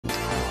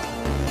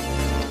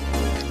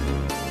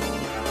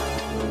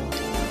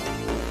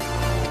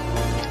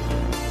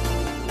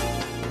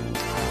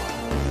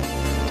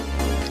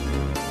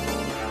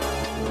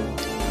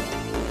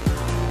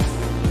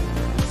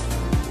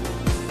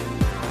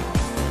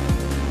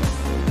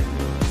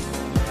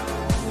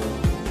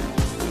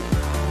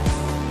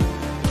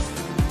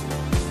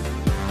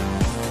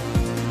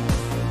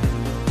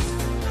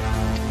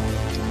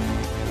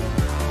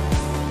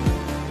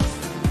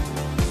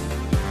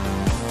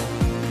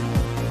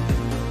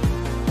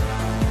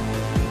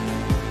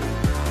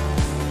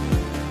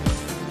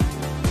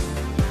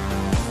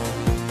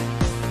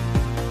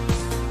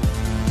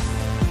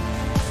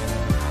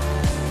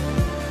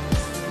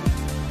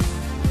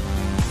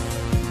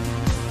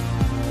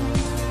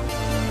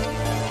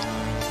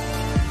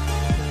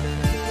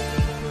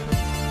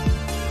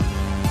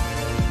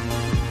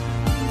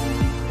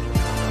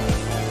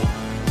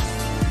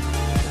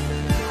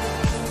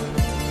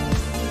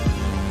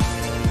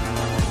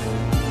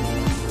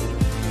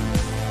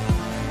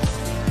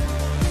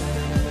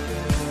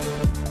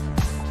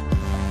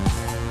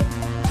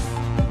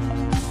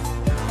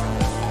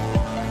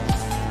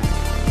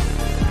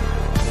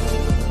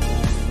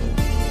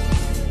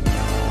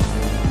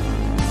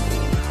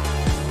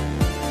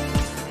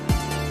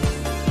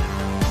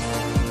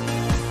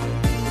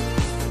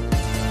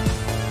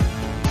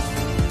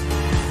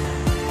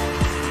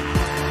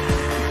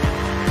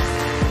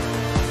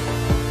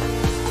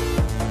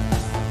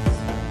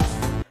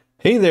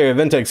Hey there,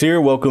 Ventex here.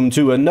 Welcome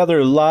to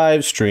another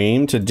live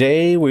stream.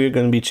 Today we're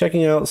going to be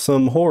checking out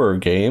some horror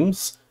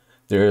games.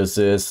 There's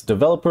this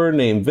developer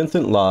named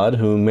Vincent Lade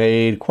who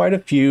made quite a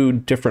few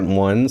different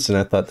ones, and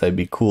I thought that'd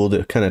be cool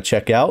to kind of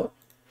check out.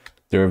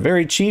 They're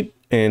very cheap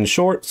and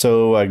short,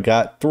 so I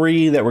got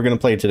 3 that we're going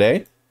to play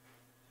today.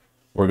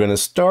 We're going to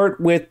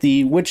start with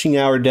the Witching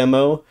Hour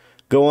demo,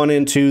 go on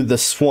into The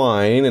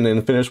Swine, and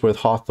then finish with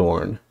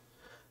Harthorn.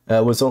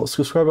 Was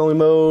subscribe only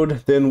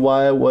mode, then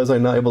why was I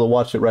not able to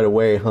watch it right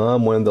away, huh?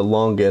 I'm one of the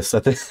longest.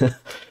 I think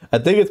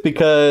it's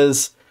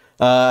because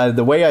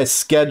the way I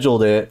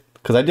scheduled it,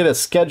 because I did a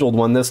scheduled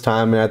one this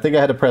time, and I think I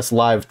had to press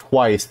live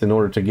twice in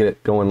order to get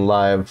it going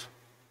live,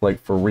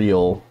 like for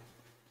real.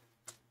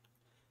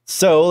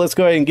 So let's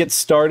go ahead and get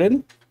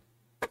started.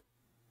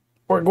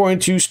 We're going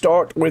to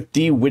start with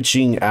the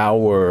Witching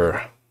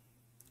Hour.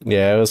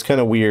 Yeah, it was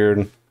kind of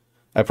weird.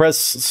 I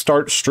pressed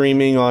start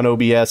streaming on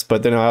OBS,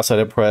 but then I also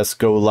had to press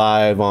go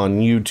live on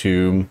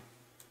YouTube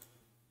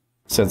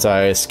since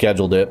I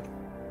scheduled it.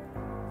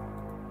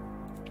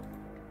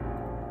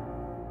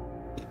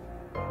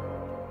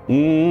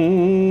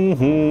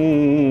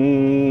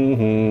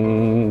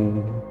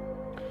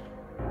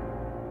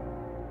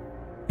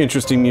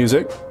 Interesting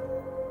music.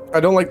 I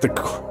don't like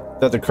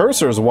that the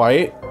cursor is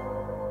white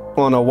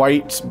on a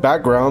white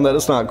background. That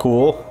is not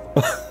cool.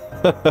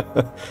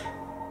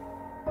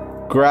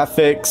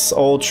 Graphics,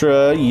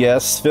 ultra,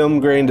 yes. Film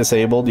grain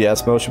disabled,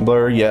 yes. Motion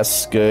blur,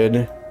 yes.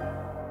 Good.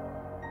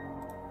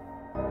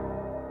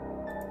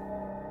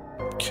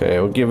 Okay,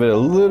 we'll give it a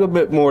little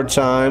bit more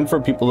time for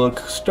people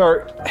to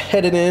start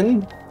heading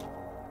in.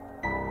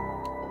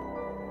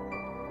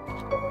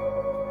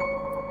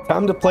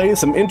 Time to play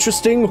some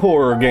interesting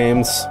horror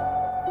games.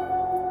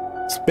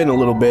 It's been a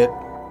little bit.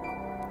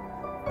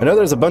 I know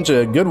there's a bunch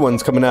of good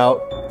ones coming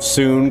out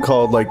soon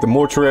called like the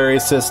Mortuary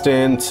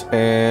Assistant,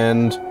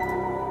 and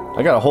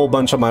I got a whole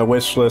bunch on my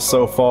wish list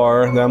so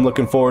far that I'm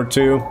looking forward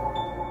to.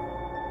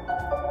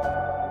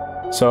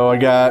 So I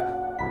got,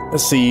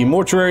 let's see,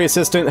 Mortuary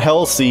Assistant,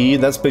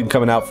 Hellseed, that's been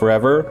coming out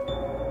forever.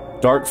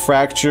 Dark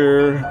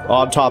Fracture,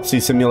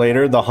 Autopsy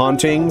Simulator, The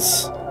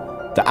Hauntings,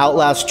 The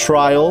Outlast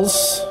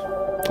Trials.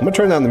 I'm gonna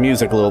turn down the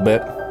music a little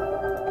bit.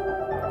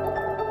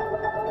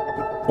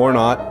 Or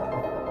not.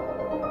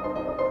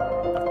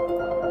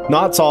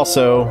 Not's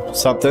also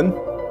something.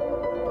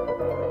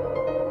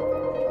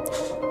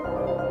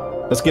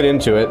 Let's get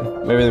into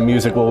it. Maybe the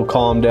music will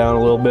calm down a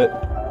little bit.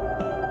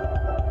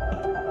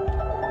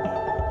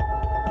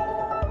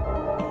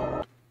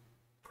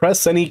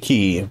 Press any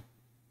key.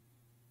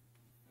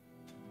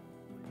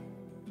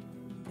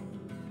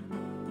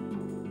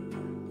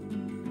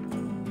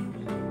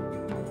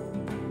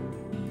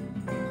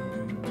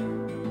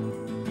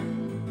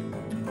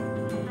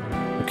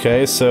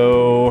 Okay,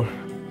 so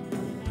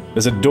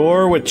there's a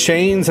door with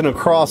chains and a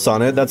cross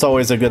on it. That's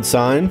always a good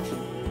sign.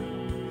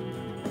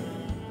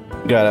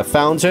 Got a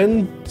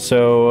fountain,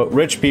 so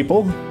rich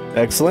people,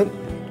 excellent.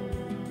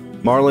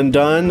 Marlon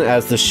Dunn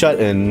as the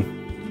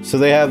shut-in, so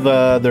they have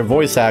their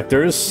voice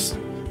actors,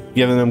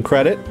 giving them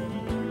credit.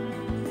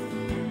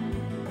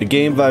 The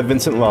game by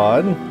Vincent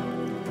Lade.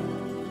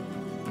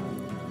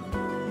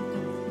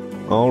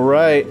 All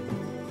right.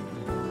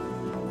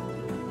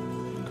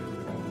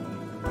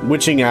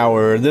 Witching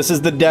Hour. This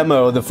is the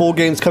demo. The full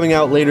game's coming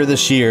out later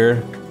this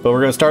year, but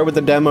we're gonna start with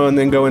the demo and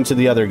then go into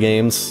the other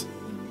games.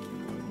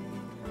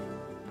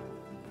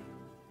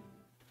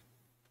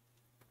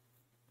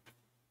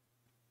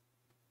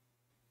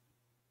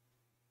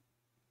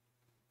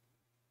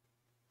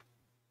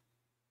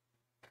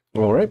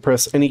 Alright,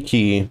 press any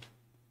key.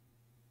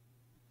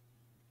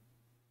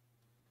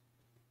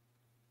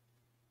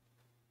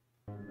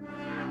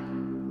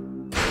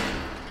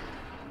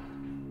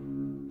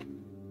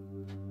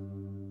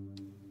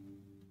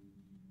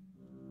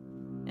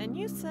 And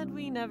you said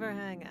we never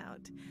hang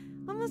out.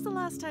 When was the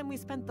last time we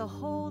spent the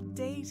whole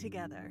day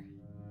together?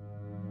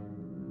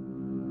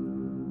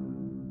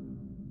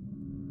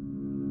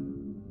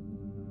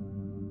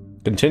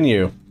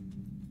 Continue.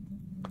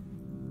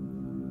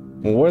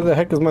 Where the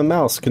heck is my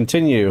mouse?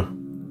 Continue.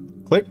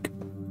 Click.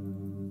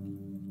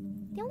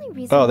 The only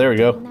reason oh, there we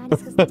go. That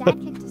is because Dad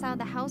kicked us out of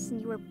the house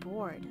and you were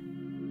bored.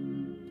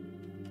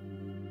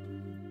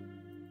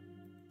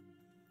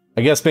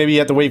 I guess maybe you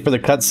have to wait for the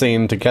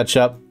cutscene to catch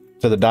up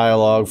to the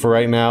dialogue for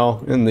right now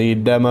in the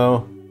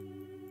demo.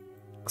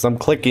 Because I'm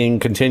clicking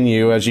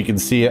continue as you can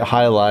see it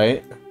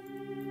highlight.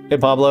 Hey,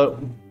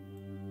 Pablo.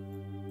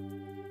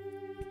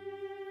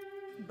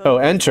 Oh,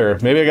 enter.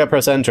 Maybe I gotta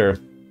press enter.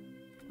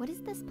 What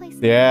is this place?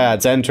 Yeah,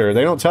 it's enter.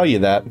 They don't tell you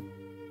that.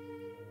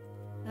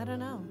 I don't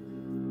know.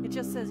 It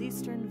just says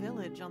Eastern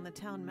Village on the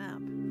town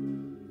map.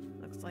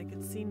 Looks like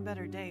it's seen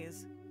better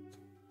days.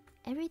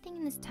 Everything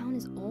in this town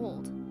is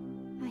old.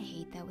 I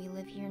hate that we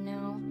live here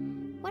now.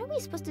 What are we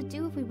supposed to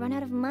do if we run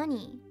out of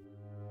money?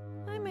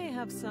 I may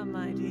have some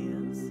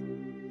ideas.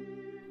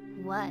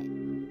 What?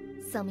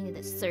 Sell me to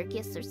the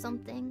circus or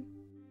something?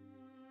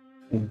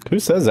 Who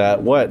says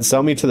that? What?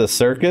 Sell me to the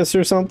circus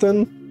or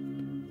something?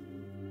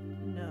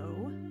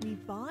 No, we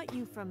bought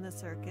you from the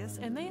circus Yes,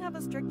 and they have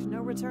a strict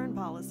no-return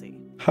policy.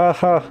 Ha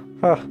ha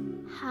ha.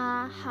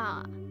 Ha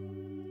ha.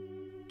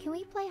 Can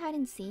we play hide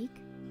and seek?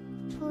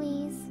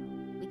 Please?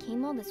 We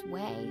came all this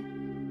way.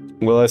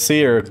 Well, I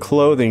see her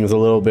clothing's a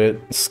little bit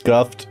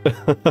scuffed.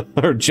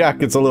 Her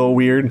jacket's a little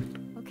weird.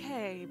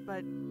 Okay,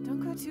 but don't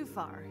go too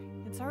far.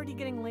 It's already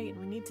getting late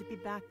and we need to be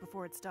back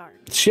before it's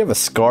dark. Does she have a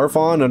scarf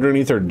on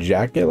underneath her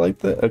jacket like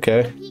that?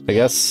 Okay, I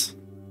guess.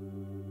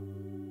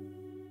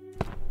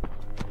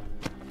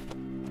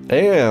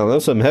 Damn,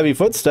 those some heavy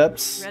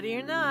footsteps. Ready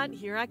or not,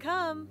 here I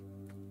come.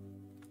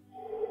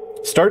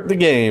 Start the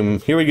game.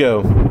 Here we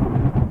go.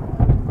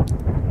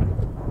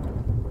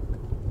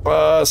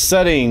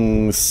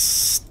 Settings.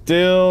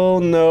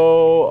 Still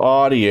no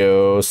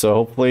audio, so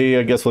hopefully,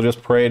 I guess we'll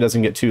just pray it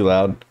doesn't get too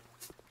loud.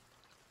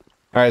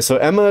 Alright, so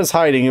Emma is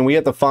hiding and we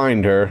have to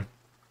find her.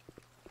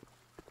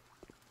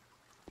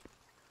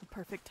 The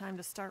perfect time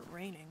to start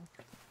raining.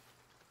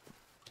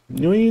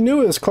 You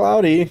knew it was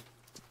cloudy.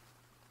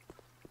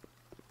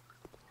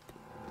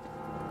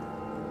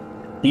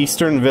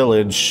 Eastern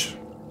Village.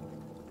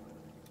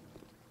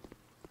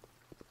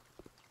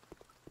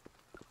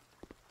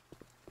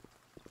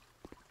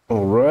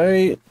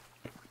 Alright.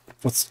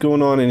 What's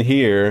going on in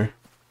here?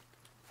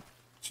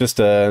 Just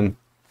a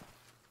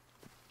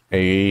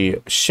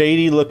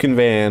shady looking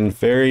van.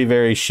 Very,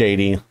 very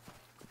shady.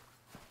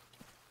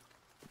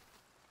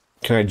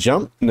 Can I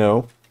jump?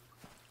 No.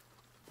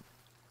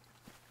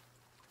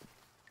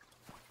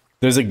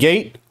 There's a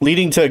gate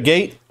leading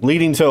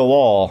to a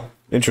wall.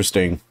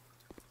 Interesting.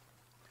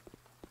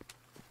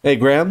 Hey,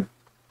 Graham.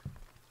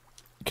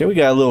 Okay, we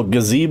got a little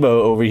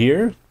gazebo over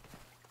here.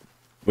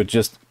 With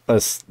just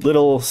a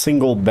little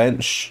single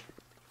bench.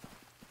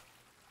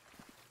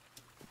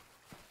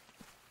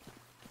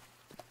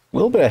 A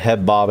little bit of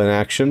head bob in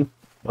action.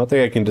 I don't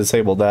think I can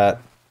disable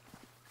that.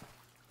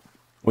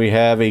 We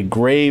have a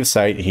grave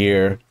site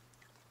here.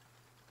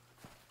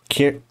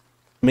 Can't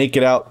make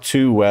it out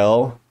too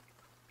well.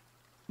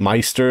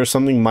 Meister,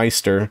 something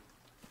Meister.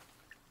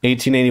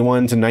 1881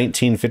 to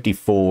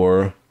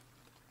 1954.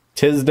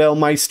 Tisdale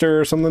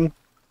Meister or something.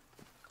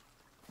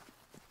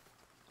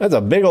 That's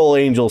a big old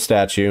angel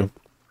statue.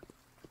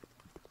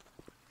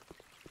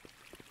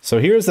 So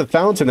here's the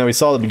fountain that we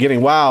saw at the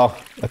beginning. Wow,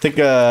 I think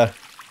that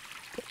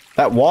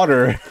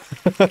water,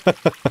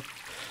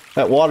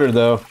 that water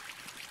though.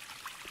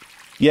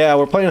 Yeah,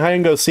 we're playing hide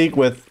and go seek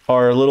with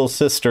our little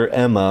sister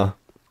Emma.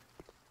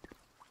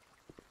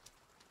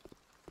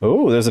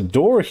 Oh, there's a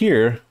door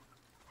here.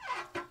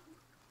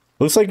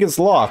 Looks like it's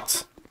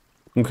locked.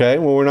 Okay,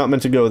 well we're not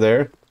meant to go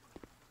there.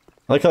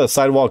 I like how the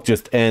sidewalk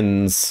just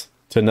ends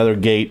to another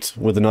gate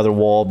with another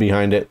wall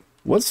behind it.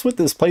 What's with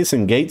this place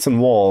and gates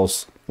and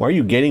walls? Why are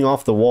you gating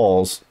off the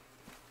walls?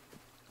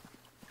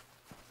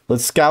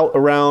 Let's scout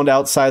around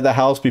outside the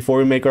house before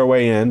we make our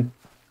way in.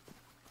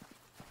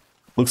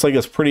 Looks like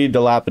it's pretty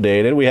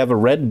dilapidated. We have a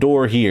red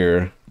door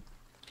here.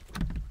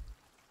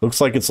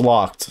 Looks like it's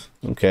locked.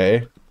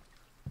 Okay.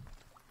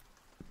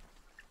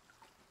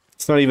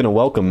 It's not even a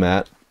welcome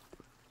mat.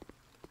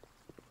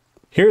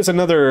 Here's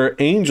another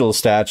angel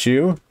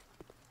statue.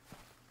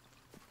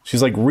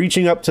 She's like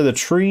reaching up to the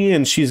tree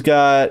and she's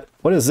got...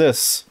 What is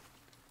this?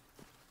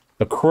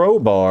 A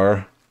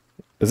crowbar.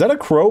 Is that a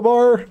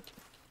crowbar?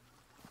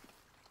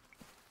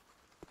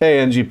 Hey,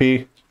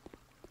 NGP.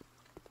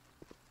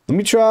 Let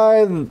me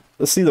try...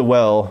 Let's see the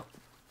well.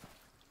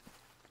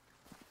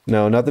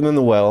 No, nothing in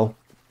the well.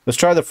 Let's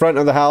try the front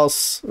of the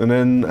house, and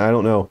then, I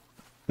don't know.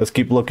 Let's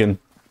keep looking.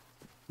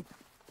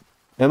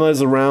 Emma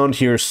is around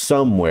here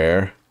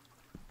somewhere.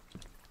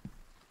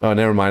 Oh,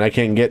 never mind. I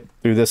can't get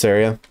through this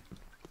area.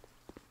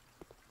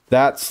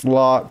 That's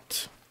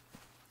locked.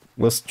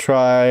 Let's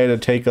try to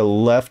take a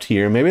left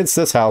here. Maybe it's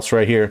this house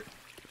right here.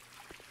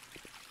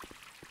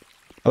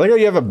 I like how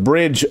you have a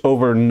bridge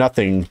over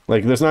nothing.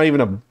 Like, there's not even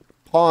a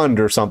pond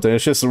or something.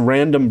 It's just a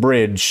random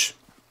bridge.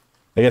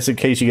 I guess in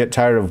case you get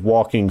tired of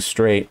walking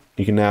straight,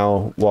 you can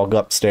now walk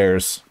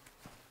upstairs.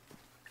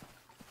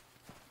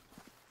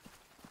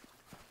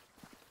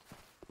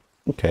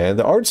 Okay,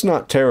 the art's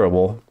not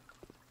terrible.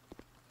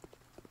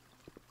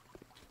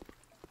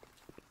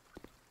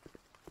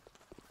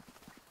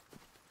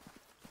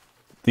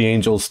 The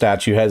angel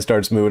statue head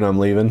starts moving, I'm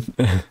leaving.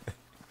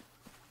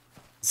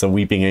 It's a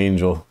weeping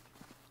angel.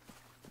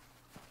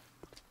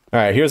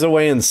 Alright, here's a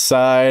way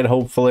inside,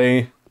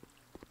 hopefully.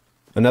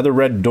 Another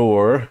red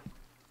door.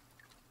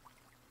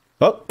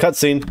 Oh,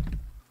 cutscene.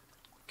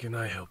 Can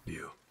I help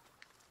you?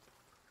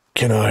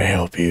 Can I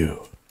help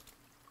you?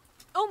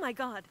 Oh my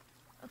god.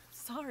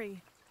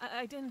 Sorry.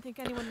 I didn't think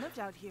anyone lived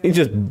out here. He's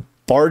just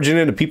barging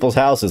into people's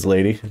houses,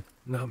 lady.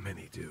 Not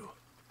many do.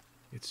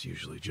 It's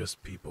usually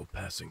just people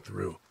passing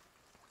through.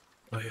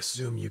 I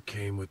assume you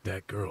came with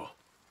that girl.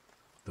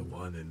 The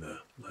one in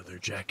the leather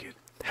jacket.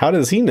 How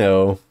does he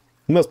know?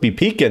 He must be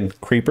peeking,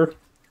 creeper.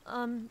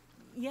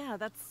 Yeah,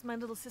 that's my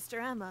little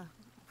sister Emma.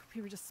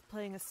 We were just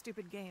playing a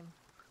stupid game.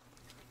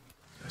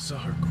 I saw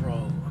her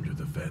crawl under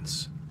the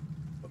fence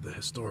of the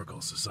Historical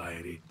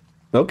Society.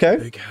 Okay.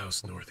 Big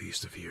house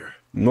northeast of here.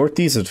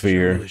 Northeast of She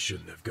here. really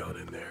shouldn't have gone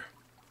in there.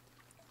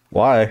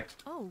 Why?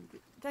 Oh,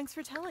 thanks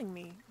for telling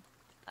me.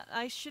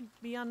 I should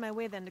be on my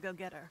way then to go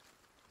get her.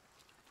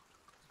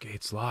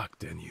 Gate's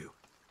locked, and you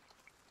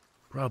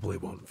probably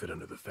won't fit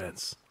under the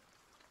fence.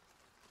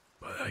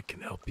 But I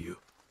can help you.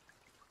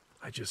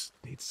 I just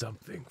need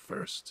something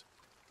first.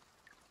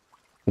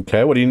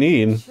 Okay, what do you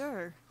need?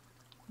 Sure.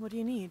 What do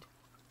you need?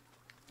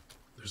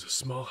 There's a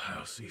small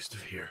house east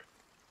of here.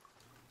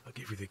 I'll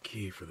give you the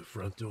key for the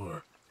front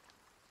door.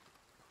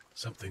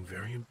 Something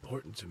very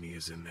important to me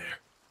is in there.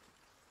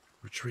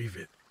 Retrieve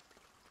it,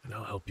 and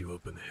I'll help you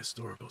open the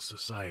Historical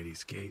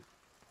Society's gate.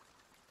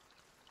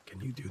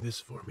 Can you do this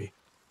for me?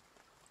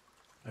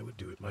 I would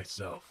do it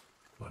myself,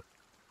 but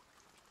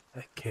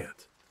I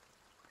can't.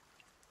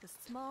 The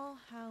small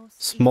house.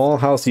 Small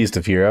house east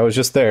of here. I was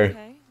just there.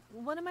 Okay.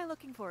 What am I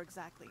looking for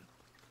exactly?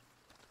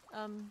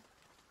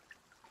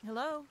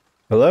 Hello?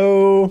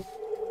 Hello?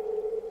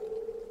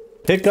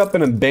 Pick up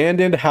an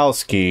abandoned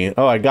house key.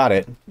 Oh, I got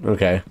it.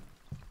 Okay.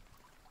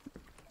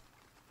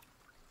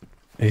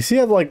 You see,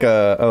 I have like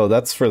a... Oh,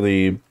 that's for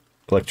the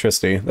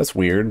electricity. That's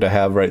weird to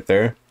have right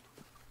there.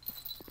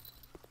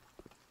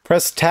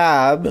 Press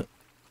tab.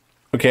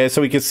 Okay,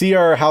 so we can see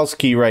our house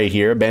key right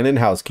here. Abandoned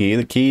house key.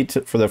 The key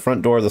for the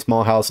front door of the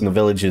small house in the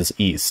village is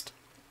east.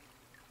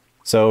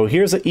 So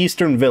here's the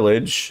eastern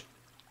village.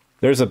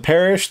 There's a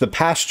parish, the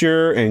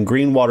pasture, and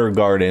Greenwater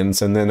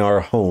Gardens, and then our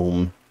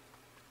home.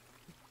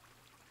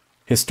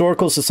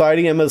 Historical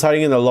Society. Emma's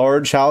hiding in a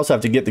large house. I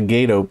have to get the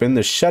gate open.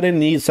 The shut-in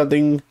needs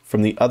something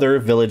from the other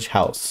village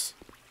house.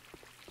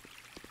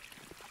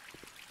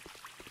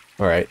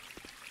 Alright.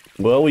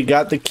 Well, we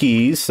got the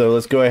keys, so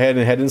let's go ahead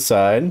and head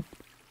inside.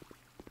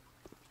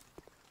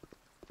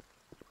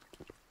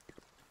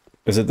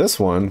 Is it this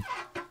one?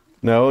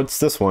 No, it's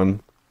this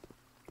one.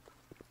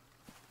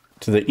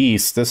 To the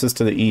east. This is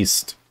to the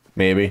east.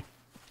 Maybe.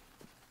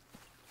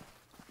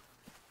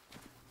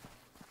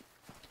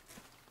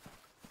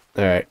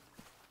 Alright.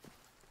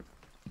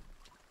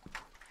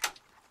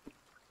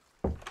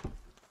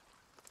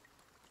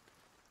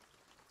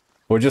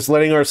 We're just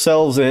letting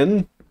ourselves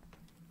in.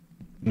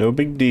 No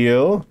big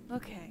deal.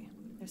 Okay.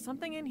 There's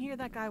something in here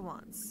that guy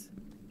wants.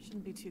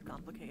 Shouldn't be too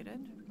complicated,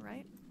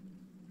 right?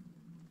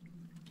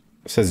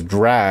 It says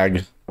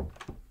drag.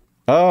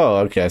 Oh,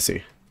 okay, I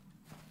see.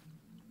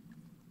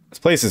 This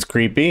place is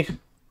creepy.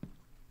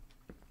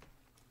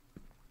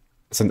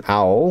 It's an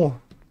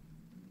owl.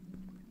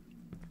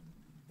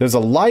 There's a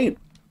light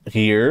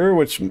here,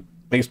 which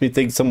makes me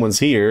think someone's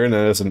here, and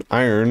there's an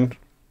iron.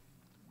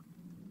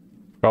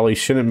 Probably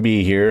shouldn't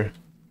be here.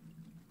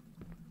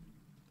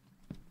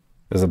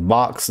 There's a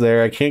box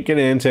there. I can't get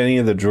into any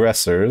of the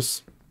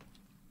dressers.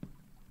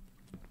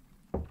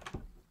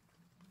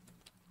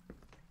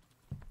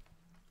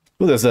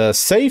 Ooh, there's a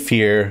safe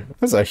here.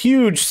 That's a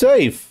huge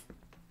safe.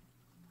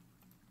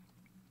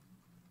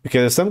 Okay,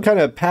 there's some kind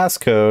of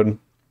passcode.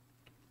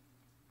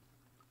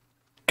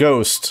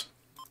 Ghost.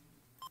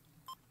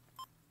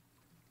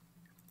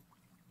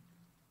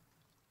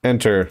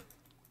 Enter.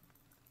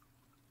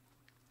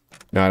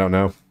 No, I don't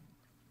know.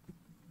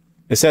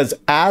 It says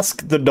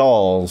ask the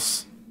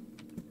dolls.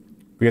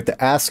 We have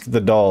to ask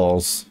the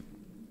dolls.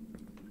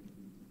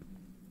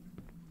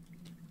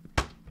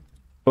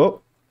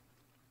 Oh.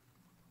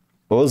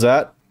 What was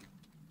that?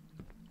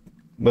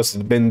 Must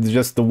have been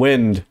just the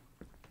wind.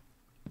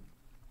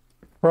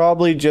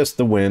 Probably just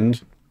the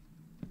wind.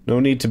 No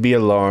need to be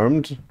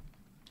alarmed.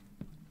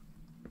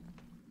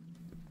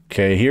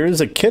 Okay,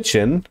 here's a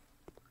kitchen.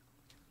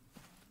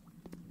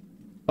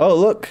 Oh,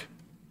 look.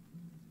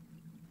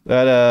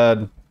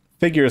 That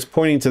figure is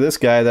pointing to this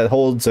guy that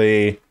holds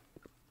a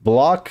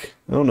block.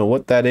 I don't know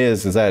what that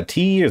is. Is that a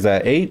T or is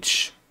that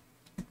H?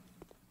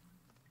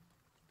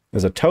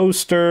 There's a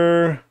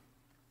toaster.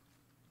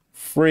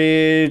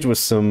 Fridge with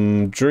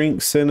some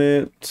drinks in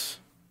it.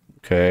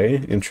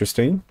 Okay,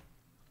 interesting.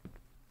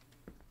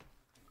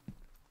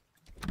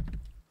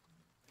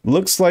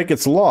 Looks like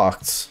it's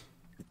locked.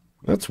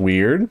 That's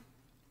weird.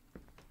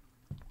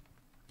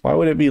 Why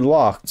would it be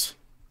locked?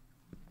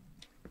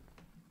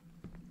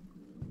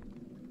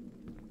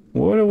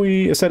 What are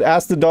we... It said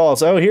ask the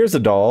dolls. Oh, here's the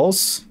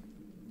dolls.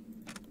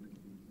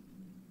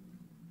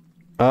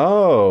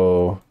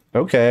 Oh,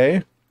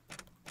 okay.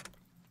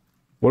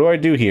 What do I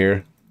do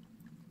here?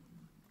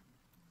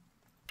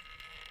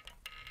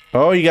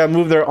 Oh, you gotta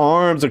move their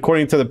arms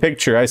according to the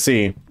picture. I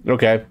see.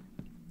 Okay.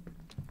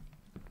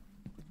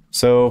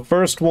 So,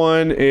 first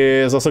one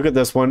is... Let's look at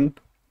this one.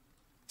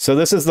 So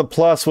this is the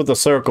plus with the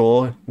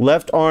circle.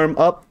 Left arm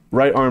up,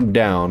 right arm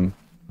down.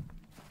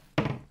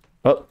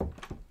 Oh,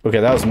 okay,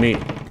 that was me.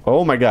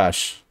 Oh my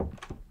gosh.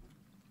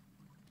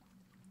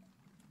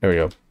 There we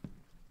go.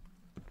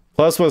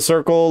 Plus with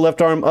circle,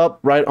 left arm up,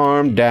 right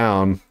arm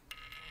down.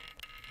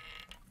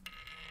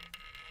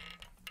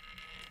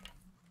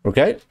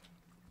 Okay.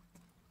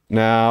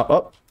 Now,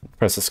 oh,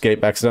 press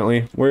escape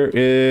accidentally. Where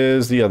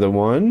is the other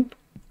one?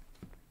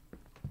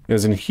 It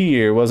was in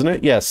here, wasn't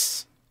it?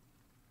 Yes.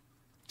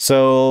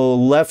 So,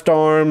 left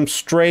arm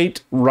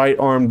straight, right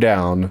arm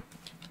down.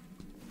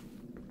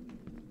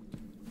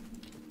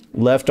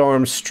 Left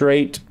arm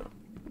straight,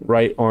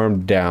 right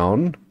arm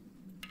down.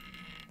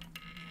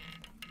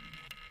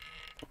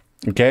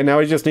 Okay, now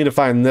we just need to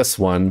find this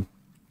one.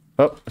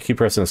 Oh, I keep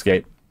pressing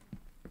escape.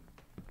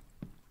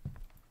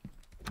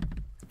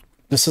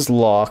 This is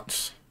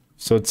locked,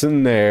 so it's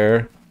in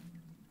there.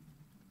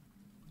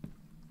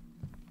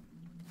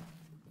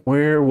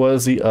 Where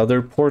was the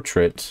other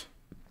portrait?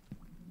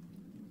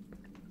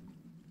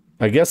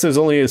 I guess there's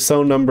only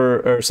so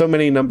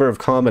many number of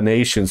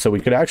combinations, so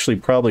we could actually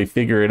probably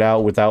figure it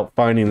out without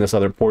finding this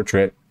other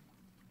portrait.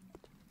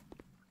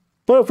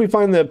 But if we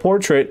find the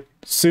portrait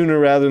sooner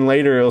rather than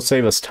later, it'll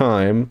save us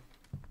time.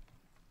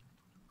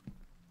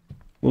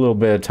 A little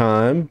bit of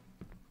time.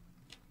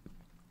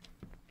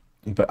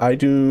 But I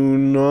do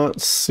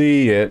not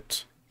see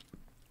it.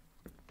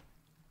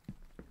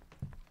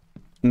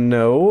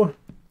 No.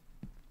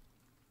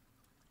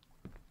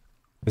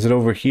 Is it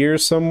over here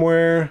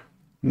somewhere?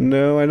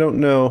 No, I don't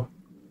know.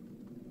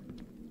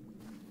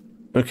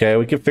 Okay,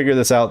 we can figure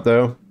this out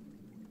though.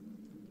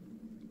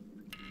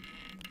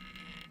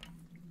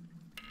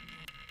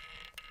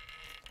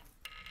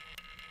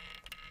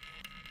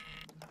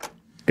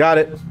 Got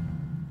it.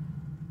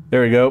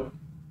 There we go.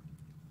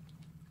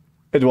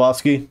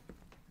 Edwowski.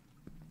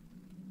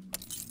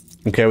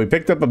 Okay, we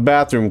picked up a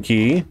bathroom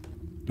key.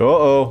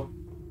 Uh-oh.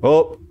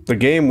 Oh, the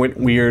game went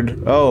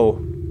weird. Oh.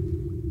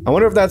 I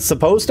wonder if that's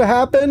supposed to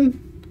happen?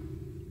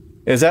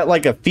 Is that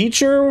like a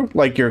feature?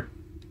 Like your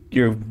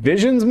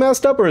vision's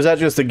messed up? Or is that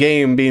just the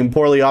game being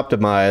poorly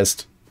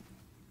optimized?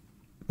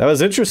 That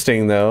was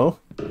interesting, though.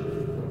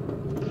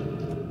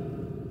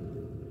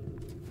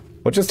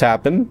 What just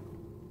happened?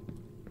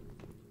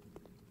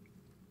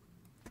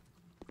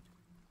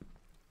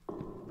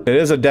 It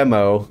is a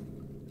demo.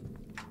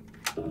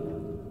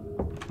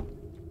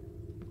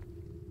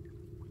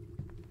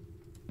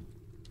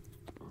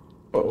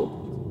 Oh.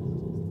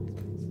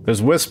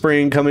 There's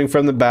whispering coming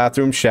from the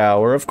bathroom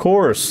shower, of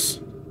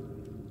course.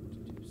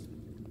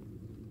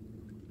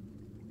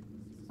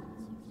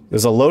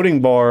 There's a loading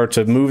bar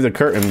to move the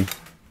curtain.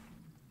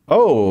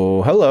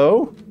 Oh,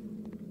 hello.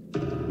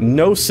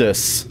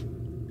 Gnosis.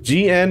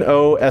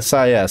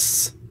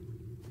 G-N-O-S-I-S.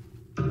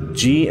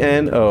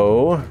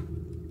 G-N-O-S-I-S.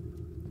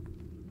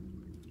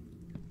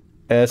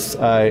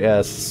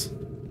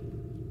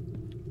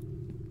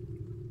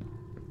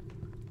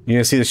 You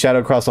gonna see the shadow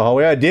across the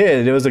hallway? I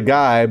did. It was a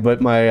guy,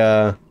 but my,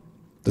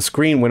 the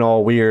screen went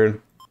all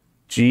weird.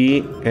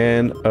 G-N-O-S-I-S.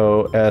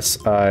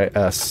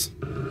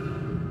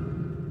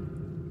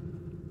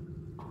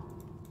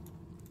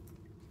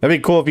 That'd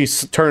be cool if he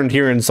turned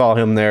here and saw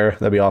him there.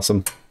 That'd be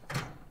awesome.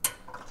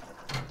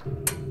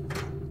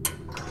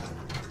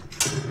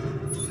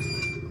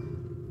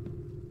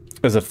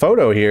 There's a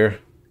photo here.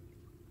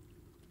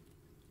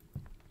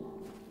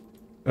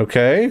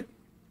 Okay.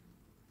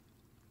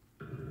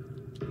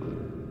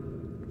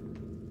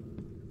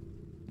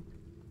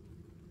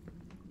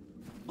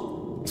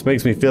 This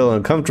makes me feel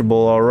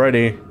uncomfortable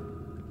already.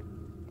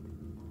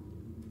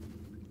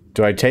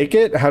 Do I take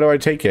it? How do I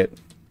take it?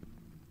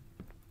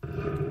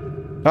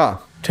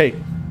 Ah, take.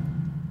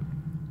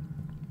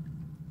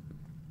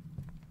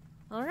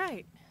 All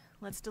right,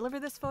 let's deliver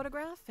this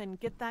photograph and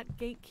get that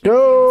gate key.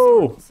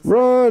 Go!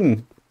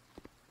 Run!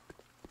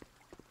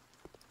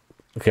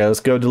 Okay,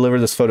 let's go deliver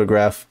this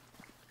photograph.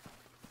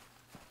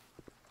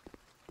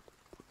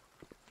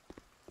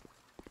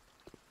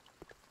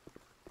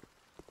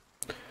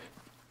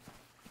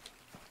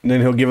 And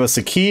then he'll give us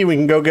a key, we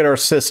can go get our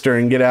sister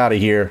and get out of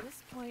here. At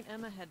this point,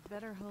 Emma had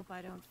better hope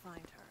I don't find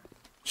her.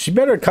 She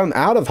better come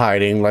out of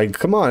hiding, like,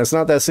 come on, it's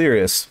not that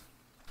serious.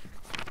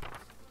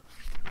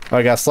 Oh,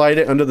 I gotta slide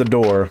it under the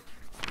door.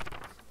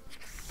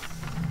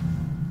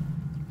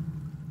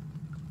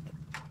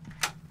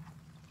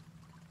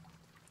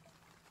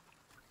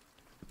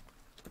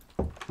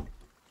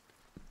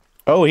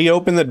 Oh, he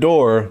opened the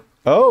door.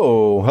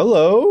 Oh,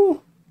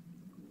 hello?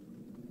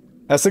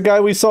 That's the guy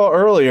we saw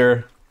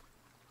earlier.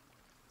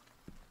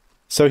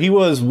 So he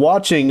was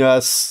watching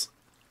us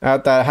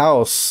at that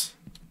house.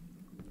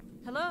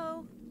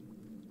 Hello?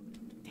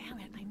 Damn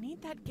it, I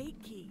need that gate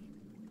key.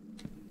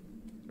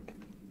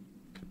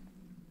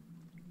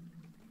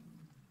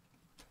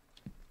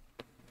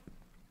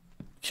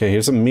 Okay,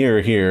 here's a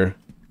mirror here.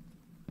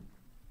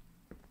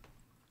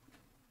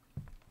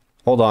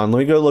 Hold on, let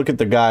me go look at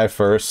the guy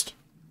first.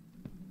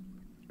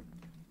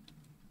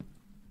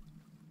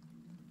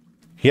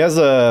 He has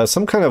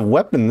some kind of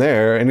weapon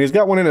there, and he's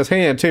got one in his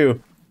hand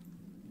too.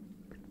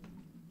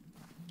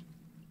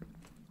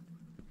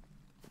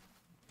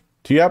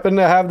 Do you happen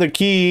to have the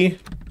key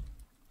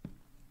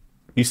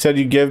you said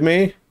you'd give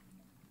me?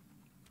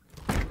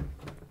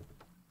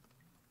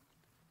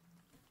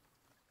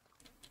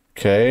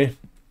 Okay.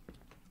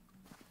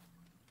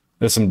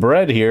 There's some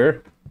bread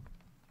here.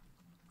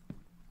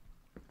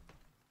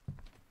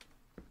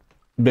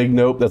 Big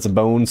nope, that's a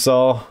bone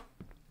saw.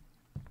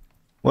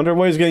 Wonder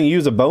what he's gonna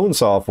use a bone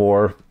saw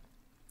for.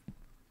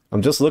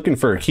 I'm just looking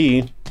for a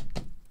key.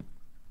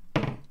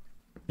 Did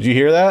you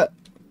hear that?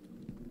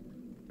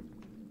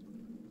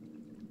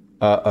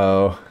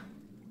 Uh-oh.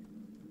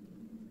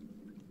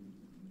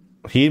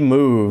 He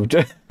moved.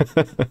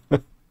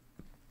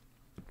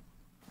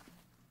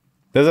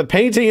 There's a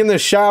painting in the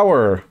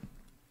shower.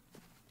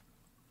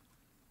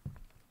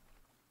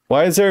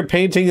 Why is there a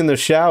painting in the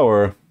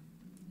shower?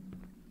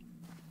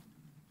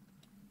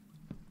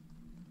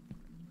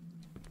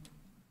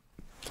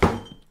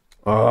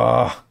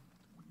 Ah.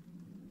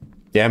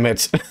 Damn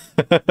it.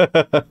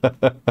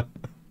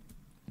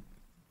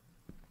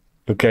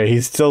 Okay,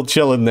 he's still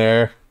chilling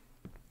there.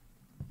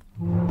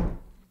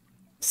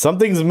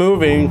 Something's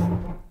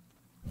moving.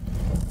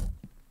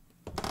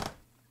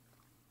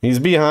 He's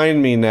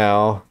behind me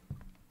now.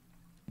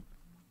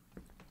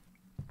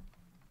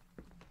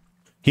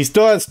 He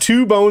still has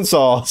 2 bone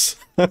saws.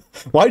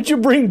 Why'd you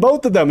bring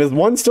both of them? Is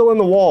one still in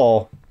the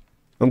wall?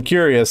 I'm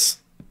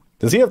curious.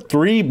 Does he have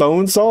 3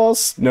 bone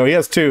saws? No, he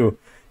has 2.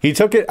 He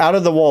took it out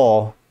of the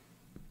wall.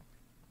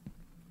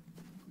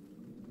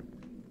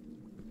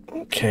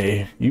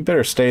 Okay, you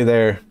better stay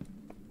there.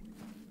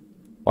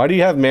 Why do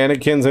you have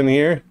mannequins in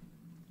here?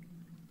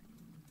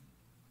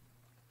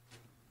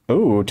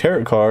 Ooh,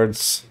 tarot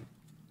cards.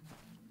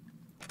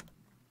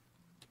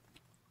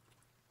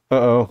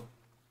 Uh-oh.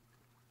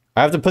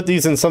 I have to put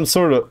these in some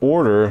sort of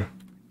order.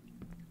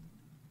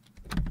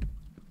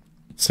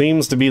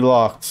 Seems to be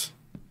locked.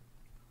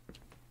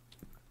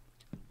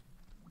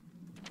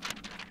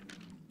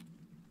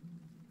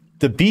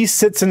 The beast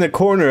sits in the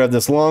corner of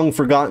this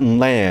long-forgotten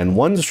land.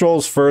 One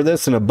strolls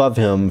furthest, and above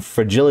him,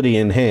 fragility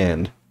in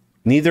hand.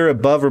 Neither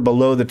above or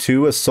below the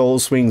two, a soul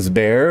swings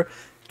bare.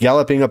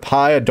 Galloping up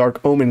high, a dark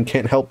omen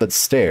can't help but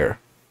stare.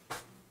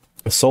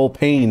 A soul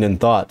pained in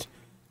thought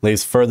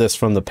lays furthest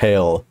from the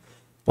pale,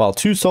 while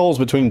 2 souls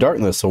between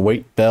darkness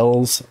await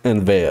bells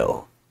and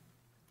veil.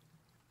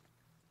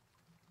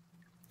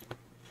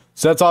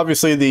 So that's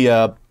obviously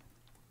the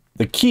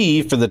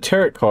key for the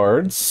tarot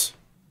cards.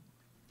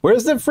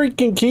 Where's the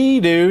freaking key,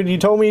 dude? You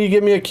told me to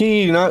give me a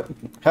key, not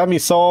have me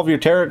solve your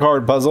tarot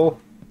card puzzle.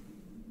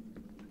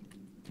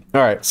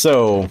 Alright,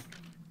 so...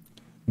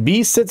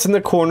 Beast sits in the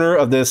corner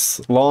of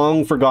this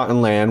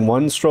long-forgotten land.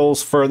 One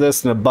strolls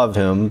furthest and above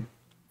him,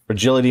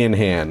 fragility in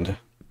hand.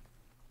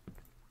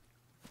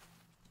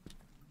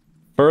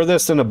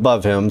 Furthest and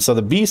above him. So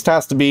the beast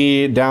has to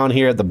be down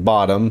here at the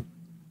bottom.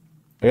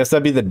 I guess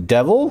that'd be the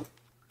devil?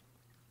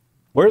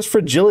 Where's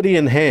fragility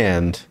in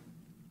hand?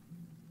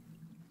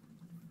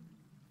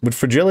 Would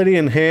fragility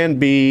in hand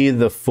be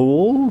the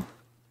fool?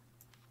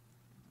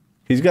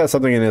 He's got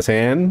something in his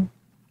hand.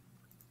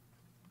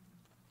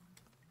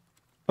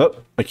 Oh,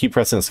 I keep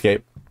pressing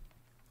escape.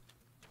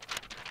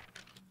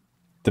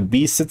 The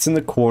beast sits in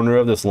the corner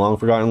of this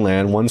long-forgotten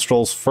land. One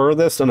strolls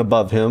furthest and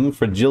above him,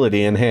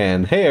 fragility in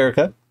hand. Hey,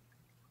 Erica.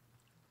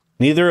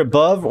 Neither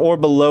above or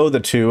below the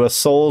two, a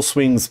soul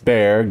swings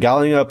bare.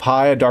 Galloping up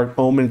high, a dark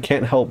omen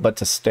can't help but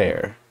to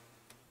stare.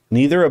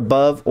 Neither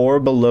above or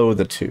below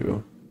the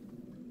two.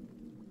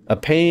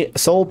 A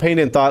soul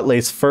pained in thought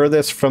lays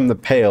furthest from the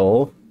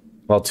pale,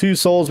 while 2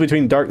 souls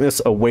between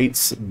darkness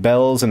awaits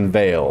bells and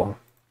veil.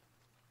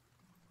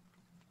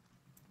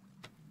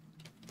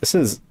 This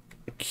is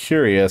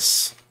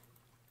curious.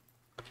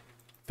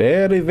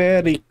 Very,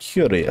 very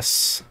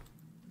curious.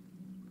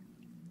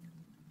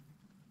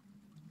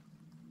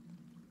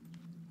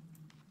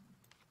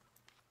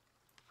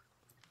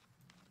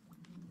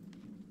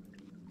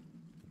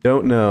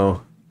 Don't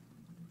know.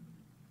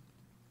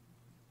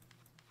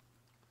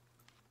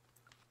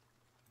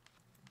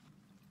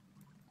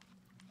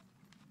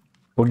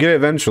 We'll get it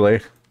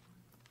eventually.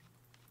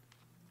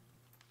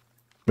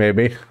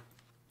 Maybe.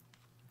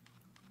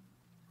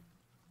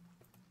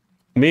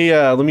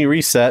 Let me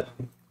reset.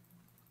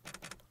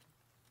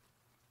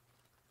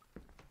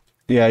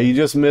 Yeah, you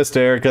just missed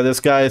Erica. This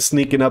guy is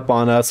sneaking up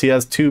on us. He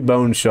has 2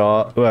 bone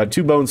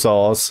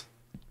saws.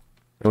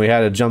 And we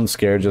had a jump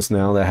scare just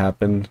now that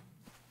happened.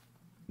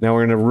 Now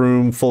we're in a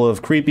room full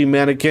of creepy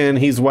mannequin.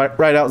 He's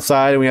right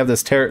outside and we have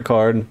this tarot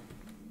card.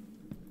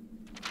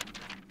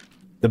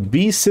 The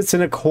beast sits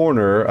in a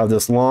corner of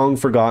this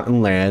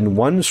long-forgotten land.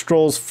 One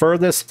strolls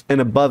furthest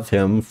and above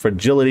him,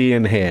 fragility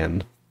in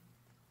hand.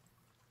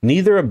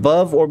 Neither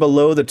above or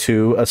below the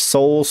two, a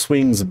soul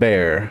swings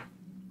bare.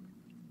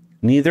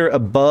 Neither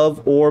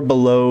above or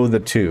below the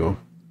two.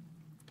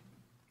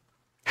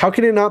 How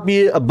can it not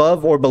be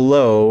above or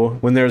below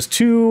when there's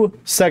 2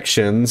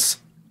 sections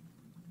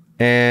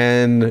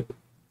and,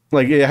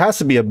 like, it has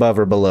to be above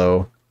or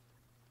below.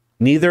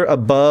 Neither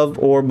above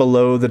or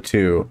below the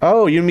two.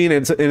 Oh, you mean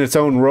it's in its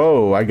own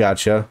row. I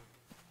gotcha.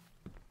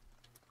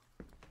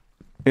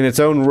 In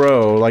its own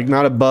row, like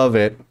not above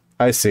it.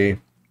 I see.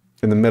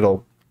 In the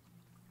middle.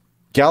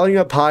 Galloping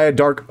up high, a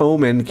dark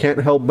omen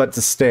can't help but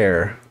to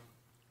stare.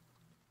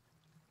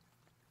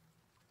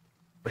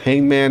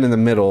 Hangman in the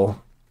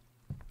middle.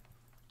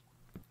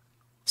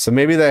 So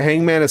maybe the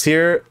hangman is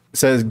here. It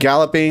says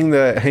galloping,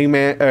 the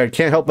hangman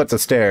can't help but to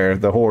stare.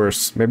 The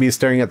horse. Maybe he's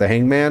staring at the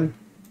hangman.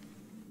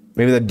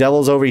 Maybe the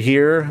devil's over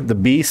here, the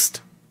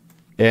beast,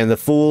 and the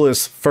fool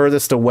is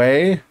furthest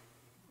away,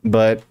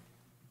 but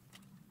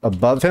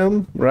above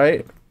him,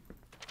 right?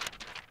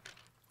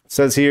 It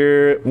says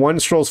here,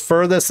 one strolls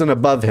furthest and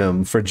above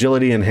him,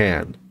 fragility in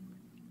hand.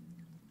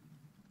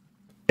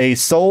 A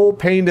soul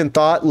pained in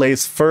thought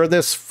lays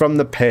furthest from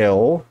the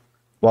pale,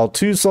 while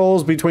two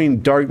souls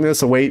between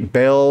darkness await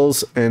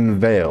bales and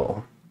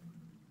veil.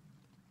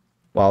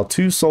 While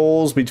two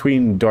souls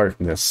between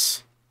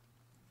darkness.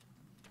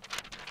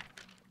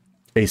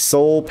 A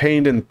soul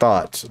pained in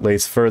thought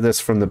lays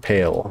furthest from the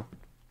pale.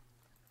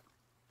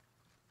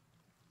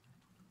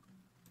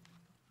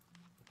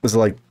 Is it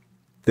like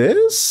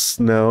this?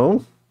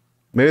 No.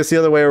 Maybe it's the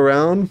other way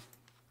around.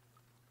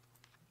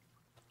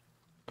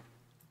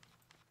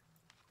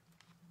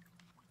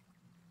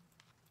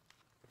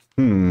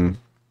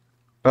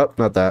 Oh,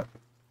 not that.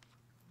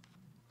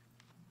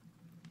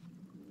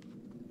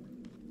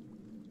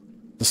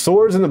 The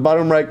swords in the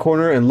bottom right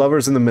corner and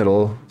lovers in the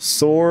middle.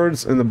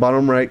 Swords in the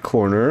bottom right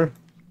corner.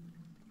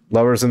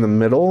 Lovers in the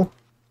middle.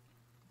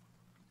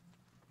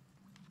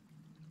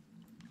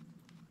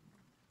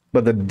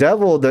 But the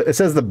devil, it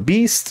says the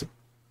beast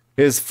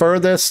is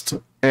furthest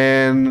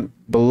and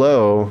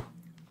below.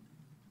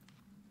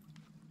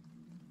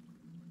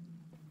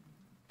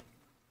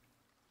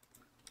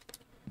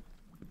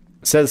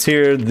 It says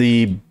here,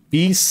 the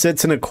beast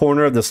sits in a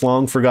corner of this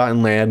long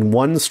forgotten land.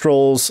 One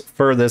strolls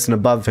furthest and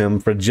above him,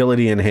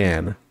 fragility in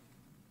hand.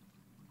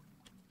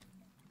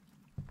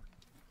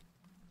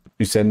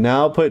 You said,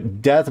 now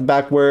put death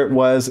back where it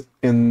was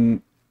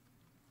in...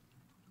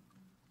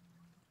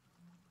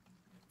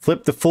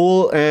 Flip the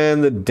fool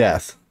and the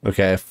death.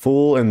 Okay,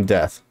 fool and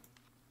death.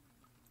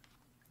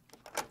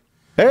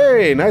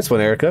 Hey, nice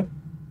one, Erica.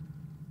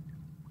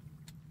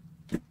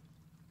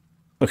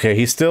 Okay,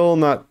 he's still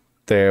not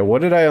there.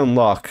 What did I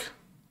unlock?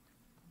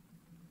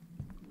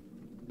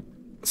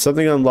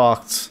 Something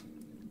unlocked.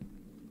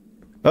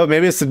 Oh,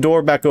 maybe it's the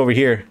door back over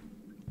here.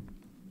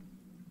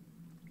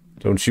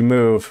 Don't you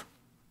move.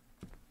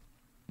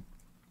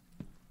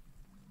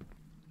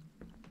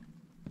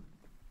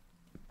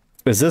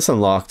 Is this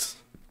unlocked?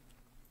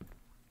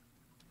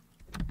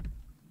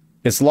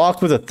 It's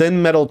locked with a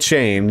thin metal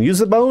chain. Use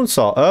the bone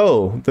saw.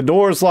 Oh, the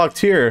door is locked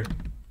here.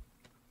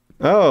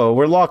 Oh,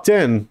 we're locked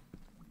in.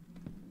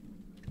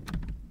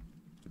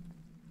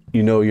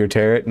 You know your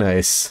turret?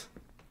 Nice.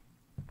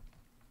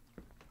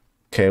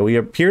 Okay, we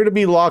appear to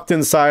be locked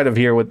inside of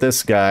here with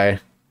this guy.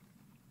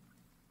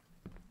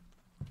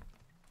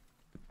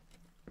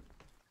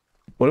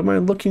 What am I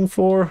looking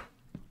for?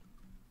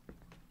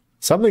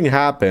 Something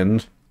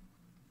happened.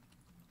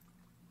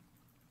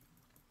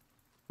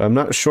 I'm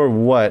not sure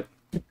what.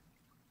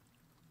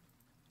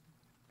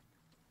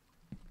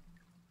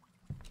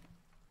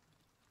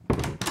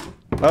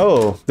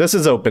 Oh, this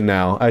is open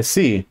now. I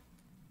see.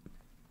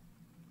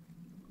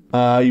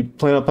 You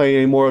plan on playing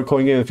any more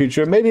coin game in the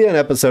future? Maybe an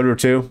episode or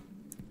two.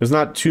 There's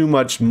not too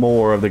much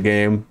more of the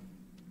game.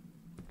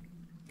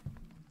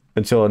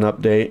 Until an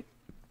update.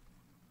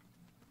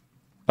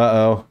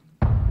 Uh-oh.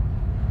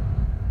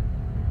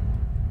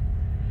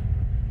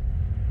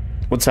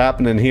 What's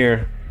happening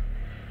here?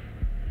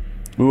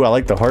 Ooh, I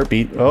like the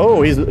heartbeat.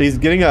 Oh, he's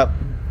getting up.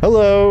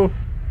 Hello.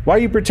 Why are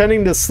you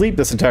pretending to sleep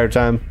this entire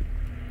time?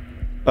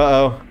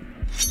 Uh-oh.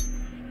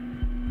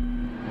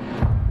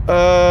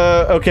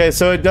 Okay,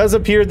 so it does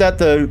appear that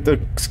the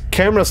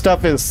camera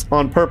stuff is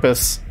on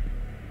purpose.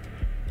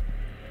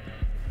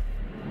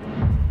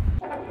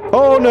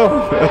 Oh, no!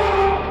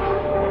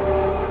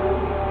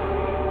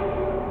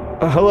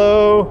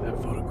 Hello?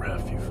 That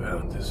photograph you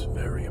found is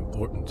very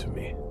important to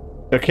me.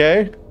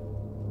 Okay.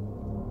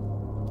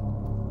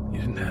 You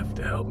didn't have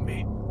to help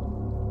me,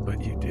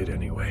 but you did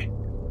anyway.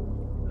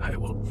 I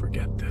won't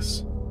forget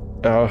this.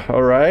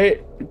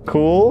 Alright.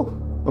 Cool.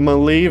 I'm gonna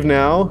leave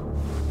now.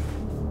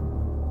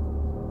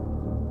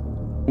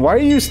 Why are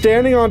you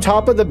standing on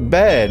top of the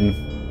bed?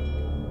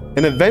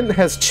 An event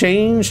has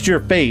changed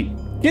your fate.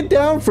 Get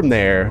down from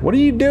there. What are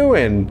you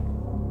doing?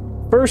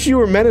 First you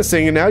were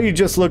menacing and now you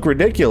just look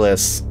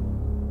ridiculous.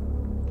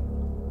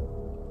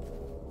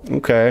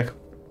 Okay.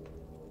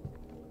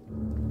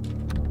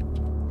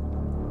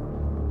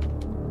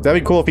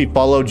 That'd be cool if he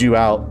followed you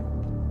out.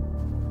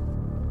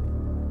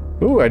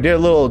 Ooh, I did a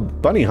little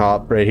bunny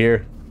hop right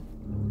here.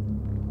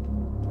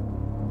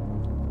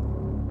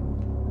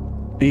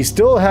 He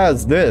still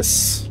has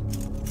this.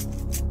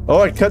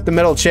 Oh, I cut the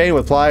metal chain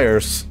with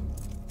pliers.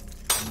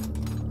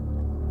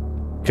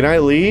 Can I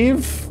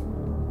leave?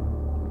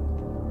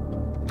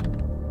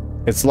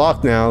 It's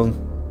locked now,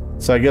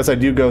 so I guess I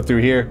do go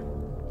through here.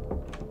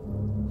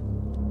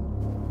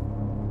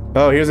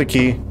 Oh, here's a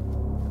key.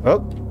 Oh.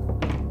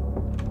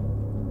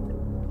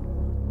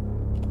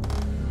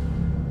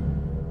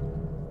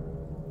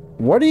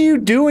 What are you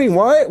doing?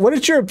 What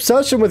is your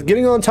obsession with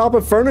getting on top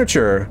of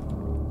furniture?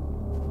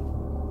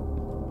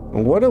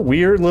 What a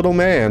weird little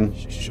man.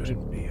 She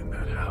shouldn't be in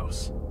that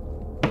house.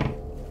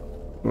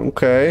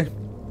 Okay.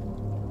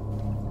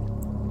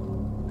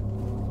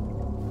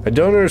 I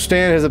don't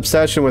understand his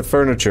obsession with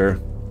furniture.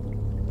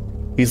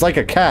 He's like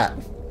a cat.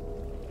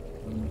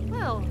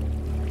 Well,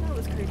 that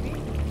was creepy.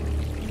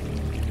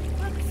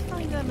 Let's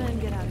find them and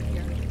get out of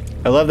here.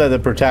 I love that the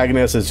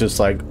protagonist is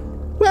just like,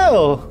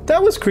 well,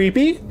 that was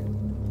creepy.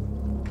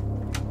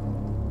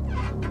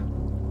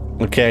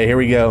 Okay, here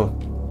we go.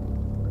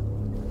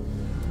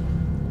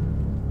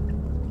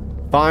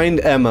 Find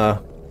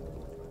Emma.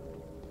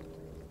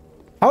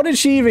 How did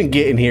she even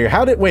get in here?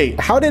 Wait,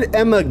 how did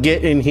Emma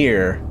get in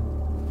here?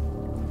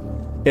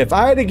 If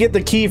I had to get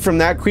the key from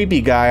that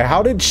creepy guy,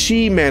 how did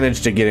she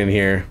manage to get in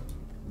here?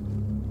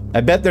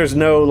 I bet there's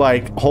no,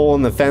 like, hole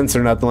in the fence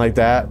or nothing like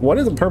that. What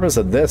is the purpose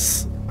of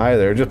this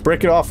either? Just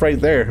brick it off right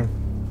there.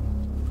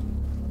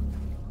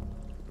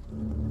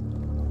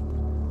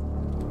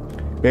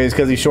 Maybe it's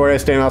because he's short, I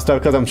stand on stuff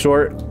because I'm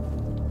short.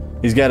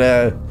 He's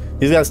gotta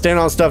stand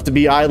on stuff to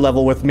be eye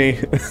level with me.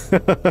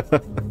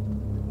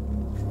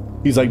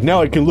 He's like,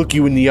 now I can look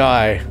you in the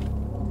eye.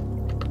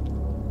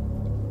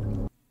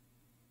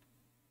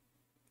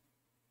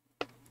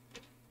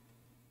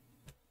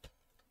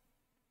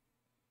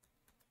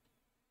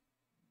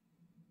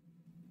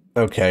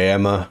 Okay,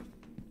 Emma.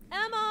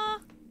 Emma!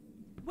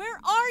 Where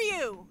are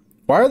you?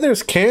 Why are there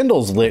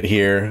candles lit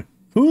here?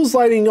 Who's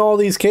lighting all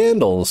these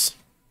candles?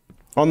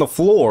 On the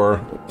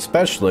floor,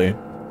 especially.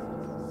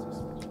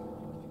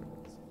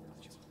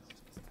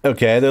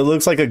 Okay, there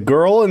looks like a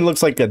girl and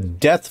looks like a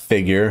death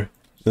figure.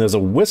 And there's a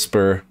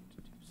whisper.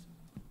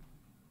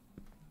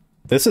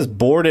 This is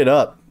boarded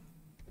up.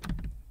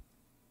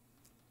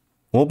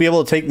 Won't be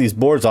able to take these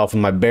boards off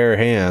with my bare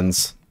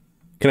hands.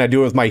 Can I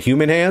do it with my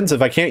human hands?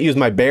 If I can't use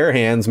my bare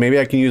hands, maybe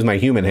I can use my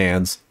human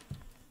hands.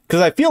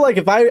 Because I feel like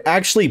if I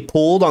actually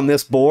pulled on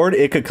this board,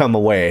 it could come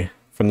away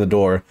from the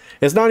door.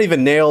 It's not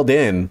even nailed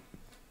in.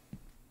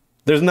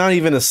 There's not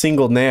even a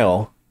single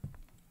nail.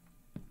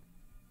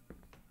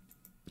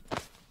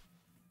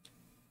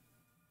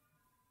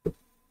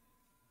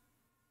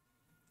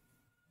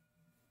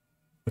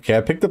 Okay,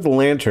 I picked up the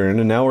lantern,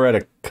 and now we're at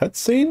a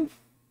cutscene?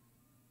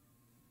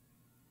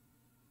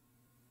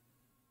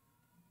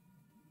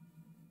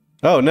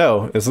 Oh,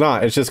 no, it's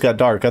not. It's just got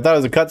dark. I thought it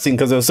was a cutscene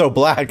because it was so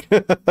black.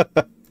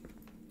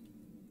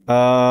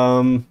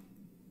 And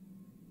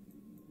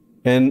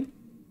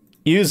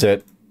use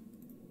it.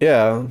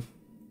 Yeah.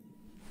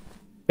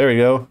 There we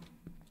go.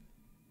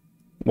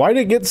 Why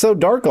did it get so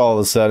dark all of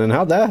a sudden?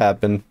 How'd that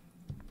happen?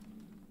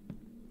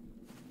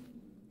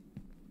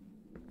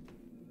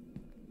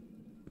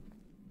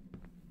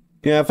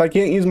 Yeah, if I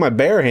can't use my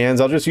bare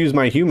hands, I'll just use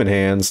my human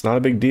hands. Not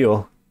a big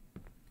deal.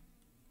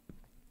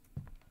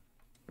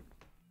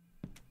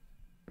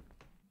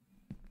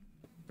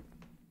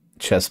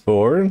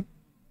 Chessboard.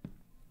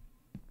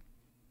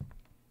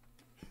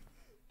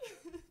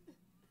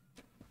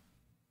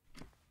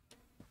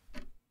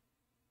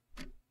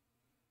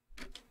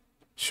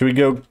 Should we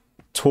go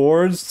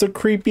towards the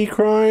creepy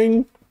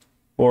crying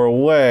or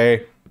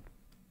away?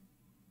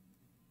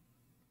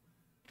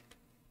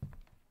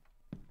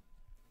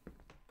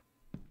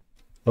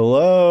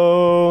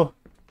 Hello?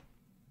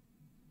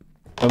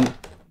 I'm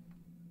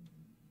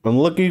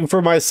looking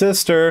for my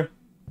sister.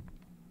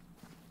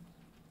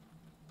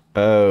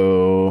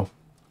 Oh.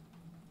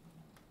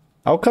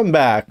 I'll come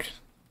back.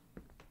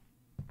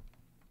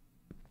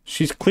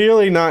 She's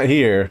clearly not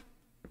here.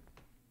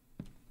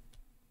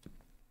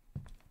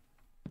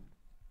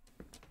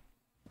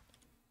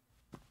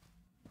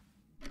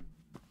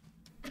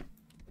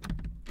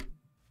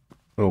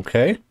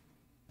 Okay.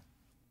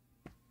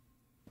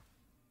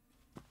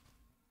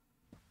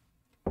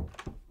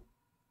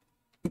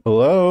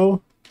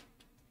 Hello?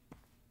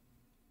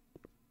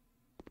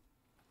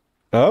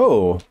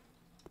 Oh.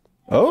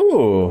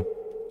 Oh.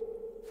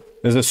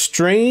 There's a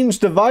strange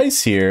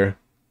device here.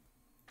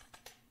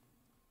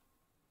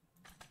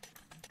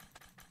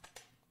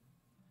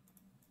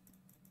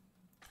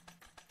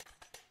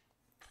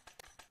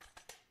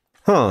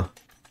 Huh.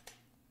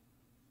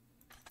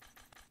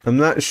 I'm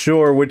not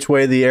sure which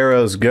way the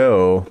arrows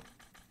go.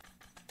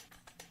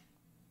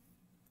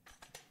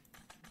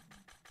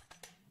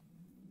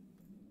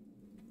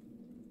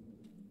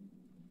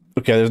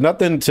 Okay, there's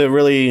nothing to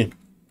really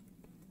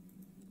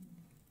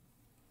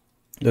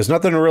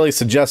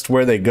suggest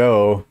where they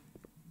go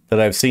that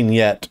I've seen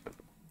yet.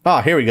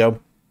 Ah, here we go.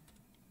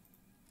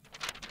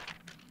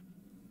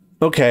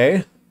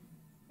 Okay.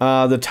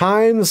 The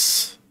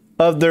times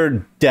of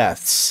their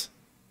deaths.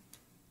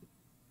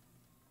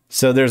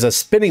 So there's a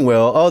spinning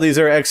wheel. Oh, these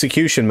are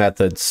execution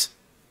methods.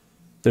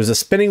 There's a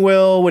spinning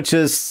wheel, which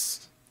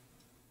is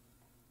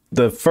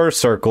the first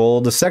circle.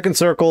 The second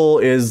circle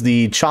is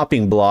the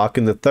chopping block,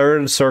 and the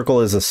third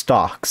circle is the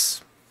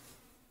stocks.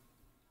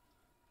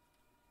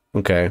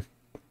 Okay.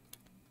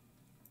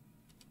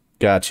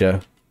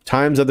 Gotcha.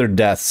 Times of their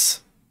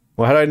deaths.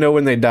 Well, how do I know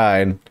when they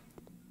died?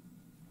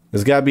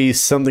 There's gotta be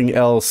something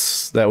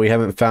else that we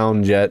haven't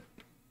found yet.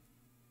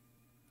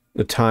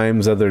 The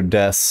times of their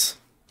deaths.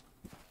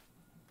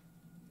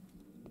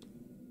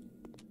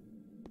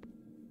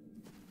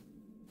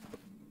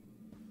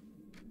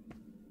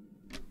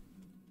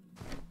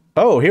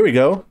 Oh, here we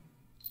go.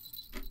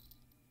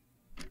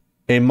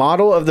 A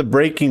model of the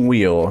breaking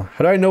wheel.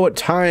 How do I know what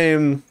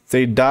time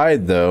they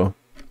died, though?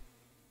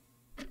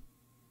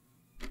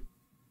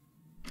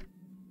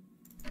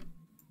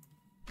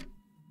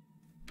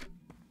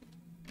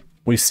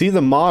 We see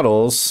the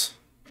models.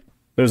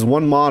 There's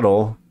one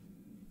model.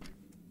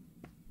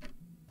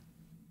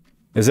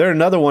 Is there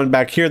another one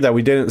back here that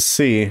we didn't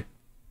see?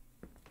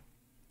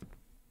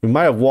 We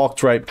might have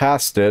walked right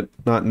past it,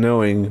 not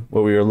knowing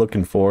what we were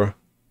looking for.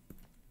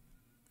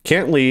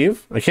 Can't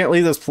leave. I can't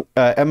leave this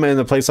Emma in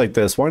a place like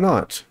this. Why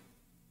not?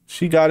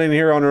 She got in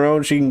here on her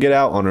own. She can get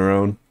out on her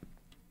own.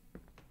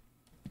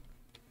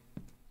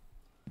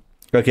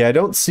 Okay, I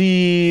don't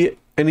see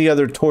any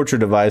other torture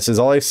devices.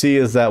 All I see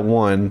is that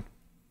one.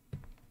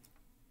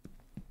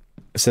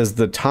 It says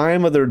the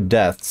time of their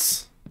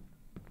deaths.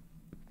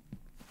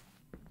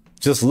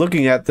 Just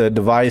looking at the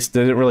device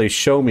didn't really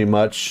show me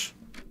much.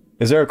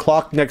 Is there a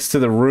clock next to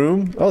the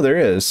room? Oh, there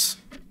is.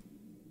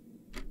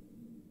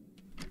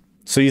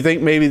 So you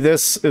think maybe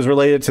this is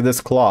related to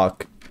this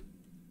clock?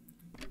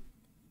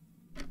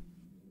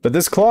 But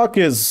this clock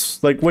is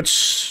like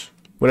which...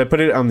 Would I put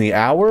it on the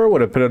hour?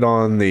 Would I put it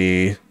on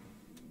the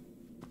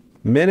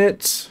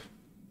minute?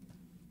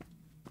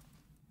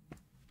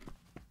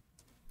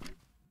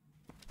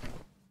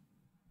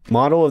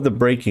 Model of the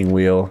breaking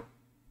wheel.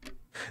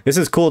 This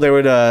is cool. They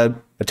would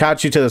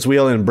attach you to this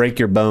wheel and break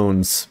your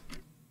bones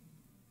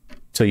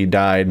till you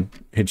died.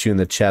 Hit you in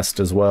the chest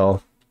as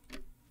well.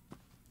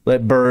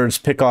 Let birds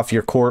pick off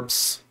your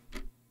corpse.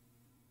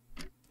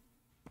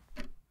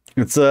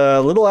 It's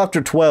a little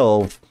after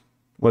 12.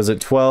 Was it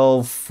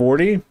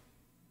 12:40?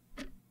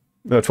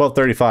 No,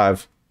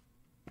 12:35.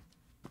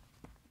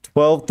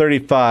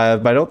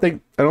 12:35, but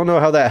I don't know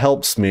how that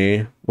helps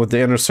me with the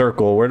inner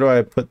circle. Where do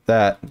I put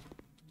that?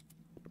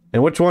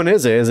 And which one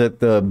is it? Is it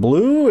the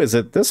blue? Is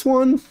it this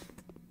one?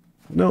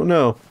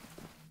 No.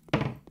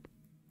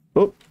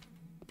 Oh.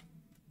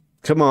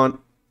 Come on.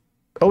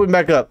 Open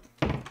back up.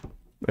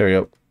 There we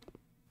go.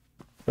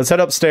 Let's head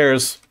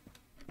upstairs.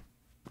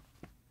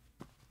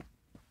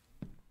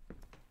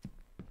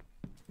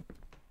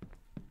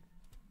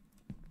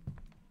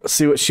 Let's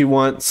see what she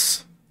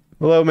wants.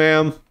 Hello,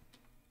 ma'am.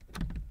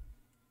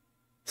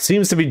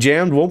 Seems to be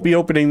jammed. Won't be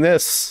opening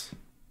this.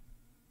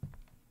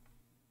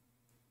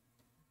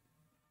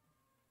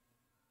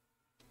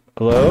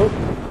 Hello?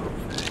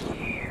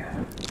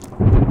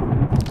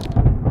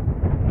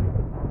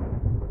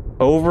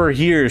 Over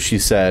here, she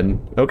said.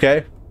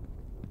 Okay.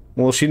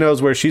 Well, she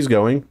knows where she's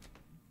going.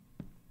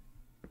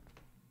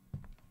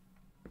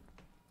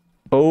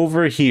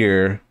 Over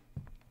here.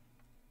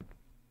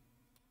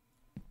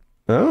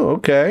 Oh,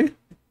 okay.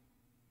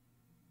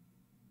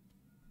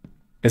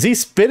 Is he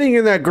spitting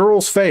in that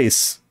girl's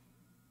face?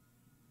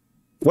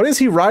 What is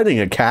he riding,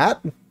 a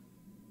cat?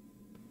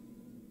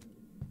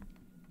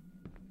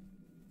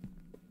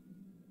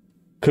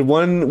 Could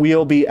one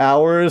wheel be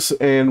hours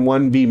and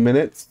one be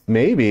minutes?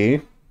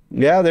 Maybe.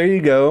 Yeah, there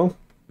you go.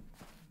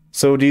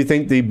 So do you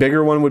think the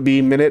bigger one would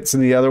be minutes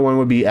and the other one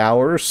would be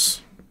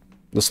hours?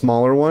 The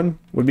smaller one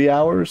would be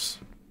hours?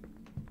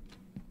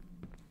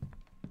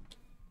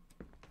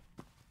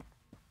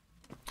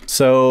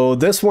 So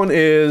this one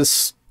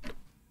is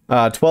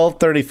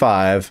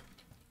 12:35.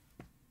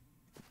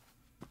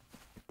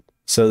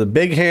 So the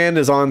big hand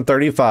is on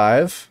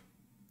 35.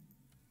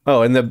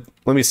 Oh, and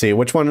let me see.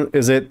 Which one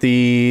is it?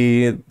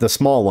 The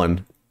small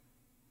one.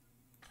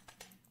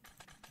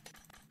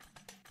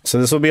 So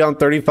this will be on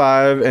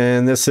 35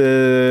 and this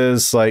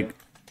is like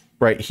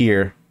right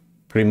here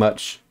pretty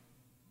much.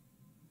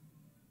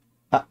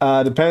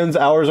 Depends.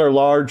 Hours are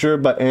larger,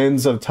 but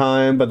ends of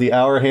time. But the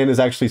hour hand is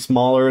actually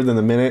smaller than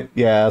the minute.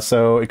 Yeah,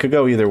 so it could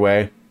go either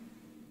way.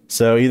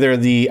 So either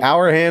the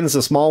hour hand is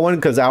the small one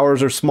because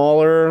hours are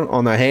smaller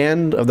on the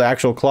hand of the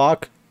actual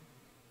clock,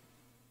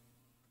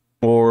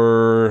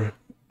 or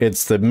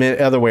it's the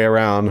other way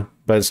around.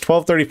 But it's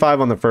 12:35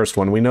 on the first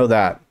one. We know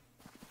that.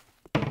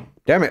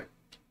 Damn it!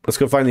 Let's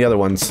go find the other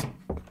ones.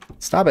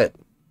 Stop it.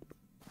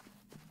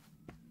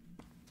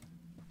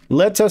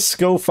 Let us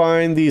go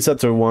find these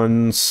other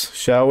ones,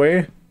 shall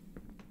we?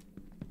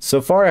 So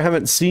far, I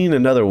haven't seen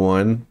another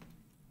one.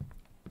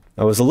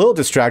 I was a little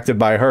distracted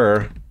by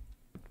her,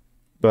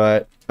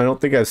 but I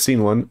don't think I've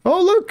seen one.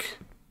 Oh, look!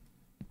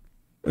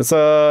 It's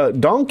a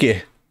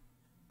donkey.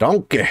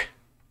 Donkey.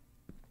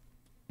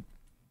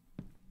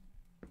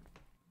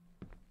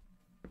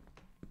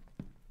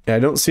 Yeah, I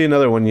don't see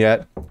another one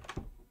yet.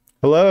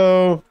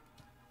 Hello?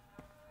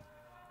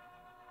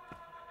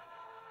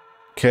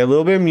 Okay, a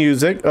little bit of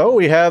music. Oh,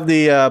 we have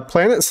the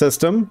planet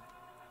system.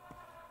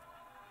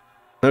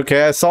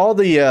 Okay, I saw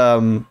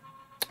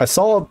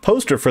a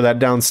poster for that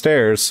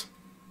downstairs.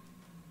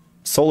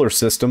 Solar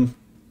system.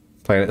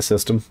 Planet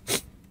system.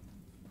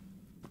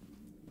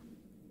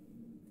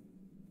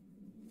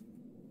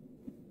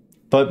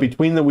 But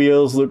between the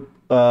wheels look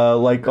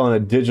like on a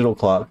digital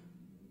clock.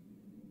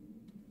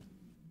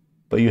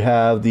 But you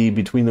have the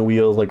between the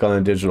wheels like on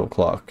a digital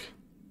clock.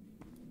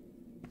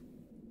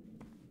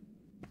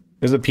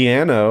 There's a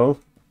piano.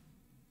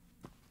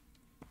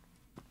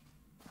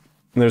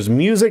 And there's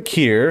music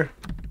here.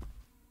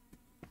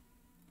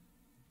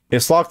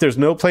 It's locked. There's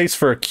no place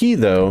for a key,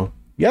 though.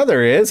 Yeah,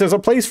 there is. There's a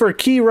place for a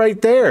key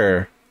right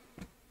there.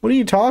 What are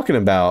you talking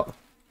about?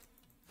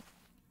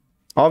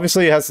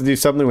 Obviously, it has to do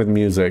something with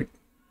music.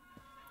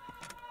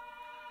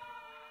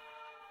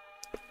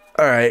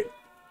 Alright.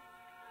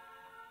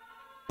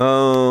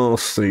 Oh,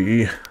 let's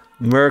see.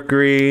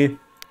 Mercury.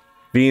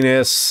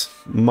 Venus,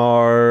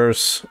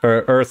 Mars,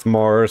 or Earth,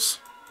 Mars.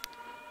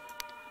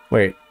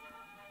 Wait.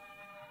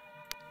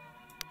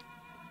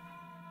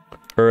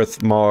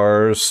 Earth,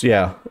 Mars,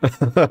 yeah.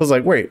 I was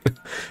like, wait.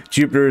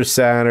 Jupiter,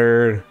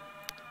 Saturn.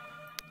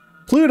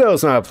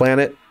 Pluto's not a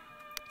planet.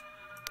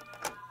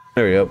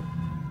 There we go.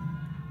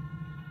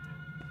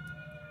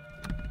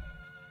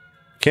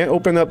 Can't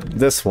open up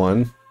this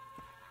one.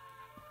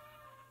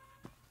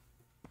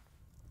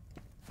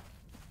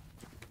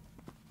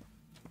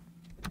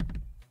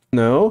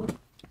 No.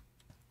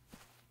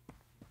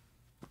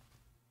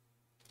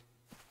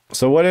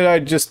 So what did I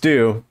just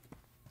do?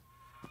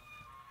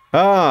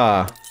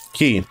 Ah,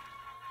 key.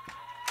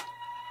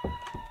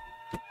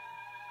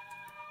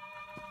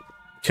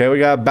 Okay, we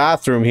got a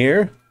bathroom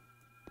here.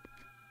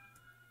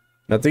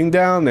 Nothing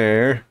down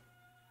there.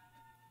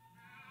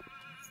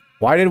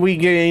 Why did we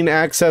gain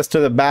access to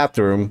the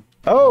bathroom?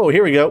 Oh,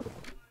 here we go.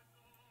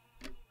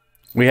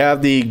 We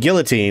have the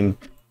guillotine.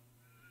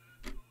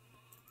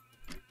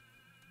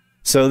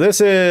 So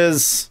this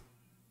is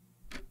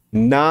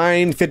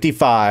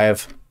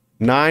 9:55.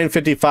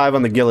 9:55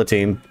 on the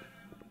guillotine.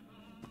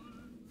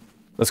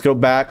 Let's go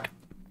back.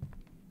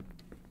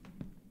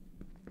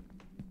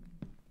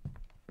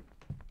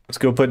 Let's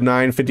go put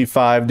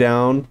 9:55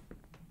 down.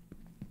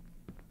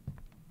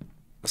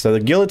 So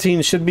the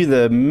guillotine should be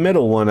the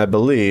middle one, I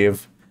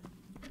believe.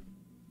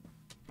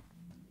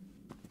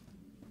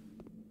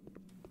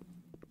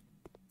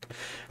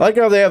 I like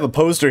how they have a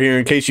poster here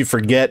in case you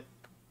forget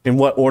in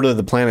what order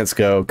the planets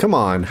go. Come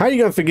on, how are you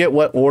gonna forget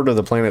what order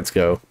the planets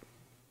go?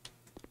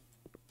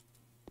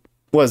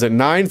 What is it,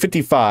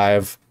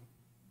 9:55?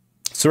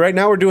 So right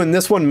now we're doing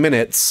this one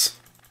minutes.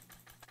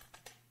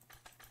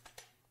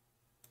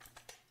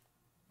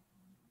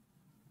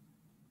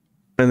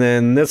 And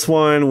then this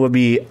one will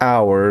be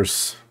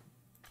hours.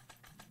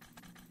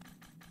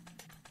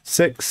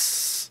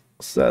 6,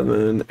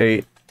 7,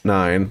 8,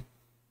 9.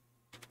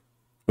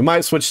 We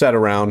might switch that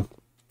around.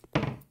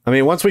 I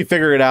mean, once we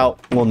figure it out,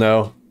 we'll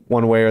know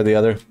one way or the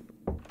other.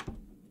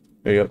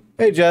 There you go.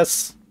 Hey,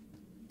 Jess.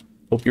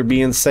 Hope you're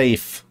being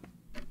safe.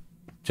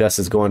 Jess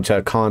is going to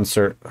a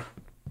concert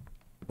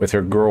with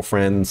her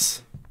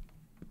girlfriends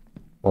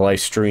while I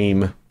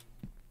stream.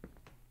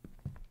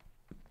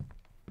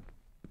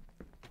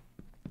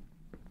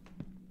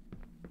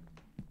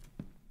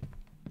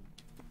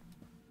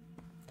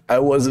 I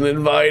wasn't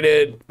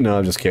invited. No,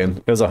 I'm just kidding.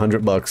 It was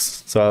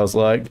 $100, so I was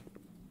like,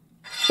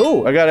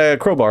 "Oh, I got a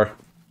crowbar."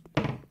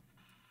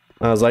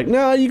 I was like,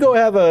 "No, you go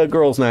have a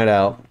girls' night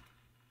out."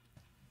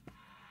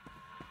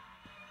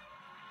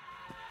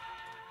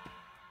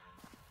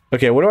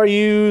 Okay, what do I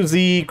use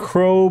the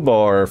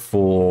crowbar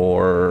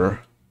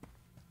for?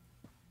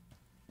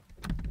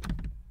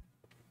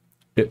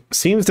 It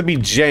seems to be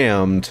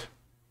jammed.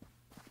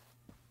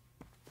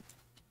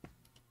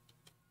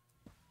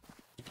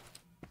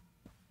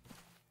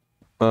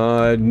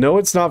 No,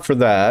 it's not for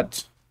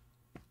that.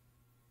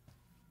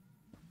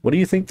 What do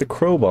you think the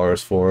crowbar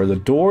is for? The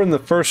door in the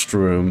first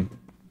room.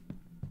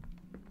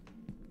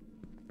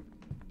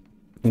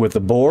 With the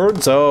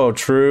boards? Oh,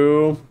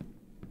 true.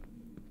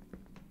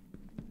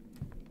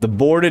 The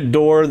boarded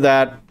door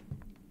that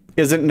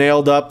isn't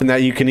nailed up and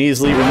that you can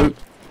easily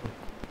remove.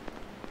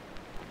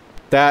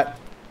 That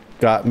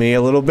got me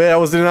a little bit. I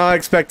was not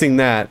expecting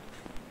that.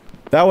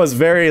 That was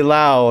very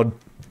loud.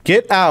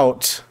 Get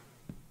out.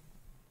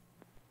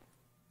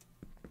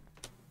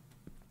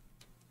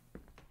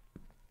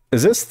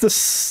 Is this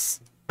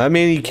the I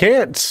mean, you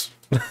can't.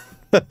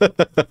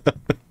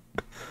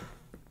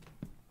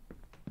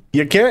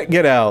 You can't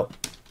get out.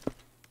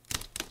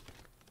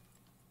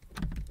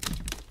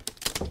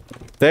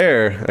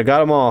 There, I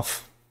got him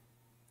off.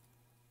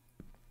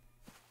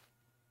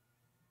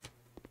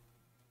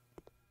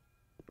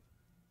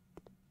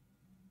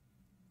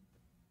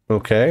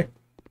 Okay.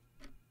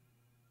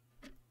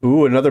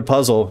 Ooh, another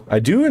puzzle. I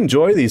do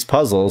enjoy these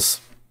puzzles.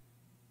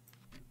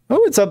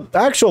 Oh, it's an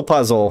actual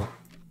puzzle.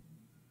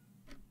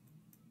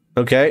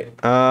 Okay,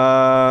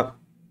 why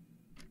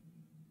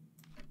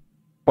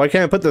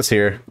can't I put this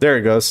here? There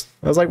it goes.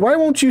 I was like, why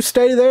won't you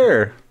stay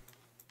there?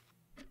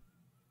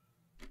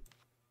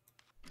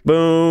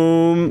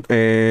 Boom,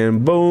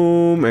 and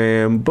boom,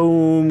 and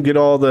boom. Get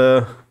all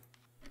the...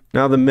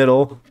 Now the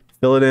middle.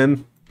 Fill it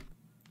in.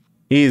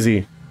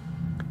 Easy.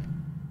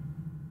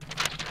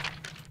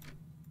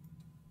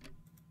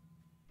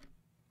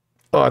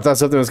 Oh, I thought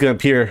something was gonna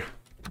appear.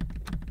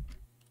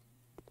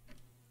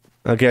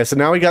 Okay, so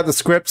now we got the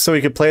script so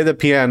we could play the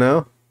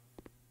piano.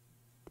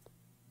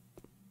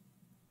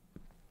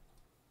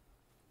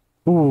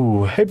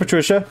 Ooh, hey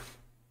Patricia.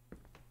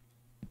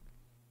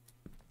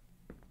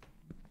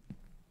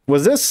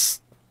 Was this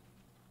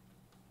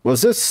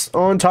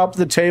on top of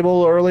the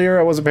table earlier?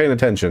 I wasn't paying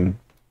attention.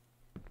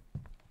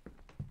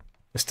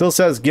 It still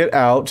says get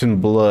out in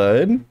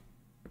blood.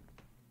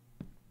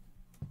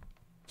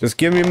 Just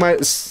give me my...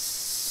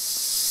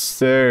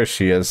 There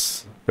she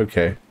is.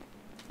 Okay.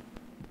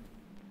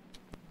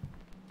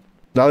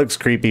 That looks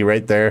creepy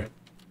right there.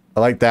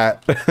 I like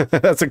that.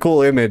 That's a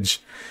cool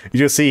image. You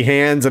just see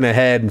hands and a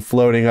head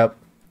floating up.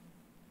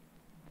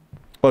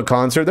 What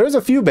concert? There's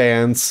a few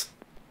bands.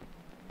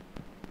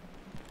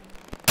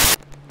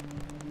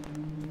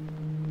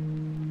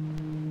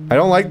 I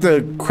don't like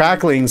the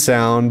crackling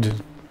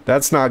sound.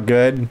 That's not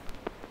good.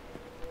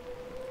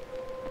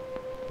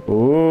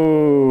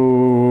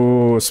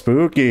 Ooh,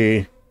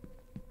 spooky.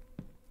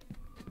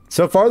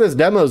 So far, this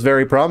demo is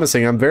very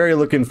promising. I'm very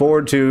looking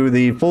forward to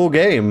the full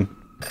game.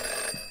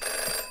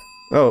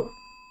 Oh.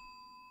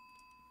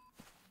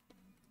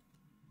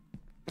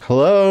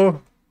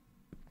 Hello?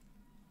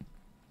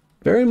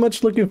 Very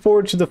much looking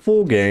forward to the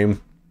full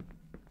game.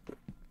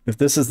 If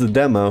this is the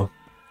demo.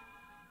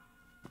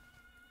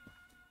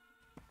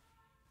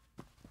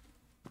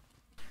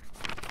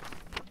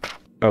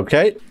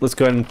 Okay, let's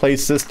go ahead and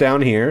place this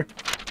down here.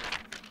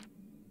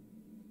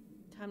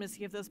 Time to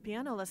see if those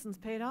piano lessons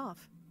paid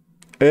off.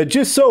 It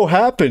just so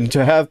happened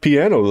to have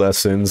piano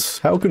lessons.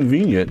 How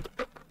convenient.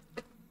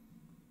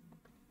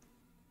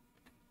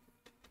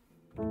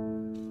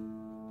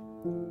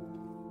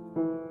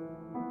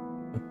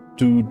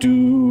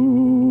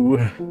 Do.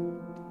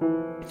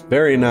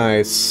 Very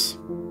nice.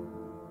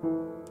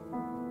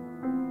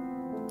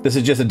 This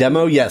is just a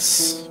demo?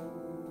 Yes.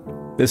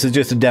 This is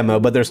just a demo,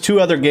 but there's 2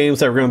 other games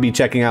that we're going to be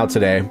checking out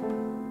today.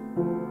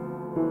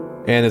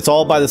 And it's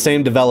all by the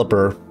same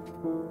developer,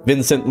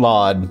 Vincent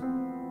Lade.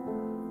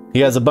 He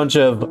has a bunch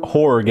of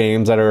horror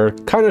games that are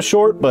kind of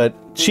short, but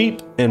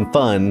cheap and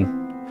fun,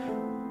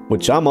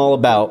 which I'm all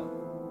about.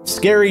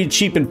 Scary,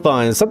 cheap, and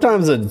fun.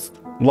 Sometimes the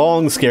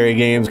long, scary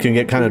games can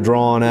get kind of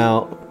drawn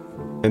out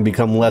and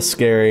become less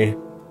scary.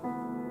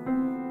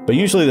 But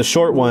usually the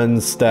short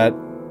ones that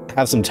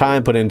have some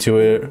time put into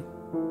it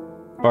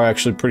are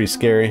actually pretty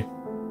scary.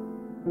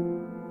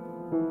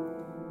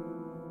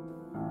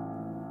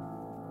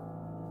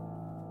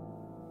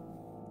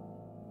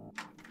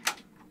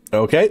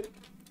 Okay.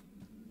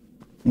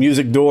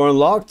 Music door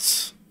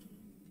unlocked.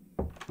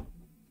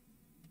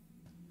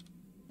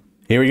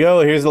 Here we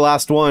go. Here's the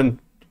last one.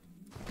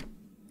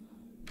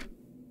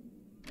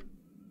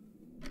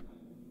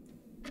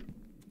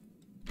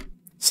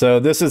 So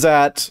this is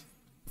at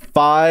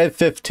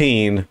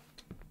 5:15.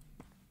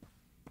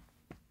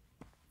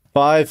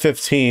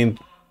 5:15.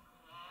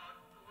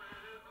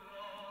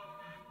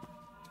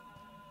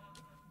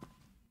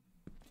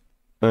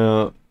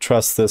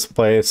 Trust this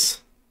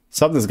place.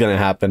 Something's gonna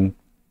happen.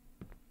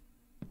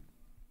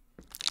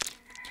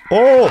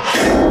 Oh!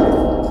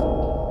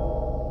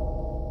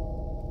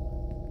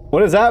 What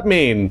does that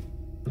mean?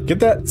 Get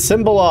that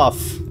symbol off.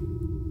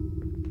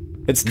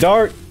 It's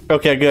dark.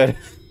 Okay, good.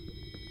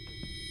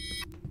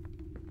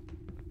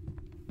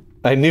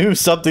 I knew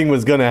something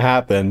was gonna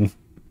happen.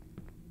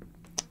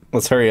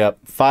 Let's hurry up.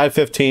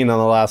 5:15 on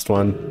the last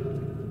one.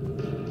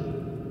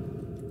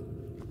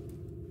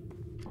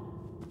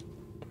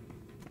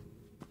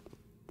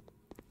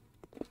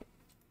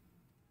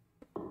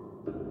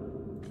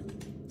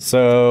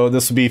 So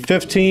this would be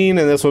 15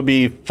 and this would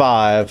be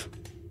 5.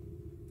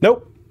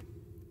 Nope.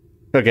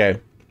 Okay.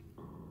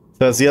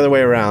 So it's the other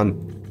way around.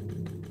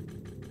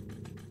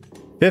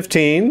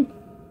 15.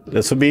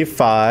 This would be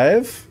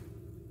 5.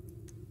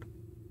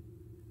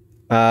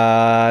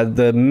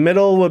 The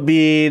middle would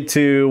be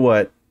to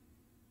what?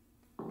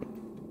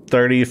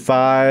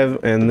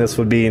 35, and this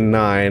would be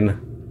 9.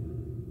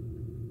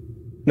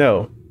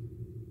 No.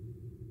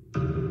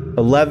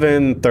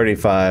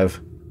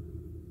 11:35.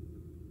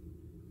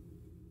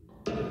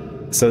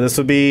 So this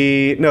would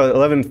be, no,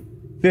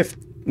 11:50,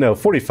 no,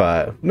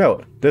 45.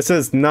 No, this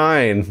is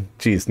 9.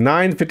 Jeez,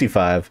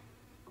 9:55.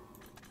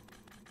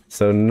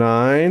 So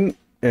 9,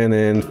 and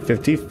then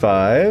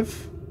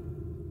 55.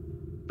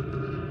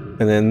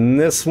 And then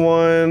this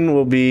one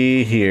will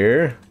be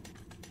here.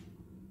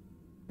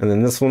 And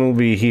then this one will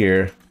be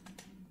here.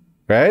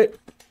 Right?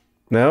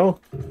 No?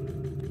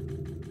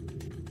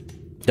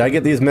 Did I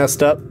get these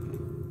messed up? I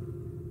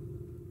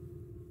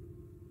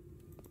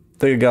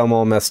think I got them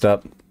all messed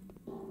up.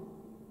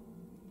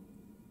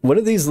 What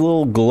do these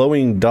little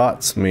glowing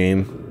dots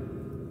mean?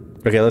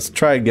 Okay, let's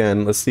try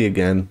again. Let's see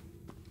again.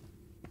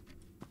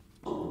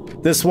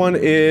 This one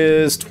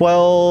is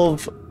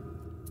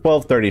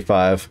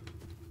 12:35.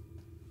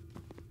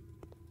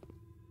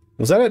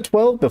 Was that at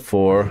 12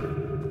 before?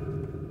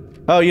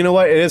 Oh, you know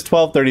what? It is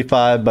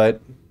 12:35, but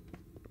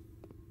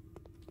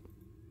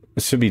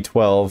it should be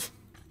 12.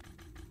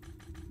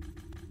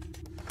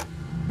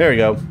 There we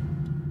go.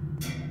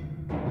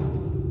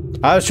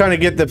 I was trying to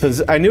get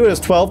the I knew it was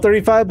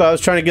 12:35, but I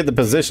was trying to get the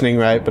positioning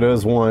right, but it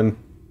was 1.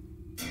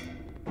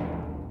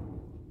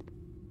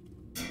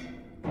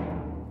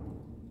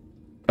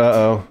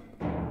 Uh-oh.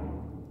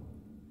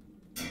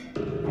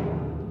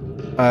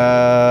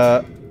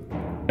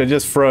 It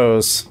just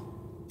froze.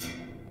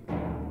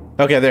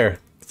 Okay, there.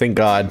 Thank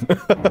God.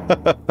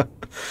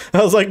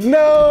 I was like,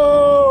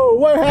 no!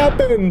 What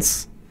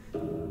happens?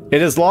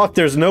 It is locked.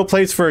 There's no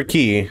place for a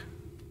key.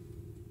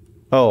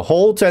 Oh,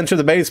 hold to enter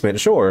the basement.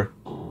 Sure.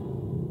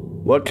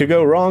 What could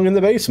go wrong in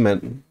the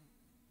basement?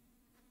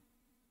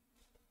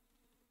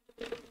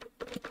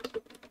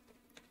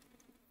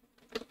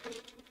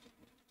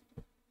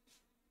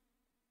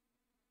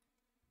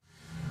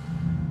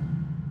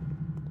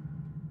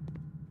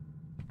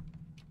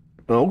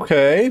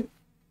 Okay.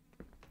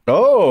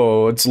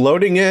 Oh, it's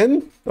loading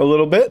in a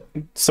little bit,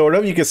 sort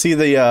of. You can see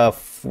the,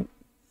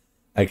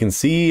 I can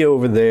see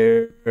over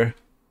there.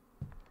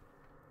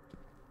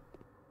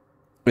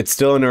 It's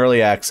still in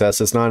early access.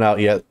 It's not out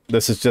yet.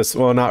 This is just,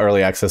 well, not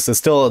early access. It's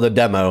still the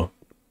demo.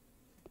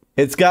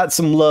 It's got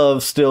some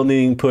love still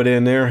needing put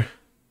in there,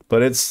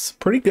 but it's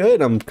pretty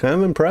good. I'm kind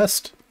of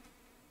impressed.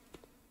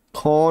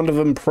 Kind of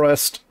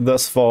impressed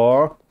thus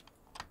far.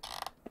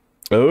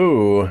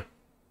 Oh.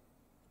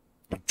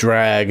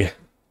 Drag.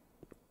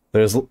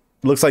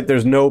 Looks like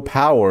there's no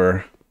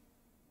power.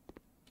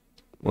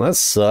 Well, that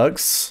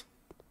sucks.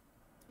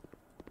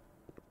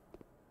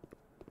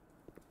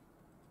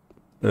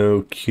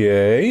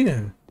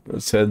 Okay.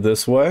 Let's head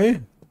this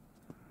way.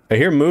 I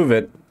hear move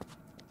it.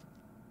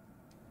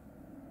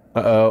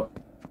 Uh-oh.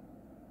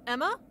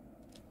 Emma?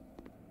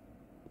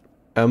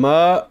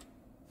 Emma?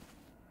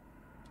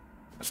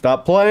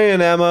 Stop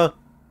playing, Emma.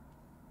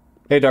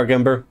 Hey, Dark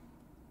Ember.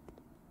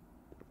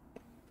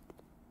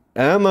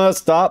 Emma,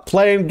 stop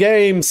playing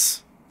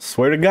games.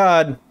 Swear to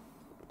God.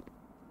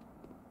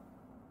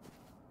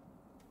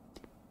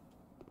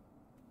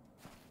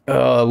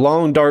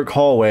 Long dark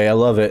hallway. I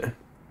love it.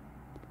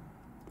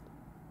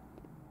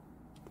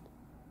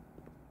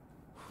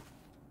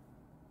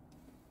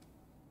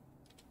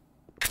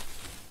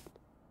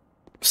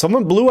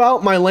 Someone blew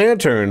out my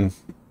lantern.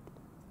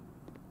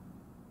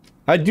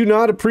 I do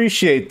not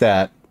appreciate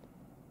that.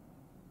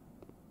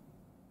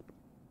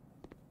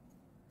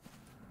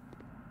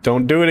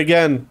 Don't do it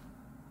again.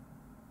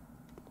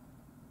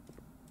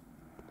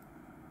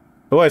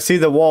 Oh, I see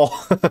the wall.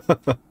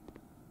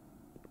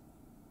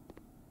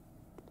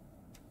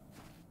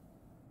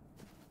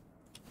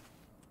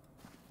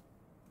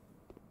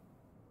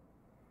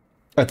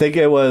 I think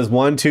it was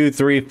 1, 2,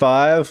 3,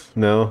 5.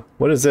 No.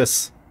 What is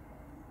this?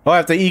 Oh, I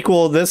have to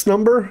equal this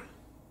number?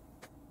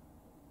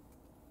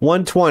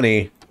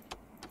 120.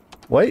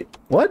 Wait,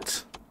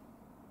 what?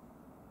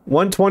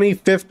 120,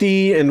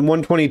 50, and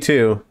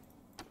 122.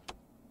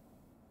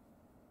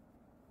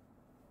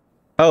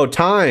 Oh,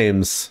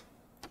 times.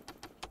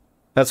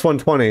 That's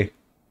 120.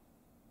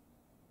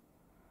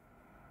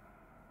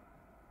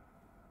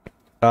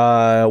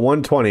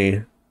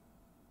 120.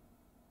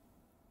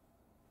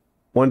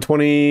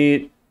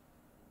 120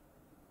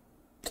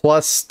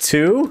 plus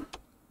 2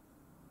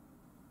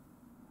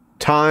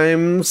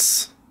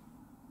 times,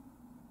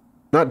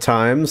 not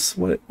times,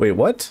 what, wait,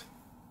 what?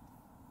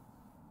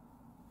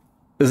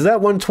 Is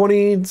that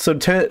 120? So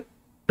 10,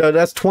 no,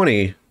 that's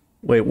 20.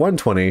 Wait,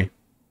 120.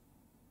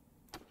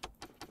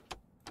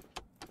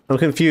 I'm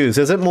confused.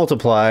 Is it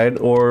multiplied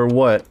or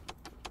what?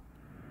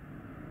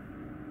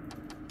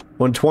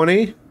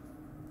 120?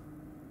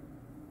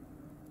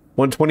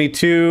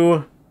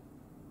 122?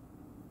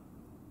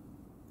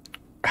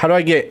 How do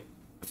I get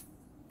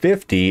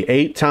 50?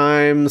 8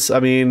 times? I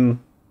mean,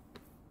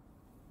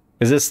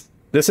 is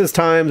this is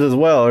times as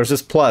well, or is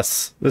this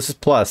plus? This is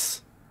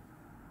plus.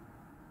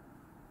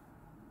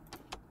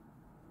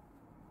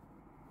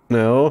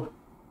 No.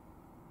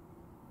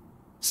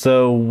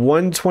 So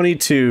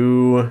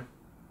 122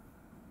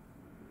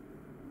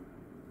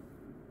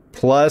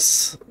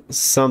 plus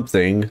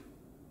something.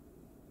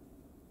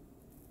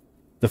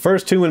 The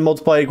first two when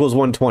multiply equals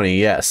 120.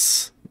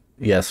 Yes.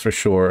 Yes, for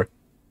sure.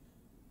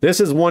 This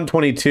is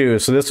 122,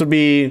 so this would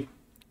be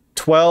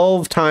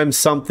 12 times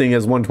something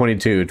is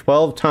 122.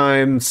 12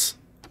 times...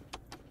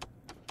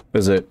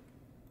 is it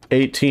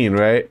 18,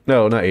 right?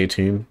 No, not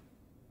 18.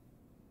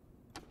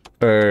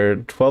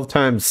 Or 12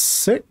 times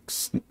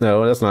 6?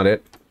 No, that's not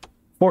it.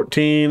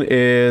 14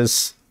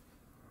 is...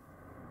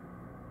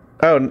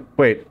 oh,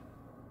 wait.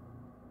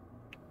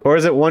 Or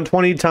is it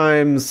 120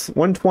 times...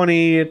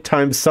 120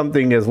 times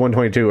something is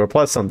 122, or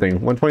plus something.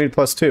 120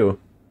 plus 2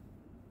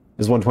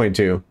 is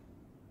 122.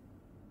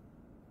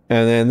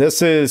 And then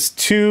this is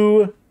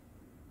 2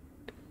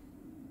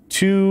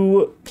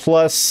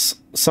 plus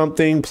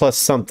something plus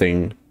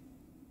something.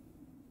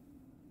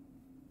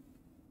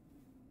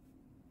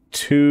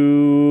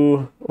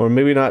 2, or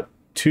maybe not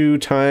 2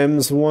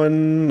 times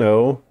 1,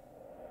 no.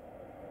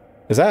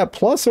 Is that a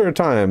plus or a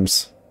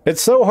times?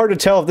 It's so hard to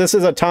tell if this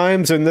is a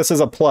times and this is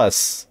a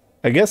plus.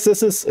 I guess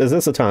this is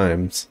this a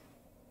times?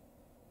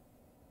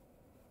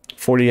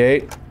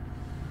 48?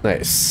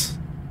 Nice.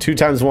 2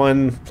 times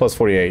 1 plus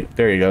 48.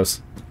 There he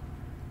goes.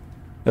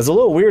 It's a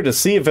little weird to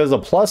see if it's a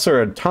plus or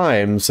a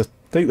times. I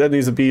think that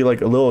needs to be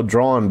like a little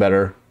drawn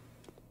better.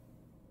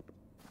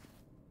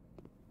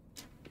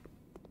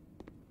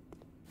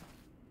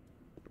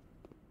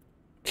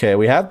 Okay,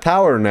 we have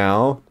power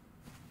now.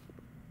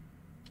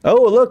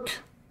 Oh, look!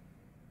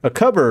 A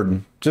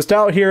cupboard just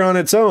out here on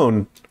its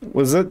own.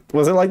 Was it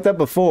like that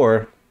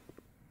before?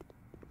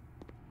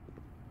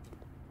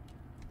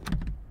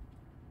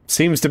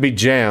 Seems to be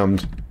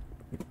jammed.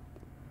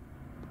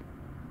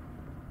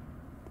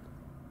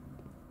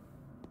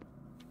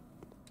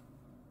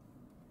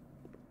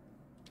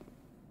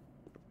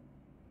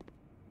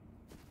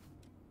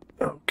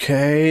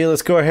 Okay,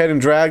 let's go ahead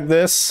and drag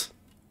this.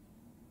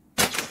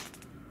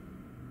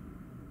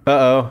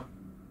 Uh-oh.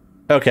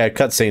 Okay,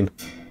 cutscene.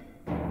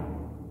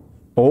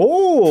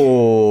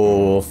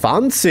 Oh,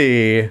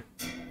 fancy.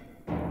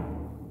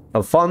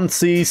 A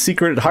fancy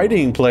secret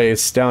hiding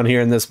place down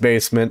here in this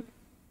basement.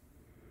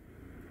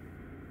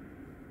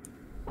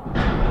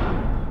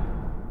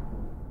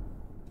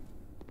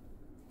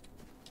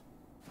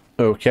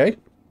 Okay.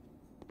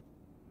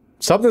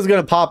 Something's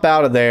gonna pop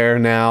out of there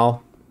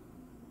now.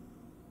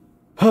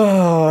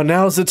 Oh,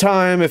 now's the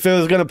time if it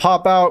was gonna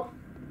pop out.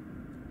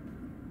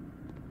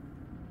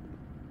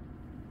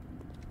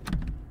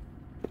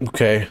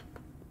 Okay.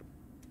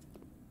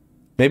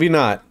 Maybe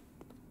not.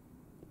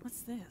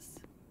 What's this?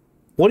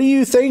 What do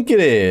you think it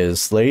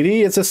is,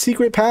 lady? It's a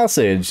secret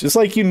passage. It's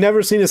like you've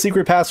never seen a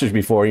secret passage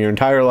before in your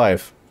entire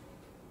life.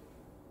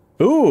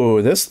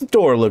 Ooh, this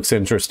door looks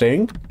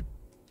interesting.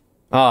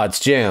 Ah, it's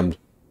jammed.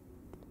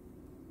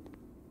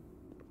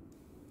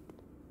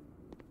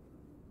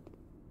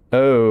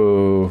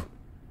 Oh.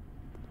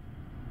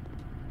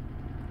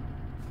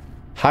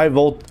 High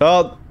volt.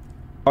 Oh,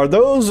 are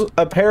those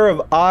a pair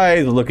of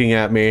eyes looking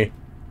at me?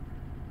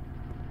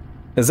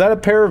 Is that a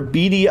pair of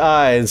beady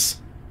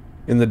eyes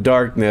in the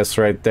darkness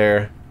right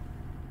there?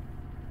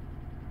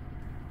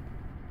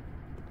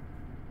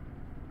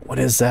 What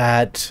is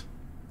that?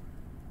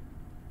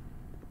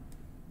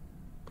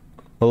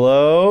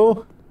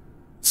 Hello?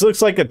 This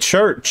looks like a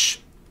church.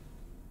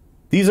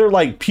 These are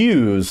like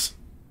pews.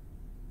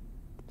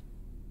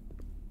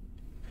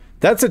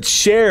 That's a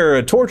chair,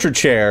 a torture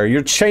chair.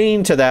 You're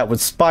chained to that with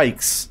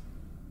spikes.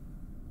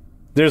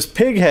 There's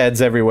pig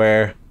heads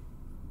everywhere.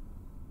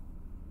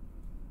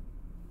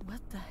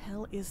 What the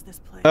hell is this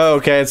place? Oh,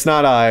 okay, it's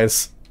not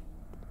eyes.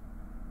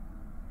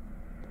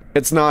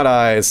 It's not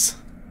eyes.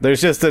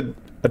 There's just a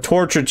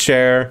torture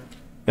chair,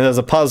 and there's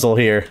a puzzle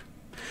here.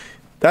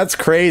 That's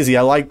crazy,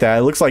 I like that.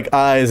 It looks like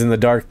eyes in the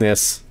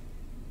darkness.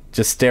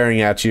 Just staring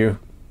at you.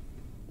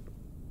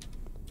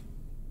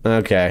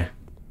 Okay.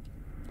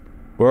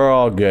 We're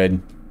all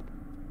good.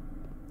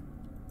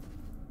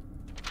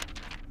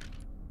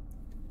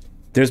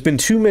 There's been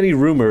too many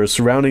rumors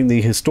surrounding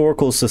the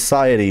historical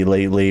society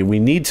lately. We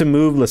need to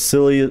move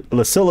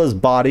Lucilia's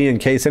body in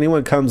case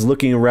anyone comes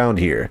looking around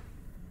here.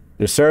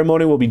 The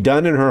ceremony will be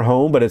done in her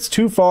home, but it's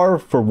too far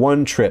for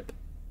one trip.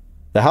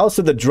 The house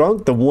of the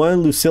drunk, the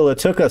one Lucilia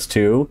took us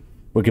to,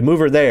 we can move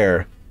her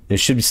there. It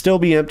should still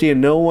be empty and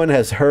no one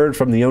has heard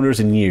from the owners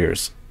in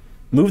years.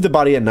 Move the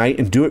body at night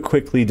and do it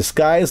quickly.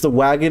 Disguise the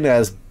wagon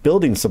as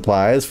building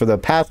supplies for the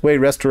pathway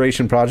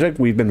restoration project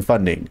we've been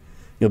funding.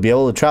 You'll be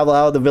able to travel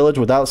out of the village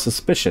without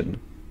suspicion.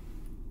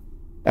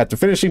 After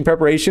finishing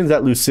preparations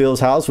at Lucille's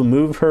house, we'll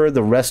move her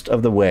the rest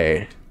of the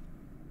way.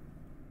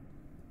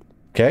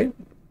 Okay.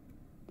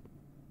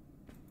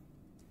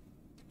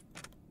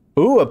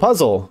 Ooh, a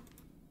puzzle.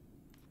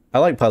 I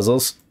like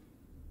puzzles.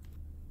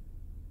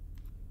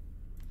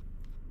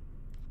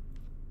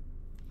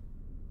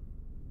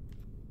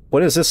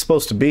 What is this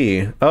supposed to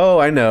be? Oh,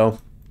 I know.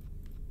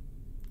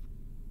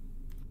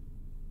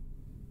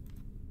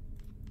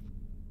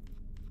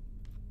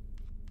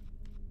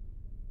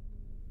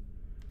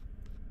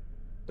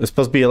 It's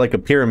supposed to be like a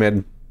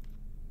pyramid.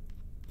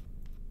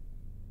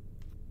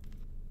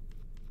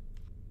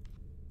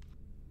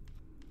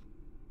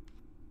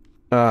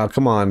 Ah,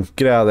 come on.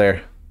 Get out of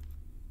there.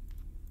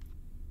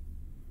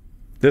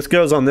 This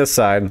goes on this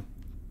side.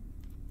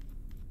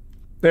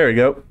 There we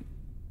go.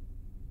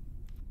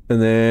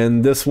 And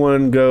then this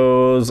one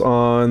goes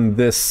on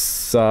this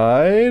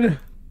side.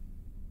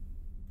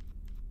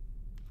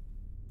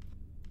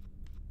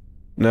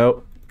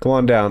 Nope. Come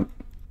on down.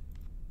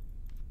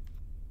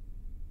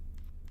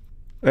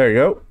 There you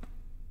go.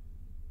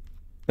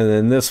 And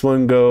then this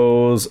one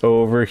goes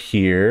over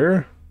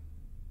here.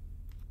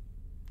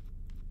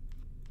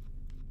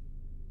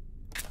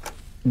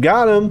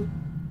 Got him.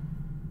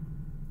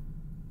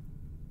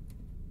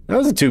 That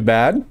wasn't too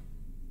bad.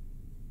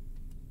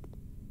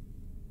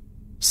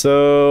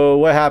 So,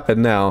 what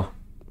happened now?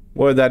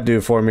 What did that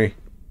do for me?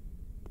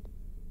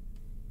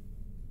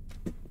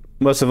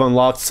 Must have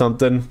unlocked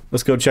something.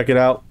 Let's go check it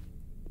out.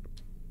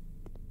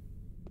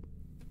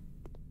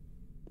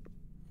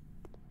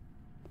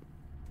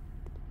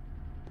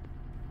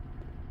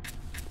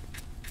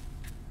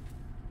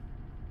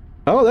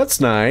 Oh, that's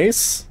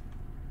nice.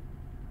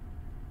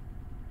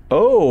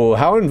 Oh,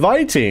 how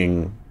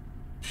inviting.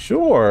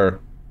 Sure.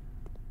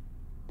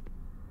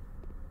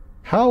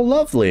 How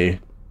lovely.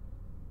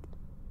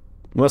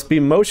 Must be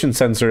motion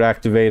sensor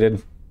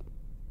activated.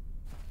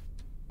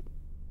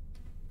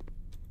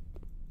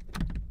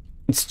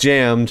 It's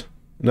jammed.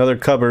 Another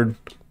cupboard.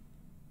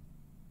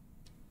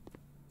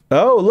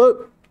 Oh,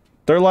 look.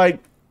 They're like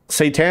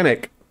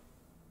satanic.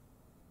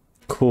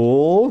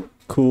 Cool.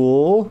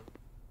 Cool.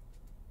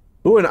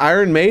 Ooh, an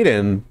Iron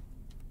Maiden.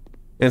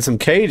 And some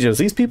cages.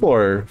 These people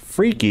are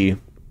freaky.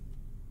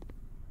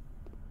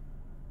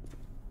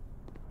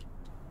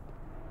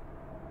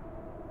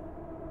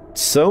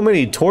 So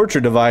many torture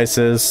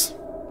devices.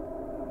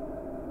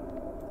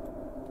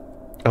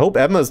 I hope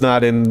Emma's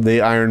not in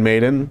the Iron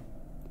Maiden.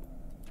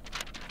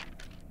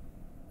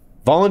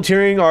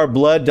 Volunteering our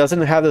blood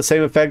doesn't have the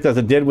same effect as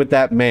it did with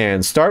that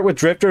man. Start with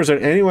drifters or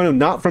anyone who's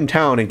not from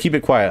town and keep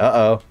it quiet.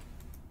 Uh-oh.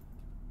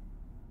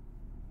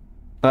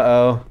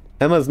 Uh-oh.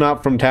 Emma's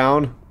not from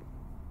town.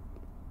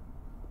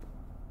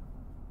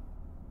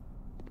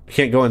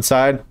 Can't go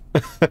inside.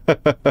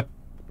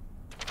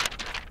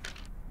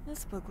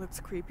 This book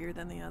looks creepier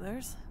than the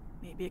others.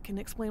 Maybe it can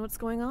explain what's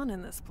going on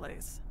in this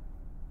place.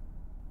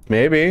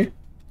 Maybe.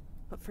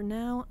 But for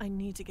now, I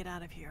need to get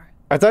out of here.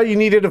 I thought you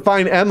needed to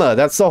find Emma.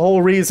 That's the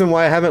whole reason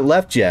why I haven't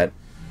left yet.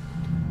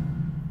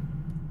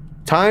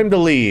 Time to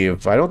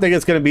leave. I don't think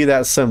it's going to be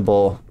that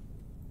simple.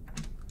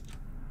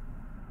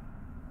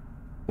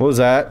 What was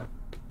that?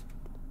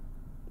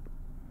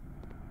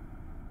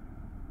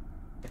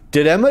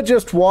 Did Emma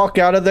just walk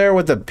out of there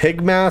with a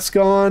pig mask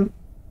on?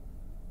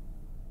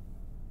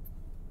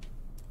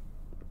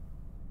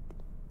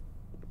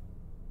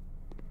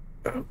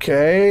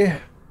 Okay.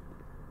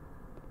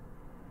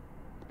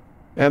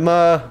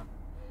 Emma.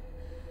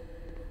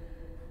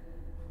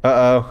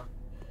 Uh-oh.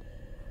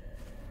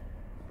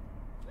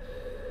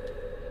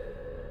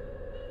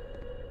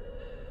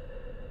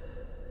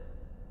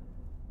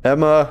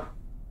 Emma.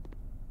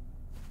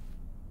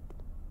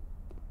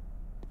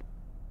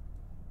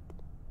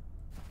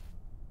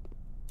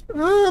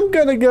 I'm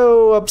gonna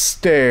go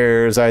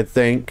upstairs, I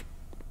think.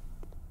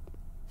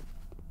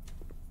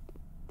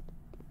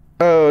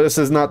 Oh, this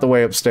is not the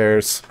way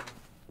upstairs.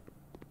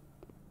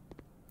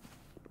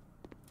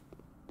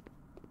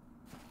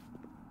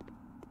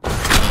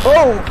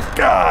 Oh,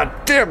 God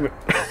damn it.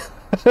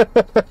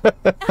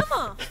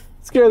 Emma!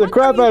 Scare the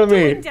crap out of me.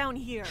 What are you doing down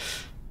here?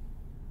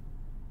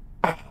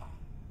 I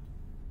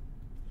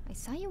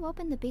saw you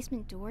open the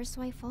basement door,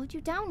 so I followed you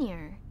down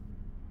here.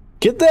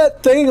 Get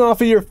that thing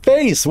off of your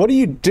face. What are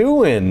you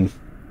doing?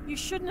 You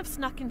shouldn't have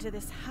snuck into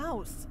this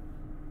house.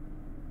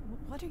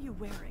 What are you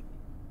wearing?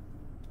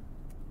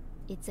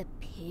 It's a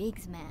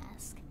pig's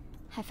mask.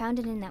 I found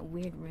it in that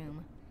weird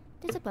room.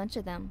 There's a bunch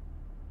of them.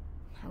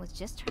 I was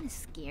just trying to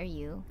scare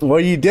you. Well,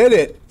 you did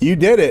it. You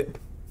did it.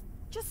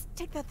 Just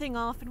take that thing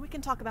off and we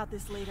can talk about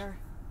this later.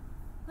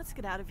 Let's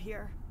get out of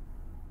here.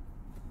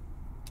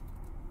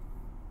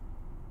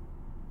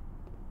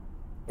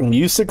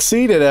 You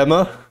succeeded,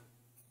 Emma.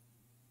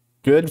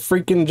 Good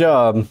freaking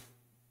job.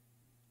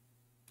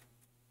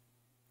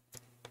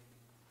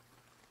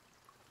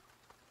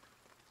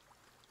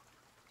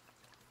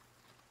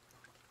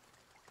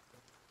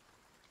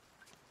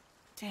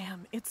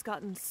 Damn, it's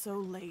gotten so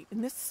late,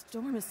 and this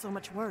storm is so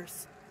much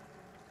worse.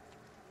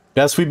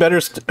 Guess we better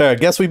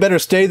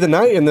stay the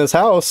night in this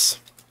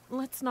house.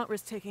 Let's not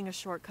risk taking a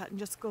shortcut and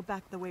just go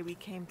back the way we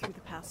came through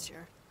the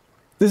pasture.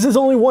 This is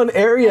only one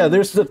area.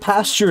 There's the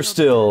pasture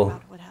still.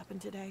 About what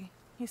happened today.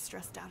 He's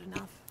stressed out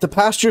enough. The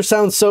pasture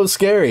sounds so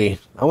scary.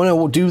 I want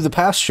to do the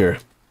pasture.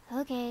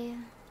 Okay.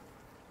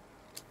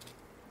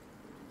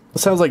 It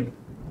sounds like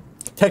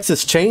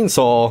Texas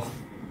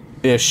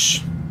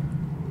Chainsaw-ish.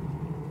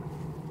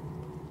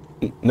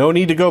 No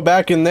need to go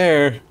back in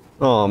there.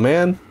 Oh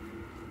man.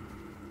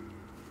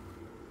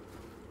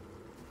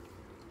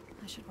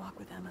 I should walk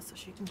with Emma so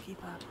she can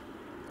keep up.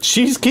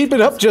 She's keeping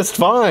up just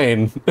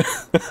fine.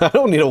 I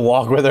don't need to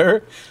walk with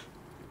her.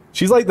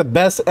 She's like the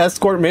best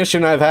escort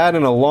mission I've had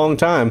in a long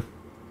time.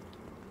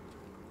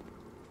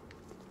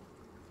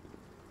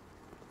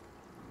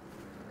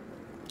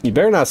 You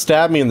better not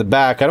stab me in the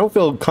back. I don't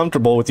feel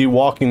comfortable with you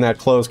walking that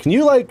close. Can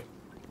you like...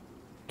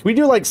 Can we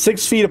do like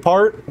 6 feet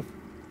apart?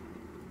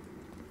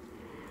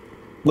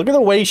 Look at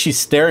the way she's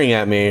staring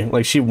at me.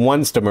 Like she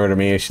wants to murder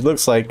me. She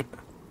looks like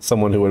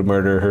someone who would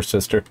murder her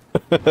sister.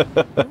 Who lit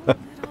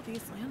all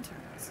these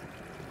lanterns?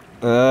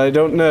 I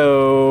don't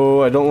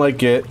know. I don't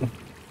like it.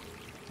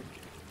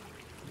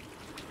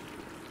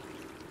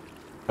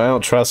 I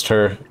don't trust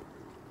her.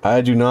 I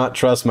do not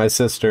trust my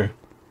sister.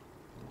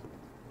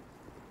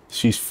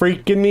 She's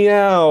freaking me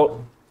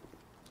out.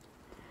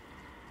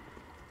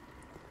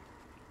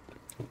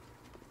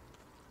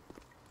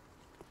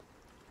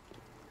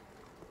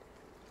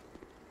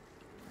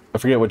 I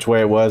forget which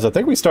way it was. I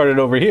think we started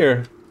over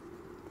here.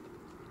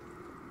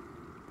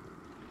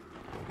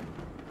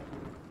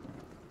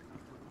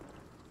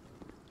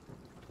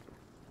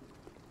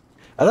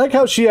 I like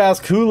how she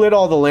asked who lit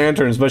all the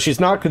lanterns, but she's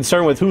not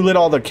concerned with who lit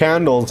all the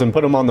candles and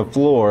put them on the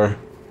floor.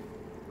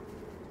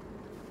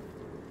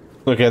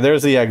 Okay,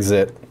 there's the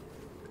exit.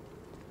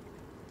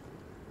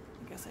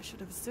 I guess I should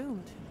have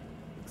assumed.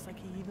 Looks like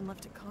he even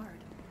left a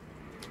card.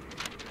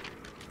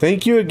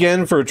 Thank you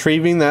again for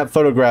retrieving that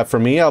photograph for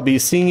me. I'll be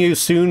seeing you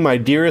soon, my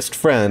dearest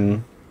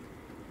friend.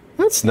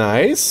 That's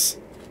nice.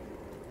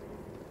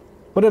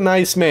 What a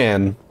nice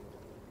man.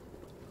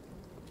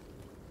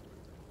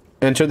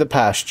 Enter the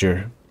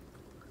pasture.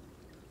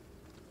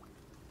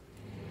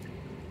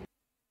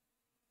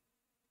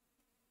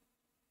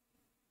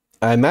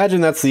 I imagine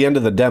that's the end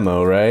of the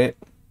demo, right?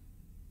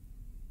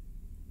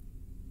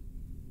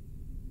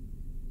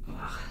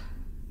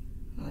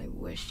 I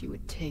wish you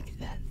would take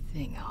that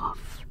thing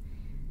off.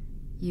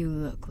 You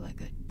look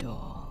like a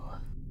doll.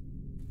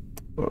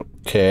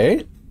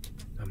 Okay.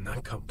 I'm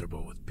not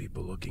comfortable with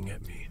people looking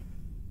at me.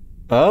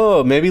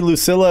 Oh, maybe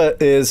Lucilia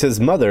is his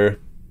mother.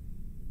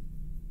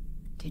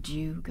 Did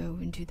you go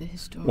into the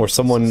historical Or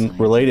someone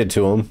society? related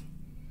to him.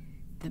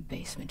 The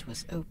basement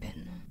was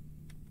open.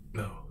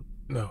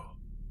 No.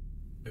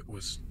 It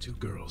was two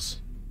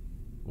girls.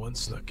 One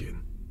snuck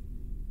in,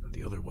 and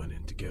the other went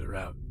in to get her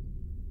out.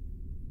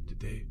 Did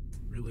they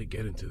really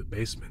get into the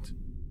basement?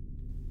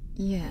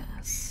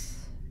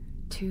 Yes.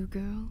 Two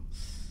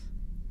girls?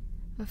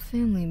 A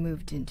family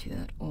moved into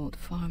that old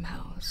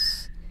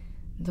farmhouse.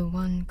 The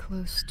one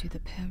close to the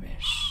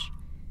parish.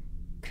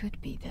 Could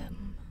be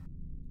them.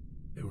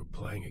 They were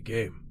playing a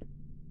game.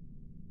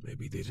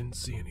 Maybe they didn't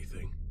see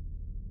anything.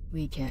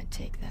 We can't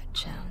take that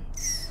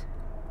chance.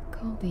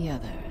 Call the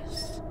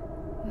others.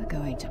 We're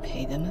going to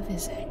pay them a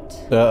visit.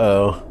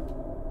 Uh-oh.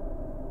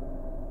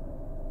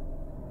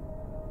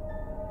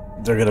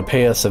 They're gonna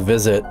pay us a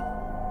visit.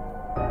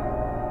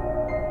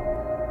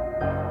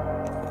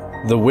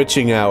 The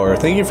Witching Hour.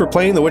 Thank you for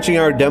playing the Witching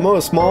Hour demo,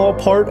 a small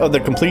part of the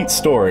complete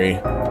story.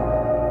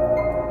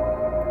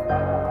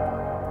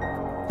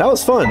 That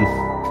was fun.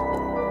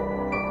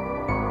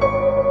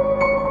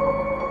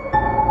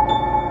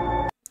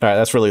 Alright,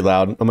 that's really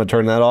loud. I'm gonna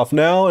turn that off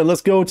now, and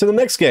let's go to the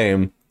next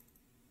game.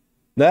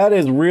 That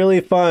is really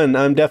fun.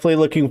 I'm definitely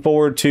looking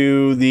forward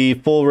to the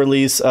full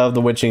release of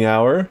The Witching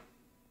Hour.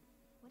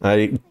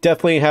 I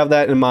definitely have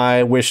that in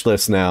my wish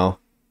list now.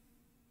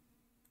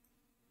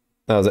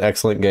 That was an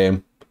excellent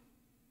game.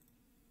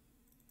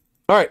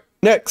 Alright,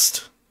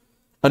 next.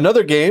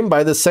 Another game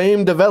by the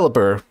same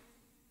developer.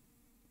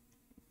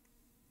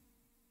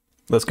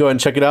 Let's go ahead and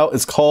check it out.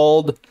 It's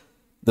called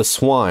The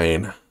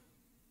Swine.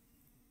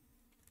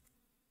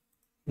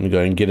 Let me go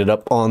ahead and get it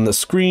up on the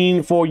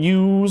screen for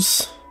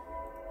yous.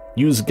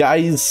 Yous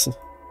guys.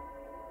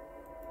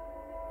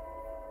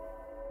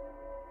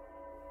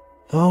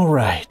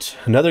 Alright,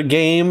 another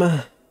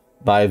game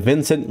by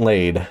Vincent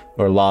Lade,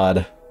 or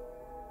Lade.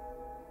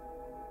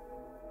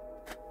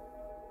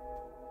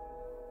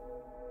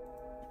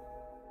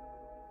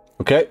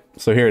 Okay,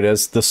 so here it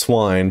is, The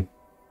Swine.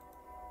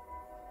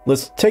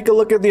 Let's take a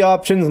look at the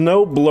options.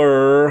 No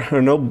blur,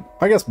 or no,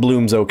 I guess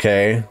bloom's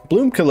okay.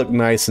 Bloom could look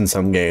nice in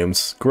some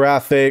games.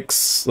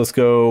 Graphics, let's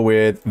go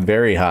with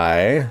very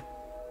high.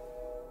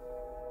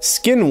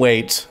 Skin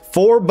weight,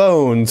 4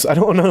 bones. I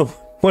don't know.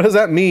 What does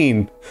that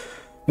mean?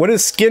 What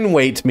does skin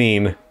weight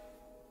mean?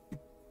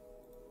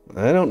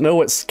 I don't know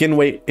what skin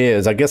weight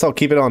is. I guess I'll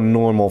keep it on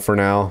normal for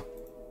now.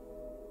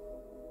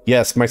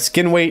 Yes, my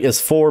skin weight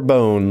is 4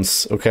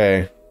 bones.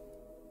 Okay.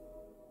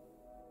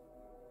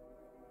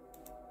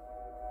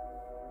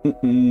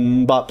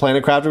 Bought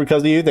Planet Crafter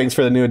because of you. Thanks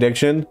for the new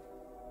addiction.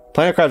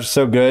 Planet Crafter is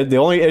so good. The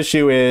only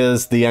issue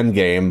is the end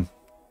game.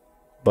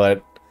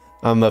 But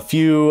I'm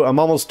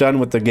almost done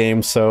with the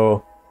game,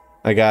 so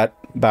I got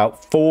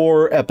about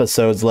 4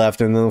 episodes left,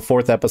 and then the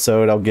 4th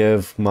episode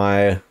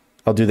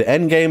I'll do the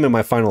end game and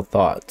my final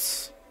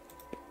thoughts.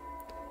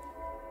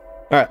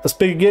 Alright, let's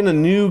begin a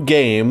new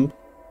game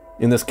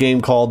in this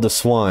game called The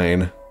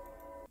Swine.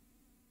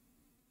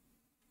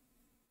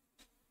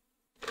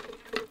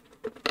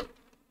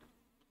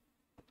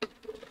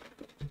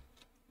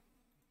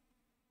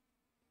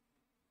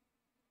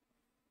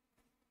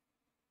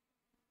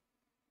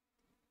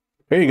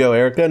 Here you go,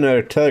 Erica.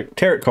 Another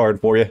tarot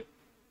card for you.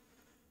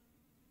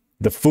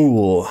 The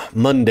Fool,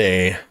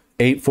 Monday,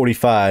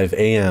 8:45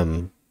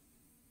 a.m.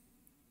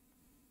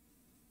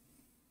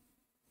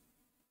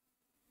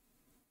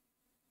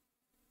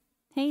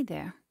 Hey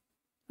there.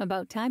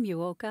 About time you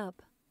woke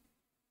up.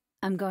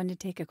 I'm going to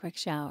take a quick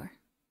shower.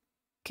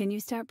 Can you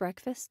start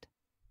breakfast?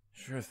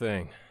 Sure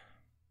thing.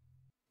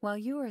 While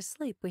you were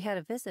asleep, we had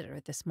a visitor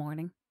this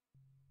morning.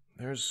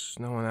 There's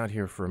no one out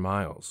here for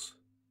miles.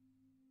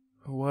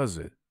 Who was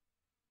it?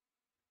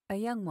 A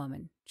young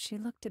woman. She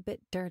looked a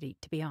bit dirty,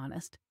 to be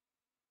honest.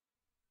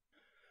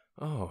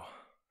 Oh,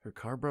 her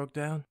car broke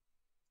down?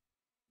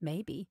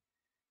 Maybe.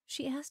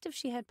 She asked if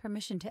she had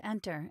permission to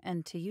enter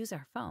and to use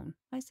our phone.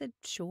 I said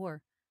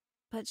sure,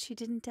 but she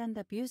didn't end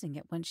up using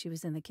it when she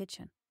was in the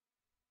kitchen.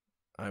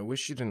 I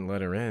wish you didn't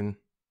let her in.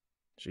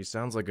 She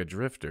sounds like a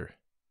drifter.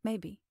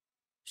 Maybe.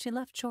 She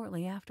left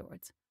shortly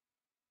afterwards.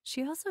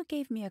 She also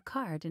gave me a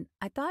card, and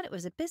I thought it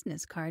was a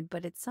business card,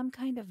 but it's some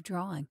kind of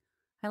drawing.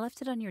 I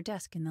left it on your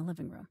desk in the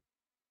living room.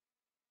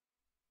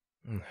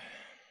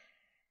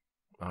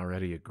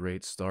 Already a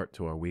great start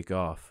to our week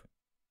off.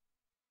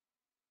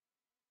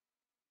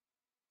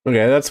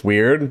 Okay, that's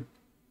weird.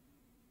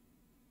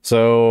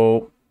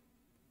 So,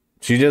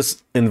 she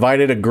just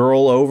invited a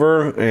girl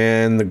over,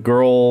 and the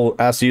girl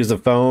asked to use the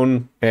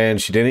phone,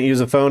 and she didn't use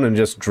the phone and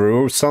just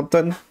drew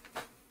something?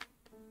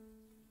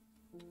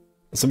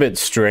 It's a bit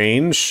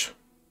strange.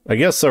 I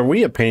guess, are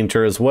we a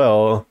painter as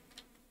well?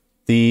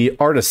 The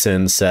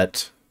artisan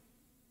set.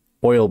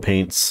 Oil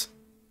paints.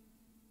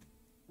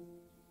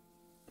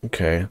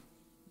 Okay.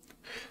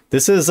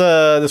 This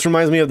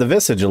reminds me of the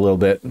Visage a little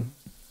bit.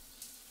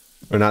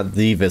 Or not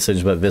the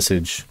Visage, but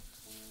Visage.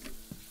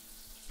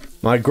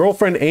 My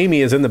girlfriend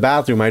Amy is in the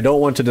bathroom. I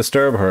don't want to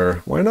disturb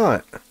her. Why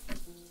not?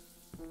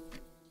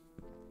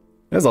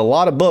 There's a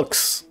lot of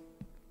books.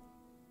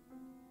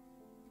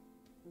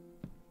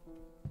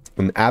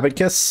 An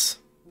abacus.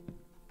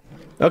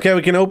 Okay,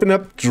 we can open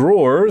up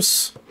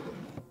drawers.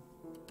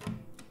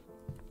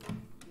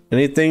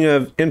 Anything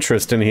of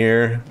interest in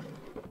here?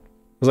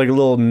 There's like a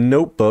little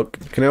notebook.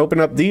 Can I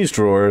open up these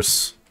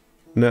drawers?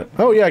 No.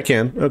 Oh, yeah, I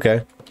can.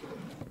 Okay.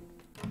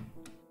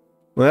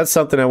 Well, that's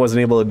something I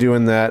wasn't able to do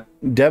in that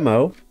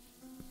demo.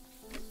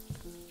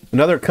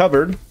 Another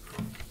cupboard.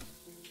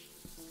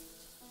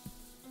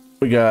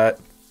 We got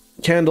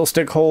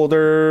candlestick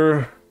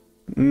holder.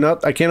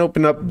 Not, I can't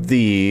open up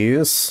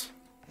these.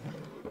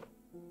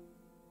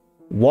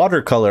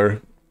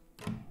 Watercolor.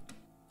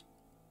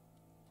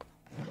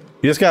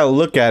 You just gotta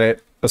look at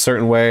it a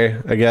certain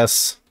way, I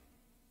guess.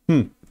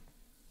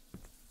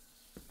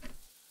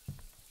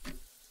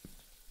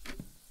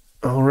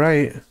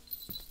 Alright.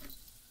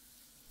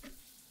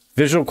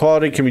 Visual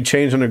quality can be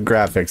changed under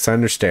graphics, I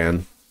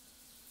understand.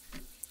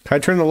 Can I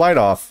turn the light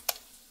off?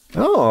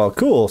 Oh,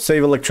 cool.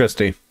 Save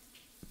electricity.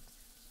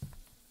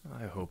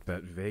 I hope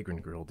that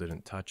vagrant girl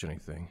didn't touch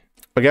anything.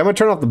 Okay, I'm gonna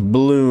turn off the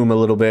bloom a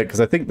little bit,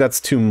 because I think that's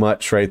too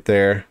much right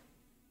there.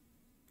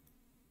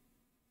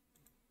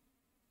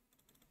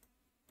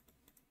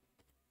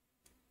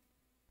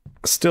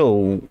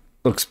 Still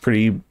looks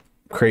pretty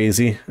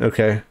crazy.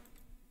 Okay.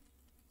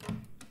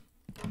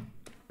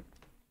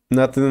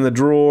 Nothing in the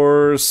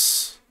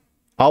drawers.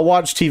 I'll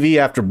watch TV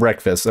after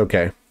breakfast.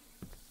 Okay.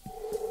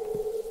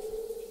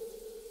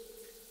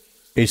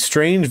 A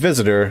strange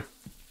visitor.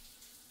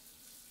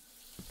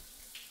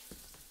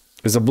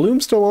 Is the bloom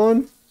still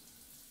on?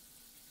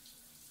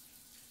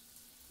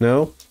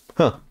 No?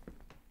 Huh.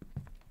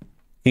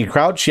 Can you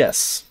crouch?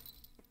 Yes.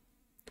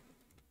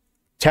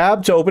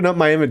 Tab to open up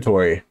my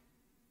inventory.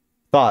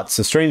 Thoughts.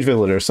 A strange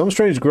visitor. Some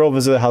strange girl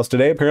visited the house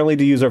today, apparently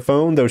to use her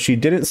phone, though she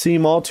didn't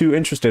seem all too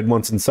interested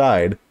once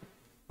inside.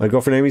 My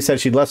girlfriend Amy said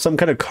she'd left some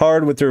kind of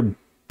card with her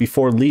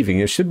before leaving.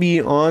 It should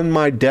be on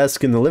my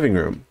desk in the living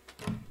room.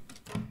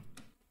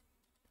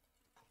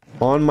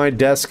 On my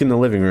desk in the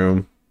living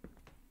room.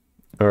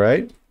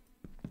 Alright.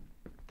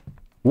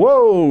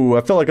 Whoa!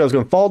 I felt like I was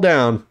going to fall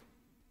down.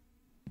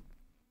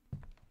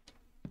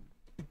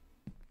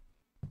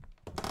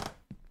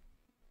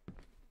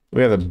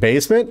 We have a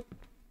basement?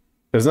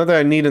 There's nothing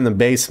I need in the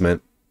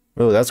basement.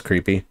 Oh, that's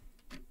creepy.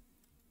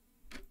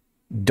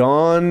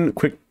 Dawn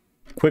Quick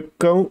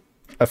Go.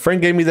 A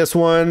friend gave me this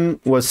one,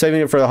 was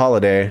saving it for the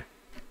holiday.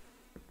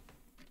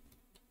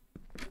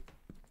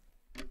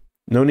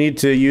 No need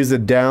to use the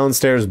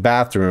downstairs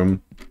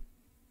bathroom.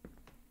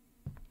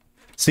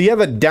 So you have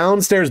a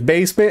downstairs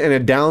basement and a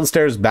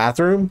downstairs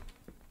bathroom?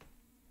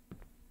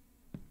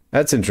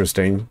 That's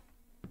interesting.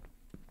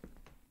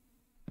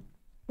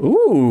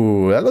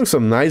 Ooh, that looks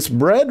some nice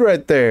bread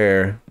right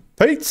there.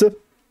 Pizza.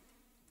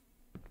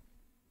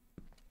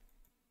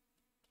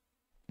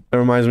 That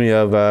reminds me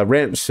of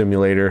Ranch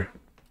Simulator.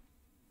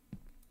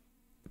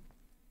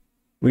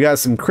 We got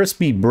some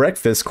crispy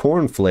breakfast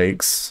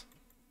cornflakes.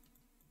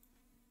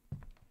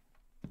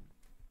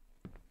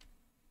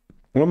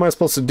 What am I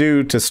supposed to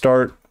do to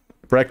start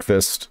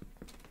breakfast?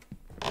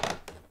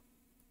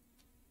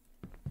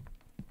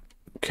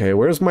 Okay,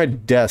 where's my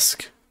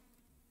desk?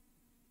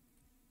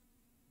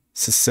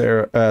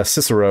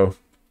 Cicero.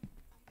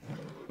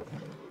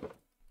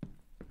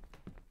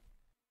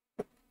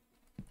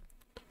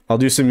 I'll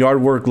do some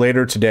yard work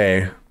later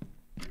today.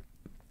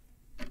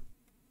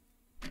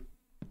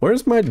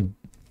 Where's my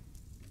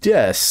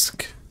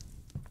desk?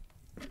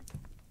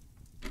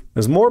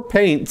 There's more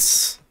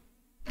paints.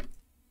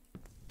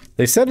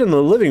 They said in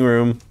the living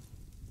room.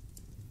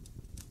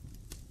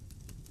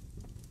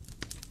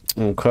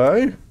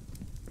 Okay.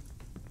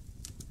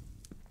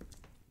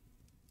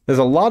 There's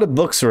a lot of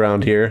books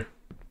around here.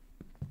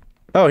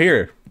 Oh,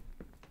 here.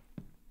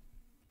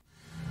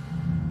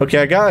 Okay,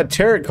 I got a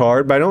tarot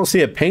card, but I don't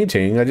see a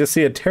painting. I just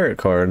see a tarot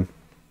card.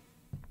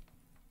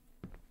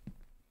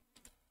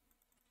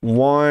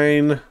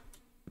 Wine.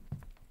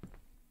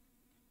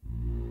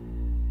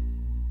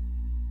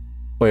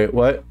 Wait,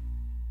 what?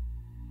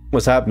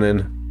 What's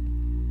happening?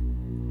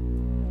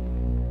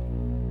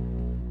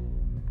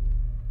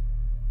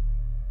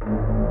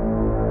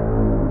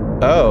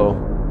 Oh.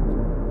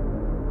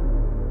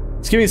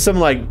 It's giving me some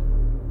like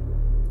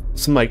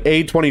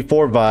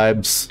A24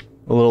 vibes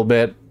a little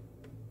bit.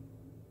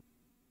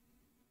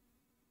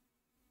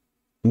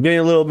 I'm getting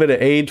a little bit of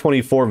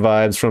A24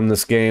 vibes from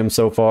this game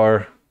so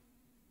far.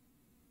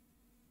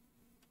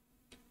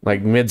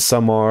 Like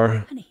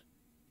Midsummer. Honey,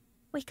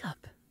 wake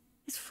up.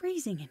 It's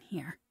freezing in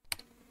here.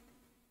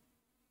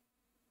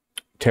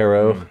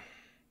 Tarot.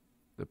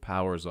 The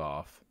power's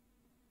off.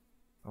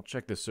 I'll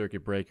check the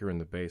circuit breaker in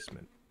the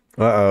basement.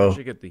 Uh-oh. I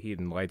should get the heat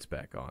and lights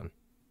back on.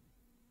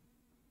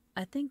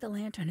 I think the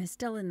lantern is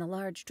still in the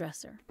large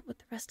dresser with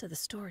the rest of the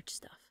storage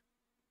stuff.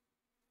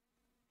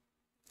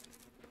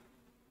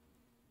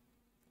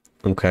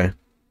 Okay.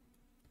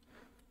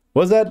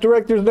 What's that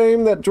director's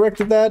name that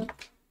directed that?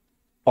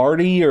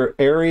 Artie or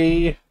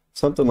Ari?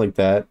 Something like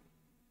that.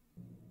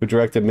 Who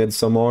directed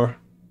Midsommar?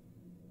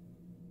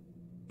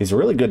 He's a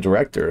really good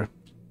director.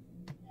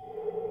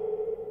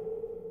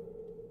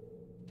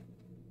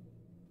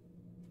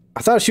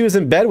 I thought she was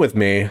in bed with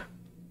me.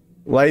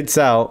 Lights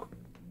out.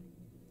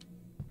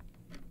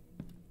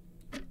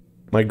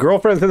 My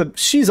girlfriend's in the...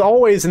 She's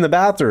always in the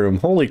bathroom.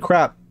 Holy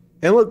crap.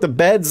 And look, the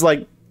bed's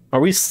like... Are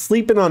we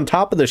sleeping on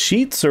top of the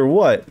sheets or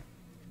what?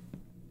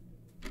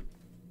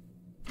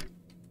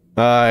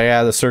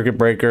 Yeah, the circuit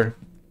breaker.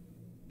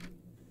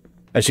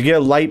 I should get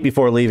a light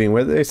before leaving.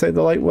 Where did they say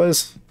the light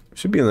was?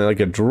 Should be in like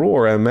a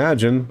drawer, I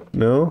imagine.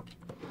 No?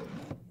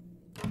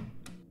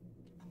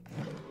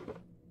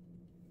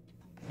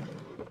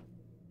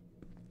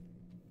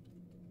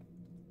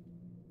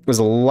 There's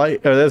a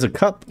light... Oh, there's a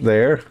cup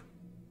there.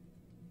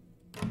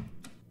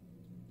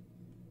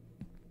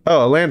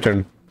 Oh, a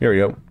lantern. Here we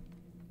go.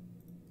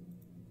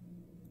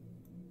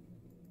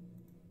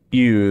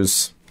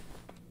 Use.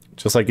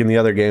 Just like in the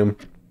other game.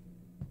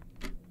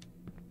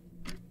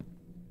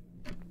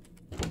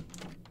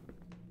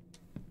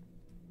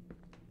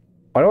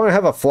 Why don't I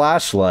have a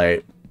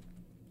flashlight?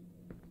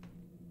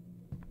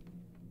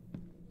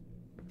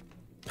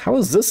 How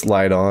is this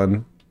light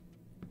on?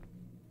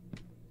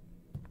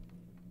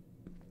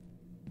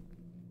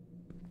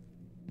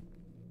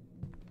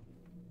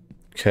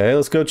 Okay,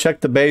 let's go check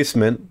the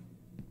basement.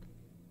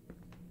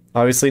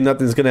 Obviously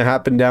nothing's gonna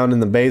happen down in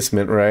the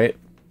basement, right?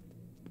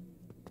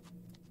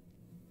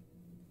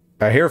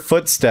 I hear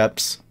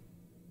footsteps.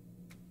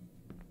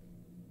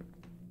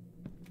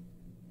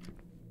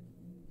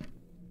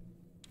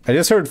 I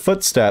just heard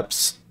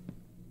footsteps.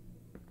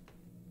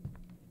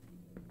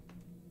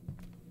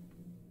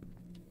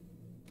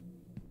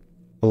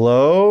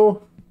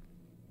 Hello?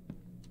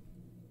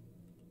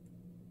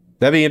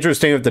 That'd be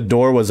interesting if the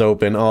door was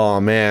open.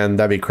 Oh man,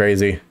 that'd be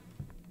crazy.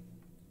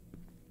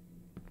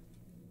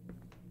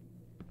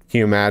 Can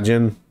you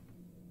imagine?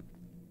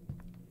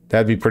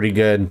 That'd be pretty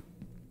good.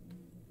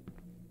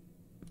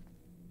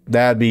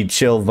 That'd be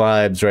chill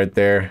vibes right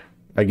there.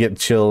 I get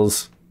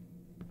chills.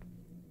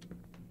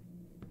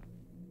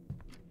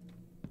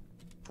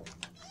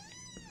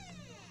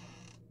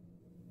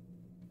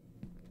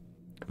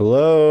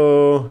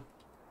 Hello?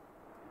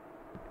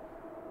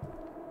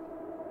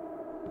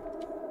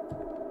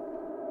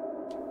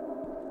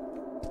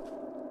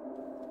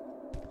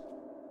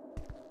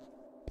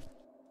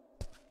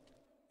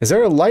 Is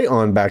there a light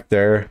on back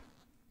there?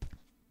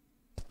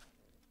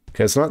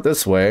 Okay, it's not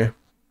this way.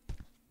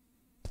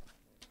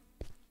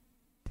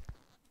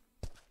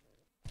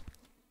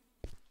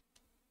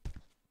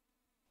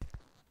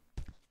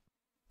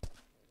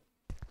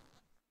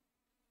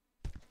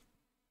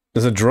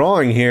 There's a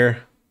drawing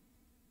here.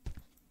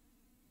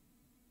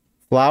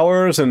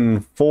 Flowers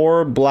and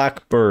 4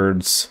 black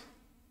birds.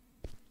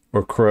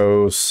 Or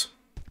crows.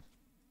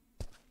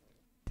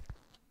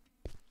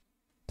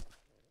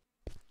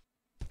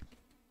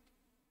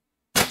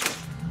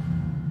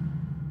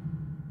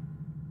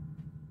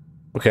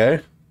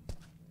 Okay.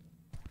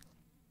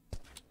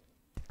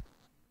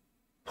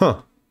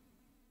 Huh.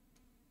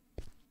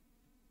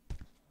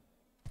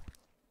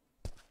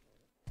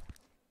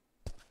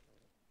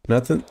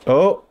 Nothing.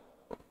 Oh.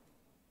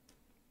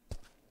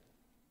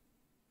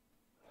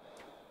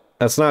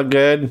 That's not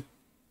good.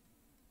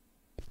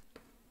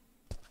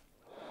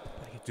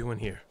 What are you doing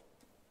here?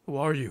 Who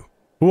are you?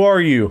 Who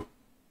are you?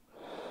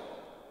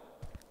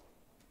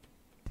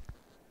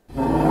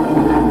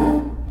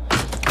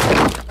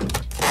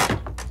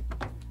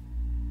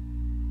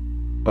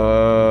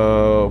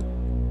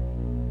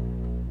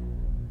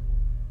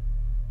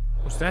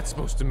 What's that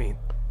supposed to mean?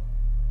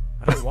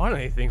 I don't want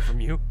anything from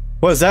you.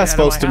 What is that Get out of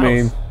supposed to my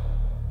mean? house.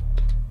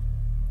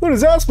 What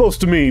is that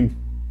supposed to mean?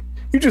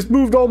 You just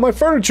moved all my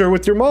furniture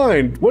with your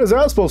mind. What is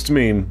that supposed to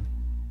mean?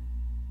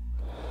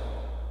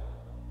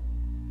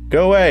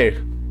 Go away.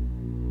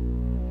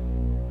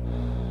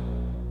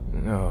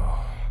 No.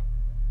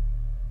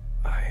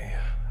 I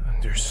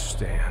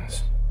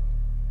understand.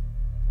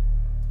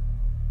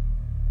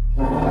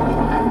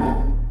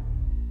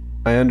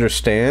 I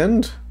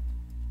understand?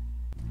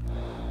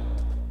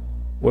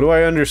 What do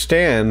I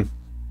understand?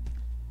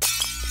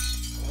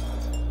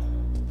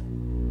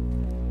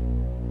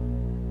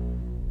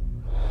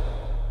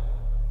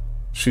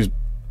 She's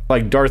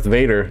like Darth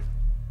Vader.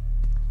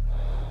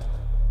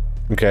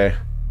 Okay.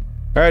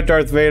 Alright,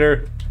 Darth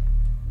Vader.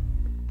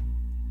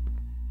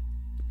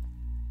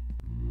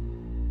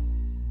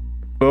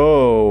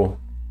 Oh.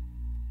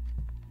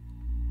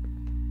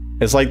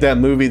 It's like that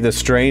movie, The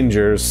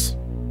Strangers.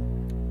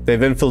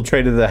 They've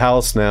infiltrated the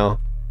house now.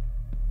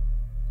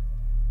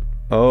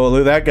 Oh,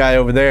 look at that guy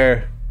over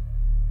there.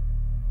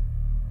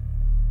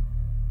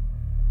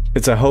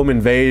 It's a home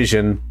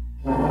invasion.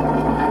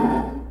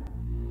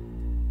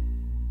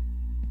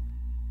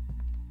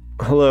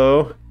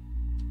 Hello?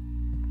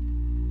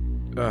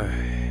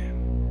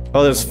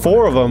 Oh, there's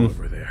 4 of them.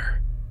 Over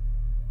there.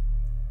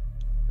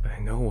 I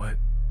know what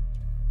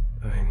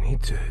I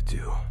need to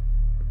do.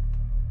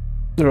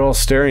 They're all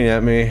staring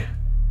at me.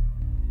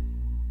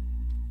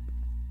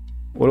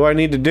 What do I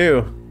need to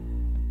do?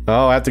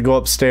 Oh, I have to go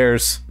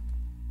upstairs.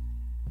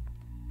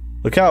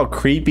 Look how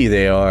creepy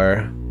they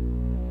are.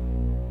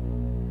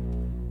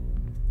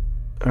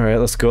 Alright,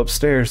 let's go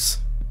upstairs.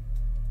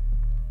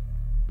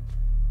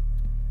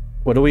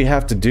 What do we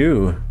have to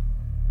do?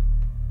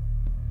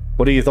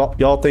 What do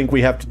y'all think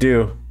we have to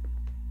do?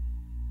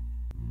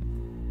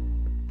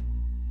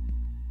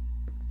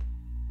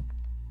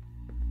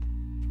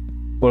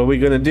 What are we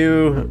gonna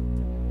do?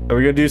 Are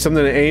we gonna do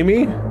something to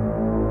Amy?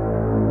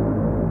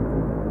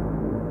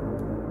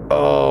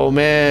 Oh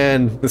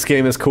man, this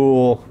game is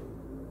cool.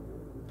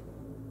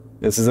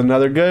 This is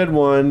another good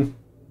one.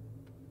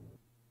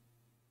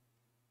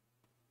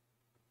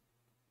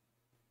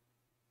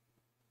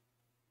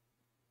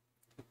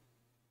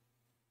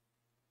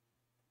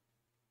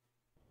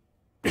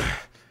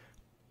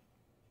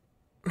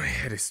 My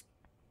head is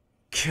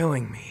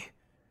killing me.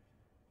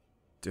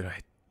 Did I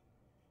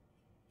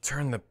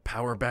turn the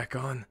power back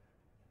on?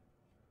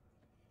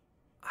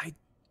 I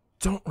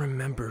don't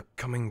remember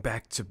coming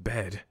back to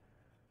bed.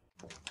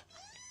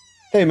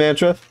 Hey,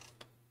 Mantra.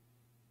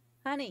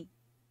 Honey,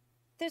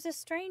 there's a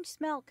strange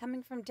smell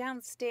coming from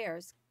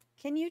downstairs.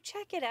 Can you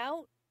check it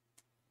out?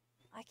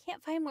 I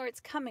can't find where it's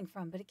coming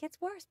from, but it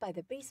gets worse by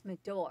the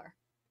basement door.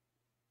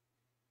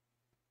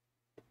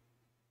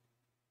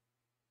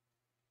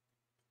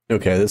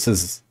 Okay, this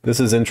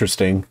is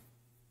interesting.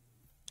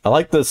 I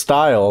like the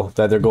style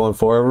that they're going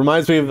for. It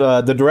reminds me of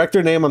the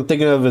director name I'm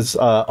thinking of is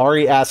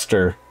Ari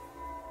Aster.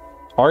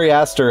 Ari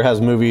Aster has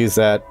movies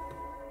that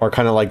are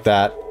kind of like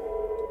that,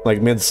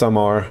 like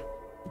Midsommar.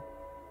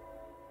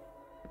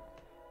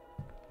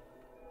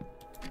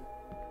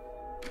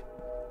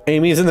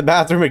 Amy's in the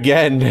bathroom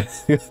again.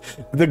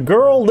 The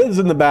girl lives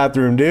in the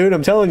bathroom, dude.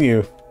 I'm telling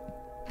you.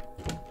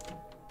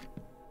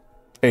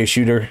 Hey,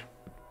 shooter.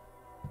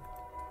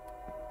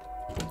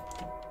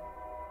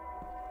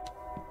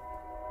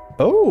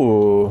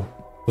 Oh,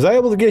 was I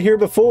able to get here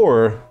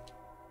before?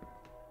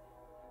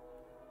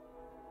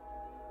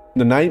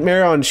 The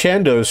Nightmare on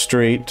Chandos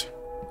Street.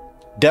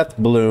 Death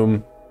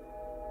Bloom.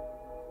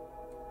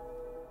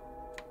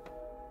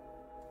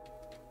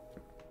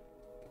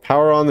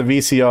 Power on the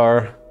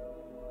VCR.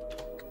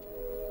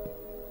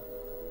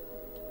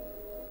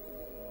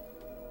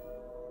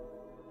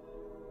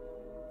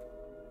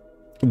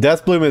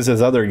 Death Bloom is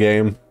his other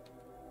game.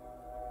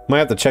 Might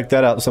have to check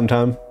that out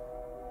sometime.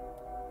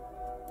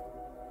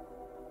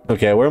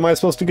 Okay, where am I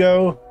supposed to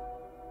go?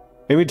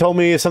 Amy told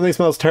me something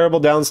smells terrible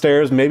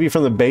downstairs, maybe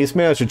from the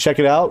basement. I should check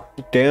it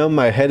out. Damn,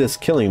 my head is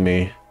killing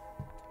me.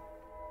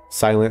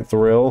 Silent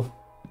Thrill.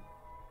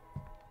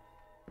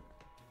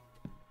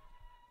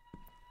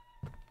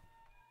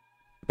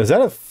 Is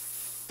that a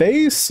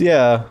face?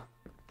 Yeah.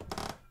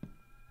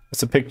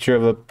 It's a picture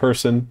of a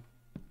person.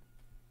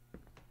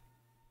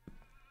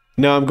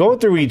 No, I'm going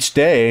through each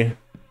day.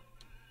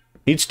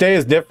 Each day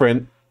is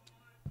different.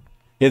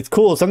 It's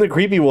cool. Something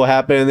creepy will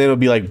happen and then it'll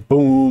be like,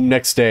 boom,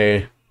 next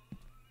day.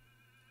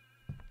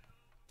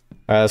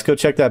 Alright, let's go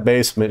check that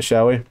basement,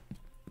 shall we?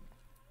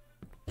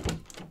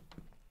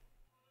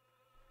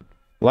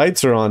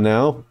 Lights are on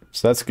now,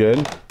 so that's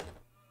good.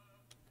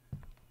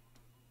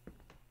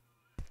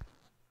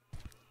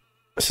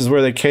 This is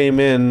where they came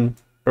in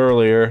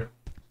earlier.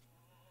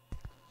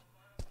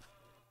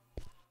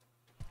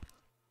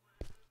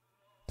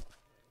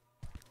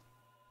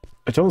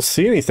 I don't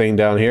see anything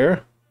down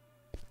here.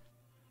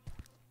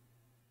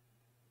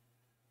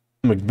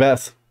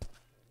 Macbeth.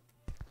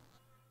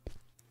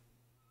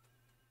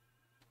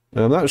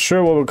 And I'm not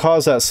sure what would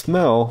cause that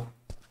smell.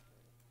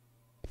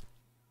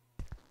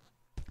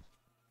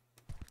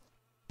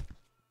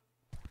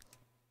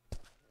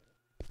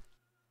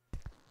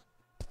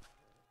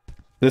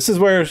 This is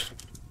where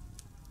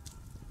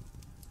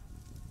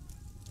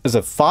there's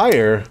a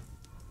fire.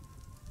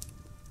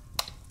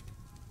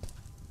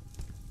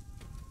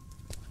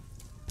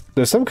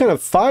 There's some kind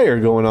of fire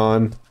going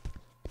on.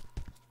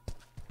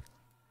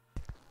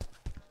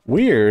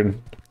 Weird.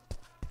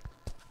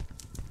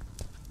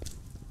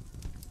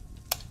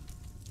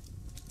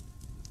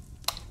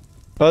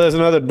 Oh, there's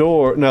another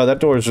door. No, that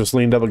door is just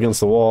leaned up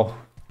against the wall.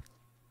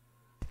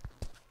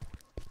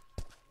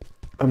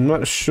 I'm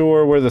not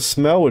sure where the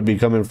smell would be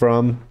coming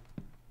from.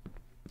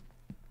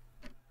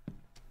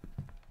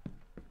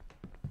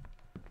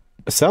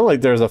 It sounds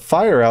like there's a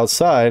fire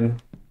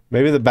outside.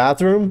 Maybe the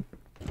bathroom?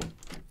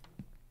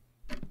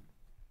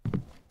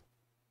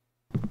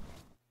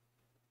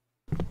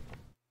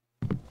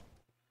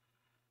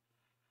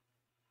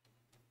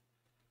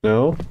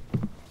 No.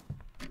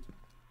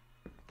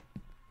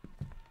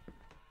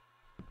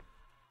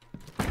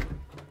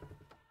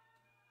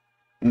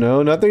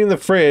 No, nothing in the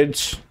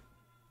fridge.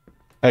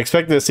 I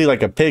expected to see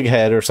like a pig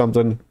head or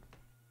something.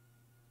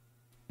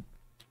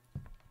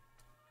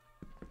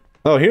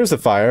 Oh, here's the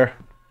fire.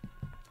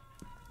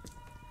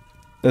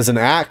 There's an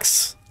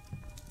axe.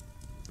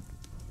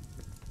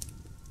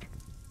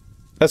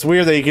 That's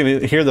weird that you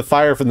can hear the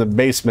fire from the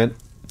basement.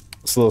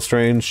 It's a little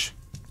strange.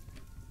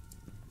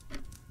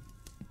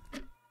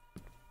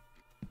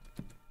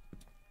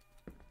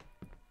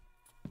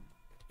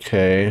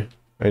 Okay.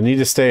 I need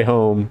to stay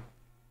home.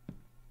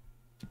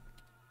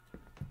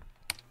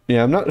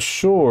 Yeah, I'm not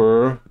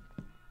sure.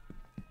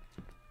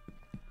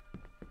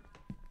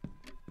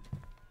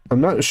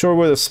 I'm not sure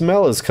where the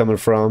smell is coming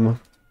from.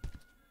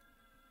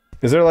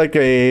 Is there like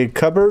a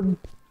cupboard?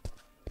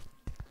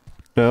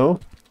 No.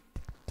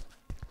 It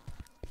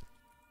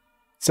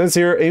says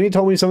here, Amy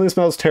told me something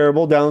smells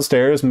terrible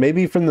downstairs.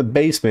 Maybe from the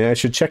basement. I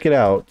should check it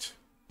out.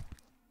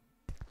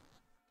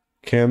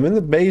 Okay, I'm in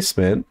the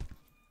basement.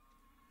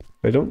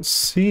 I don't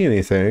see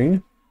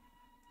anything.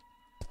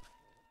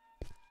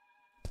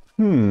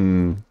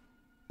 In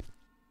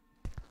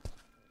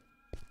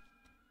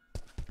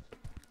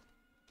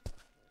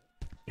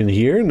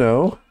here?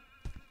 No.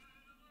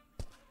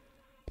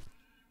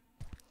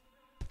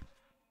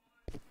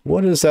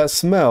 What is that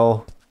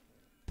smell?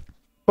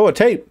 Oh, a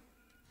tape.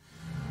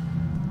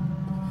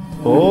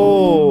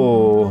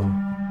 Oh.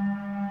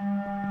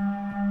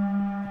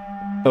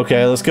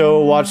 Okay, let's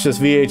go watch this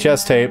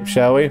VHS tape,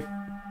 shall we?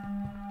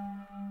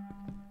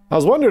 I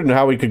was wondering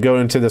how we could go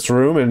into this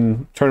room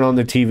and turn on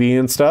the TV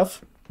and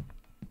stuff.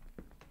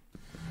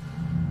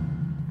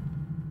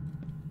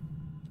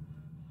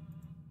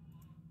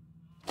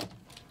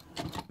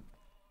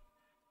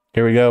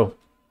 Here we go.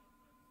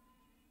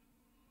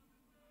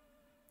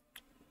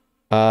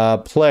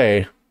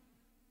 Play.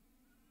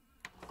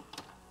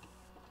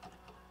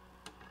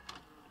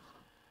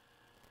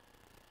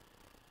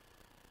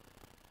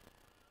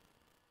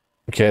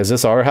 Okay, is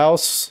this our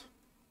house?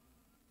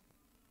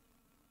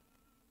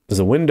 There's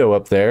a window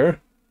up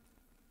there.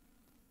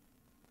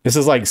 This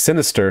is like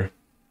sinister.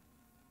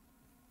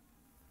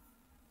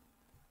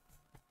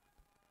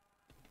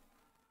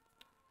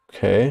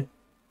 Okay.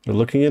 We're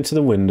looking into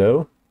the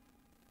window.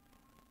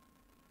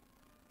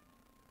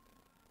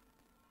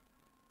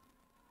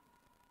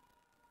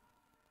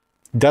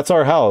 That's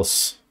our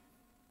house.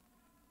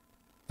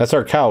 That's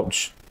our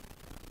couch.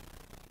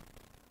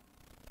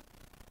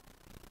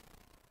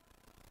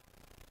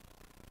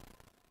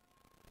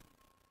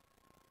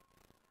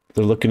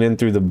 They're looking in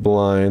through the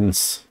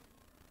blinds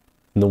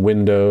and the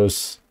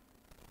windows.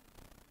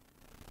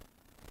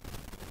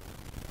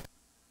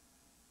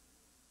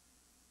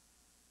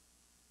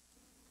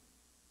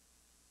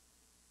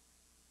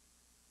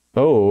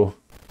 Oh.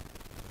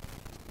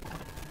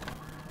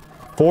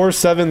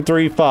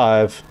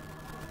 4735.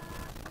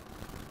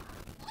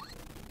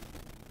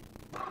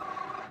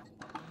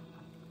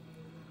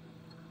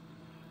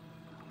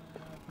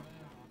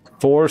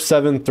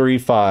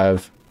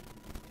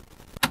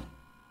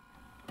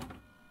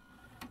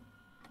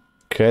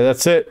 Okay,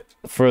 that's it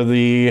for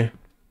the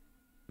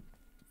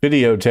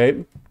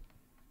videotape.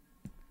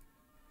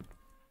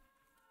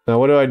 Now,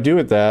 what do I do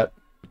with that?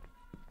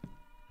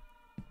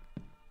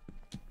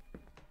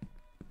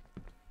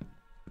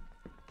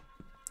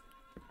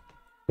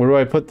 Where do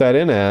I put that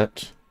in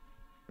at?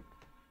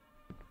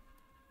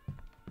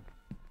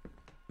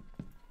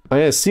 I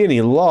didn't see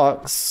any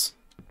locks.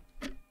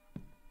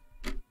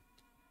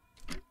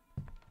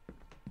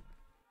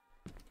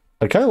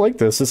 I kind of like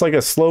this. It's like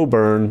a slow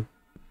burn.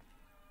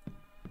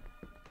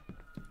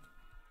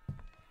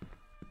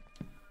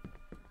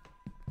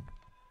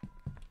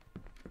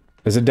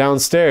 Is it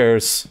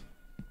downstairs?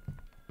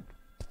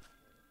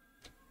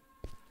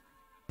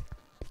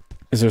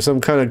 Is there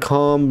some kind of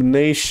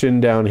combination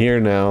down here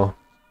now?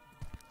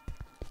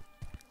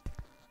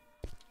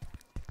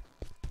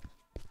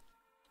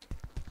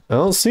 I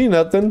don't see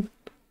nothing.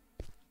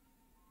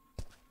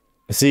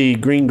 I see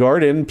green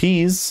garden,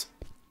 peas.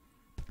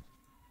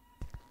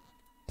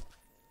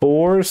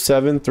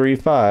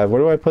 4735.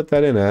 Where do I put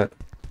that in at?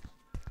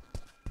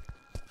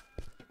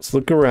 Let's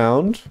look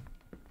around.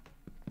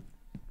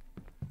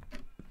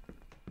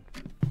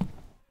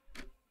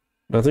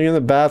 Nothing in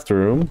the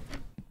bathroom.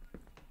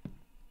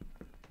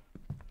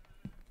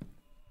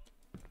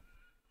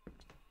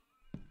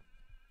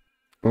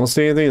 I don't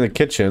see anything in the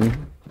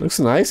kitchen. Looks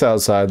nice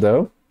outside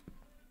though.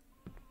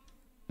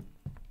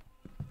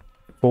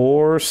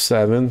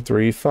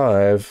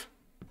 4735.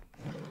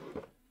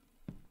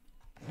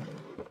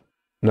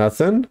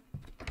 Nothing.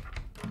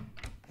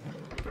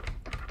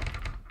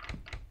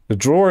 The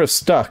drawer is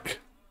stuck.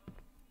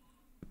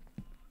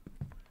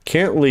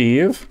 Can't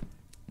leave.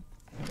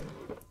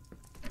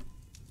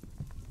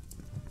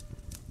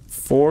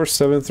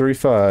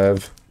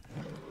 4735.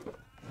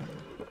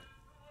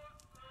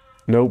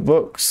 No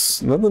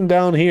books. Nothing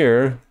down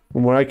here,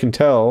 from what I can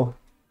tell.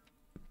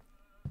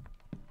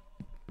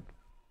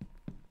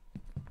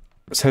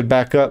 Let's head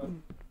back up.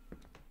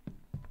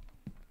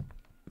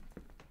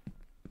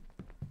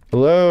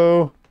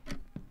 Hello?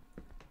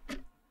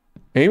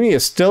 Amy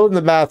is still in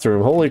the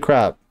bathroom. Holy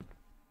crap.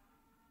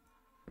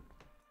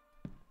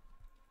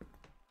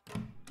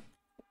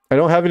 I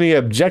don't have any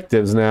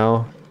objectives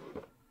now.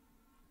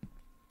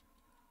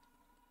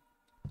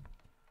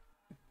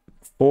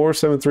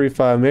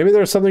 4735. Maybe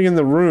there's something in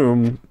the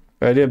room.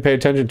 I didn't pay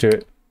attention to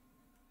it.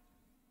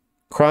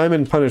 Crime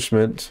and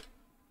punishment.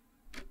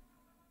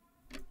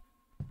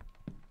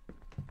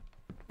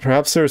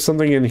 Perhaps there's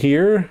something in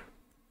here?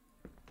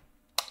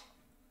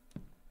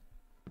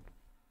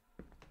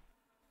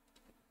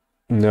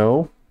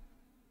 No.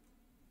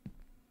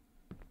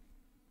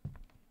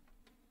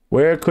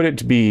 Where could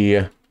it be?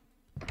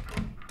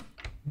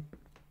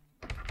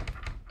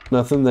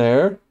 Nothing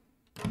there.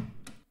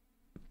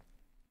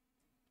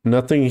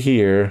 Nothing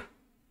here.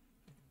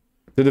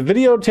 Did the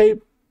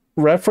videotape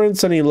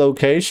reference any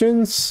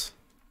locations?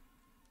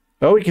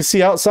 Oh, we can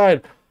see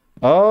outside.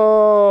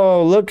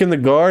 Oh, look in the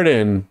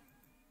garden.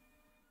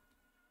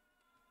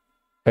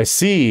 I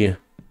see.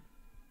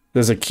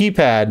 There's a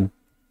keypad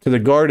to the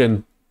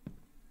garden.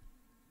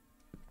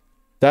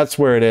 That's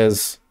where it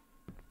is.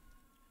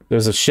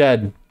 There's a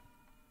shed.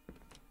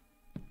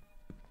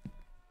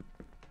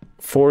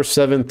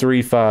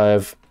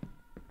 4735.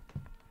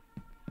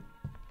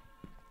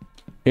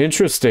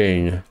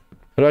 Interesting. How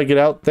do I get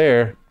out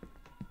there?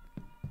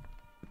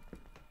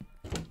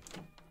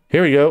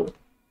 Here we go.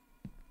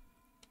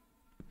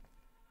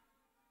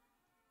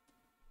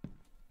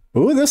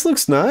 Ooh, this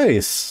looks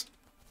nice.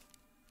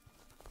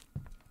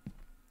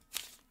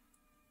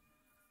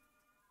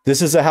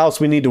 This is a house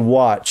we need to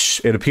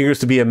watch. It appears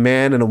to be a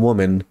man and a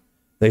woman.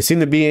 They seem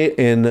to be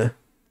in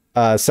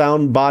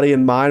sound body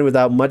and mind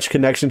without much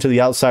connection to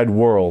the outside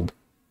world.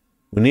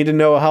 We need to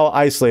know how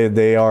isolated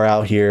they are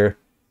out here.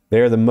 They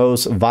are the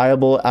most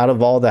viable out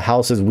of all the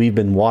houses we've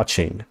been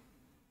watching.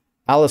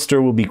 Alistair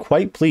will be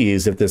quite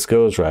pleased if this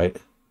goes right.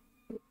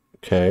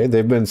 Okay,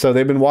 they've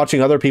been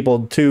watching other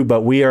people too,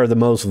 but we are the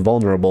most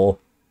vulnerable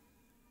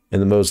and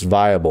the most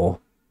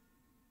viable.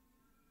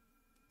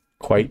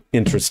 Quite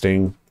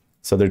interesting.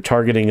 So they're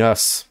targeting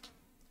us.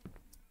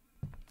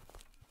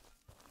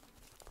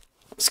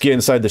 Let's get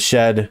inside the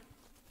shed.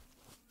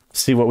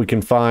 See what we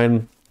can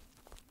find.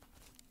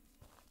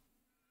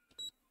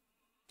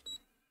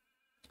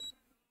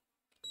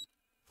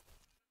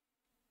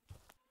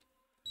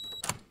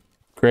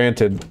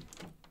 Granted.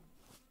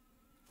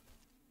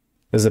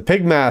 There's a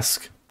pig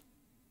mask.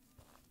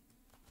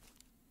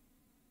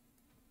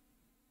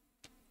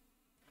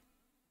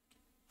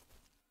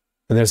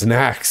 And there's an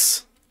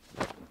axe.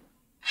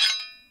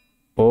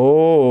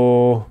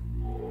 Oh.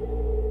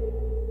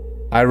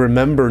 I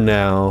remember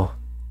now.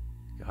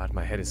 God,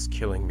 my head is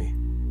killing me.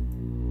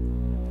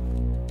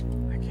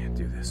 I can't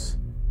do this.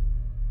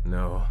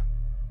 No.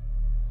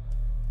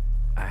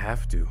 I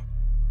have to.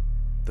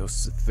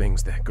 Those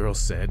things that girl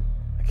said,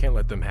 I can't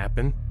let them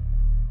happen.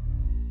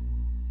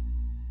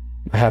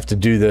 I have to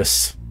do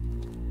this.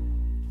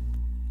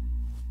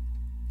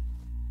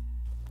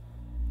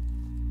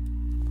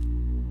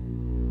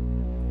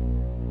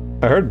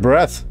 I heard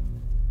breath.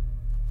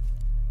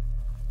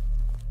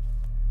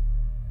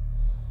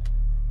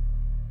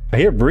 I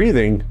hear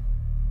breathing.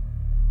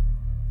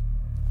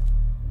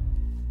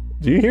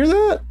 Do you hear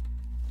that?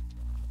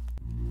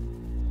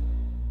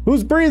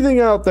 Who's breathing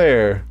out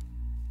there?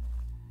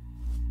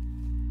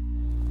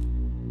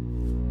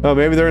 Oh,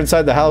 maybe they're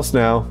inside the house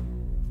now.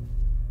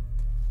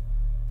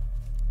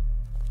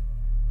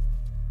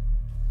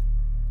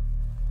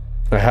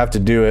 I have to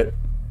do it.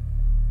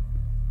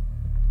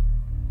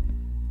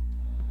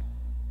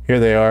 Here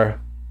they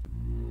are.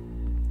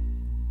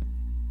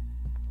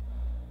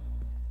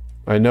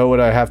 I know what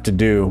I have to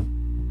do.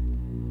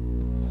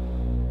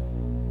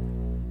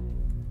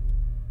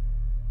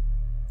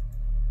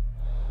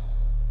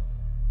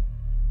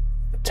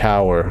 The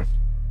tower.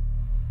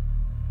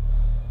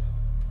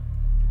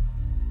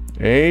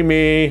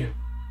 Amy.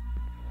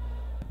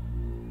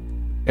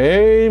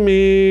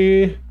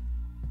 Amy.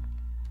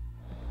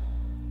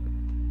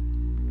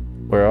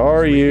 Where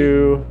are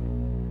you?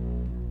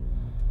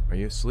 Are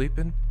you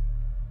sleeping?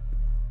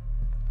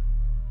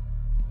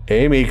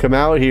 Amy, come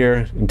out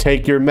here and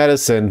take your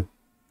medicine.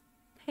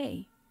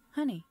 Hey,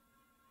 honey,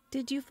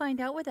 did you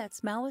find out where that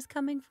smell was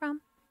coming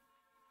from?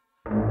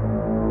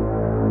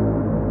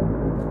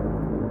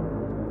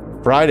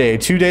 Friday,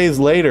 2 days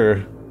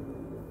later.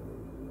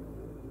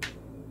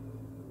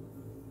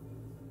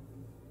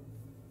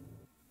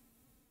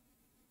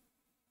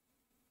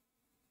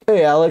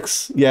 Hey,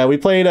 Alex. Yeah, we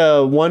played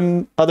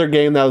one other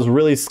game that was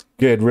really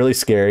good, really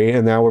scary,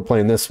 and now we're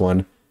playing this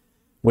one,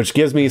 which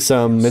gives me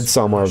some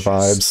Midsommar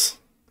vibes.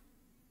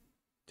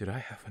 Did I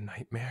have a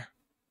nightmare?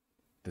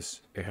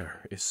 This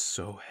air is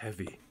so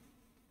heavy.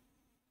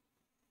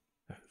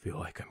 I feel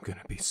like I'm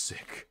gonna be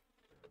sick.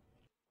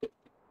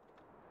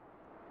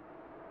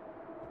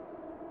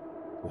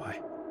 Why?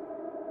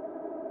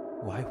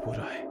 Why would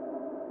I?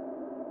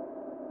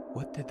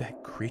 What did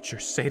that creature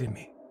say to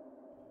me?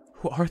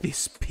 Who are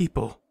these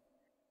people?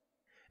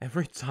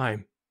 Every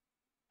time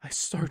I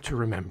start to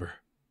remember,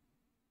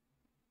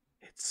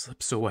 it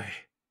slips away.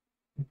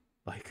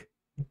 Like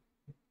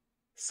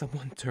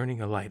someone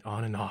turning a light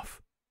on and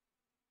off.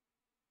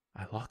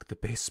 I locked the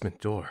basement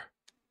door.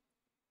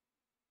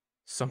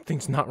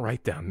 Something's not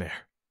right down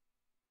there.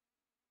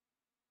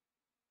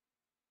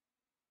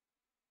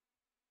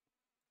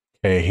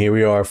 Okay, here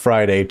we are,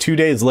 Friday. 2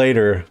 days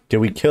later, did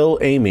we kill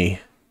Amy?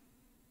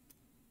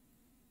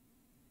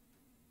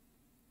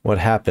 What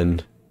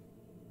happened?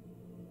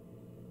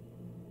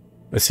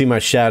 I see my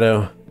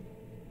shadow.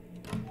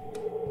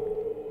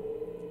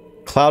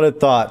 Clouded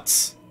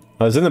thoughts.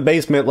 I was in the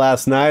basement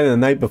last night and the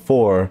night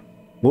before.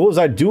 What was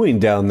I doing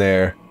down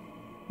there?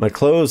 My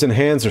clothes and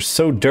hands are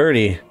so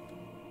dirty.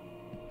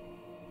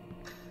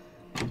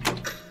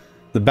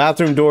 The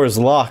bathroom door is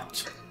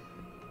locked.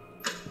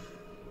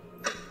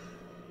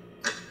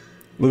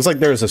 Looks like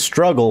there's a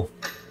struggle.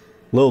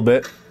 A little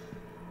bit.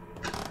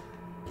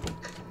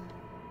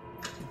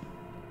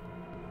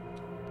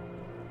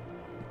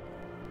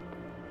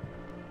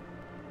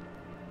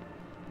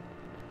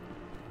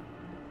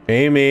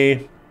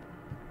 Amy.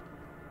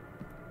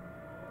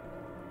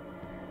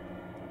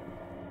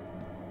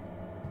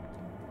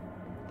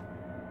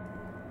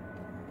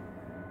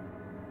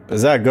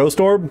 Is that a ghost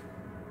orb?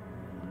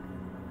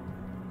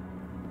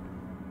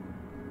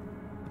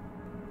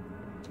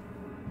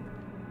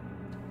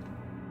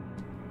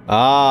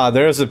 Ah,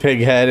 there's a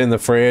pig head in the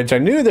fridge. I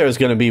knew there was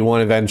going to be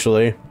one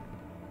eventually.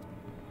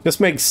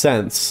 Just makes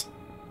sense.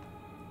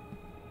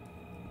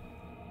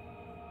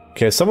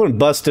 Okay, someone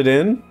busted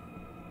in.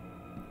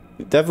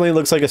 It definitely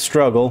looks like a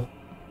struggle.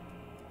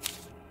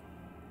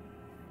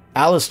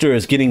 Alistair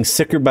is getting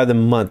sicker by the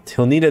month.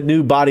 He'll need a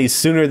new body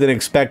sooner than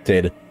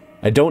expected.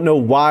 I don't know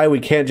why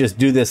we can't just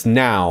do this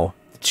now.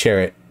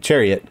 Chariot.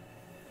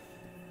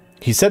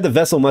 He said the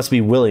vessel must be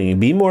willing.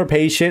 Be more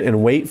patient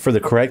and wait for the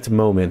correct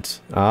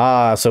moment.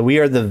 Ah, so we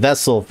are the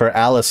vessel for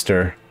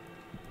Alistair.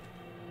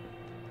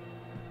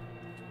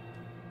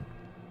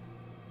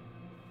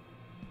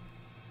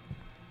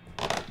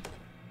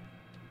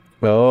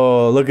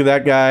 Oh, look at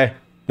that guy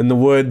in the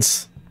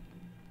woods.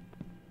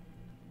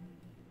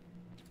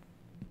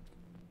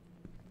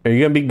 Are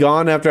you gonna be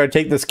gone after I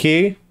take this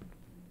key?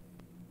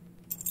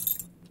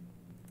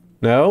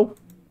 No?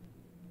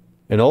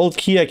 An old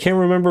key, I can't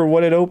remember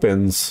what it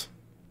opens.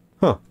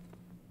 Huh.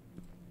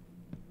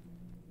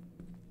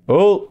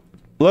 Oh,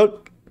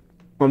 look.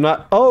 I'm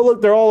not... Oh,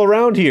 look, they're all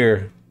around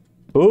here.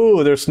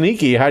 Ooh, they're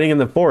sneaky, hiding in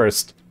the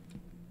forest.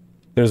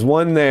 There's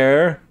one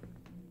there.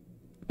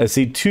 I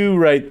see two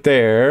right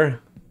there.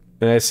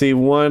 And I see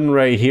one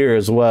right here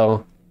as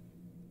well.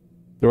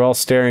 They're all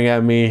staring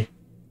at me,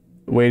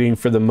 waiting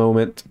for the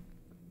moment.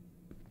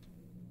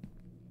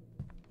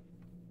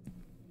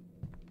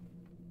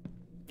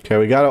 Okay,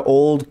 we got an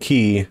old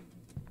key.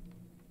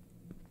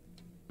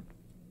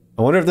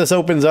 I wonder if this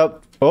opens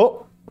up...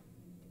 Oh!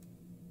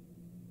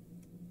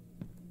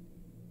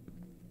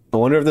 I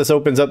wonder if this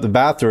opens up the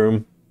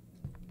bathroom.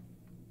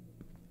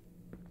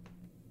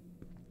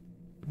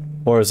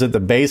 Or is it the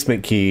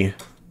basement key?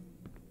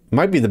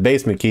 Might be the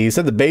basement key. He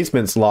said the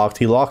basement's locked.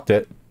 He locked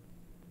it.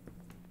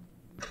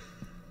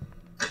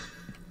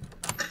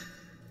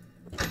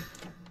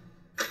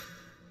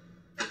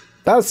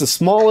 That's the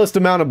smallest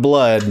amount of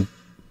blood.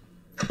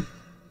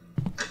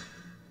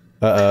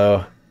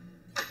 Uh-oh.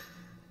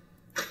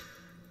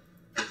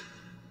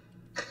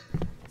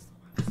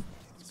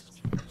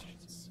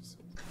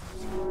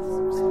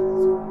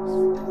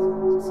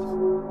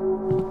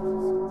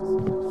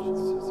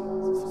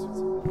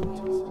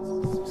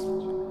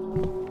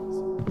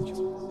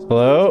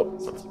 Hello?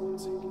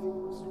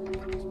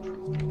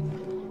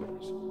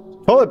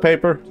 Toilet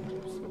paper.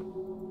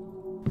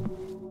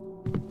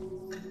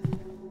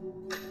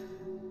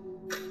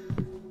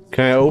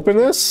 Can I open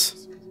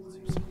this?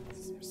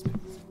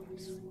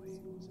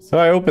 How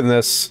do I open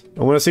this?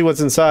 I want to see what's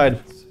inside.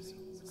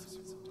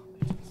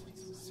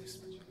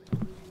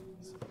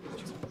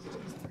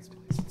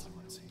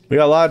 We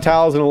got a lot of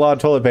towels and a lot of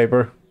toilet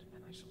paper.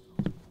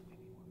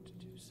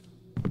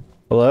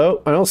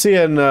 Hello? I don't see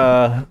an,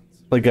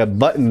 like a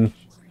button.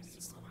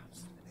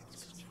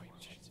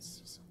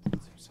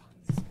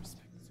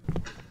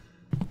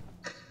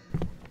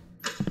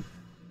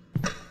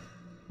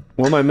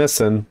 What am I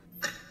missing?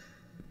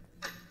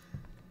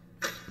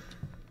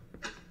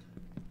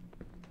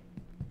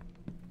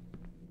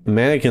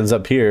 Mannequin's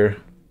up here.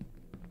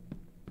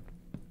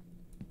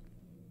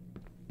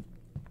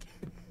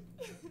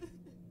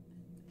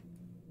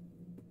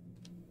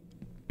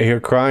 I hear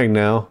crying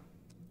now.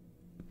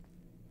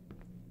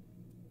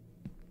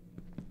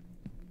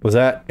 Was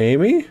that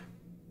Amy?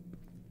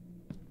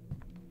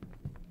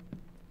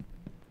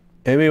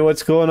 Amy,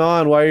 what's going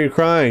on? Why are you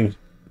crying?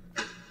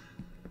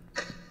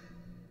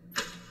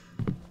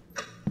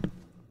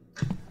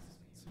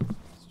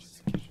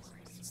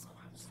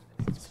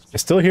 I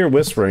still hear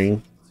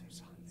whispering.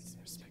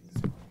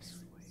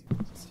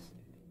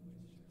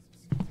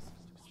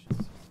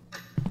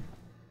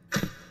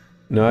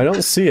 No, I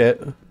don't see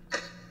it.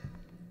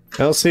 I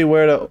don't see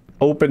where to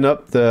open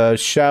up the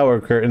shower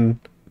curtain.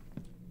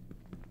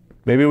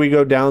 Maybe we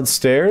go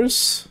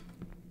downstairs?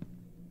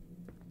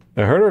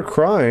 I heard her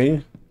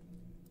crying.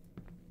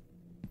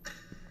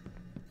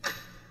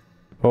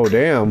 Oh,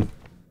 damn.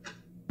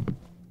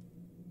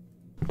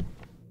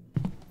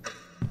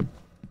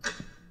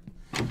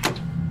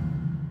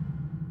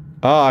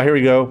 Ah, here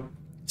we go.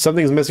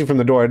 Something's missing from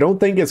the door. I don't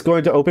think it's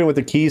going to open with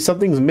the key.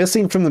 Something's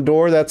missing from the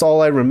door. That's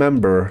all I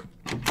remember.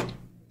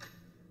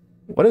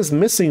 What is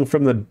missing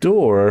from the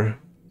door?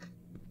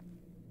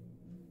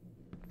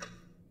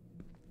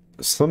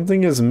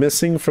 Something is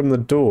missing from the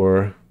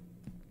door.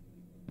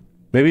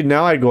 Maybe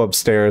now I go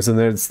upstairs and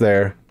then it's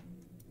there.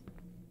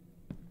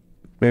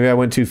 Maybe I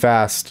went too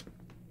fast.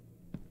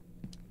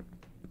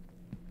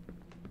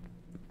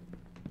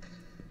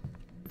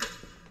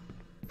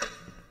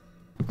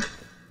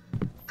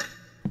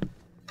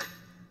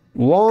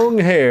 Long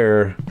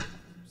hair.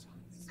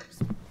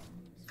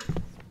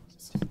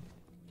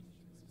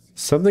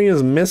 Something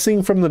is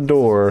missing from the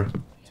door.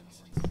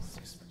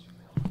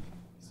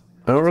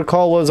 I don't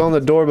recall what was on the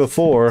door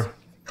before.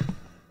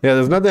 Yeah,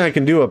 there's nothing I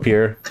can do up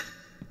here.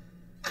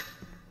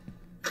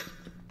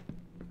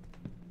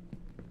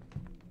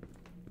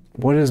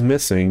 What is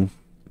missing?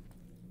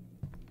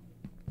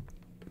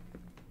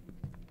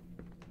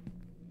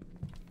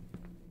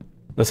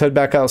 Let's head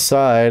back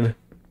outside.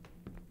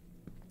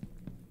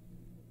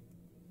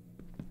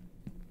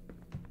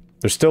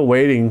 They're still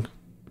waiting.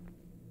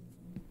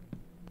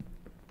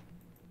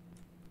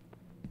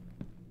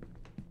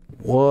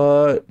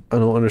 What? I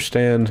don't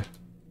understand.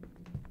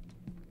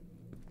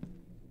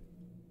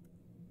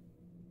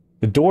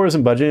 The door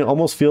isn't budging. It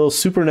almost feels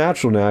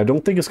supernatural now. I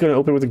don't think it's going to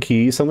open with a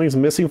key. Something's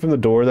missing from the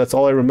door. That's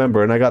all I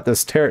remember. And I got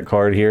this tarot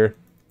card here.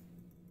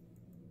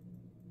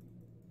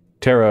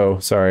 Tarot,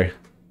 sorry.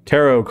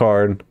 Tarot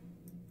card.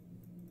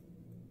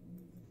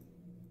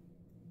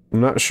 I'm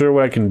not sure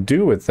what I can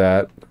do with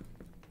that.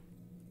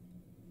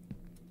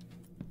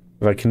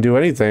 If I can do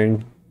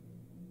anything.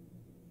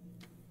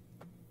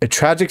 A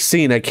tragic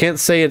scene. I can't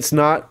say it's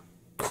not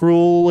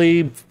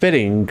cruelly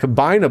fitting.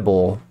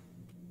 Combinable.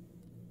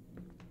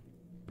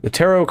 The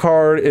tarot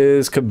card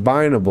is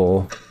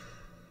combinable.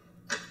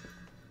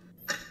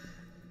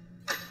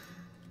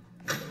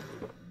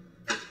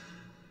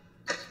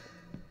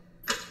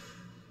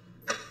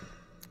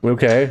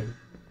 Okay.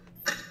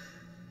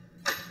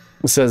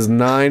 It says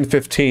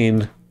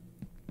 9:15.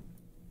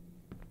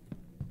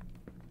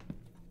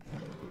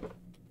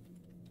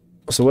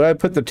 So would I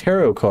put the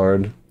tarot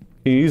card?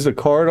 Can you use a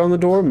card on the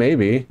door?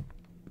 Maybe.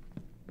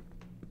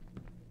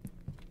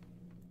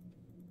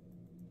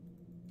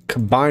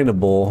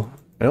 Combinable.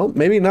 I don't,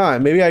 maybe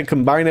not. Maybe I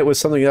combine it with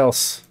something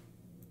else.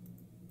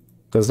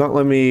 It's not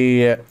letting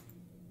me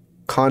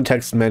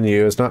context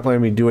menu. It's not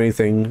letting me do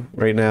anything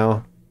right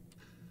now.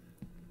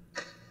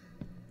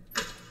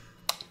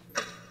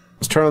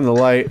 Let's turn on the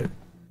light.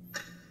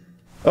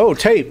 Oh,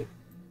 tape.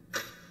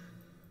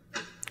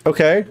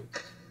 Okay.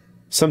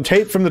 Some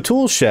tape from the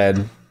tool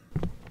shed.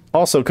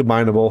 Also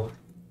combinable.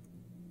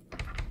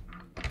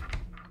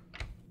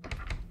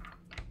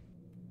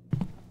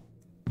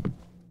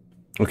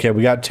 Okay,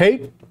 we got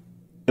tape.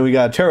 And we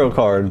got a tarot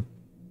card.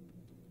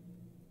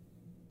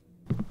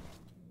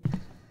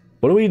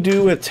 What do we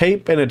do with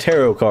tape and a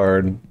tarot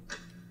card?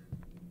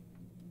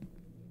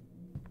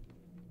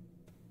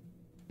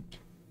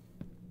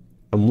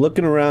 I'm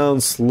looking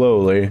around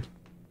slowly.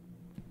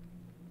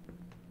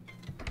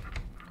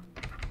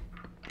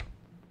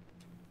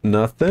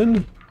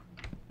 Nothing?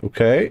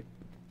 Okay.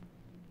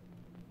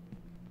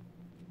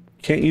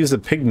 Can't use a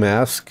pig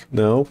mask.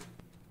 No.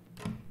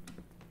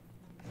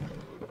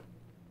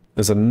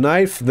 There's a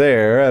knife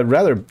there. I'd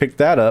rather pick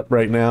that up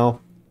right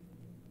now.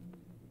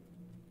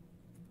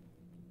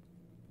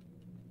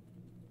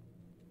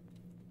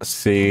 Let's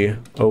see.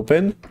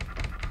 Open.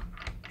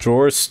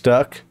 Drawer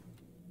stuck.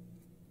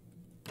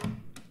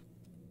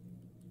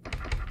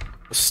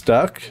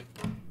 Stuck.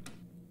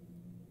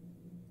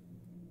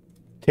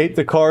 Tape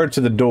the card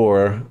to the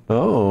door.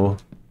 Oh.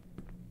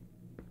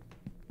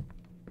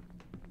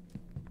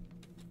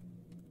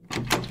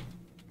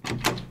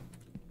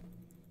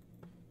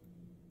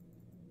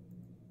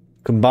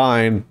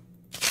 Combine.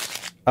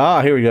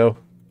 Ah, here we go.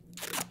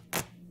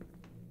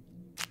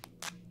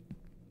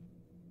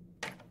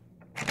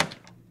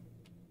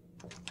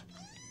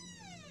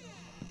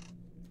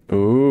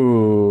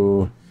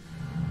 Ooh.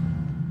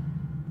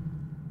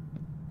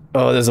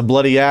 Oh, there's a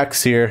bloody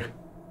axe here.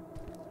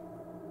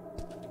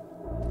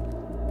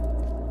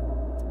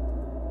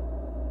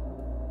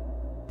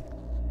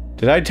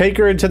 Did I take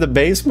her into the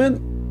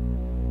basement?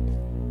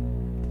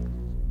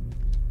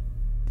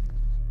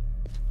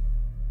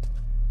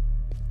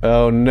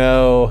 Oh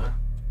no.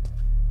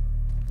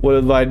 What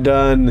have I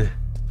done?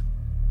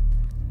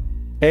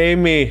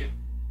 Amy.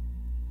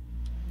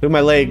 Look at my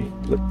leg.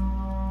 Look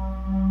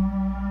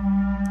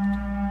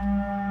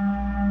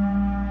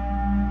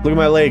at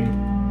my leg.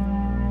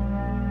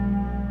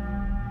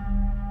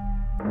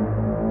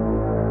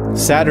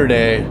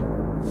 Saturday.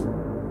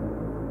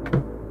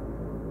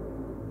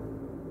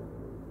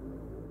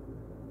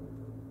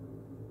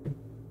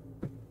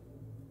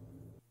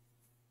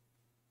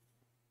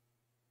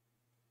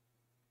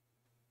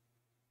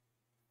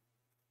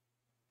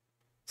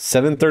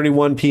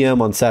 "7:31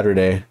 p.m. on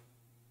Saturday."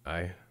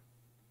 I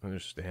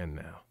understand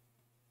now.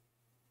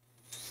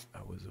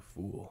 I was a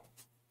fool.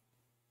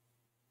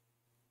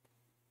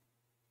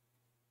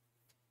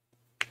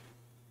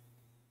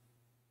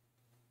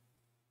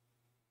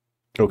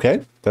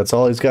 Okay, that's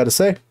all he's got to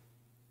say.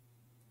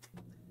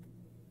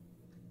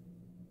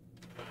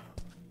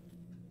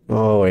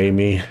 Oh,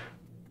 Amy.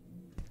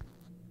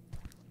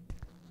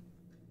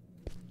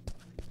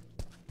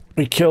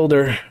 We killed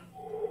her.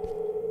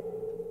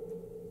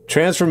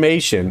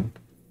 Transformation.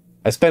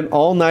 I spent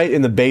all night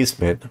in the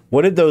basement.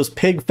 What did those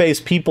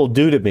pig-faced people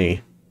do to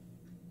me?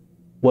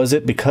 Was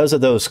it because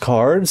of those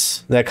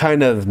cards? That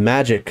kind of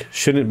magic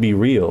shouldn't be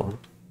real.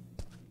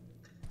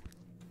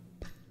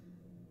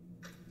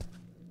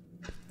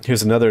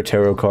 Here's another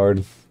tarot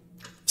card.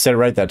 Said it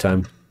right that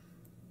time.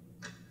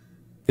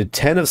 The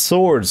Ten of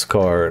Swords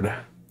card.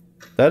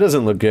 That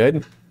doesn't look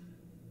good.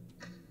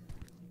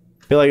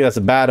 I feel like that's a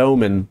bad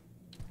omen.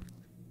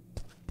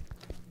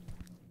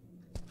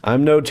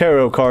 I'm no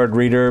tarot card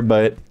reader,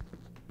 but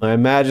I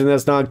imagine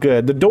that's not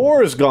good. The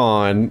door is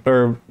gone,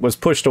 or was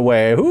pushed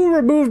away. Who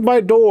removed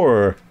my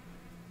door?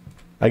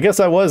 I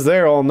guess I was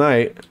there all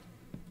night.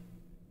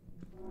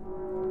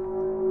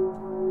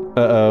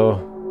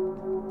 Uh-oh.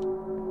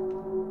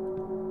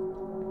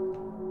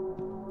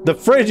 The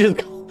fridge is...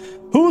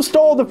 Who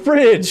stole the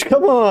fridge?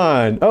 Come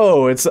on!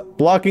 Oh, it's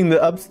blocking the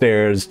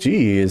upstairs.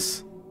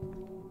 Jeez.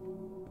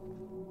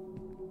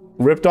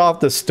 Ripped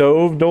off the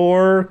stove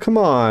door? Come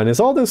on,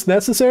 is all this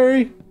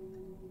necessary?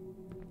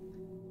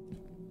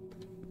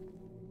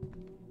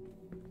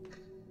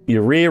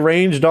 You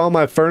rearranged all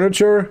my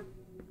furniture?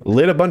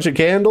 Lit a bunch of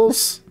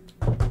candles?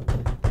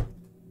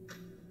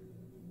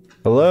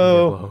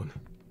 Hello? Alone.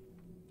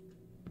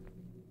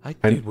 I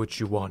did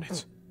what you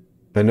wanted.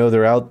 I know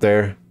they're out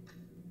there.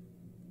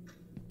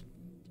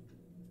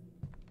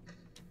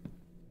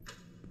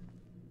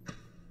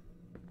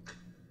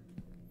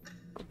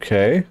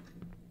 Okay.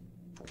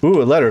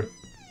 Ooh, a letter.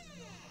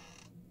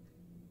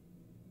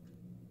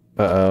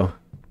 Uh-oh.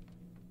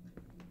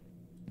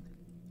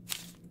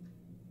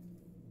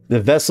 The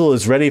vessel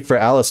is ready for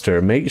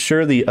Alistair. Make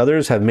sure the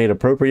others have made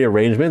appropriate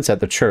arrangements at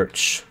the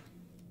church.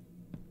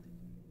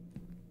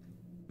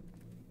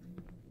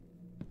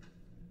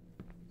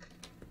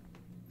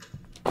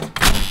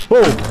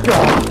 Oh,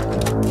 God!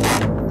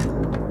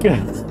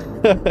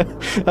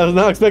 I was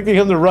not expecting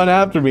him to run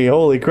after me.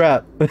 Holy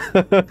crap.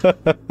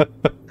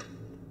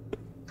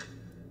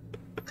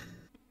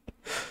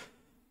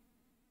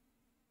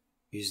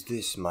 Is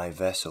this my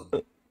vessel?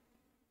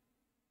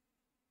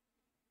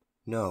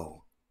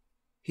 No.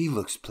 He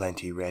looks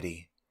plenty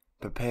ready.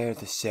 Prepare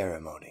the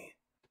ceremony.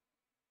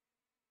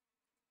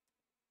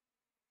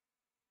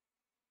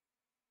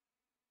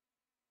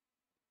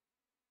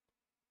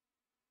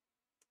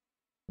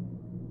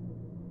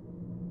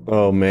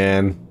 Oh,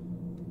 man.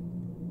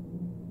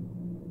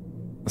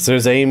 So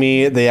there's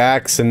Amy, the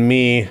axe, and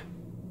me.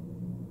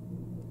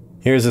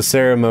 Here's a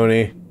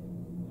ceremony.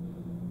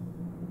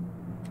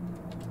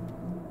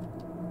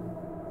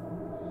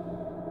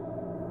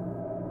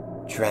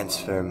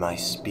 Transfer my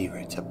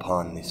spirit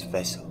upon this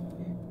vessel.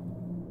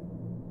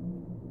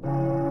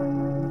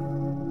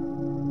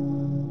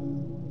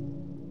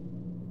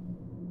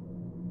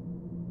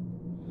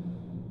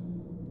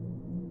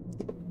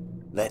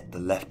 Let the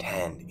left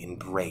hand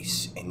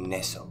embrace and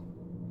nestle.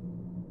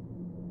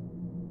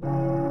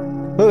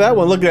 Look at that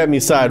one looking at me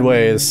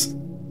sideways.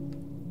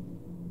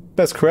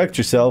 Best correct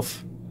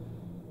yourself.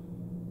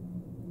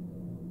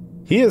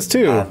 He is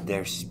too. Have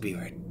their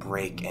spirit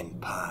break and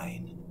pine.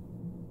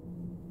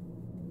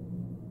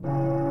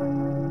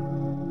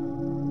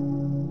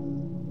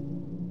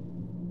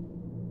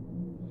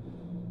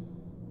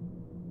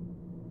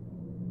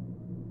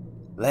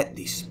 Let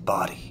this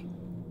body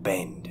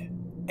bend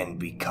and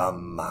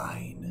become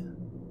mine.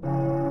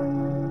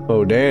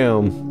 Oh,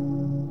 damn.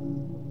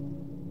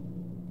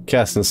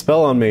 Casting a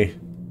spell on me.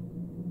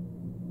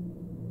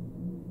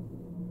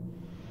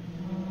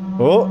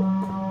 Oh.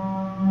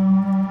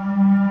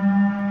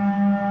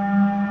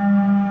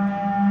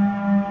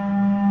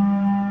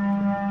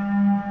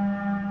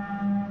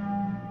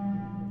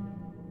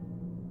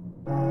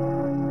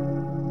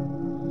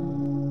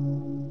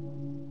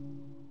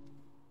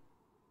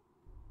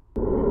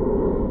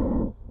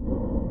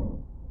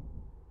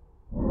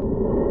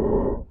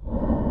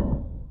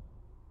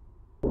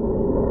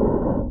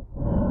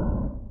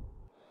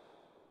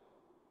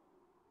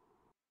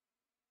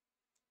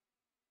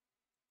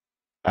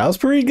 That was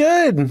pretty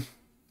good.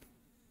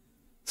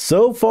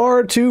 So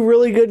far, 2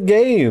 really good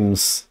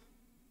games.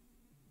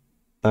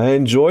 I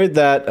enjoyed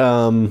that,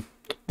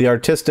 the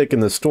artistic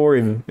and the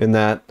story in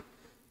that,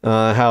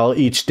 how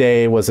each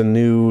day was a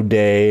new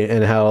day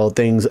and how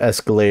things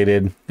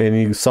escalated. And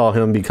you saw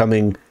him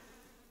becoming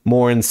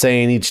more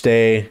insane each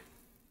day.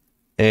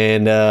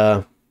 And,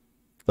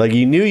 like,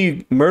 you knew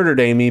you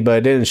murdered Amy, but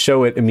it didn't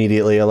show it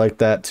immediately. I like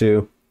that,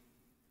 too.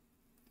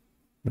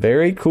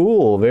 Very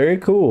cool, very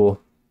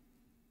cool.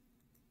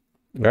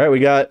 All right, we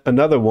got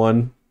another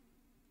one.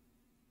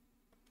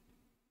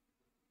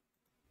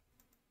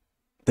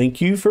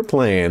 Thank you for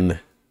playing,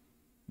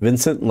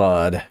 Vincent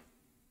Lade.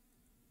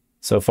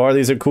 So far,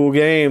 these are cool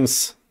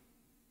games.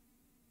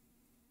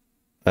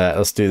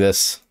 Let's do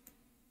this.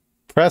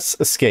 Press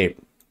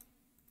escape.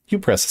 You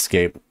press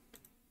escape.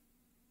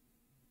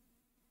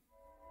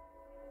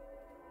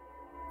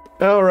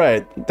 All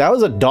right, that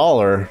was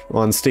 $1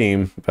 on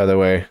Steam, by the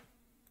way.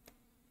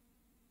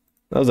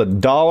 That was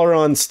 $1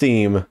 on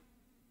Steam.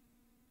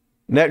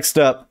 Next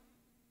up,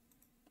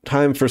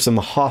 time for some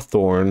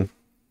Hawthorn.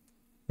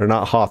 Or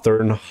not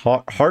Hawthorn,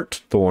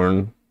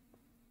 Harthorn,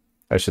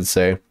 I should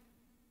say.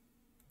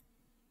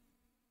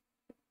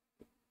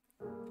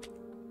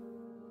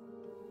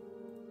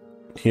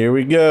 Here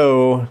we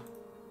go.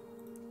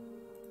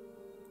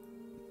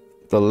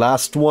 The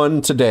last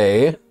one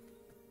today.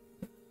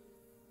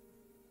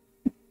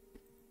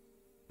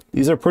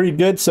 These are pretty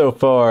good so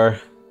far.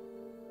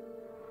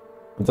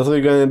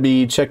 Definitely going to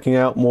be checking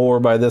out more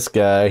by this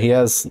guy. He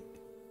has...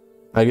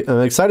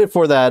 I'm excited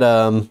for that,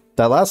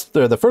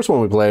 the first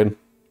one we played.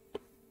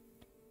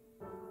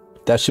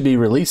 That should be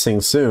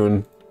releasing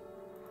soon.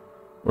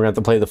 We're going to have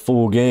to play the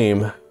full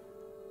game.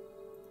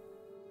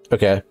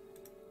 Okay.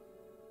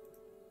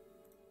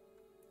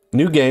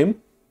 New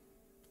game.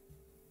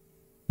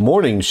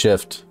 Morning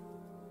shift.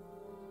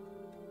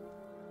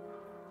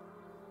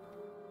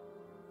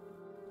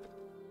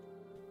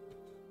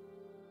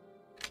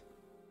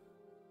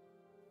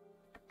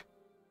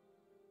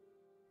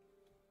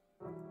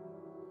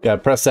 Gotta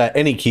press that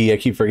any key, I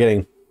keep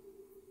forgetting.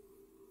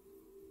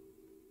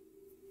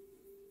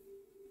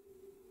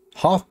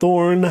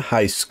 Harthorn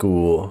High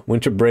School,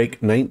 winter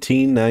break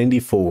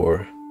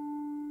 1994.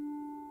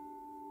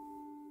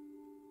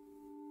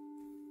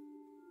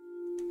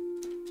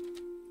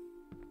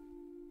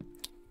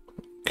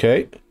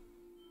 Okay.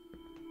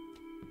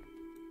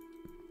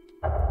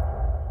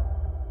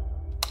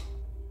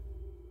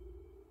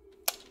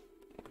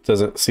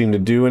 Doesn't seem to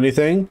do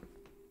anything.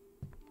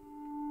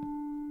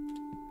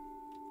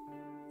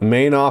 The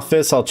main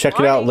office, I'll check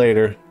it out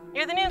later.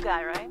 You're the new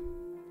guy, right?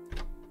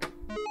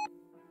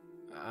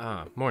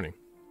 Morning.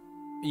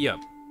 Yep,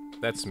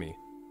 that's me.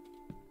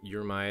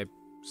 You're my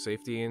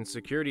safety and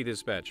security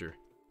dispatcher.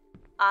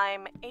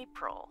 I'm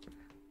April.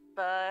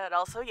 But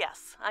also,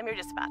 yes, I'm your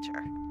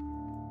dispatcher.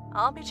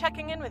 I'll be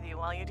checking in with you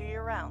while you do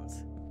your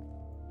rounds.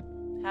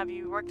 Have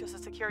you worked as a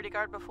security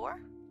guard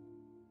before?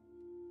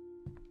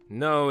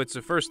 No, it's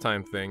a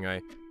first-time thing.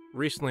 I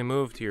recently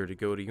moved here to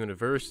go to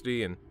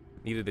university and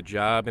needed a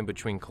job in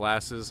between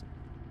classes.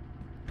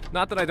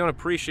 Not that I don't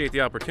appreciate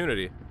the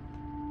opportunity.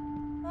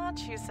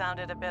 Thought you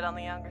sounded a bit on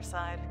the younger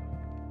side.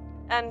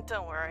 And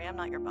don't worry, I'm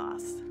not your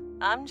boss.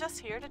 I'm just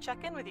here to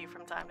check in with you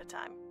from time to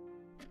time.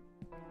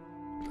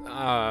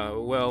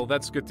 Well,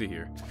 that's good to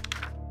hear.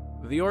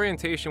 The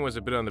orientation was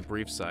a bit on the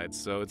brief side,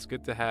 so it's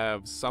good to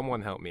have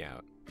someone help me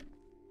out.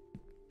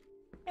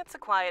 It's a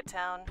quiet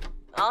town.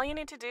 All you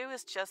need to do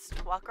is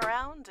just walk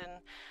around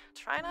and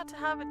try not to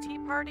have a tea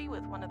party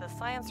with one of the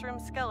science room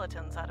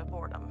skeletons out of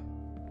boredom.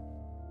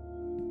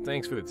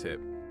 Thanks for the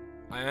tip.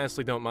 I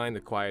honestly don't mind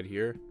the quiet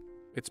here.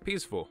 It's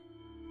peaceful.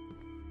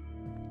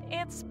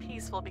 It's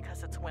peaceful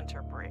because it's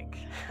winter break.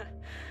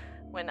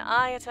 When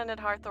I attended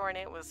Harthorn,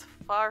 it was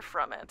far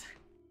from it.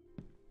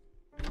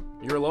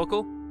 You're a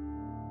local?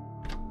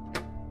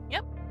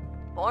 Yep,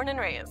 born and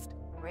raised.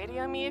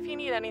 Radio me if you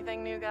need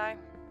anything, new guy.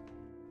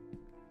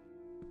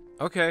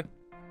 Okay,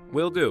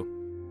 will do.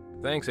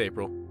 Thanks,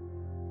 April.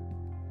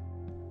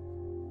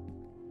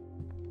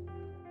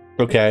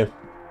 Okay.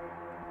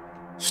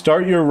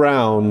 Start your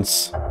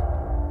rounds.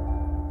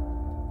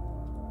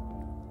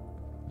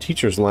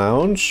 Teacher's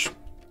lounge.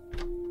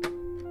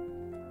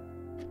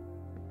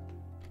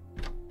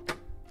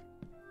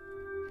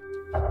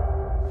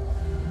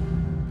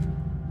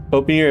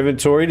 Open your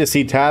inventory to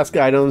see task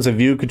items and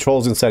view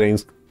controls and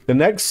settings. The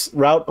next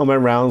route on my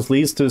rounds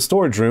leads to the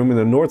storage room in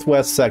the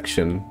northwest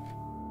section.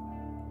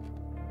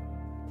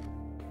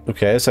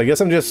 Okay, so I guess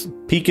I'm just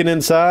peeking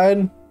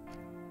inside.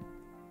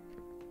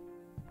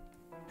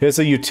 Here's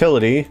a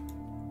utility.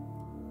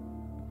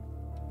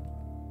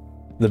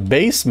 The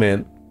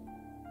basement.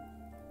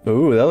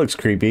 Ooh, that looks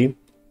creepy.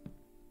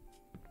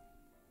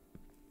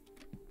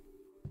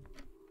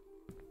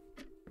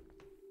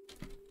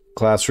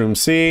 Classroom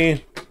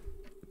C.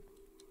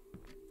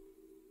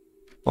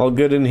 All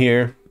good in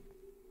here.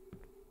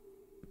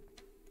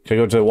 Can I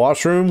go to the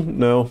washroom?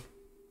 No.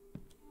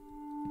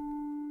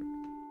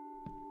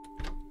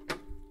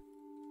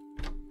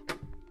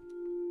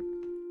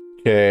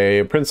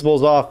 Okay,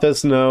 principal's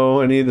office,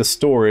 no. I need the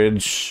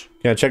storage.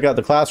 Can I check out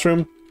the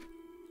classroom?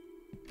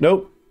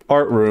 Nope.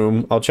 Art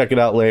room. I'll check it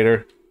out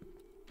later.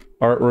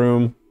 Art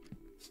room.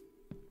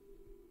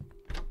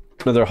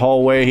 Another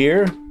hallway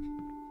here.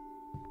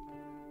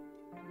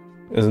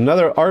 There's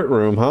another art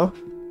room, huh?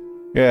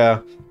 Yeah.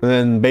 And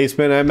then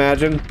basement, I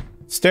imagine.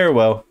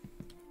 Stairwell.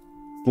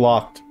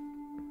 Locked.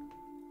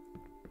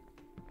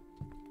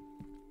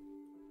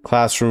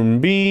 Classroom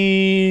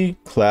B.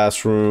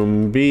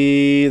 Classroom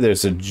B.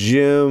 There's a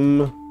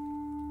gym.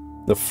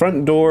 The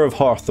front door of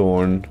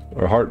Harthorn.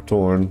 Or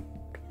Harthorn.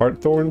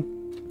 Harthorn?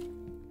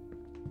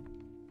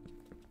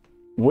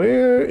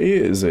 Where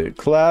is it?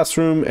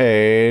 Classroom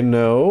A.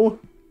 No.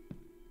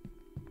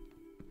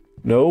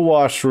 No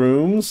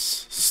washrooms.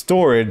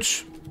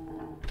 Storage.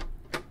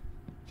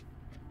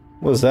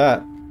 What was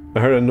that? I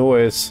heard a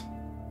noise.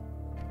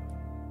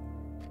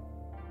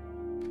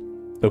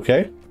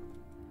 Okay.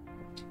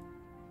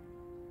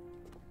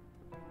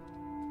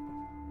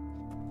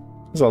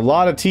 There's a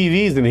lot of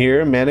TVs in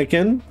here.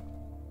 Mannequin.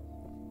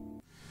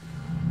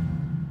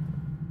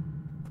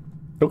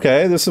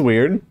 Okay, this is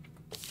weird.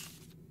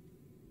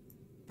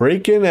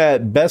 Break-in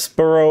at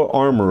Bessborough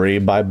Armory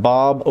by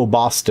Bob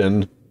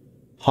O'Boston.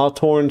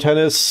 Hawthorne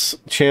tennis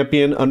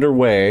champion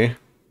underway.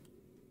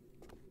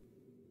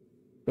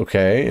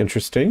 Okay,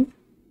 interesting.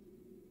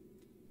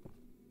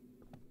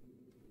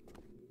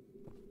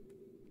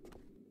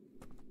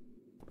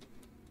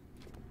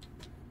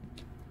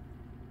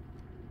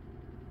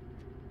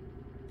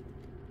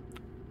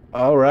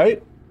 All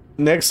right.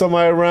 Next on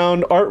my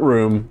round, art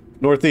room,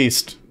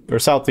 northeast or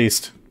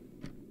southeast,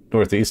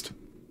 northeast.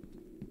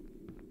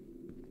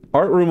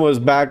 Art room was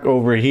back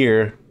over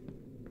here.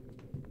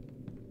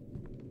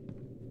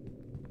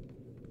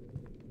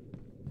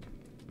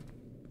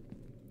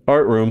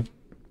 Art room.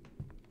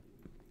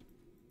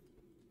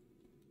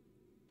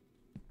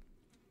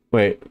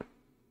 Wait.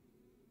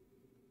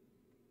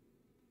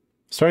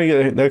 Starting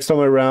to get next on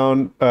my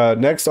round.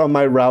 Next on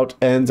my route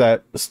ends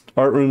at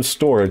art room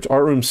storage.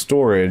 Art room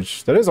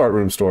storage. That is art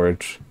room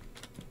storage.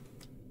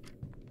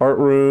 Art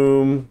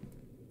room.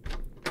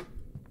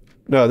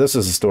 No, this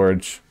is a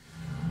storage.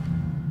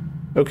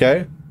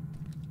 Okay.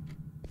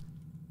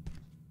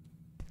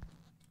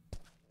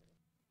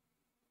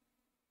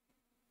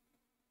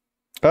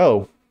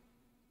 Oh.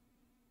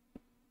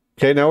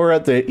 Okay, now we're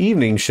at the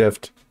evening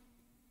shift.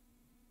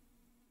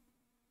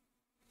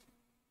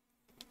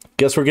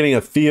 Guess we're getting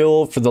a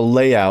feel for the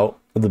layout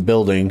of the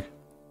building.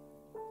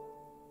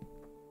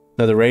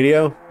 Another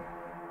radio?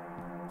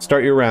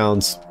 Start your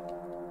rounds.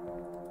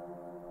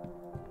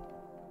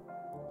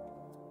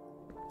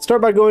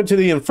 Start by going to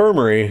the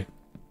infirmary.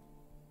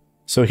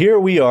 So here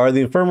we are.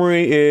 The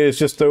infirmary is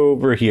just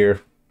over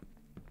here.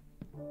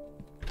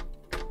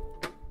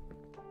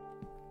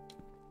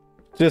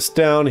 Just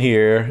down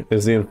here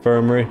is the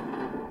infirmary.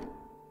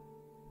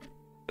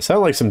 It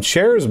sounded like some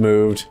chairs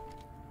moved.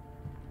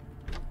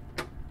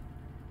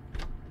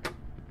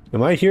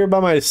 Am I here by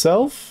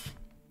myself?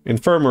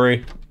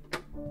 Infirmary.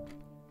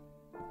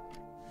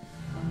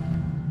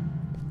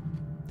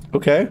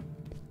 Okay.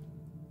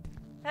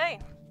 Hey,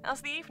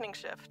 how's the evening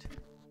shift?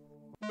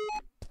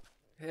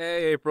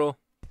 Hey, April.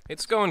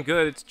 It's going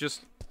good. It's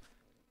just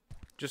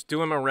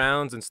doing my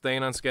rounds and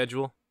staying on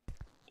schedule.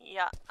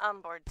 Yeah,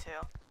 I'm bored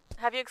too.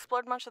 Have you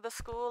explored much of the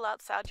school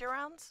outside your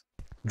rounds?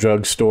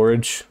 Drug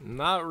storage.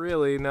 Not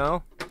really,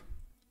 no.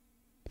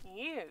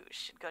 You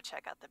should go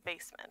check out the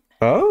basement.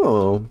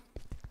 Oh.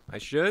 I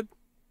should?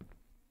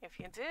 If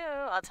you do,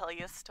 I'll tell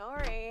you a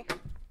story.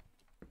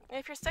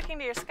 If you're sticking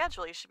to your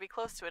schedule, you should be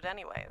close to it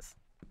anyways.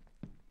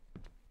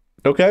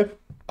 Okay.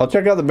 I'll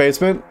check out the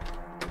basement.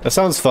 That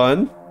sounds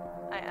fun.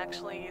 I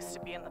actually used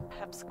to be in the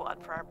pep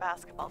squad for our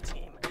basketball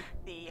team,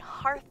 the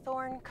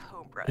Harthorn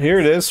Cobras. Here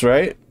it is,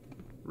 right?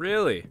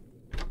 Really?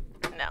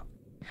 No.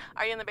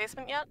 Are you in the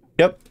basement yet?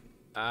 Yep.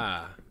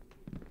 Ah.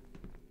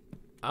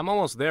 I'm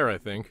almost there, I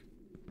think.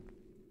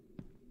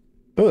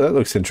 Oh, that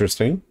looks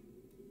interesting.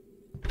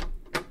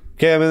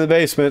 Okay, I'm in the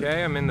basement.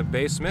 Okay, I'm in the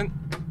basement.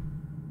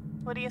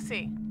 What do you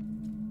see?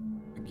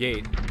 A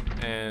gate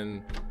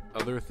and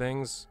other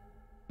things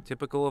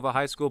typical of a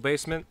high school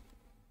basement.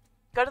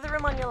 Go to the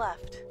room on your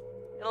left.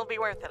 It'll be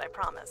worth it, I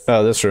promise.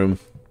 Oh, this room.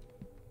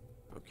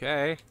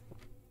 Okay.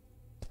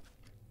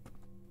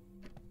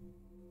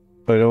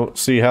 I don't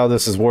see how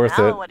this is worth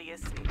Now it. what do you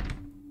see?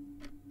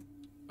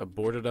 A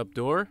boarded up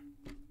door?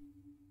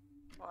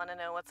 Want to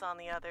know what's on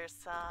the other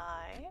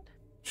side?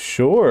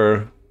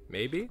 Sure.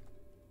 Maybe?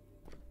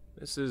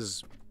 This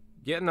is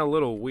getting a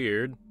little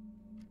weird.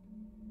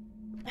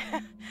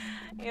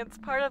 It's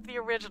part of the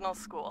original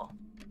school.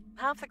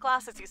 Half the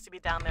classes used to be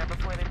down there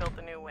before they built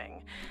the new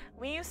wing.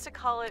 We used to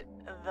call it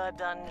the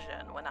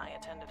dungeon when I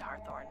attended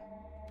Harthorn.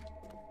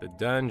 The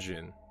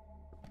dungeon.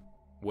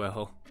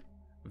 Well,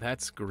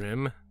 that's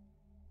grim.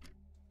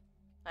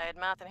 I had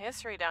math and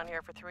history down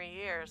here for 3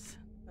 years.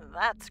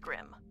 That's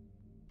grim.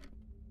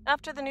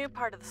 After the new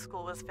part of the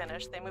school was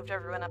finished, they moved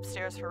everyone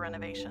upstairs for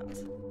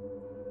renovations.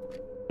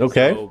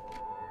 Okay. So,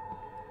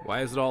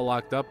 why is it all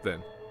locked up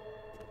then?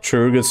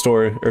 True, good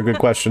story, or good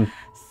question.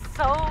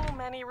 So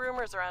many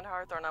rumors around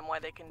Harthorn on why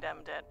they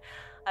condemned it.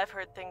 I've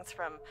heard things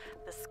from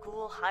the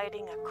school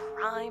hiding a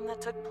crime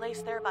that took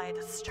place there by a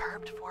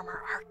disturbed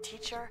former art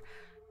teacher,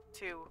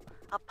 to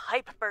a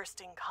pipe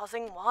bursting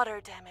causing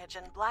water damage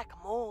and black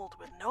mold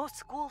with no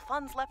school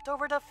funds left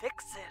over to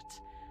fix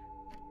it.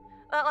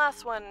 That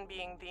last one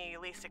being the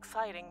least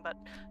exciting, but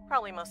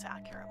probably most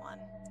accurate one.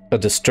 A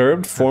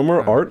disturbed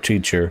former art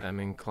teacher. I'm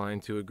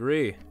inclined to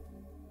agree.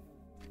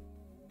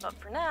 But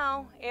for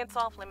now, it's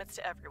off limits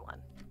to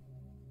everyone.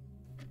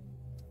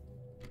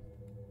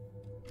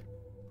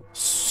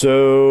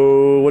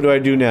 So, what do I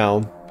do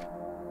now?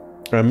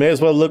 I may as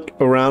well look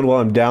around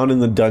while I'm down in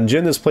the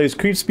dungeon. This place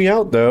creeps me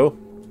out, though.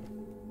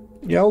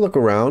 Yeah, I'll look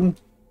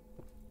around.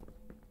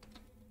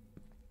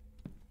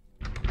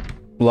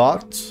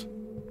 Locked.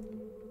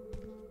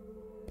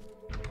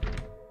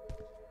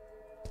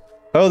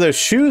 Oh, there's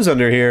shoes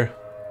under here.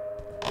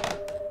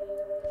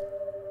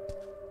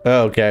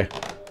 Oh, okay.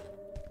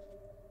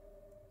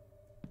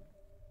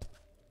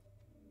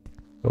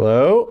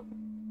 Hello?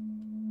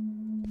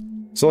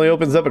 This only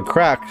opens up a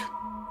crack.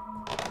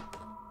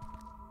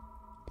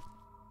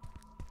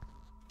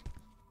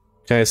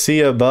 Can I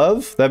see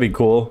above? That'd be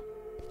cool.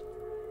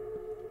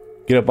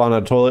 Get up on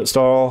a toilet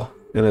stall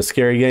in a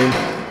scary game.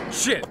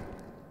 Shit!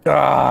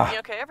 Ah! You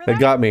okay over They there?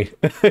 got me.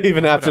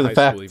 Even after the High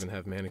fact. school even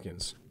have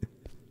mannequins?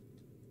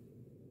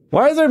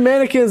 Why is there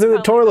mannequins in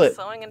the Probably toilet?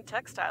 Sewing and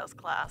textiles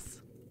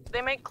class.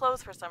 They make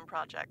clothes for some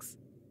projects.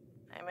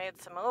 I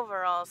made some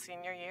overalls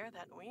senior year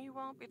that we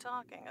won't be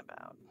talking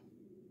about.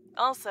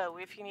 Also,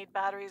 if you need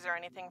batteries or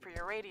anything for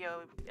your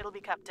radio, it'll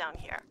be kept down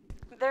here.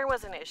 There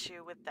was an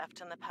issue with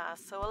theft in the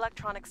past, so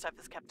electronic stuff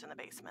is kept in the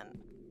basement.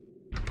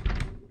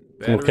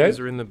 Batteries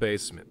are in the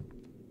basement.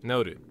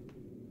 Noted.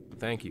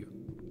 Thank you.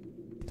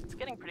 It's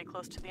getting pretty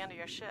close to the end of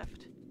your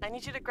shift. I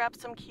need you to grab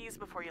some keys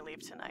before you leave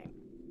tonight.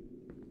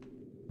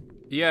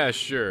 Yeah,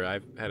 sure.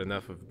 I've had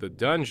enough of the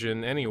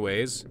dungeon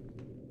anyways.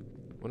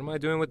 What am I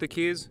doing with the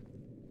keys?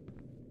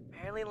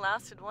 Barely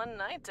lasted one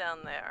night down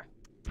there.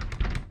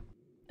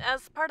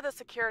 As part of the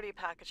security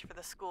package for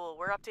the school,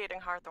 we're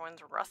updating Harthorn's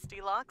rusty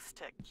locks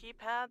to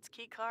keypads,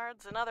 key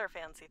cards, and other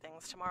fancy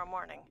things tomorrow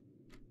morning.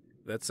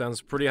 That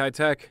sounds pretty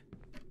high-tech.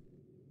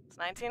 It's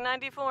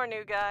 1994,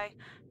 new guy.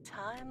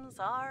 Times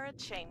are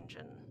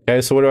a-changin'.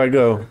 Okay, so where do I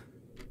go?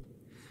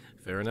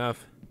 Fair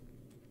enough.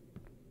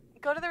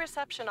 Go to the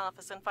reception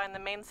office and find the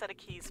main set of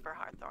keys for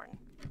Harthorn.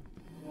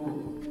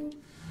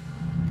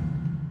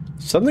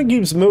 Something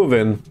keeps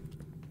moving.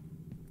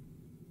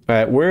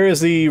 Alright, where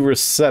is the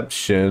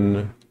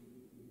reception?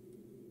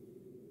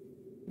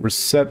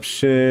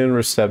 Reception.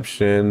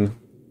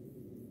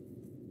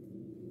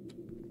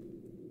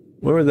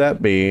 Where would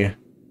that be?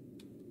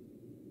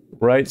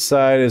 Right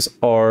side is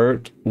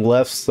art.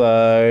 Left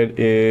side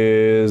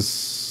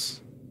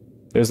is...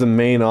 There's the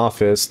main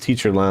office,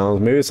 teacher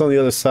lounge. Maybe it's on the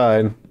other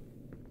side.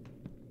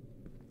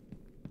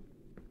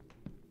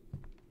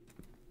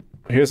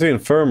 Here's the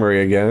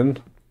infirmary again.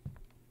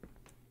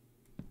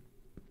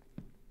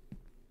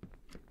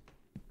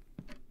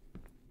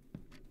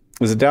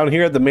 Is it down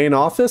here at the main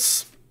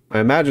office? I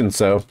imagine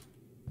so.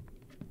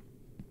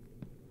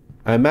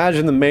 I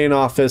imagine the main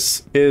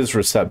office is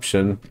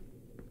reception.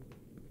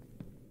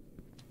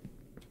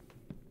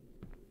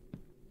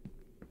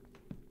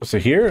 So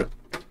here?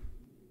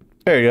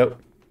 There you go.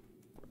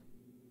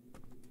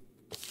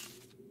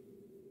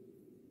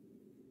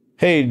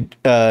 Hey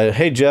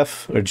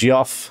Jeff, or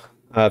Geoff.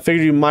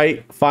 Figured you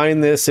might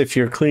find this if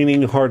you're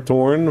cleaning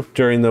Harthorn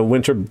during the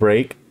winter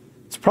break.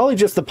 It's probably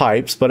just the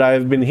pipes, but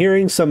I've been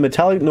hearing some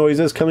metallic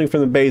noises coming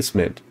from the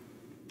basement.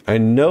 I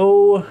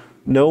know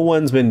no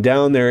one's been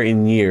down there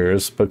in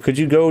years, but could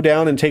you go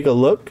down and take a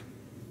look?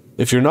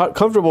 If you're not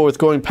comfortable with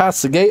going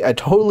past the gate, I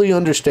totally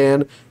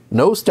understand.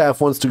 No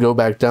staff wants to go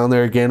back down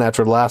there again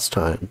after last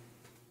time.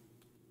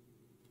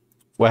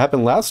 What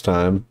happened last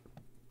time?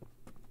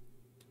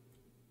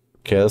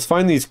 Okay, let's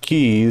find these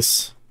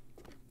keys.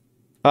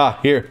 Ah,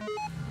 here.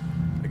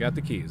 I got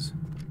the keys.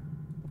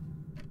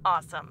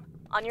 Awesome.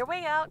 On your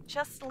way out,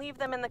 just leave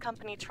them in the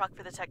company truck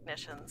for the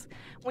technicians.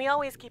 We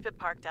always keep it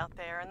parked out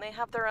there, and they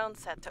have their own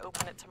set to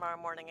open it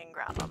tomorrow morning and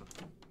grab them.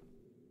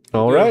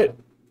 All right.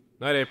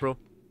 Night, April.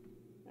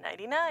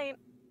 Nighty-night.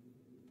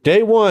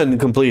 Day 1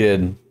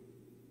 completed.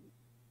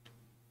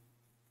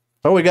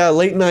 Oh, we got a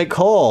late night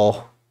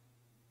call.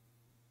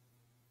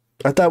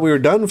 I thought we were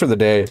done for the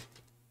day.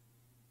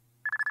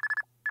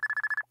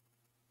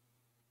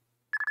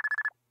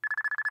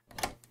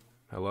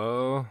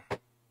 Hello?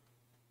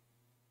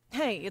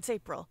 Hey, it's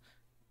April.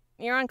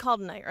 You're on call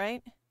tonight,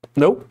 right?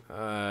 Nope.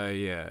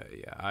 Yeah,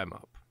 I'm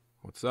up.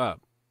 What's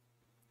up?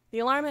 The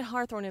alarm at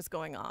Harthorn is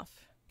going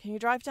off. Can you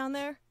drive down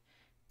there?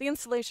 The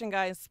installation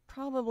guys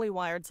probably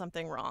wired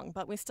something wrong,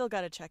 but we still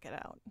gotta check it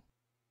out.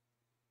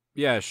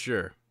 Yeah,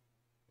 sure.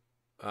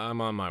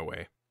 I'm on my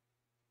way.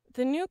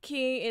 The new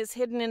key is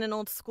hidden in an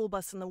old school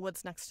bus in the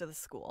woods next to the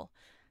school.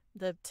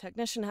 The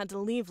technician had to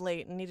leave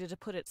late and needed to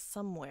put it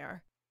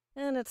somewhere.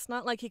 And it's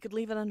not like he could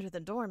leave it under the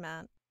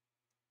doormat.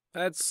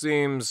 That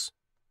seems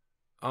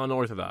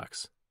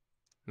unorthodox.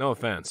 No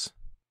offense.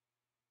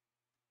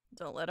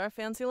 Don't let our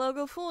fancy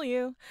logo fool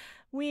you.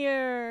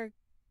 We're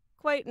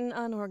quite an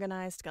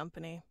unorganized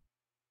company.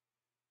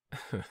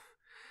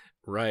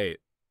 Right.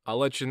 I'll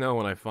let you know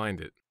when I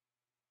find it.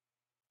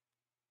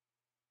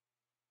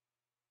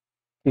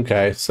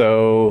 Okay,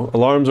 so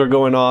alarms are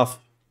going off.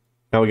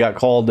 Now we got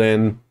called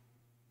in.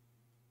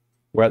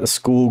 We're at the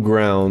school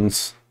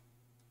grounds.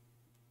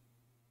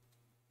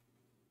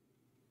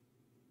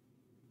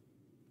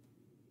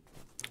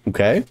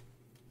 Okay.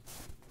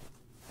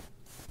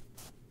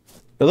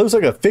 It looks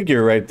like a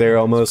figure right there,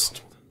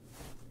 almost.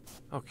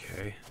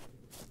 Okay.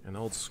 An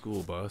old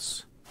school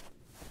bus.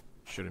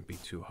 Shouldn't be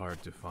too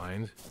hard to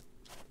find.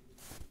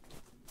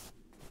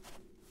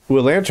 Ooh,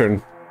 a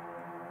lantern.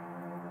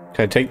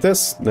 Can I take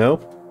this? No?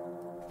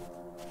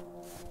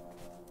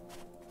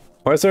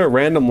 Why is there a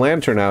random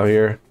lantern out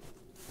here?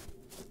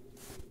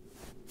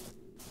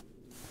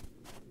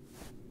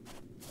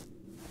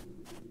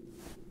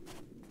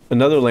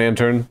 Another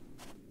lantern.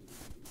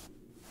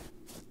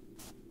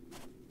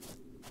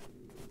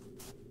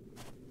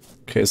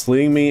 Okay, it's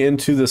leading me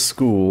into the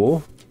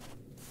school.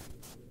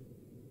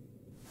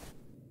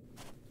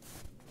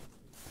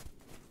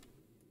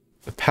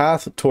 The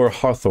path toward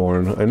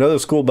Harthorn. I know the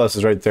school bus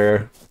is right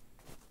there.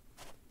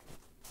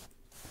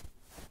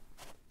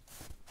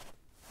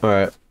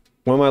 Alright.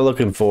 What am I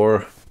looking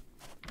for?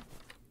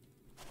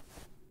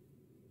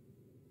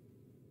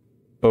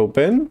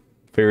 Open.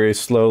 Very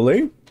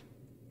slowly.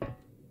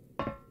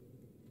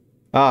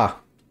 Ah.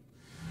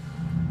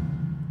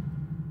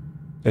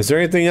 Is there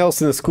anything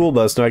else in the school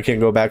bus? No, I can't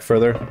go back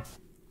further.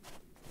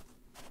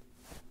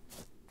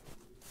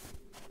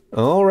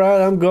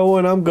 Alright, I'm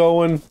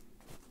going.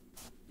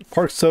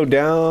 Park's so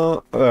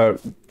down,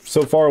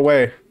 so far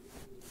away.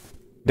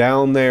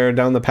 Down there,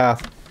 down the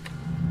path.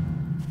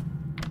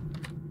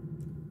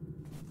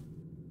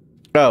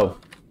 Oh.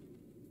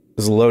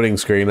 There's a loading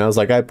screen. I was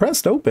like, I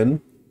pressed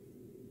open.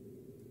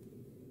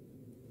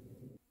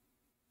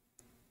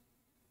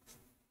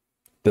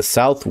 The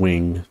South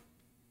Wing.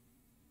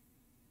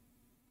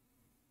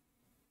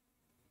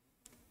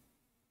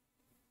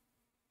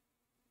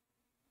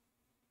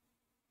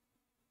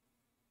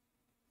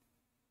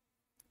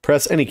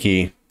 Press any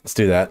key. Let's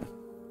do that.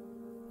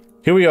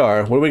 Here we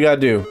are. What do we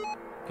gotta do?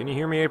 Can you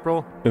hear me,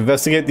 April?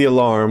 Investigate the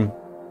alarm.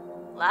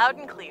 Loud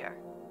and clear.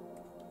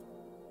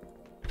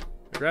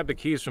 I grabbed the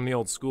keys from the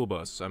old school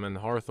bus. I'm in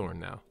Harthorn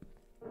now.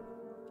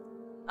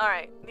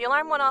 Alright, the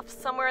alarm went off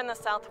somewhere in the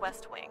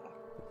southwest wing.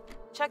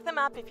 Check the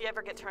map if you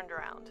ever get turned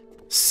around.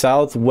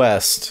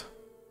 Southwest.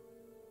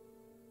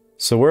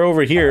 So we're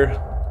over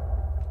here.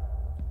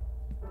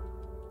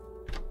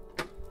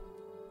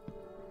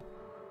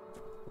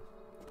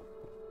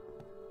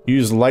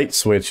 Use light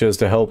switches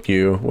to help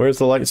you. Where's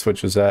the light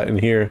switches at in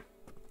here?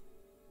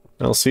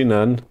 I don't see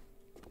none.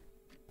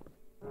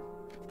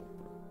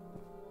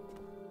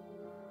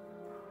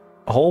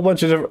 A whole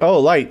bunch of different... Oh,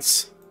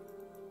 lights.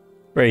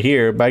 Right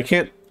here, but I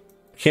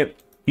can't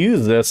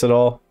use this at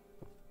all.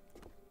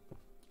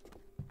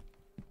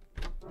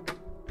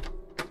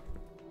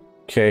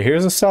 Okay,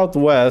 here's the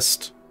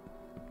southwest.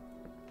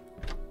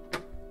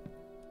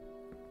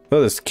 Oh,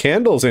 there's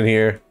candles in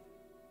here.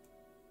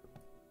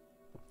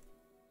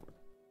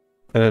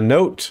 And a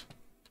note.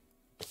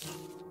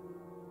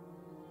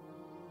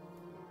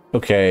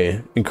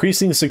 Okay,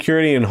 increasing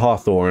security in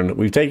Hawthorne.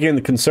 We've taken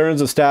the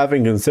concerns of staff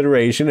in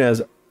consideration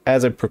as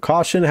a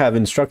precaution, have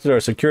instructed our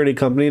security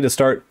company to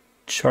start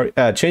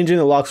changing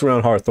the locks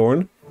around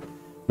Harthorne.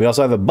 We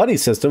also have a buddy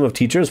system of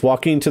teachers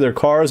walking to their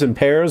cars in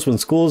pairs when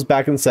school is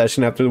back in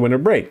session after the winter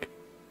break.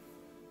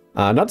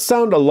 Not to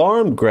sound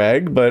alarmed,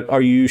 Greg, but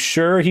are you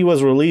sure he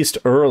was released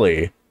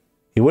early?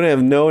 He wouldn't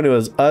have known it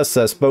was us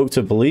that spoke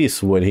to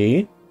police, would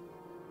he?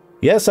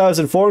 Yes, I was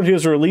informed he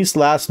was released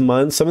last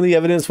month. Some of the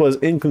evidence was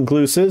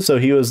inconclusive, so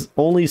he was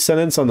only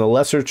sentenced on the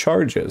lesser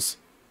charges.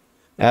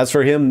 As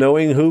for him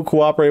knowing who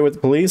cooperated with the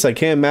police, I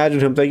can't imagine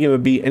him thinking it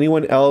would be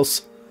anyone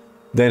else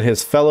than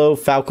his fellow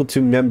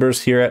faculty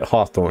members here at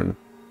Hawthorne,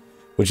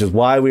 which is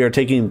why we are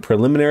taking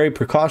preliminary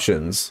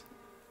precautions.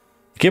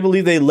 I can't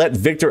believe they let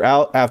Victor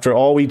out after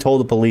all we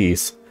told the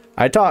police.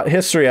 I taught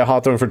history at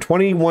Hawthorne for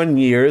 21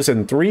 years,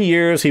 and 3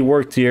 years he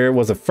worked here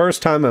was the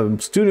first time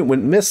a student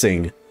went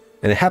missing.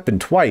 And it happened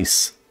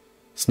twice.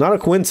 It's not a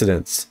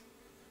coincidence.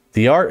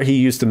 The art he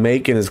used to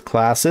make in his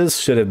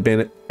classes should have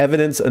been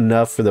evidence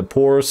enough for the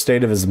poor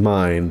state of his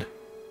mind.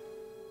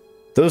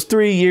 Those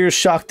 3 years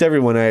shocked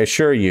everyone, I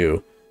assure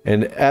you.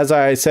 And as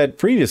I said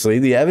previously,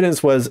 the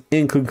evidence was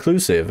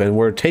inconclusive, and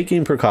we're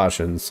taking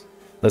precautions.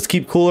 Let's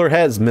keep cooler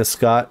heads, Miss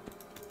Scott.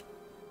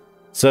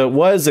 So it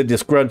was a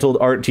disgruntled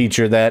art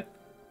teacher that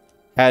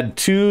had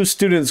 2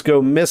 students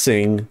go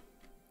missing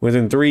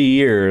within 3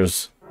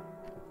 years.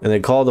 And they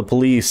called the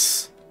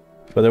police,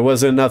 but there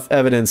wasn't enough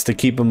evidence to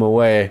keep him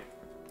away.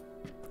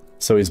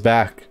 So he's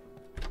back.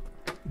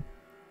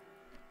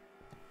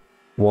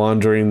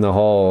 Wandering the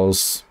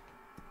halls.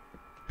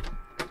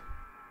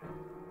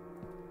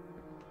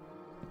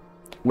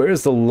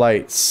 Where's the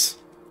lights?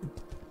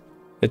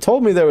 It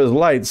told me there was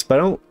lights,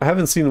 but I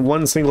haven't seen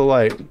one single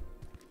light.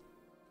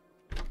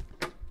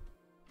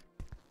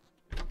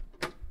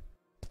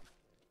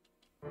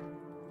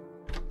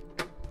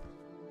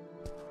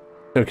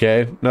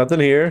 Okay, nothing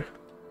here.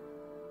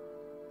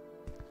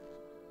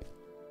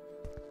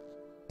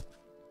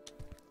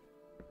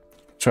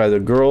 Try the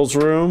girls'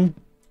 room.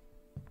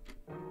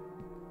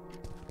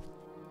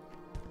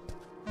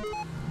 I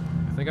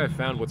think I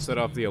found what set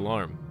off the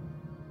alarm.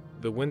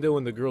 The window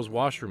in the girls'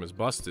 washroom is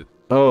busted.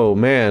 Oh,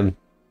 man.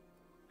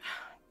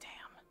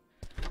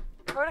 Damn.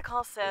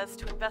 Protocol says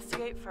to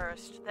investigate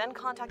first, then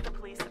contact the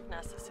police if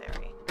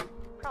necessary.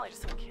 Probably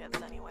just some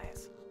kids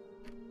anyways.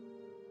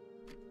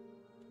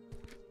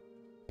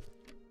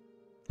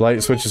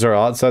 Light switches are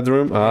outside the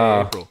room?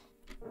 Ah. Hey, April.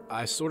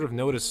 I sort of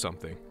noticed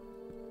something.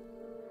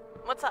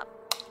 What's up?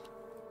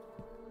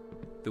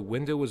 The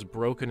window was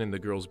broken in the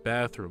girls'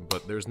 bathroom,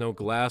 but there's no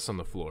glass on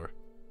the floor.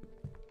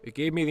 It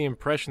gave me the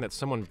impression that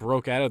someone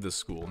broke out of the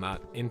school,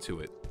 not into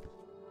it.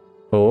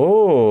 Why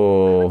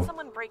Oh. would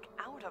someone break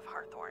out of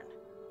Harthorn?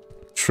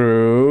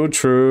 True,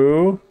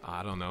 true.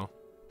 I don't know.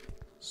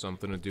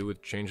 Something to do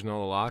with changing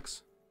all the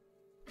locks?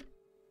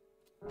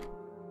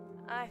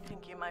 I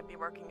think you might be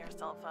working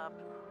yourself up.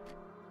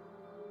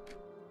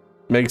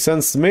 Makes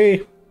sense to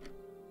me.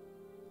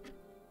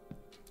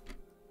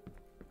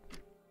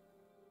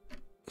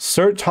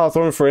 Search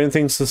Hawthorne for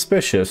anything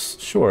suspicious.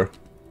 Sure.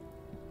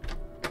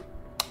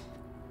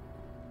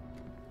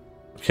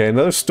 Okay,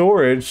 another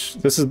storage.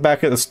 This is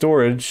back at the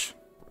storage.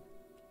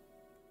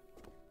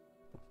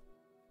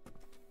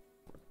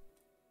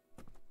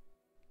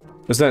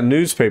 There's that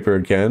newspaper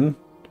again.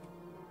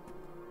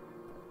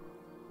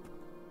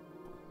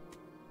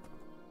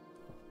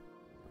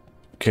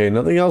 Okay,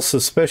 nothing else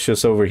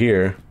suspicious over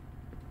here.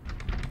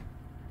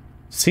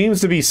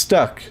 Seems to be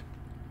stuck.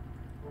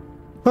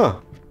 Huh.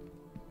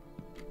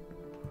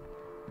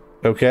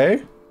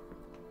 Okay.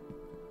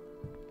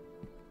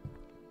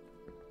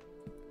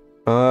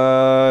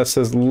 It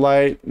says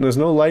light. There's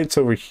no lights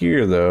over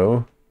here,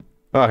 though.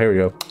 Oh, here we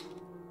go.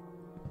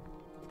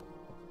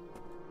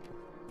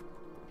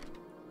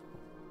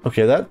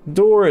 Okay, that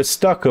door is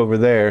stuck over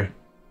there.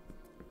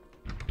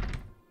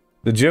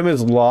 The gym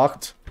is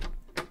locked.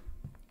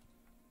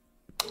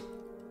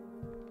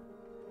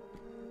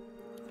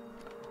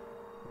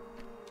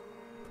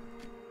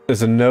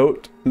 There's a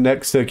note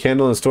next to a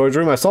candle in the storage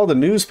room. I saw the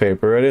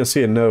newspaper. I didn't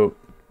see a note.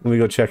 Let me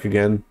go check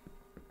again.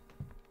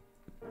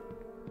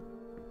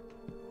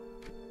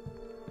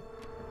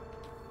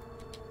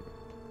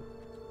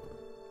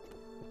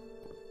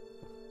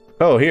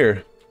 Oh,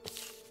 here.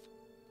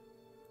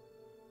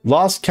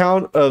 Lost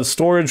count of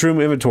storage room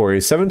inventory.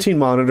 17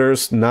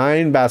 monitors,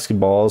 9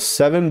 basketballs,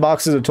 7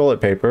 boxes of toilet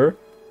paper,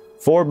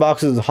 4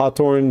 boxes of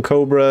Harthorn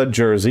Cobra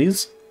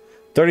jerseys,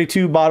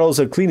 32 bottles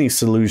of cleaning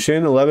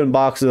solution, 11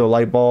 boxes of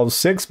light bulbs,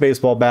 6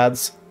 baseball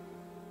bats,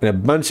 and a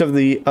bunch of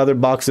the other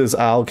boxes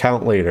I'll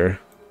count later.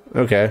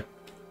 Okay.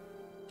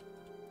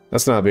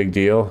 That's not a big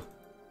deal.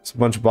 It's a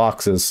bunch of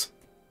boxes.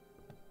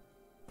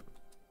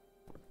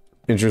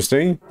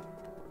 Interesting.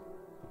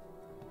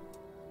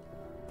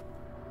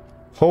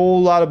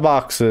 Whole lot of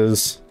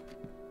boxes.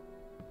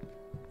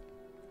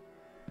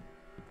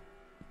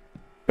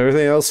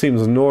 Everything else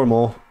seems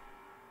normal.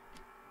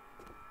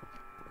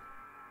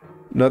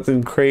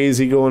 Nothing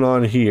crazy going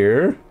on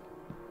here.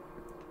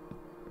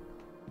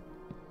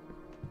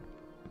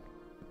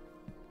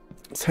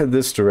 Let's head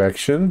this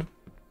direction.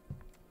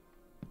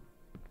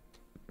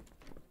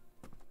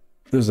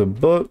 There's a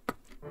book,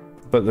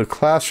 but the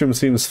classroom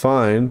seems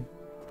fine.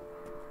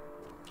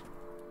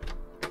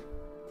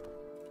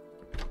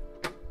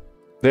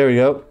 There we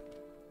go.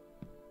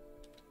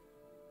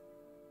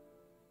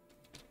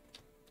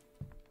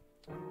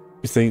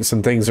 You think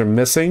some things are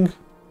missing?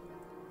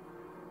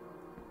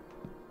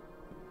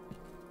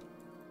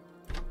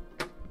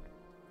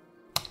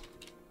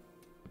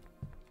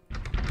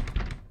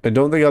 I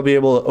don't think I'll be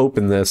able to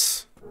open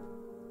this.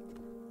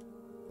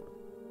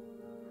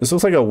 This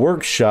looks like a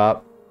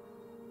workshop.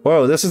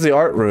 Whoa, this is the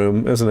art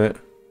room, isn't it?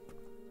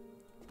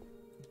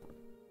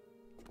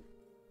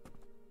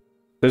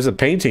 There's a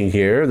painting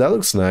here. That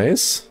looks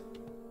nice.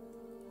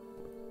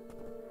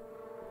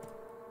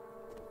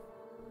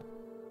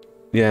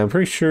 Yeah, I'm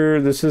pretty sure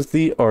this is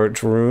the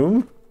art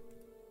room.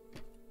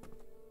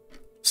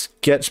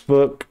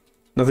 Sketchbook.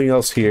 Nothing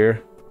else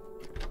here.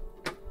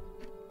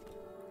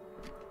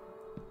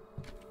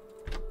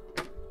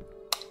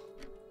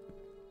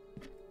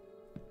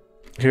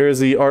 Here is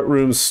the art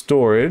room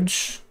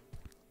storage.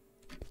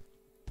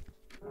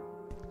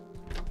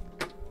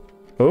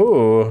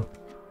 Oh.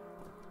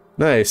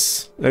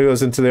 Nice. That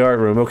goes into the art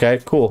room. Okay,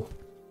 cool.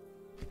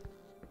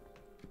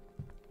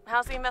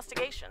 How's the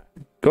investigation?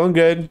 Going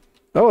good.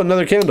 Oh,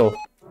 another candle.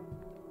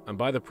 I'm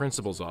by the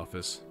principal's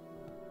office.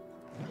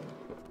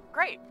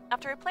 Great.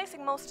 After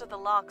replacing most of the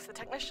locks, the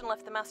technician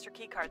left the master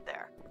keycard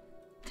there.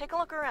 Take a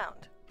look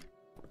around.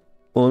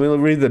 Well, let me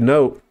read the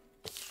note.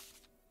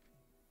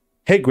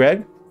 Hey,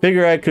 Greg.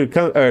 Figure I could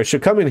come, or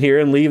should come in here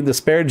and leave the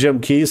spare gym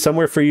keys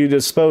somewhere for you to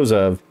dispose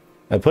of.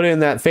 I put it in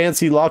that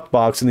fancy locked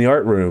box in the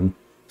art room.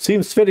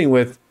 Seems fitting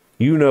with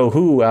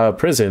you-know-who out of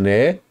prison,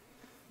 eh?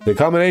 The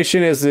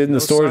combination is in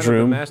the storage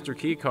room. No master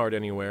key card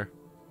anywhere.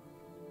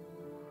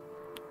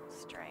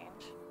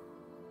 Strange.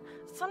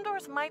 Some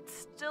doors might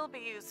still be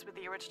used with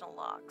the original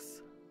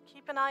locks.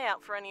 Keep an eye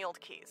out for any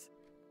old keys.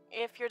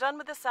 If you're done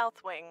with the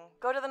south wing,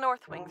 go to the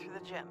north wing through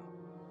the gym.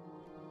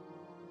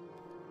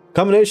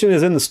 Combination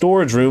is in the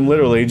storage room,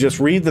 literally. Just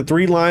read the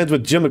 3 lines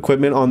with gym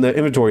equipment on the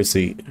inventory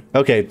seat.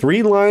 Okay,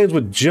 3 lines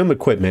with gym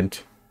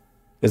equipment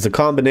is a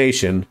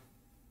combination.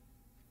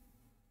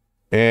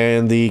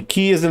 And the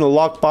key is in the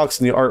lockbox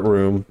in the art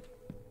room.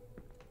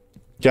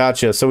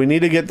 Gotcha. So we need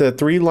to get the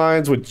 3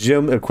 lines with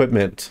gym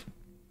equipment.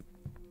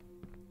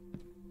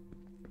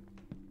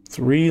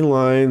 3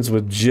 lines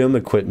with gym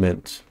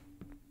equipment.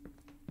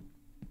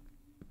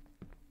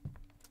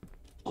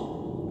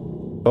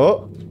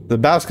 Oh, the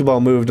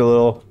basketball moved a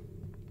little.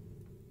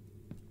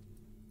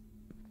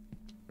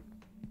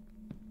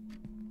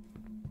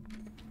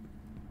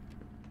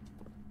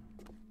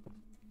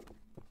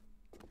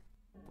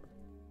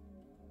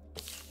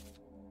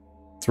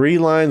 Three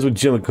lines with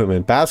gym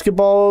equipment.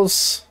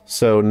 Basketballs.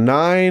 So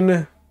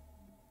 9,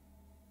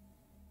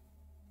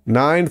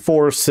 9,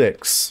 4,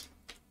 6.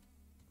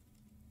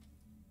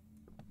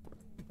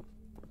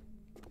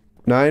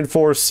 9,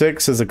 4,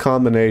 6 is a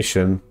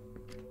combination.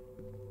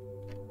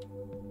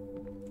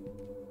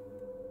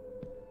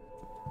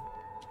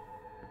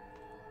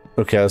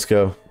 Okay, let's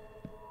go.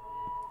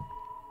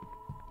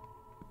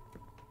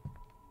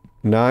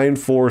 9,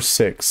 4,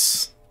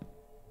 6.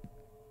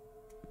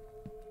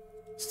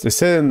 They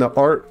said in the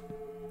art...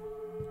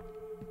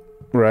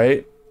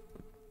 right?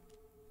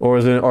 Or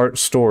is it art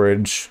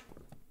storage?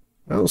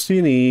 I don't see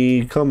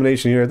any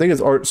combination here. I think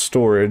it's art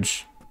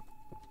storage.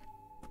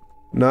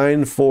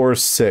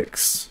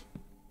 946.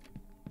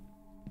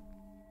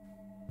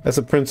 That's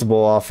a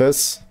principal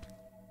office.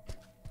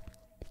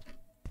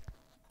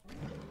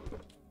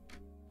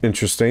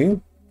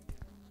 Interesting.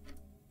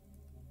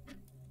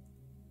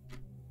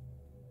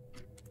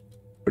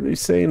 What did he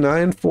say?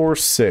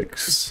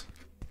 946.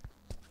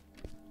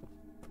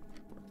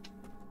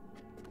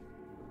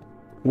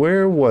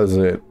 Where was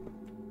it?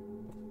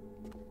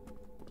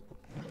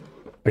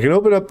 I can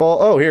open up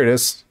all... Oh, here it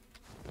is.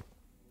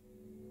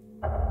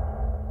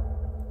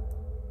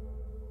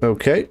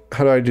 Okay,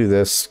 how do I do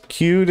this?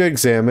 Q to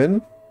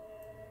examine.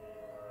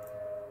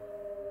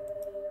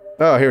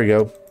 Oh, here we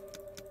go.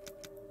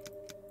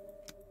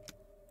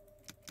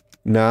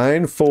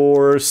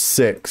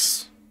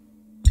 946.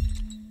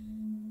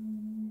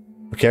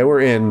 Okay,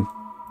 we're in.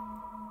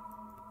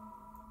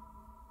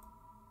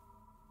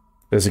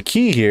 There's a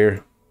key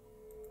here.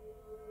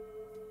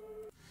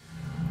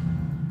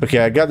 Okay,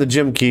 I got the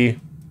gym key.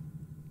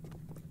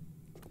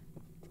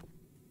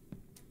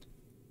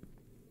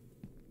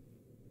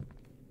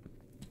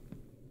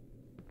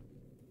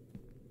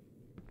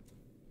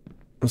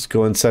 Let's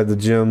go inside the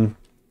gym.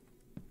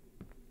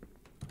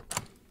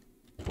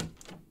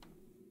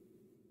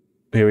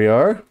 Here we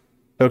are.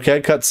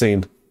 Okay,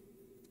 cutscene.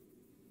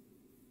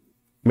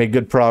 Made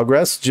good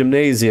progress.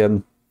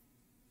 Gymnasium.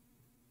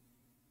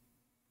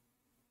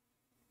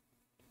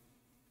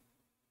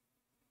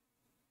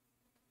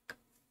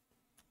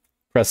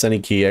 Press any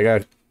key. I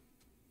got...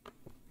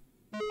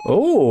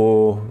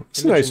 Oh,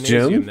 it's a nice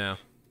gym. Now.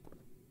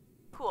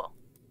 Cool.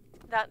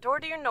 That door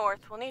to your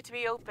north will need to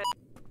be open.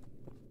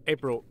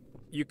 April,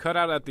 you cut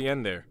out at the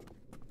end there.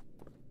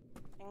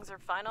 Things are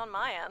fine on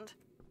my end.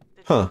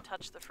 Did Huh. you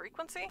touch the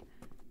frequency?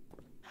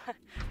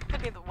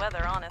 Could be the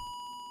weather, honest.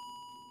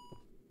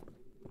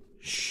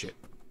 Shit.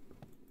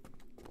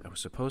 I was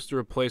supposed to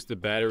replace the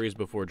batteries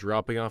before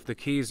dropping off the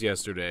keys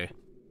yesterday.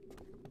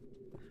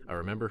 I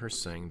remember her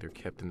saying they're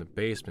kept in the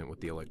basement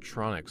with the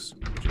electronics,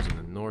 which is in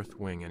the north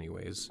wing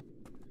anyways.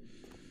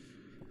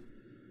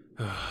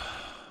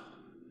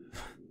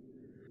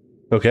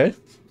 Okay.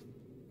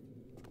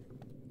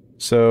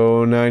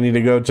 So now I need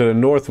to go to the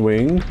north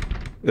wing.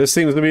 This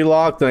seems to be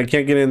locked and I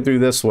can't get in through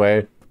this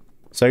way.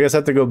 So I guess I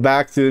have to go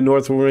back to the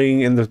north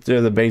wing in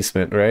the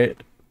basement, right?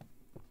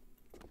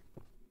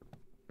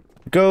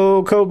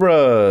 Go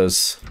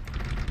Cobras!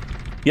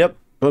 Yep,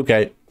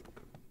 okay.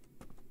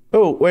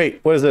 Oh,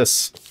 wait, what is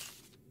this?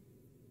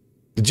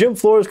 The gym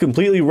floor is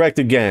completely wrecked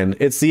again.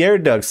 It's the air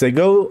ducts. They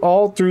go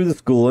all through the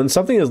school and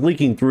something is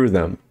leaking through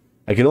them.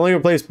 I can only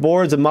replace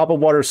boards and mop up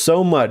water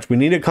so much. We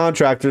need a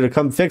contractor to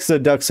come fix the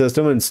duct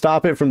system and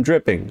stop it from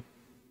dripping.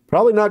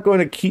 Probably not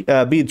going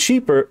to be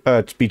cheap,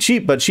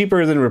 but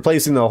cheaper than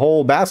replacing the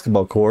whole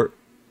basketball court.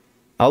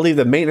 I'll leave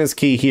the maintenance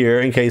key here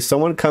in case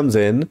someone comes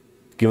in.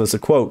 Give us a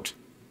quote.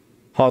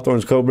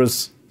 Hawthorne's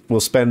Cobras will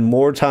spend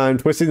more time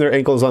twisting their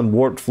ankles on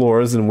warped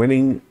floors than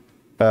winning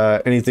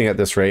anything at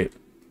this rate.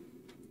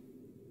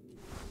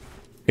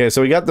 Okay,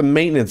 so we got the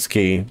maintenance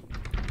key.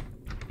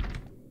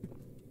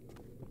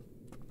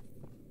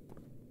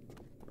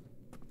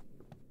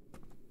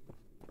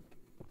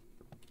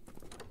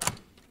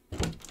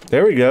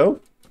 There we go.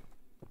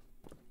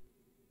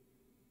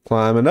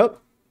 Climbing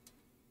up.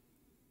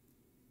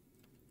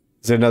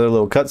 Is there another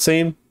little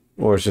cutscene?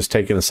 Or it's just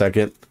taking a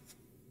second?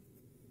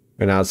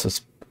 Right now it's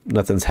just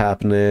nothing's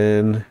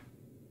happening.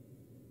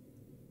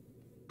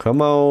 Come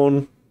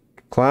on.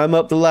 Climb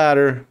up the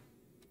ladder.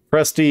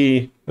 Press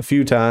D a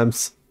few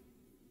times.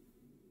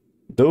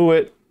 Do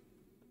it.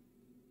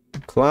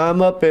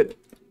 Climb up it.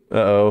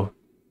 Uh-oh.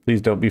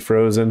 Please don't be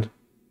frozen.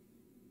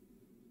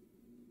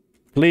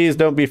 Please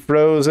don't be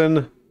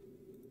frozen.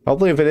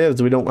 Hopefully if it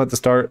is, we don't have to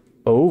start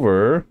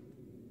over.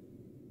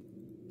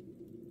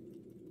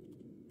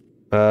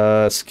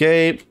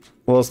 Escape.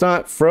 Well, it's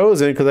not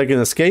frozen because I can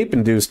escape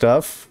and do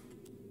stuff.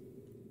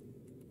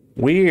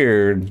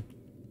 Weird.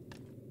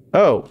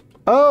 Oh.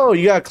 Oh,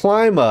 you gotta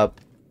climb up.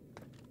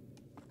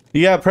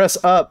 You gotta press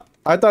up.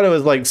 I thought it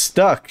was like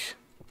stuck.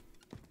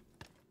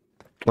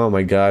 Oh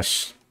my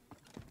gosh.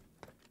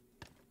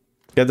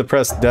 You have to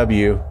press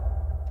W.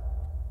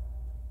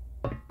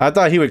 I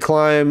thought he would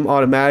climb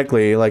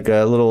automatically like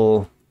a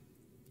little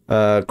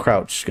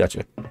crouch.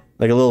 Gotcha.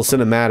 Like a little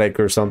cinematic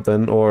or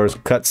something, or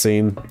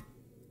cutscene.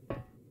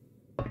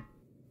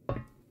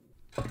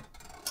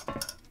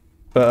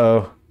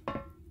 Uh-oh.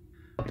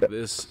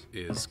 This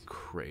is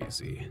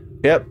crazy.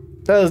 Yep,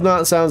 that does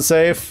not sound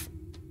safe.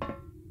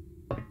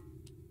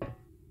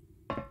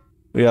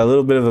 We got a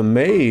little bit of a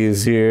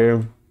maze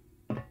here.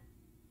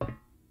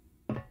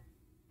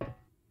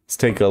 Let's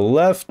take a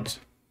left.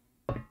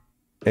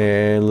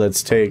 And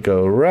let's take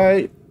a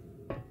right.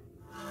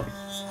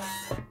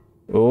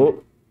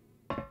 Oh.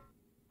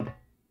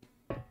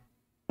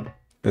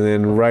 And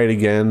then right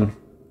again.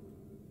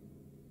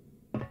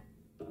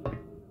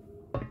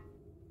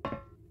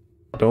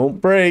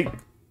 Don't break.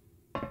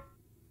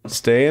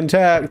 Stay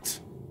intact.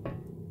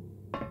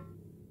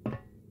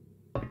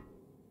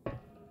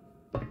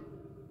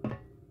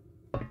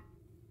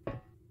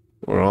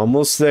 We're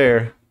almost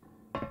there.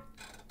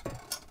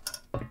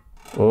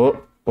 Oh,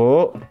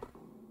 oh.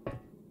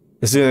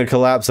 This is gonna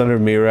collapse under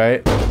me,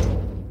 right?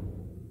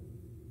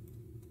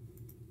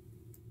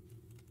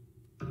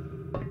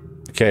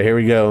 Okay, here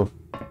we go.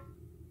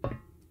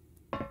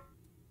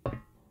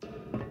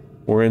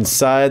 We're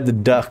inside the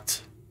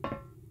duct.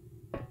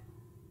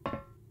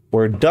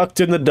 We're ducked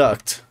in the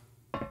duct.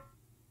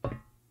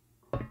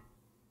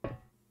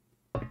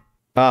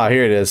 Ah,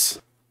 here it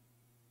is.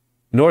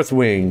 North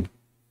wing.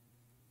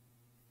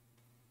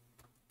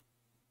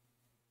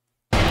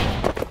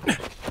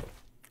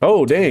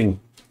 Oh,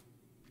 dang.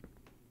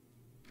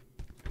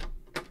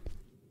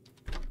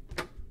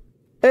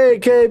 Hey,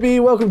 KB,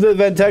 welcome to the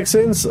Vent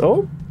Texans.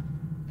 Oh.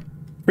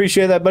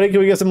 Appreciate that, buddy. Can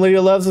we get some Lady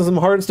Loves and some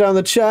hearts down in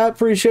the chat?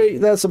 Appreciate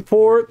that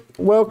support.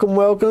 Welcome,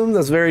 welcome.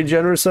 That's very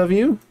generous of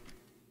you.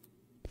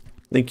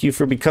 Thank you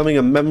for becoming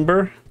a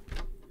member.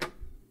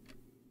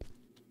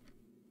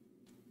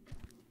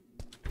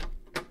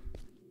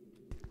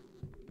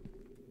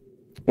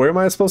 Where am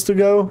I supposed to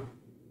go?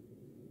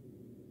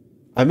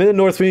 I'm in the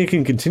north wing. You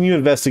can continue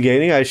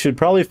investigating. I should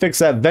probably fix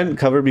that vent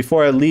cover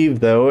before I leave,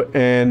 though,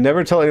 and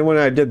never tell anyone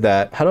I did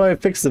that. How do I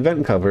fix the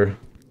vent cover?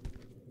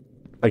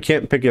 I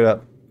can't pick it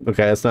up.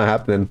 Okay, that's not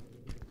happening.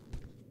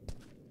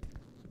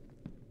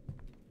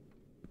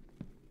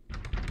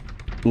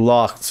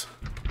 Locked.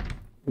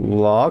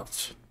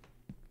 Locked?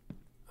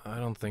 I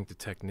don't think the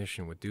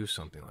technician would do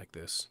something like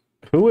this.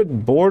 Who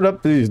would board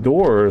up these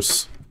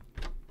doors?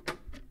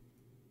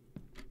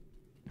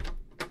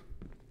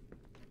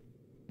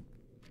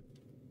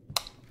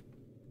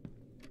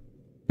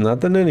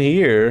 Nothing in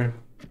here.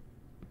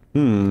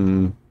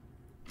 We're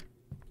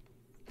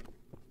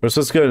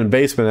supposed to go in the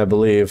basement, I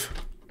believe.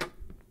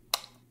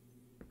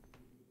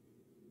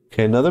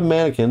 Okay, another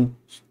mannequin.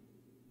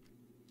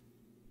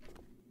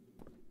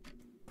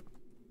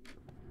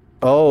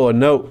 Oh, a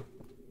note.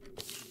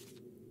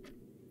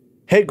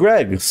 Hey,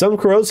 Greg, some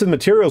corrosive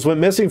materials went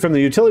missing from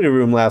the utility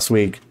room last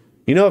week.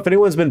 You know if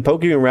anyone's been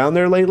poking around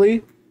there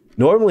lately?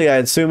 Normally,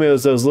 I'd assume it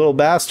was those little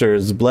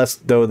bastards,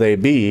 blessed though they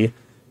be.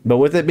 But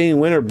with it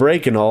being winter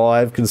break and all,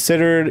 I've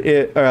considered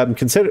it. I'm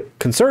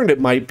concerned it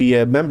might be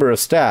a member of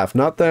staff.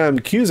 Not that I'm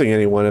accusing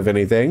anyone of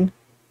anything.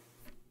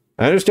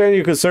 I understand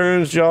your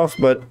concerns, Jeff,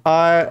 but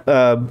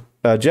I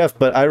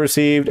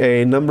received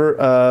a number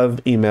of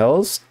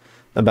emails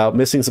about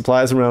missing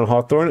supplies around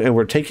Harthorn, and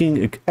we're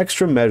taking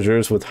extra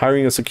measures with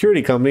hiring a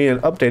security company and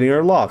updating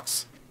our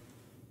locks.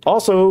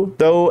 Also,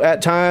 though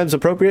at times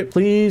appropriate,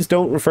 please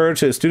don't refer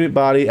to the student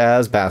body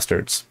as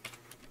bastards.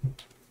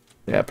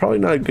 Yeah, probably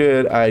not a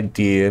good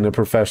idea in a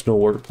professional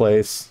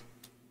workplace.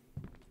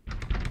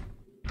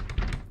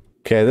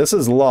 Okay, this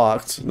is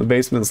locked. The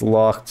basement's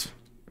locked.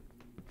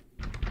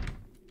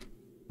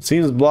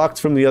 Seems blocked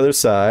from the other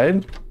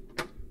side.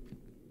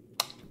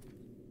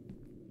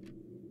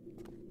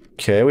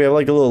 Okay, we have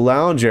like a little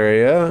lounge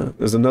area.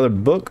 There's another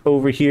book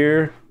over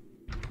here.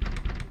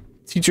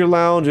 Teacher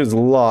lounge is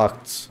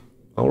locked.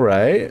 All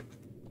right.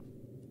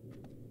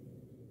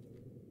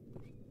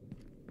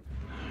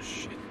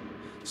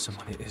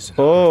 Someone is.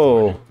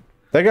 Oh,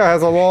 that guy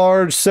has a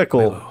large sickle.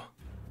 Willow,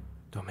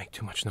 don't make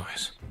too much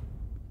noise.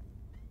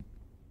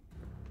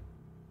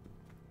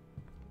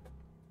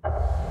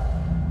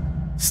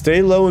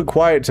 Stay low and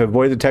quiet to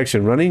avoid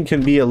detection. Running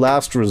can be a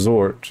last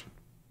resort.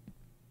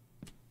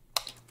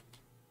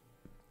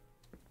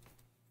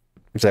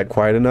 Is that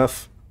quiet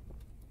enough?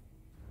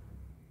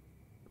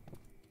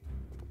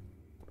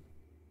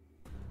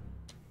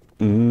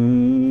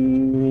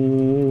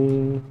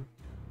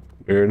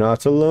 We're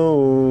not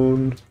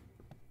alone.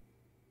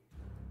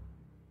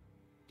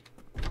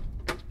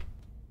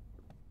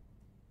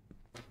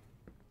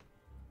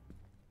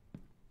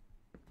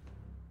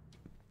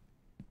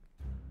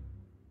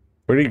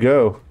 Where'd he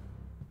go?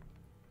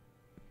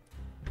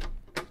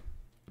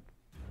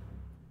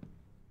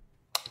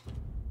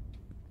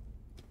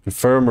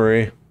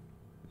 Infirmary.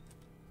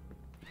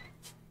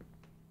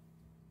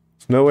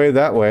 There's no way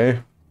that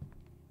way.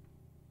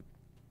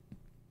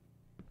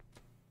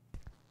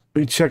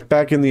 We check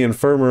back in the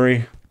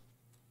infirmary.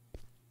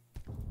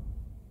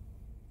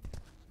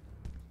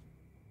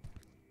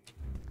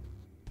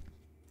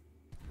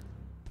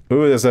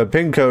 Ooh, there's a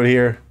pin code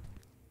here.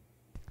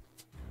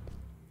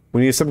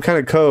 We need some kind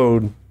of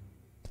code.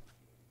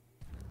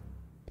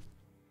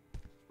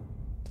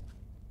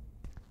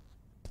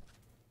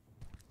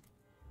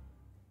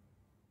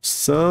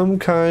 Some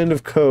kind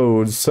of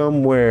code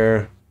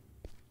somewhere.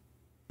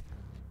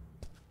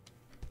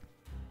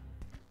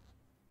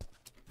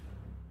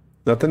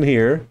 Nothing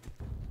here.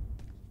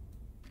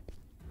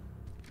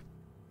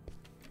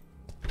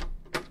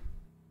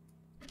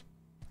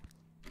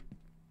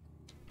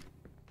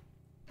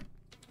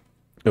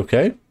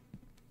 Okay.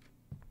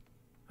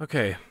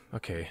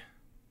 Okay.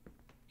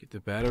 Get the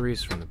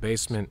batteries from the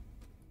basement.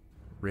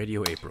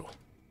 Radio April.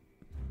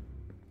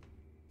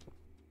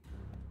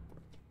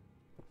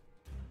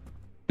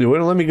 You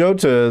wouldn't let me go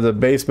to the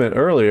basement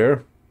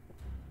earlier.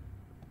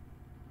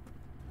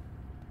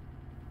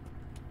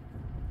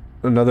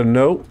 Another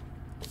note.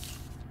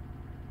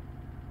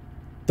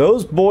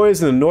 Those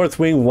boys in the North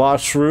Wing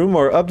washroom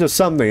are up to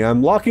something.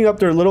 I'm locking up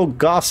their little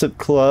gossip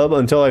club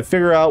until I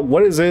figure out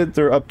what is it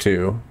they're up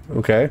to.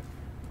 Okay.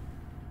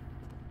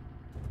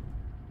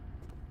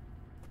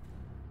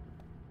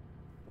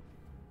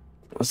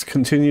 Let's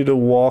continue to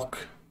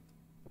walk.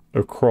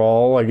 Or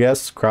crawl, I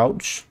guess.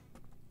 Crouch.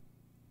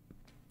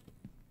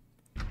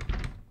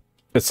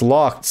 It's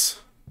locked.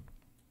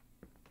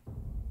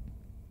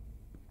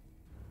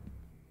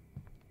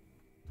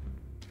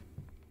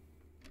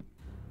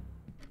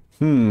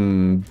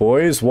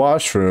 Boys'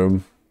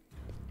 washroom.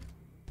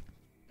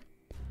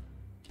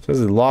 Says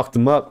he locked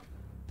them up.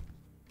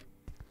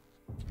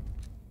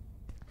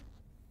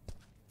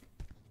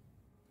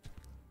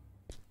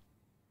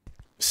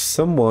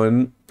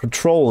 Someone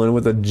patrolling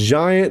with a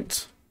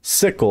giant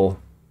sickle.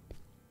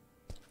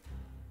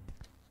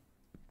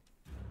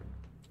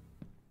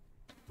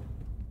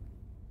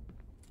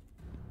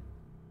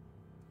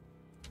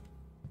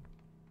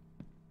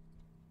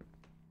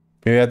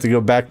 Maybe I have to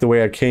go back the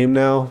way I came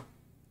now.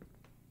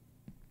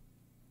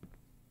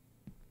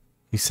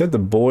 He said the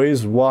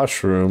boys'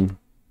 washroom.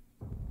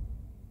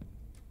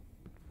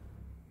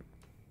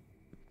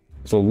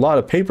 There's a lot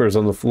of papers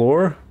on the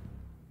floor.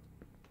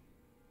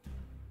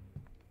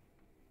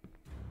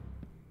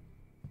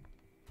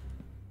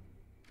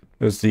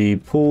 There's the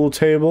pool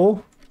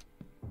table.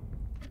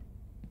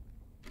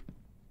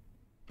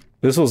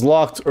 This was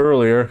locked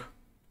earlier.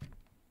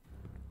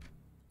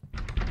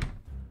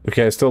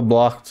 Okay, still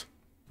blocked.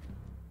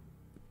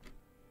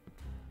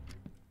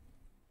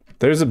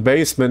 There's a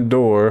basement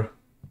door.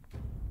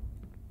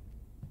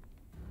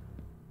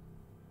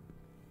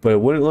 But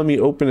it wouldn't let me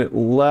open it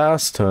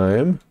last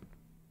time.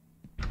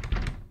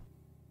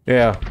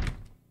 Yeah.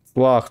 It's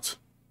locked.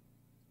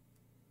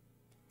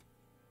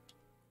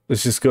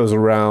 This just goes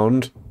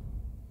around.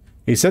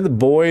 He said the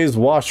boys'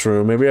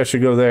 washroom. Maybe I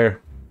should go there.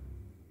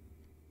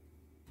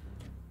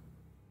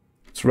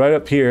 It's right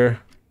up here.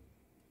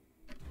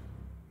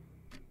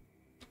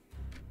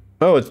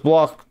 Oh, it's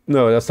blocked.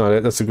 No, that's not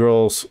it. That's the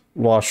girls'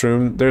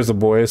 washroom. There's the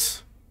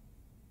boys'.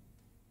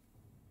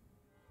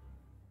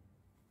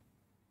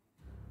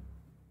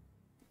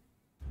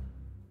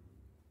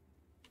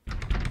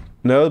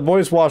 No, the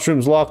boys'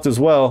 washroom's locked as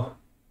well.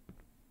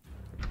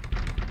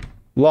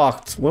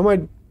 Locked. What am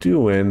I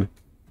doing?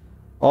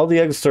 All the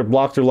exits are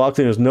blocked or locked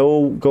and there's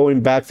no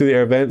going back through the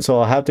air vent, so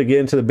I'll have to get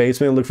into the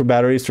basement and look for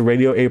batteries to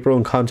radio April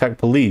and contact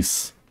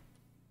police.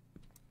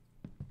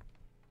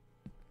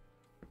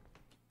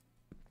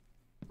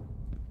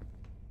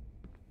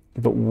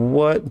 But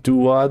what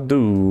do I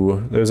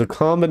do? There's a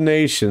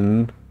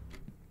combination.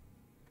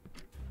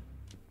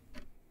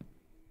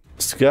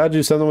 Just gotta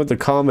do something with the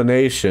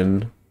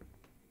combination.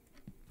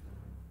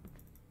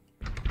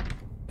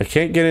 I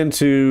can't get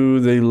into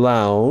the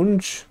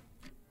lounge.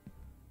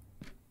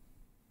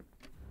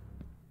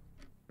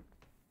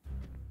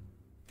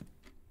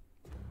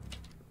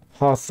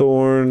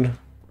 Hawthorne.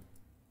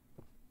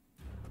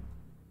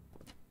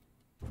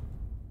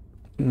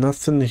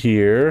 Nothing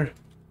here.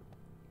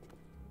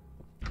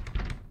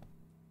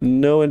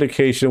 No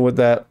indication what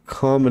that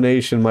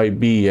combination might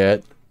be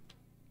yet.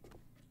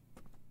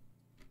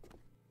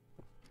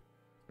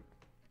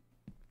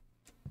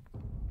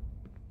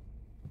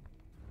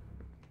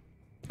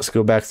 Let's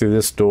go back through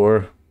this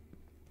door.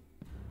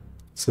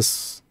 Is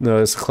this...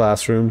 No, it's a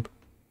classroom.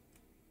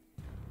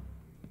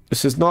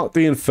 This is not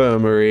the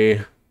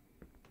infirmary.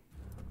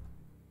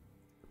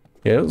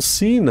 Yeah, I don't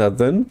see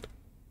nothing.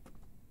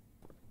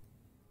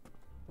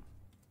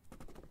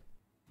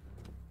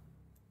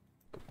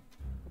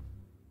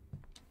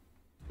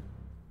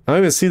 I don't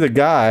even see the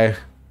guy.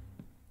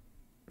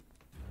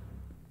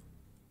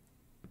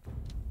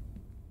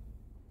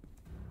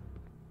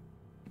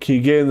 Can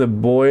you get in the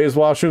boys'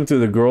 washroom through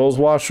the girls'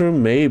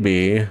 washroom?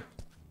 Maybe.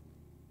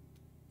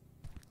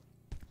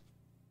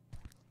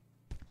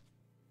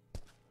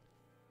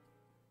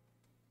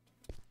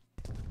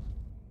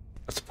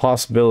 That's a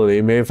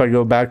possibility. Maybe if I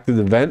go back through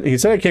the vent. He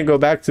said I can't go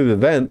back through the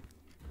vent.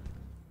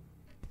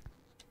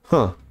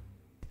 Huh.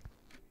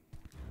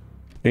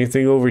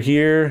 Anything over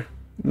here?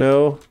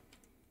 No.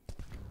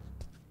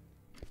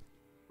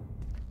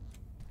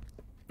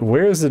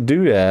 Where's the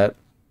dude at?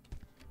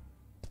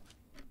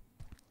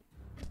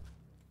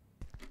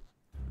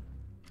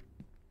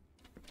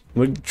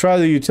 We'll try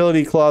the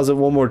utility closet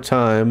one more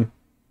time.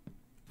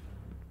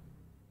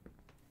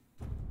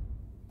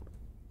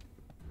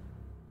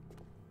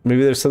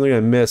 Maybe there's something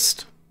I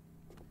missed.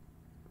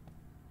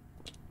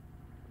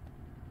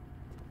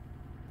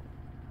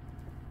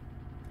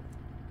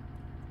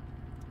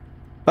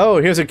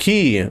 Oh, here's a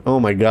key. Oh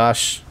my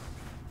gosh.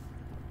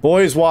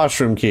 Boys'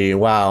 washroom key.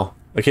 Wow.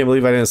 I can't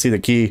believe I didn't see the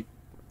key.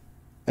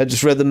 I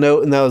just read the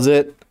note and that was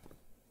it.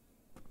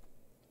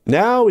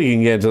 Now we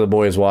can get into the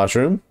boys'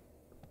 washroom.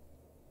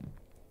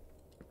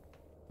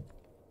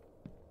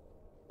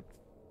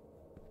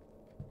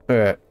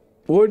 Alright.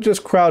 We're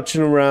just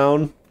crouching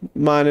around,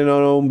 minding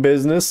our own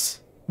business.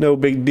 No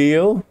big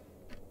deal.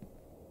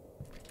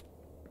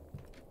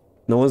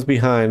 No one's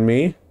behind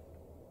me.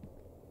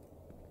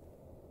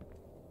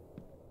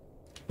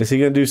 Is he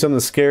gonna do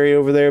something scary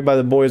over there by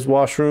the boys'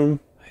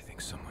 washroom? I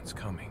think someone's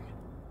coming.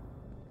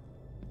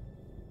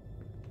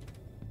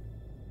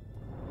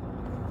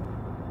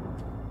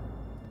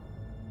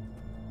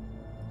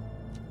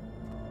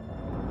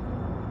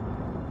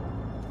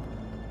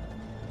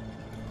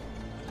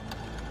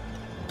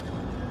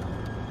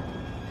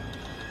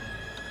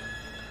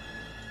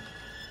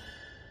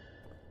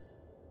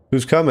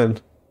 Who's coming?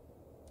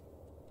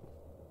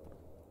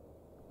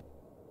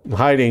 I'm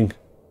hiding.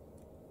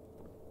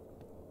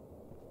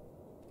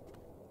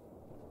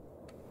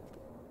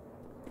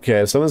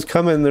 Okay, if someone's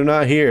coming, they're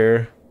not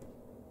here.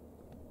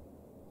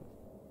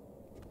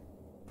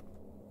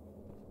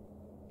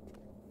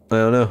 I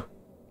don't know.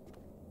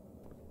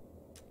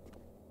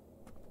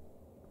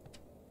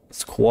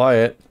 It's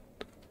quiet.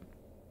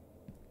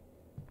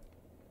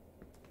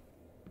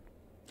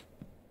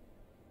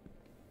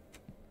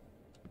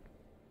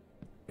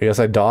 I guess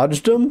I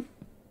dodged him?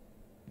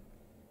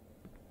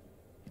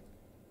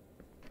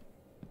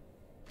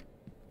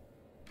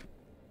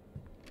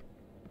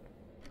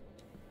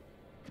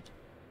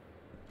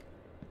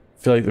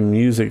 I feel like the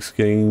music's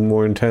getting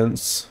more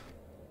intense.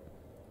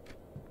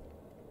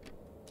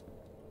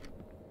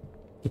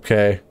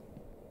 Okay.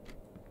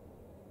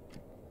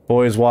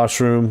 Boys'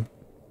 washroom.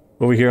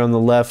 Over here on the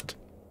left.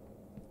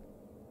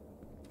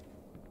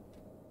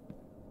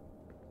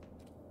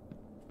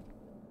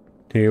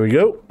 Here we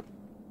go.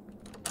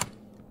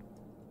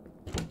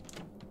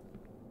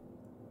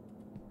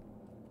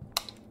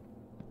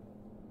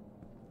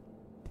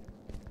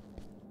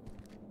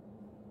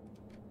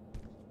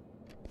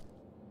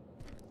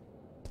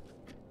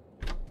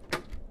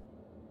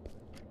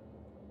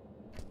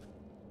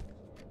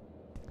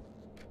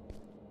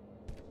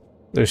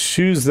 There's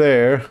shoes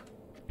there.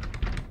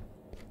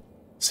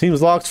 Seems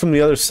locked from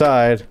the other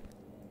side.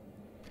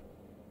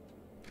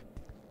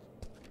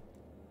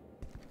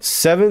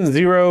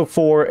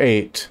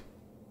 7048.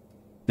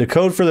 The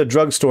code for the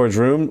drug storage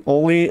room.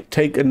 Only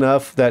take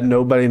enough that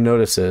nobody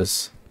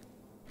notices.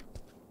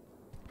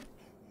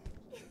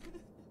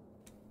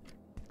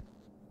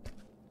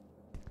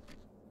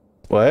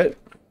 What?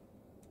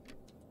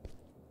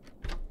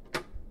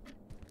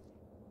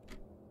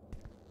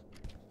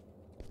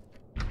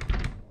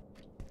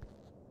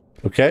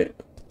 Okay.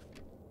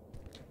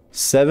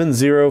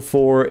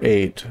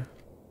 7048.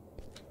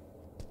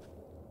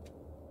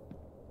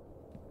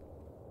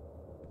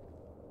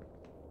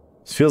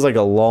 This feels like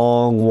a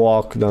long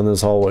walk down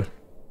this hallway.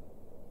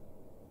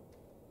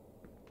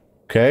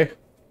 Okay.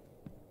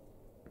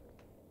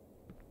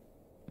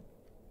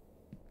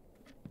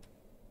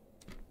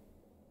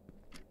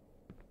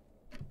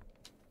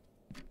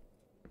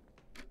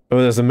 Oh,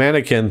 there's a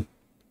mannequin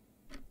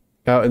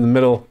out in the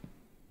middle.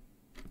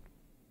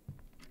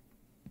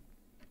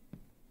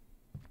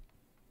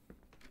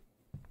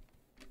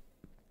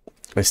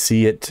 I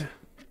see it.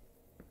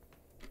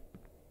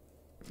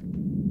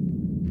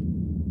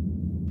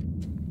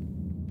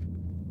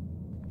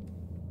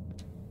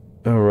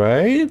 All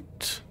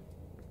right.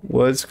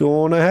 What's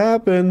going to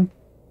happen?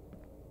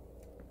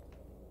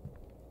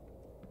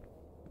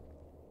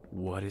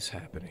 What is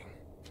happening?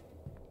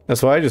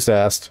 That's what I just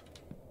asked.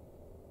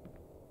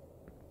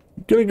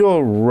 I'm gonna go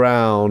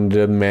around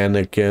the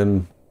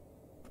mannequin.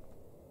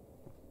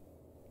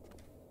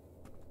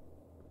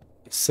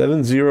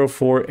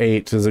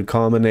 7048 is a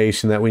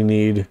combination that we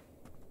need.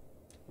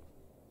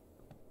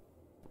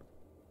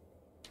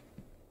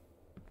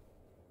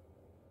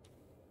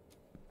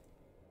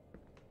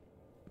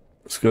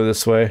 Let's go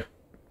this way.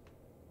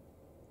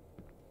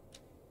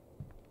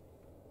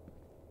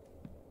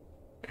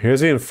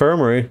 Here's the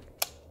infirmary.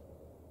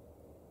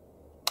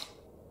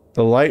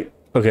 The light...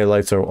 Okay,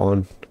 lights are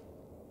on.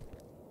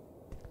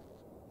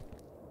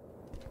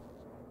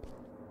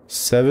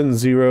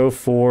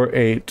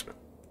 7048.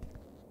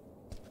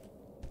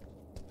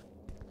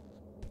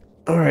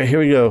 Alright, here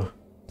we go.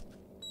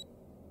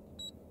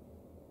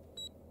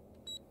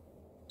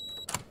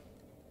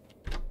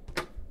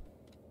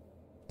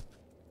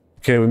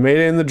 Okay, we made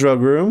it in the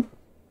drug room.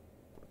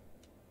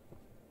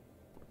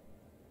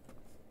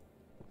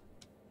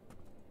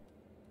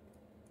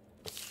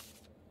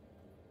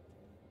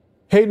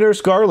 Hey,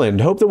 Nurse Garland.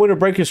 Hope the winter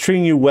break is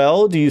treating you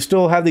well. Do you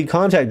still have the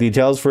contact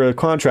details for a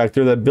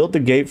contractor that built the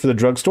gate for the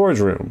drug storage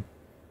room?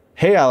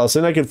 Hey,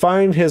 Allison. I can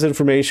find his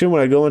information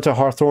when I go into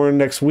Harthorn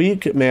next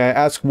week. May I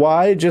ask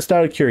why? Just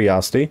out of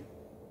curiosity.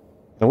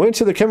 I went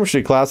to the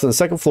chemistry class on the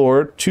second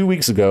floor 2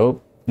 weeks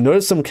ago.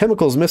 Noticed some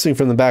chemicals missing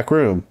from the back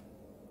room.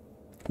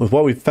 With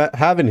what we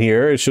have in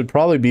here, it should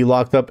probably be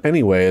locked up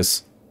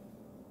anyways.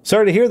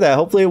 Sorry to hear that.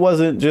 Hopefully it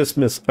wasn't just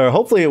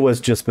hopefully it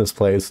was just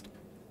misplaced.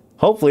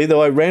 Hopefully,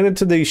 though, I ran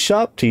into the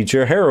shop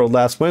teacher, Harold,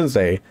 last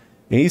Wednesday,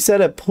 and he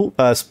said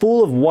a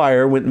spool of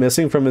wire went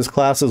missing from his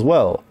class as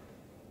well.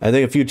 I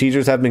think a few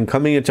teachers have been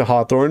coming into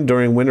Hawthorne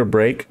during winter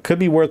break. Could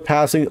be worth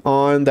passing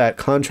on that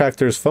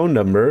contractor's phone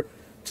number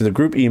to the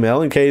group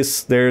email in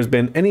case there's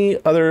been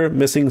any other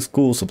missing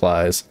school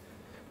supplies.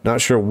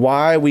 Not sure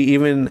why we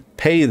even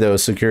pay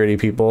those security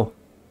people.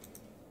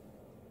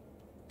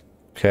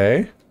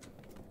 Okay.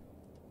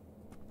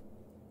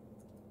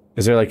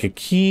 Is there like a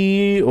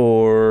key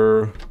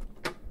or...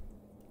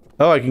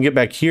 Oh, I can get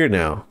back here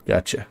now.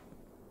 Gotcha.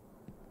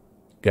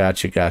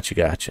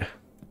 Gotcha.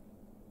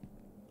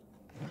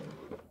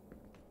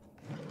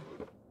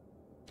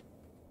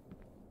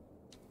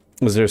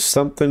 Is there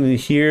something in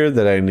here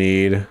that I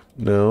need?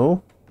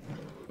 No.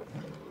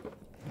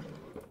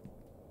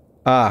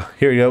 Ah,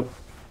 here we go.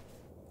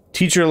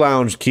 Teacher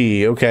lounge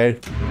key. Okay.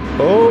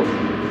 Oh.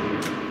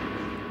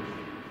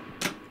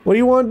 What do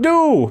you want to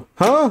do?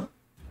 Huh?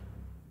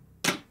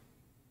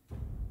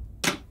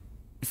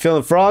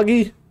 Feeling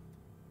froggy?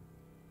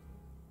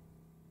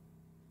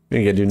 You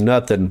ain't gonna do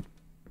nothing.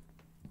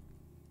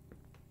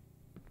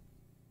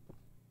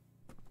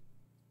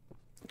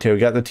 Okay, we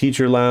got the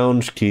teacher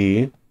lounge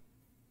key.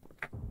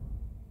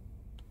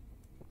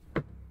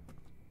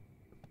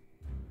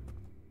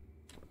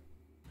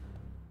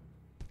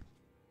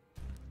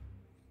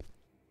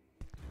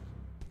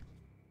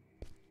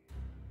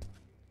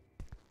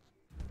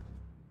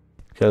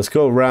 Okay, let's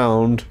go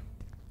around.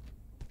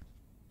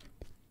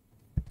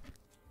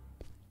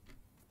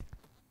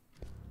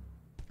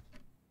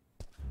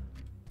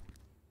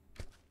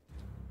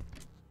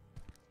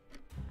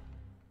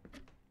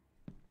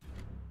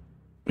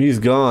 He's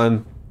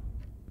gone.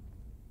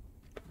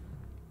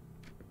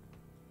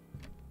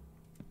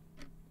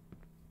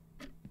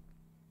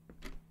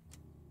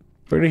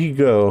 Where did he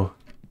go?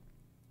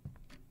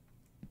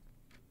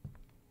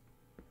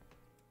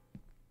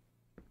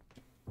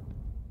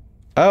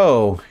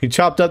 Oh, he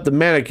chopped up the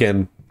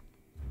mannequin.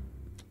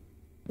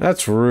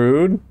 That's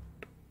rude.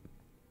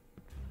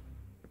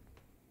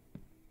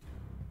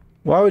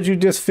 Why would you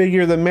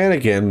disfigure the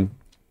mannequin?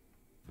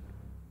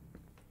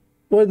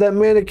 What did that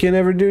mannequin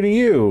ever do to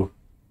you?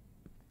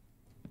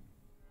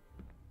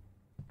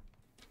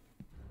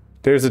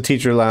 There's a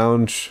teacher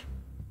lounge.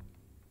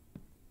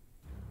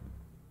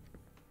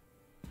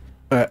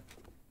 Oh,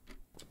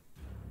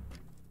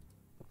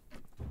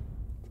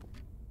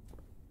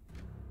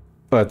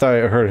 I thought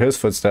I heard his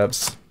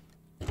footsteps.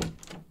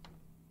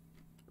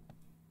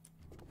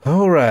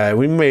 Alright,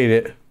 we made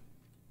it.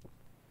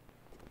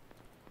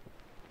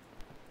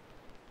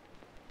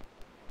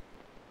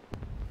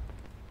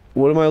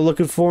 What am I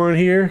looking for in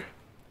here?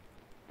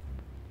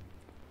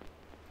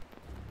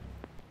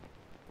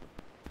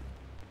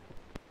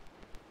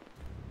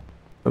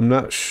 I'm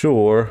not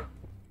sure.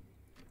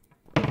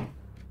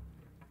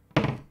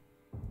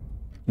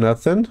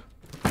 Nothing?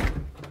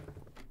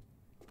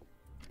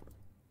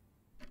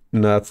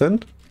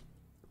 Nothing.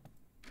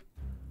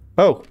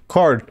 Oh,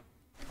 card.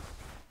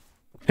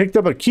 Picked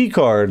up a key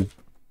card.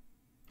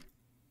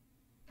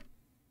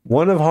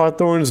 One of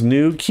Harthorn's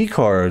new key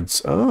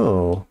cards.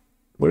 Oh.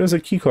 Where does a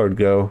key card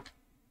go?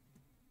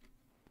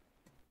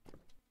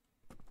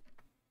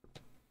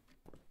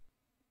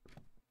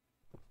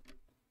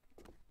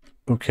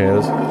 Okay.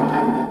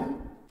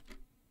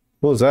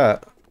 What was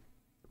that?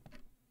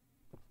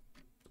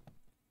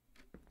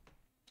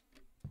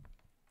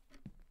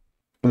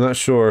 I'm not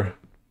sure.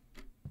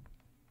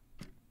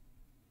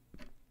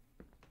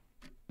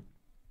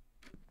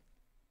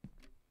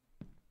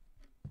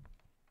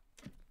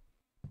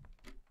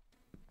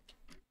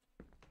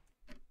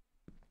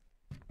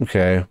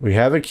 Okay, we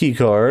have a key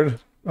card.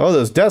 Oh,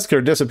 those desks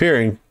are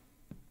disappearing.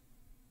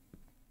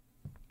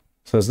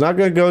 So it's not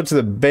going to go to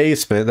the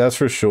basement, that's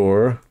for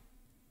sure.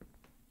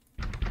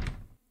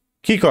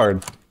 Key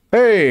card.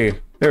 Hey,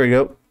 there we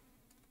go.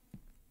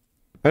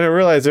 I didn't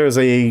realize there was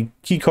a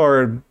key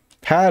card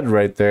pad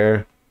right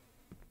there.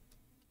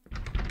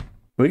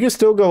 We can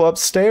still go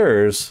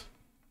upstairs.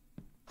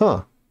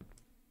 Huh.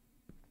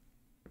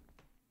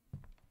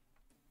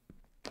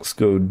 Let's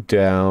go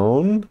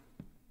down.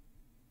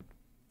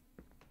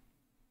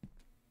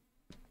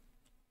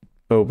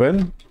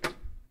 Open.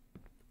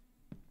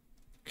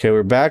 Okay,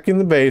 we're back in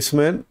the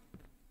basement.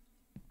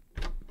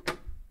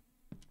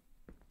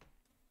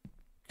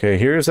 Okay,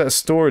 here's that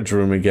storage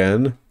room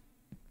again.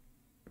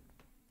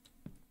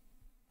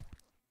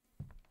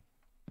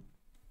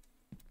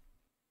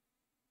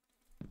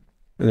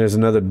 And there's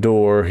another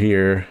door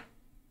here.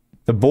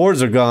 The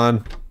boards are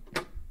gone.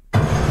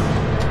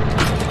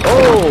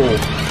 Oh!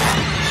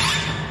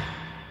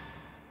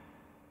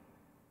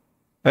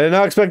 I did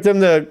not expect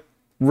them to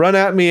run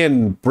at me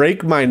and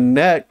break my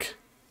neck.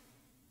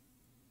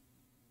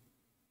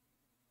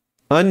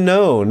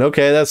 Unknown.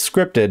 Okay, that's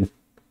scripted.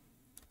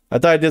 I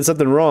thought I did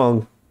something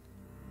wrong.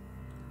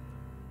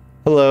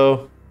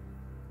 Hello.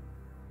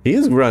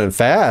 He's running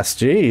fast,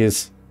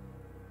 jeez.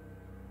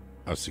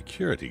 A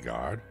security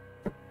guard?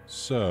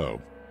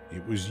 So,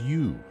 it was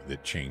you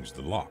that changed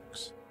the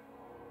locks.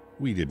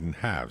 We didn't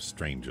have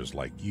strangers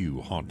like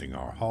you haunting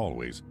our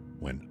hallways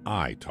when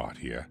I taught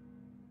here.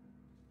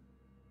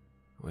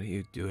 What are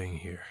you doing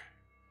here?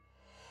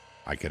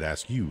 I could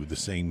ask you the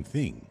same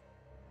thing.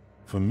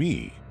 For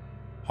me,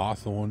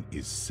 Harthorn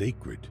is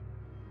sacred.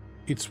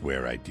 It's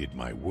where I did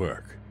my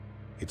work.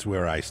 It's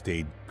where I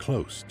stayed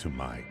close to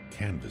my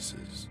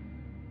canvases.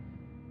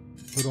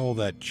 But all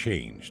that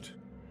changed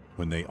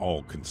when they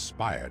all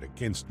conspired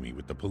against me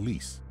with the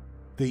police.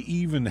 They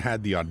even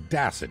had the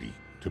audacity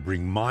to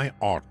bring my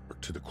art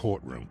to the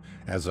courtroom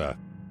as a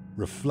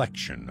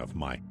reflection of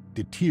my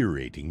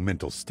deteriorating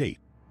mental state.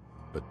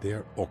 But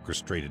their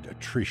orchestrated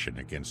attrition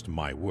against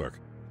my work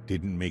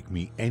didn't make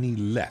me any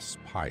less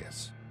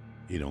pious.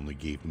 It only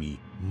gave me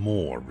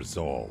more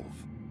resolve.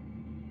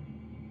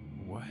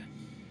 What?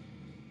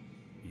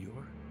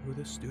 You're who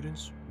the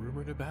students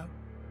rumored about?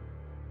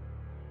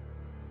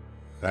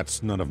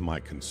 That's none of my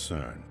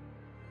concern.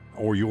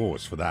 Or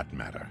yours, for that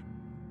matter.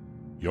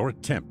 Your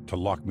attempt to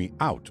lock me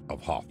out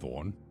of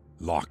Harthorn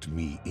locked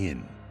me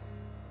in.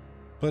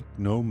 But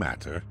no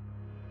matter.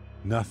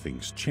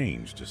 Nothing's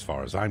changed as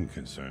far as I'm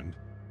concerned.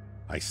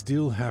 I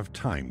still have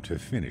time to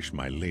finish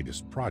my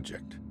latest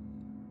project.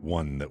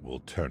 One that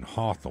will turn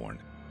Harthorn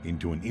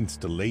into an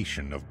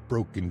installation of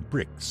broken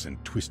bricks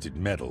and twisted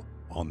metal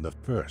on the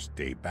first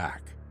day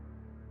back,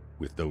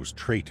 with those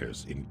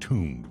traitors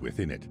entombed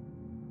within it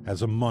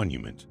as a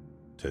monument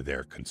to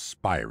their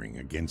conspiring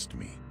against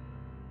me.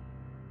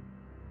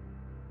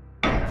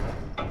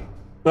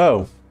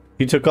 Oh,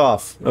 he took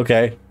off.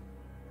 Okay.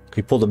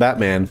 He pulled a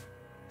Batman.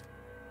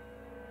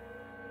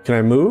 Can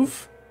I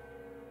move?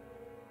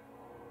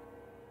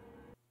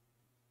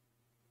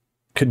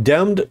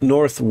 Condemned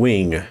North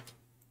Wing.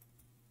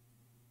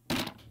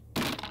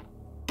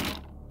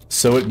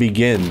 So it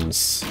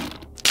begins.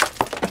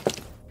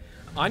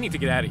 I need to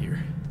get out of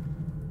here.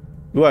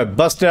 Ooh, I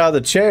busted out of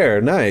the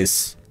chair.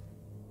 Nice.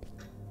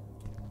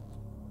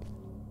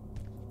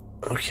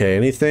 Okay,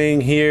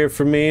 anything here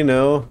for me?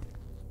 No.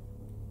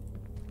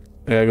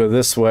 I gotta go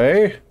this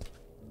way.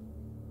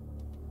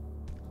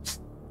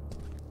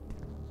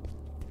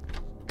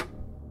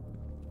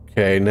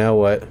 Okay, now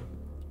what?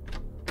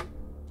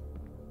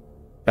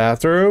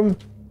 Bathroom?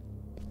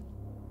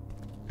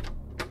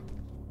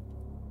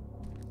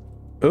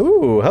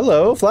 Ooh,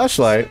 hello,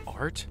 flashlight.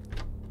 Art?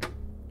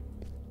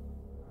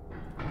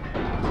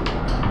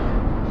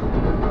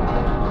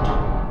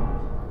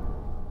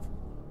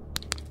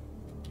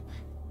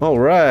 All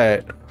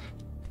right.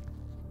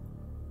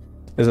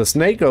 There's a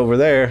snake over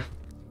there.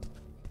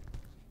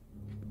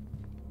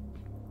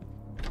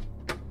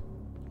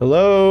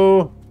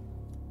 Hello?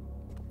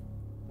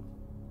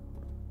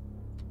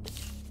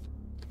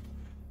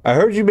 I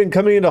heard you've been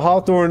coming into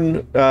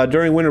Hawthorne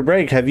during winter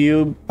break. Have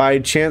you by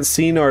chance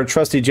seen our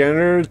trusty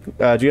janitor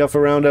GF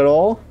around at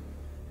all?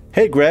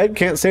 Hey Greg,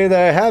 can't say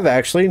that I have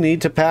actually.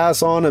 Need to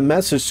pass on a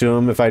message to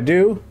him if I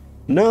do.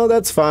 No,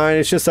 that's fine.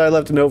 It's just that I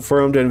left a note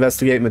for him to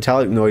investigate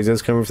metallic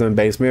noises coming from the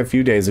basement a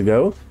few days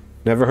ago.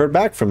 Never heard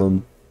back from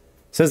him.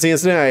 Since the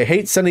incident, I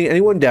hate sending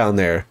anyone down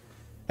there.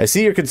 I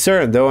see your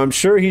concern, though. I'm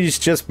sure he's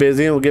just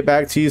busy and will get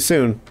back to you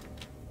soon.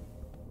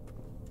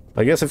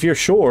 I guess if you're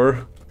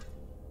sure,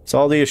 it's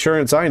all the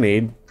assurance I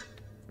need.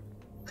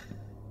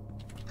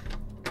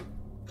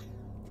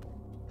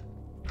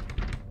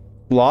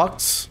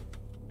 Locked.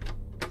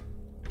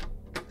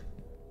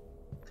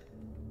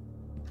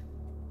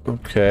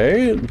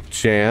 Okay,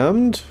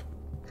 jammed.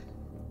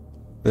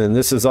 Then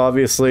this is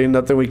obviously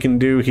nothing we can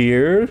do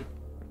here.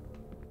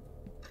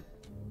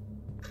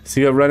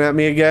 See you run at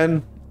me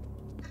again?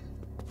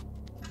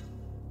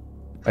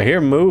 I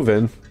hear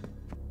moving.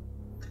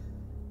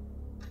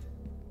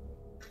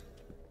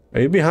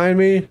 Are you behind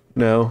me?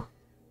 No.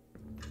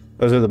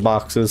 Those are the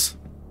boxes.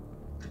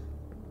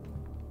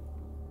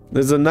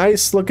 There's a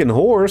nice looking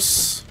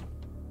horse.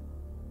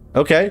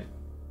 Okay.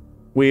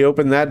 We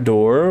open that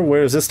door.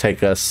 Where does this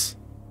take us?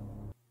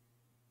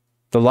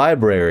 The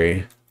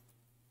library.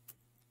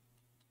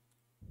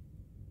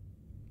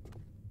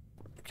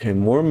 Okay,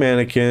 more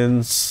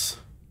mannequins.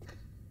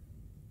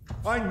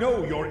 I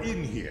know you're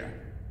in here.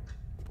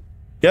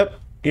 Yep,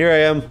 here I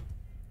am.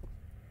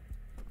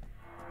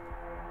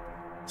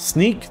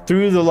 Sneak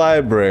through the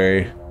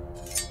library.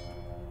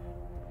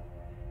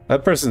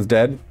 That person's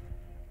dead.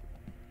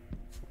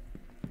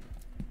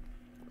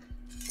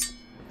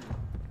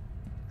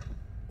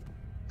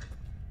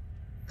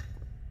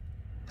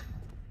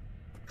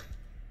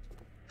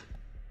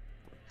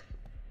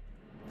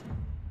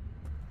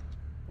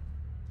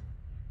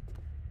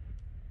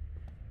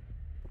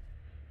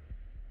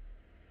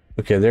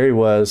 Okay, there he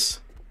was.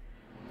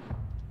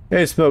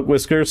 Hey, Smoke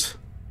Whiskers.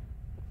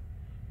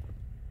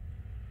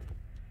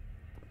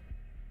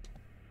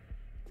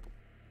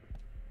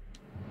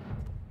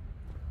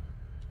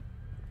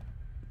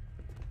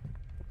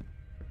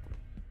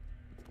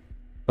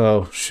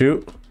 Oh,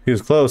 shoot. He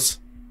was close.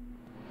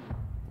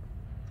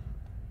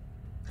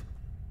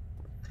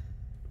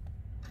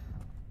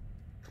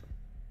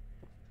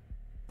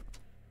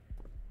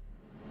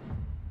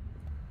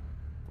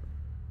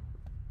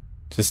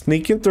 Just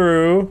sneaking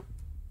through.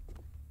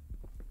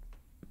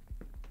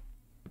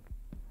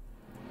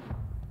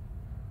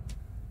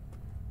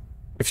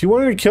 If you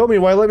wanted to kill me,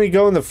 why let me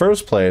go in the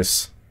first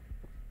place?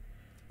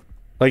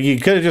 Like, you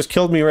could have just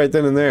killed me right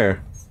then and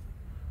there.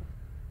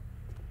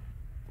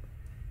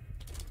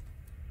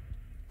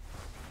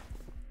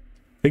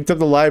 Picked up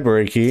the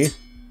library key.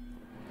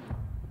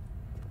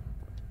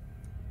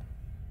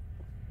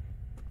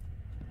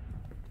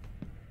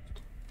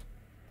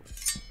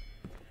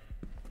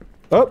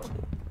 Oh!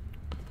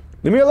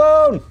 Leave me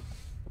alone!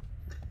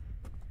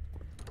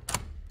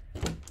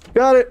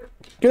 Got it!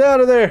 Get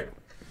out of there!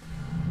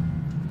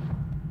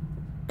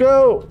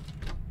 Go!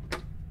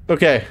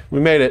 Okay, we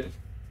made it.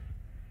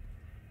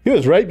 He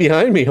was right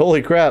behind me,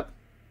 holy crap.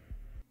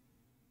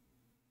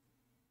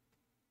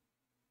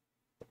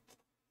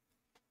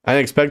 I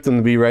didn't expect him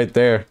to be right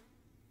there.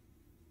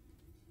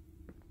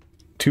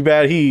 Too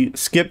bad he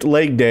skipped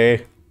leg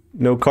day.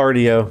 No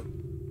cardio.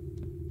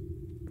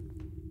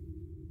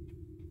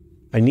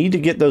 I need to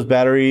get those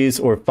batteries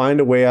or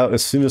find a way out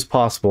as soon as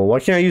possible. Why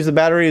can't I use the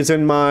batteries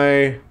in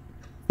my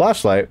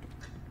flashlight?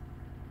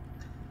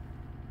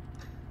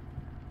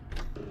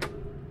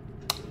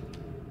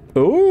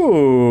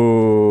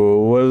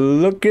 Ooh, well,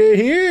 look at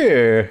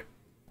here.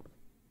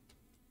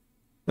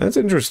 That's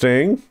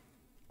interesting.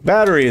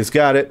 Batteries,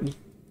 got it.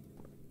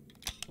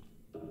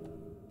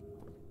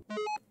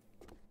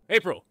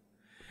 April!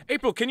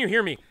 April, can you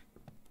hear me?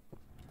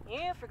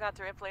 You forgot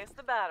to replace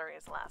the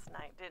batteries last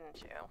night,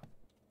 didn't you?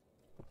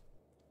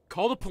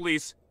 Call the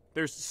police.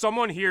 There's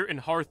someone here in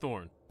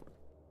Harthorn.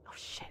 Oh,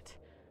 shit.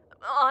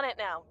 On it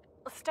now.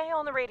 Stay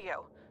on the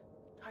radio.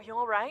 Are you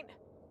alright?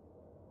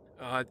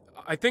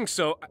 I think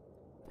so.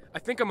 I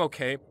think I'm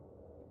okay.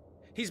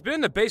 He's been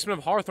in the basement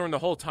of Harthorn the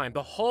whole time.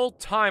 The whole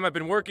time I've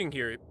been working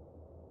here.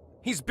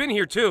 He's been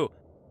here too.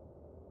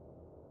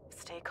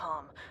 Stay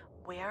calm.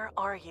 Where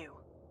are you?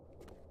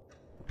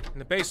 In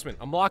the basement.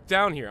 I'm locked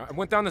down here. I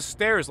went down the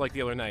stairs like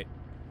the other night.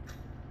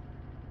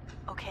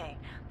 Okay,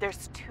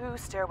 there's 2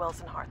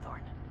 stairwells in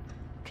Harthorn.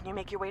 Can you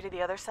make your way to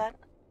the other set?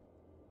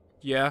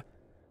 Yeah,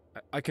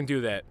 I can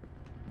do that.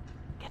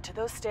 Get to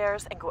those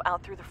stairs and go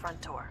out through the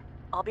front door.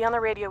 I'll be on the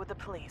radio with the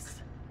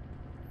police.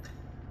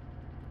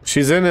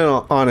 She's in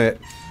on it.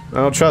 I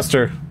don't trust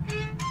her.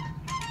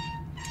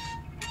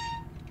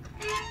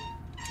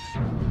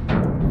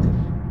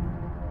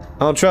 I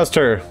don't trust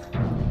her.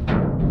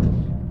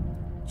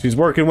 She's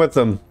working with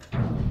them.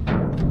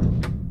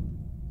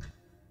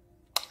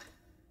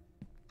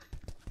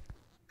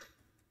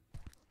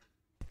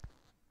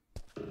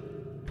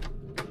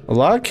 A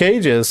lot of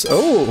cages.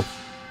 Oh!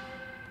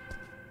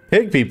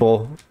 Pig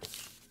people.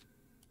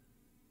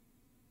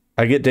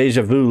 I get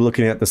deja vu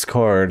looking at this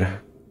card.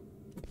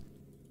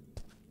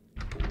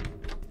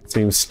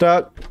 Seems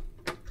stuck.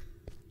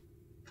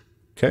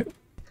 Okay.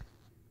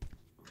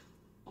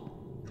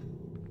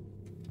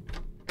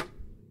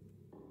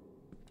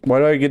 Why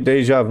do I get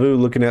deja vu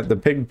looking at the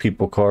pig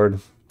people card?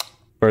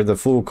 Or the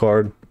fool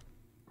card?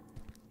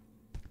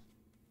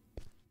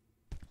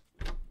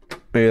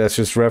 Maybe that's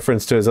just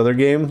reference to his other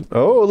game.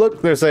 Oh,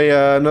 look, there's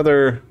a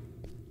another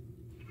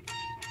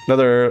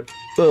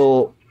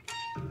little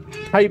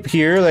pipe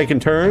here that I can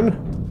turn.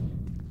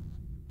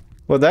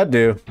 What'd that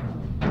do?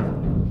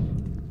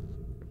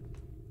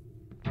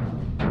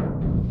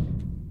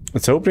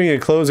 It's opening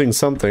and closing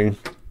something.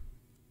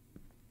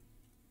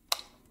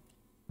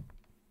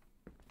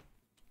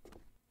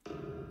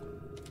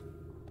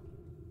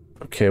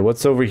 Okay,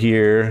 what's over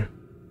here?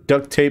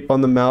 Duct tape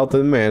on the mouth of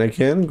the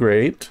mannequin.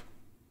 Great.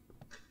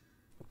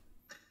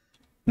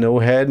 No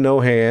head, no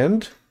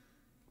hand.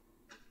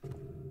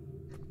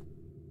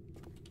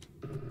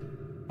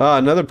 Ah,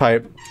 another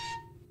pipe.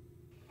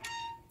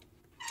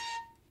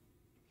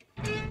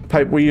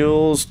 Pipe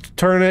wheels.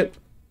 Turn it.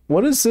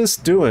 What is this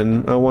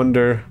doing, I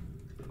wonder?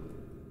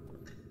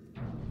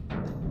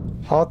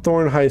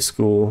 Harthorn High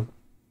School.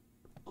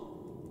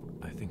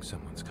 I think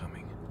someone's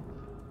coming.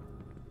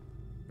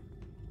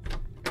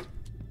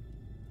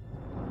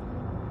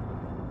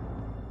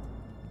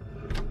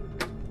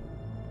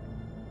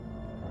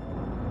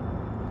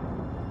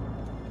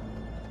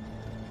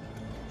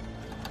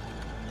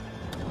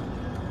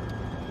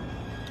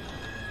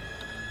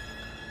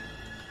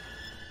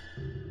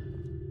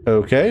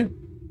 Okay.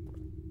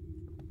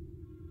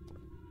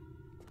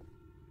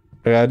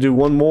 I gotta do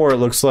one more, it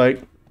looks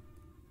like.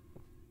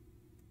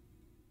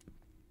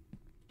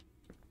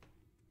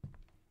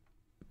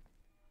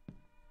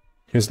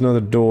 Here's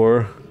another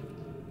door.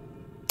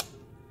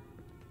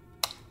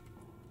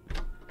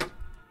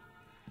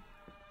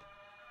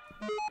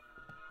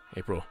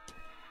 April,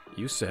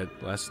 you said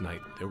last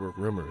night there were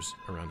rumors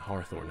around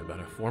Harthorn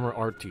about a former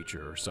art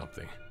teacher or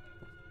something.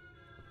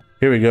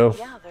 Here we go.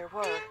 Yeah, there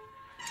were.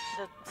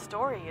 The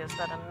story is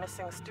that a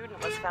missing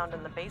student was found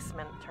in the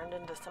basement, turned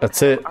into some That's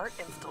kind it. of art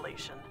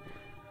installation.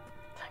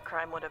 The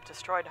crime would have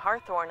destroyed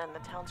Harthorn and the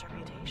town's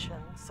reputation,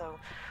 so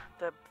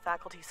the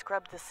faculty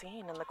scrubbed the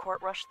scene and the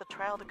court rushed the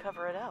trial to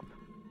cover it up.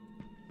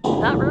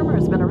 That rumor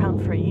has been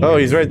around for years. Oh,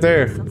 he's right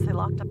there. Since they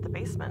locked up the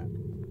basement.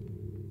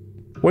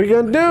 What are you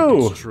gonna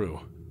do? It's true.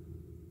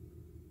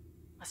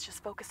 Let's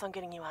just focus on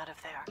getting you out of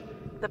there.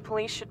 The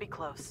police should be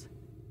close.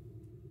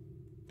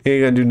 He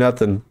ain't gonna do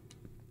nothing.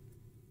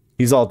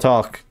 He's all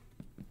talk.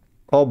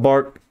 All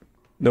bark.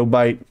 No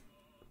bite.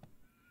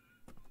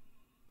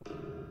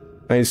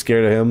 I ain't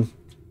scared of him.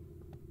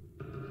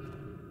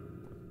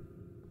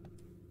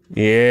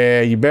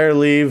 Yeah, you better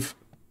leave.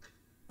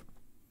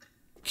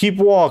 Keep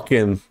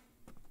walking.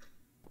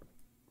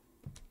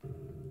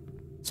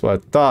 That's what I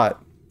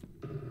thought.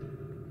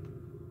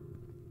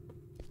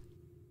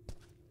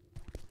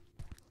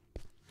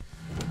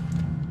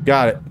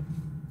 Got it.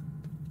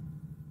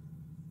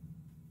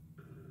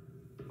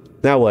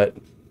 Now what?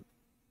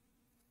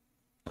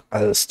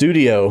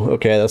 Studio.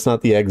 Okay, that's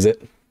not the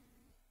exit.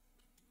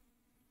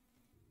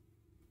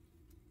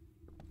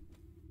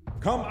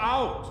 Come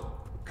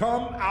out!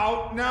 Come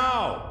out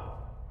now!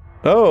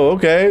 Oh,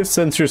 okay.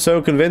 Since you're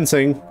so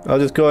convincing, I'll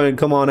just go ahead and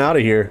come on out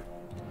of here.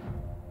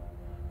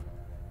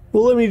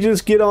 Well, let me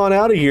just get on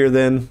out of here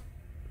then.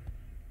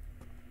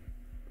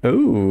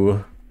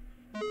 Ooh.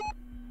 Oh,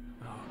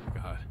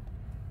 God.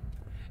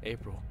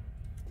 April,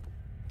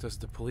 does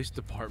the police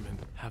department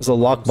have There's a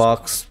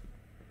lockbox.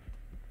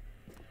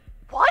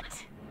 What?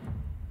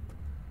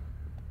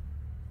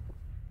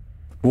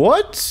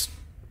 What?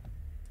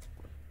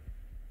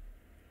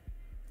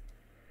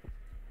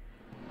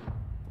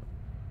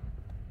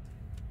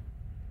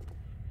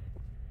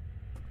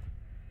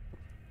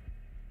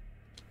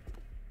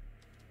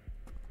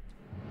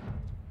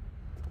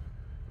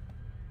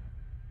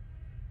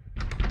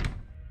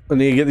 I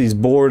need to get these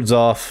boards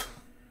off.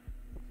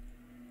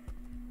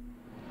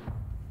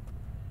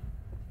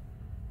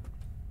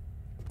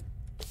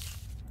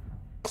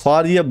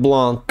 Claudia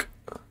Blanc,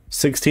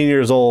 16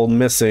 years old,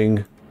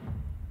 missing.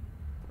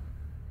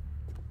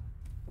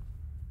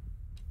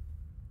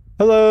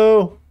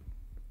 Hello.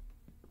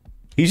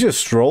 He's just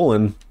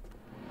strolling.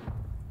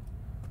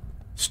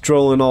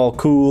 Strolling all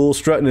cool,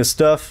 strutting his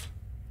stuff.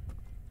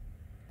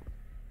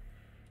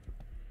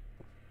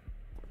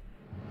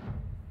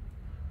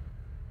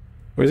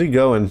 Where's he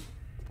going?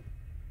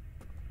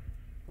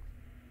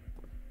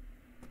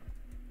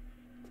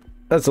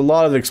 That's a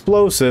lot of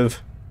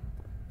explosive.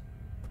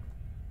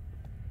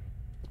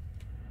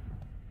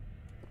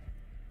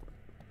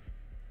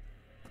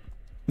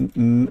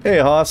 Hey,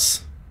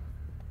 Haas.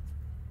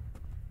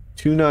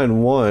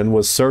 291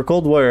 was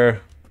circled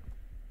where?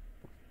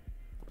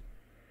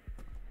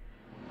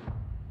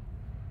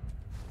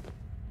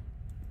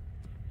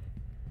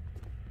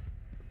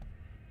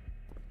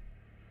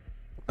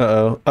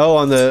 Uh-oh. Oh,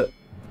 on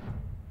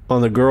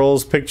the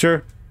girl's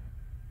picture.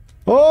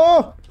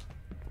 Oh!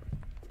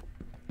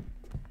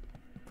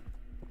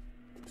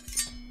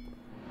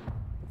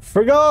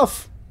 Frig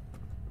off!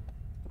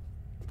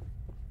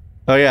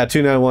 Oh yeah,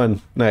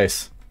 291.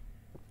 Nice.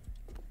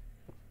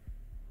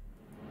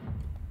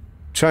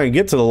 Try and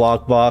get to the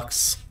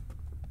lockbox.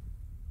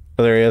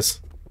 Oh, there he is.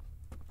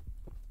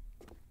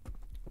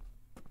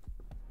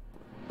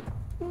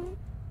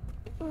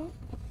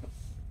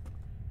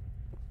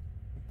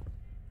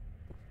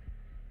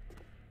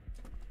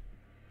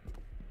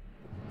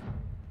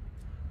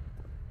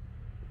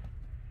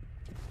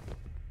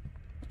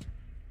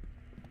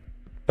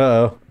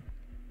 Uh-oh.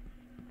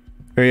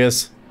 There he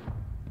is.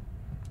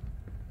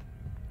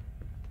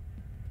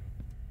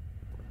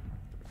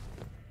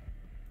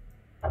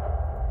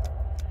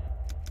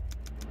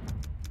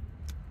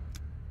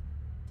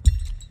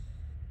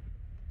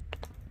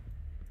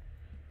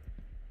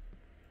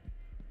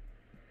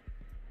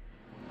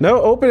 No,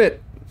 open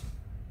it.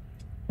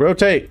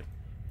 Rotate.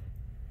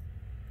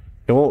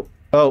 It won't.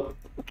 Oh,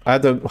 I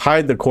have to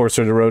hide the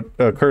cursor to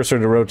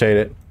rotate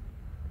it.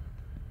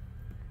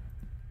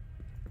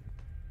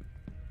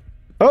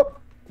 Oh,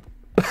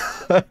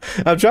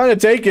 I'm trying to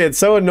take it. It's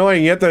so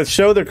annoying. You have to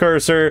show the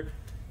cursor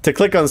to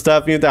click on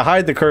stuff. You have to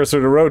hide the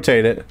cursor to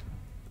rotate it.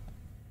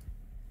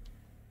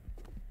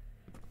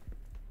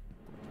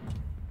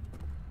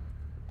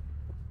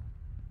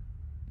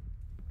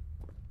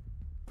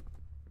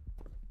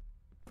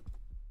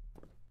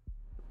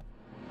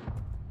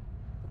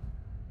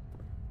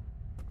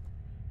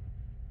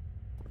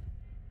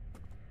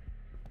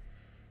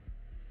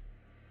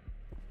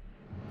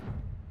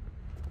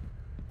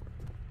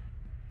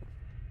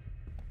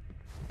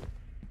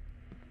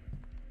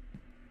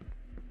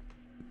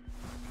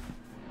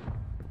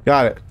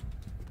 Got it.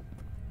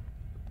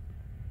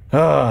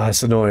 Ah,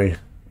 that's annoying.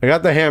 I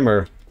got the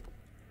hammer.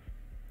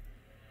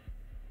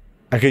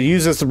 I could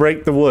use this to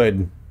break the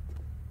wood.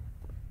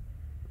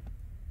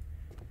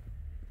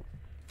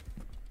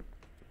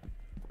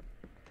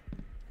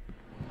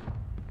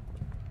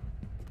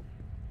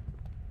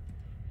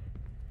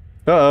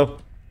 Uh-oh.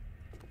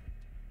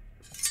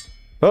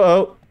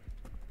 Uh-oh.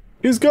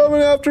 He's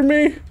coming after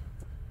me.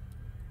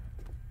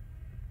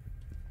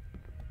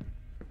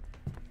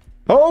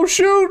 Oh,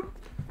 shoot!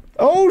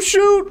 Oh,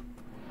 shoot!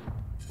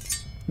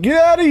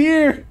 Get out of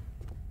here!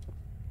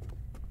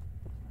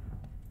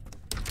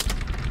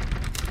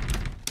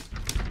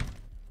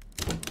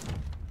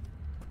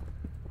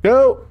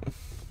 Go!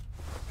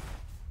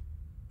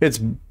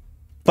 It's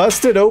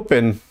busted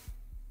open.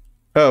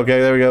 Oh, okay,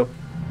 there we go.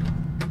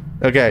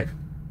 Okay.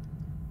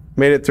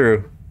 Made it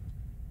through.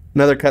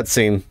 Another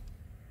cutscene.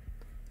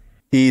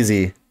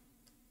 Easy.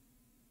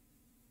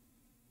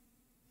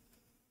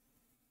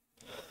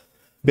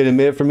 Been a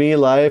minute for me,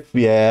 life.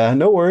 Yeah,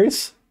 no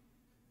worries.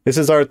 This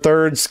is our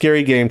third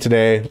scary game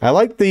today. I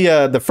like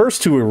the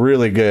first two were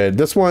really good.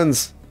 This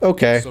one's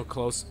okay. So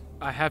close.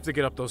 I have to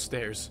get up those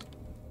stairs.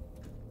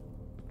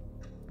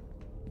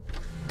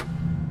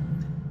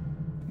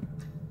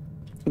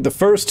 The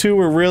first two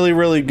were really,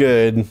 really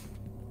good.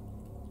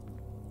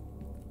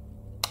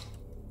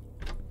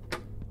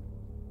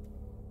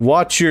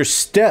 Watch your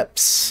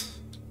steps.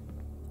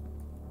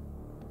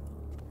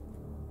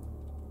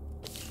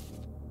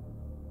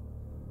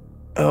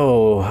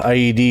 Oh,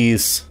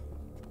 IEDs.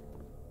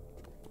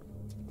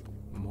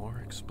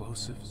 More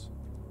explosives?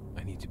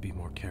 I need to be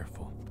more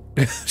careful.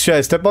 Should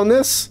I step on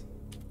this?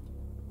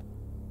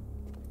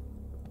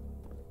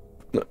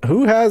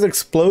 Who has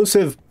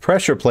explosive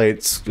pressure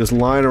plates just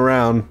lying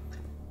around?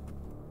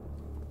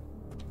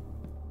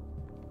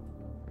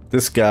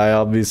 This guy,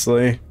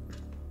 obviously.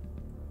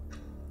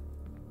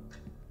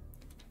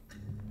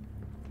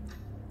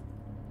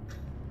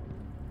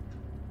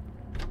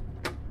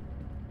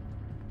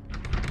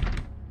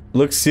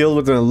 Looks sealed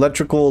with an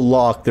electrical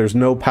lock. There's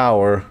no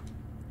power.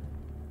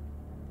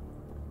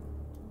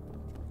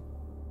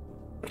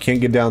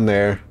 Can't get down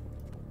there.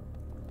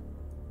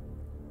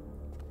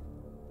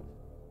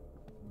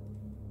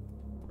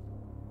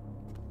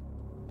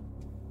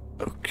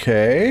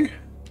 Okay.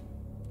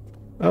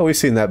 Oh, we've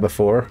seen that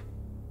before.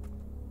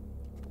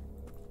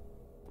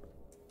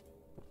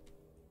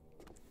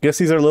 Guess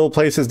these are little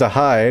places to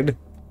hide.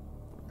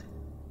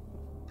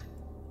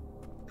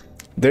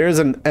 There's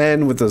an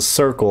N with a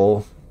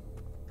circle.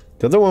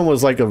 The other one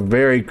was like a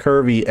very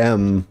curvy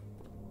M.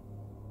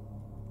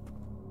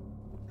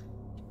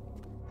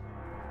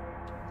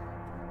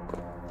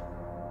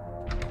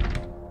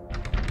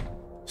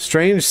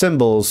 Strange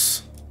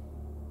symbols.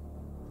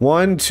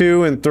 1,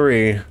 2, and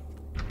 3.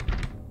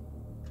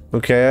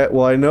 Okay,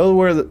 well I know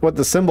what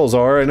the symbols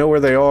are, I know where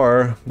they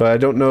are, but I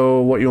don't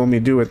know what you want me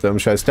to do with them.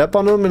 Should I step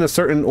on them in a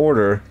certain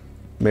order?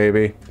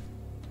 Maybe.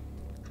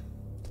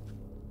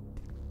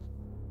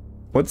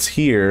 What's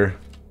here?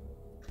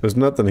 There's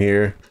nothing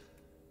here.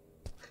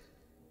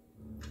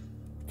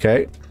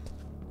 Okay.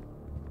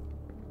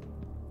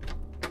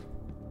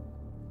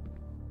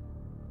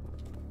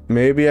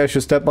 Maybe I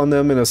should step on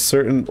them in a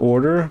certain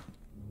order.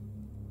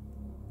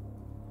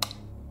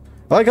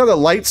 I like how the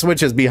light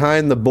switch is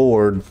behind the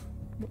board.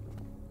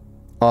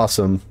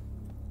 Awesome.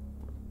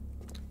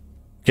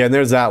 Okay, and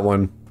there's that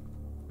one.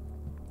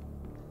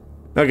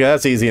 Okay,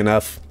 that's easy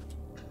enough.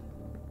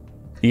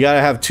 You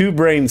gotta have 2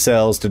 brain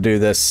cells to do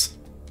this.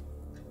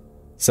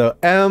 So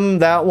M,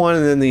 that one,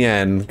 and then the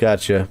N.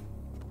 Gotcha.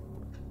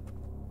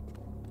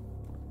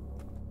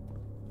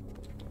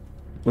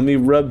 Let me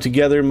rub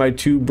together my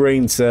 2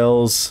 brain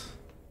cells.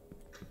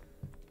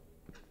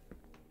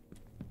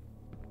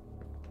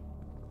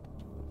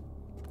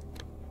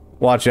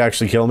 Watch it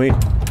actually kill me.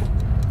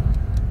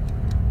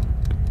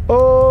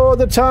 Oh,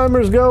 the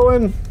timer's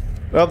going.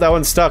 Oh, that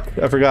one's stuck.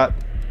 I forgot.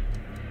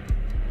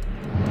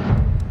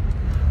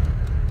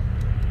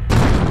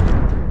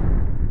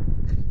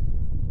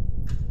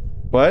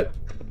 What?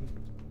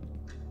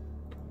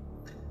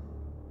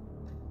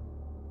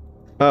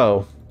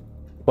 Oh.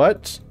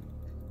 What?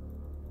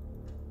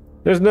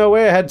 There's no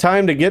way I had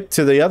time to get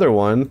to the other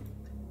one.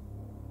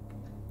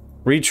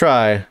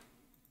 Retry.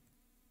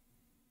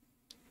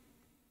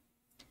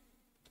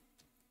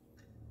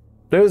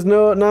 There's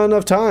not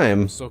enough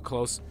time. So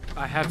close.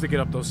 I have to get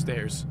up those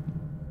stairs.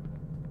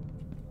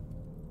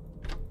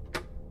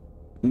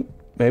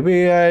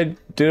 Maybe I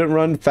didn't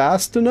run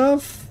fast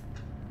enough?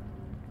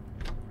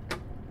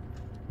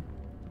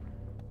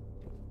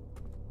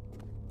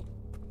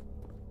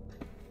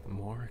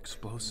 More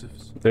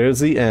explosives. There's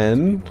the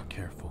end. More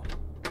careful.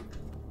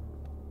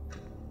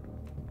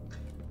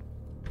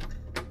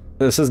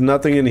 This is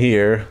nothing in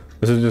here.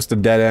 This is just a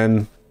dead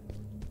end.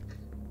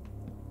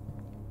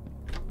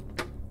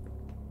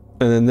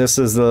 And then this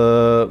is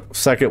the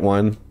second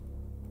one.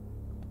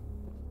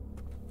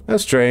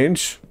 That's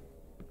strange.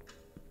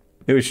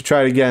 Maybe we should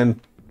try it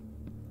again.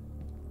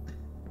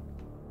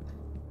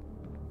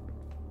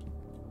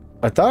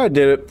 I thought I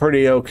did it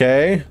pretty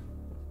okay.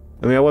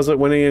 I mean, I wasn't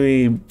winning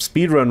any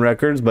speedrun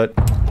records, but...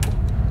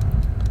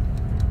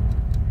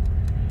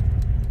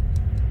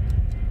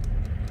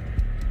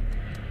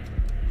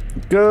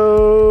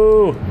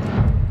 Go!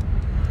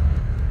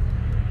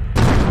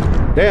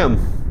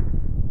 Damn.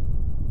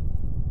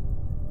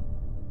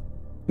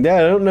 Yeah,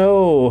 I don't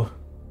know.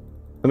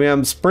 I mean,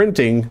 I'm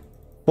sprinting.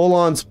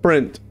 Full-on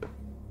sprint.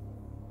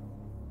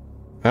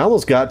 I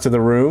almost got to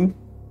the room.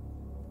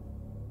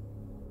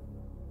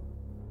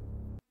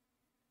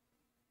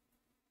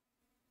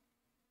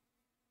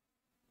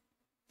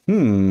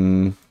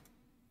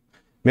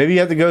 Maybe you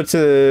have to go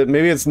to...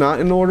 Maybe it's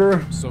not in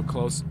order? So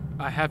close.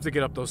 I have to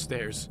get up those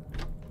stairs.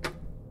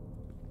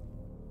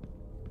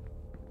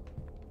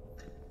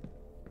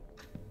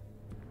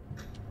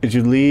 Did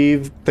you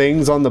leave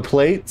things on the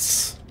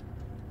plates?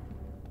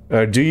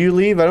 Do you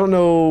leave? I don't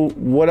know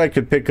what I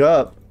could pick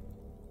up.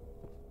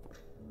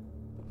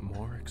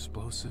 More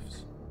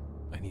explosives?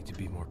 I need to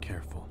be more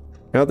careful.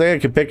 I don't think I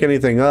could pick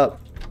anything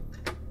up.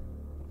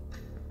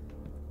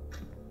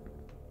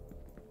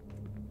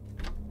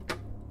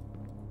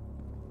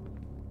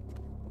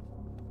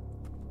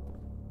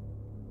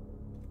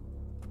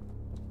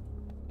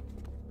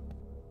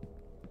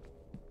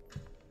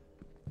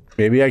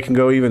 Maybe I can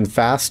go even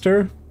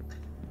faster?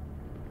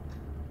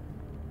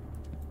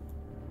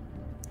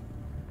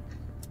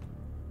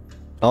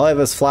 All I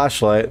have is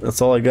flashlight.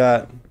 That's all I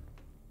got.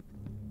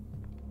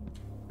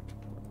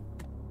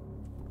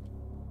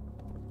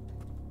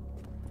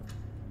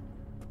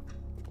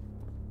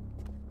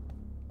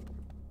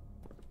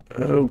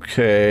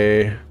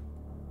 Okay.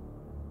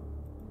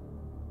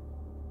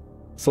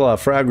 It's a lot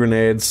of frag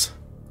grenades.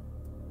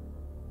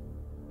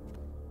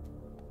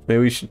 Maybe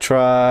we should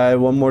try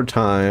one more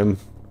time.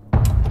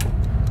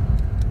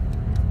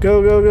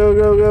 Go, go, go,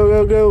 go, go,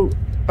 go, go.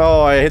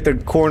 Oh, I hit the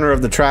corner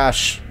of the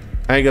trash.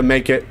 I ain't gonna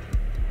make it.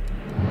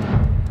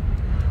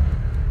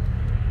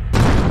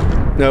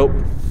 Nope.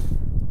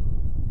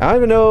 I don't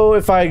even know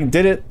if I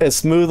did it as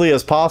smoothly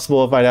as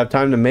possible if I'd have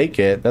time to make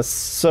it. That's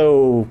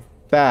so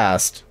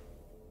fast.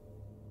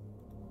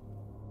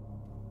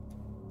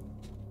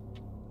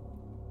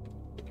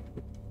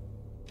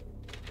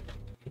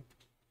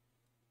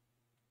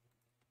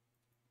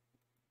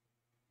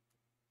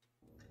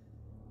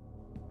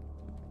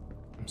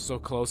 I'm so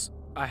close.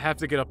 I have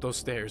to get up those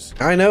stairs.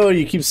 I know,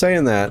 you keep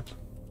saying that.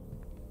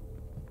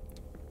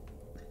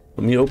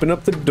 Let me open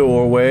up the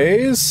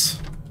doorways.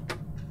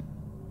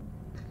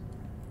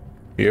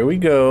 Here we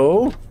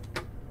go.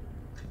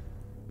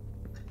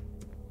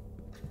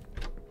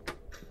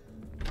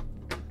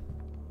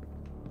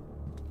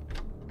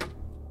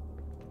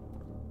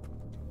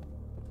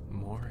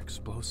 More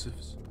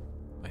explosives?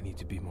 I need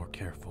to be more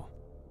careful.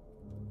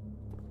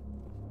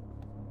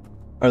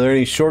 Are there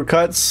any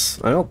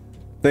shortcuts? I don't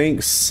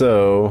think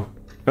so.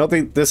 I don't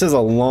think this is a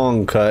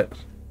long cut.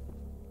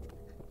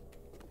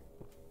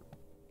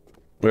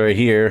 Right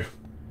here.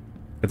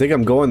 I think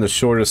I'm going the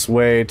shortest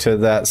way to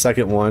that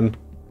second one.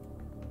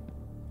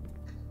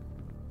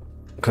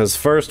 Because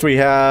first we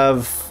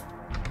have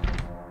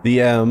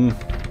the M.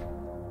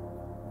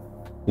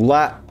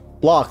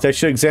 Locked. I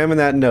should examine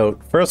that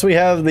note. First we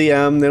have the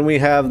M, then we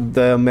have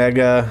the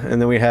Omega,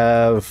 and then we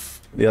have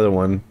the other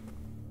one.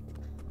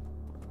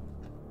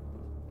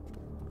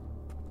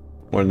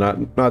 Or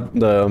not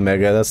the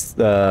Omega. That's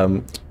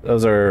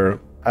those are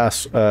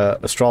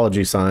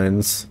astrology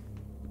signs.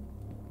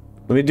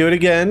 Let me do it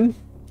again.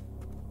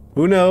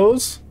 Who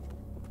knows?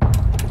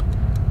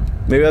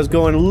 Maybe I was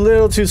going a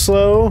little too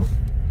slow.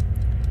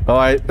 Oh,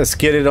 I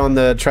skidded on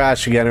the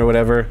trash again or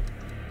whatever.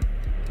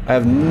 I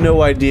have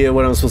no idea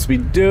what I'm supposed to be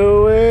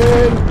doing.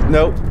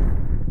 Nope.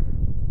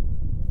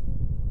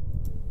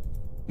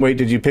 Wait,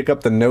 did you pick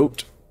up the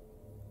note?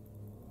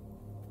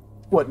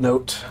 What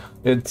note?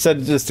 It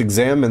said just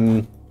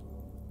examine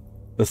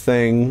the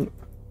thing.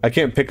 I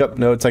can't pick up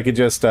notes. I could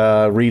just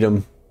read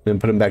them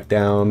and put them back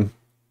down.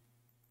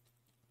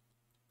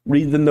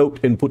 Read the note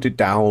and put it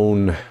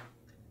down.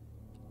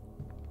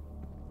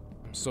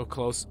 I'm so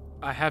close.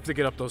 I have to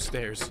get up those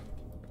stairs.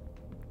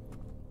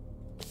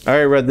 I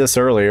already read this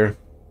earlier.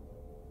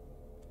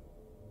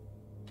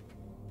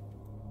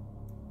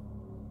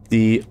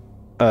 The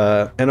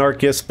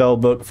Anarchist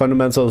Spellbook,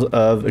 Fundamentals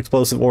of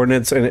Explosive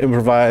Ordnance and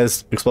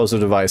Improvised Explosive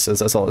Devices.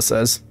 That's all it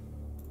says.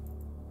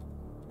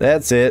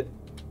 That's it.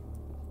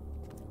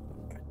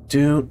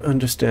 Don't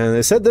understand.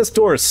 They said this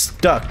door is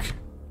stuck.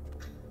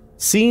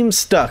 Seems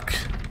stuck.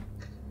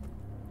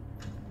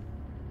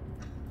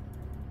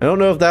 I don't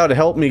know if that would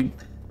help me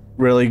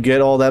really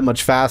get all that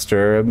much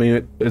faster. I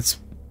mean, it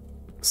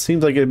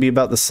seems like it'd be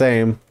about the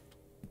same.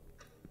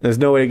 There's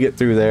no way to get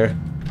through there.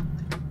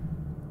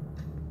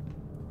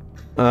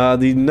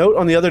 The note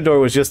on the other door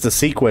was just a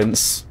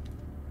sequence.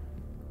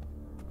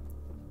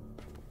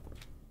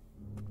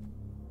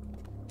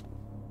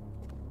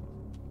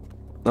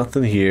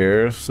 Nothing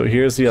here. So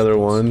here's the other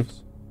one.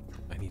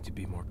 I need to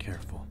be more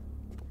careful.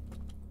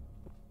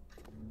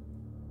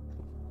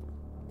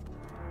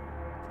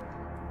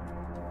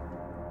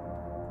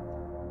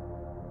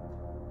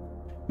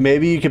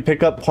 Maybe you could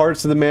pick up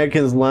parts of the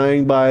mannequins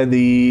lying by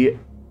the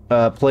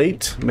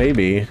plate?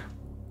 Maybe.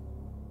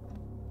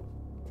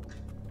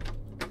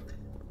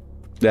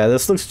 Yeah,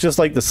 this looks just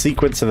like the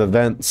sequence of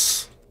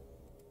events.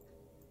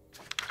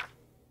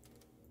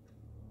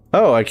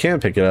 Oh, I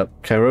can pick it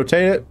up. Can I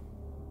rotate it?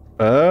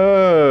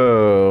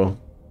 Oh,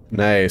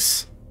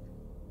 nice.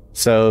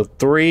 So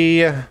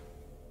 3,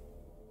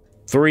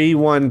 3,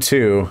 1,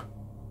 2.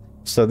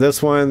 So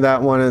this one,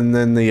 that one, and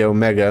then the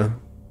Omega.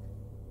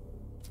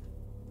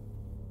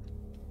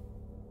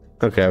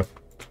 Okay.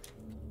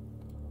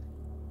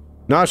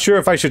 Not sure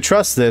if I should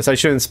trust this. I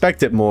should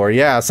inspect it more.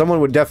 Yeah,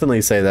 someone would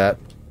definitely say that.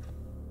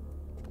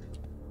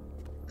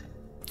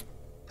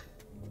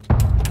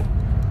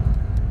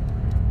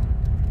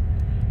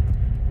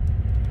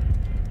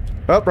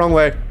 Oh, wrong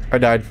way. I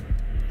died.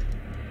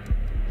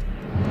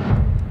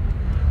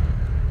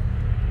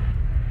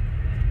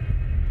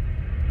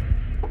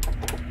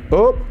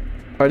 Oh,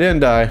 I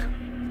didn't die.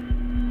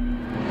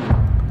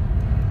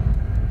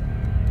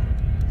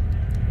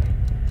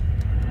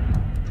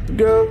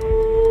 Go!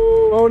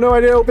 Oh no,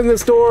 I didn't open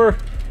this door.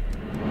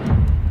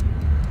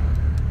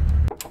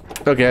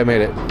 Okay, I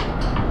made it.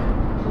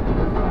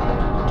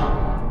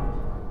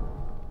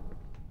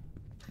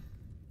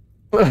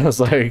 I was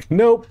like,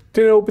 nope,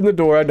 didn't open the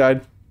door, I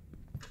died.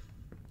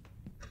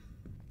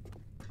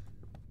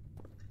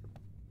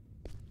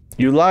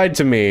 You lied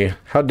to me.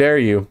 How dare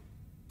you?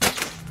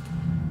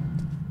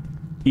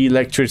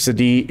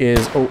 Electricity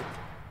is... Oh.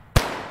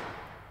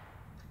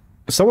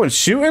 Someone's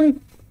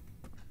shooting?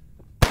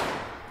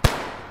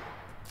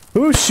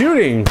 Who's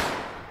shooting?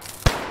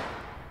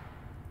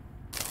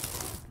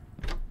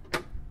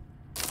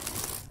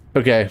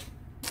 Okay.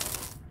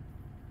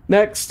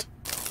 Next.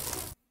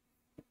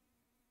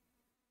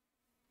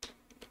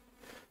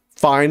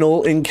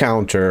 Final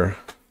encounter.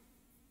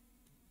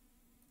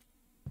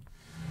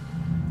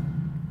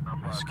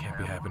 This can't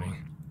be happening.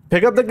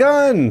 Pick up the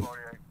gun!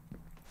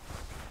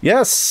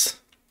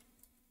 Yes!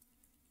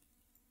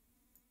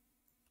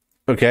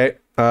 Okay.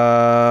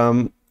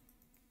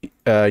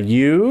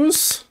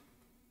 Use?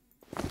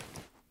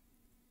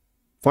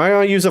 Why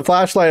don't I use a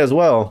flashlight as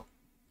well?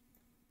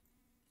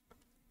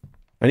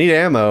 I need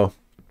ammo.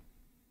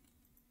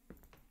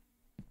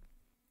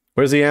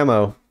 Where's the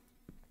ammo?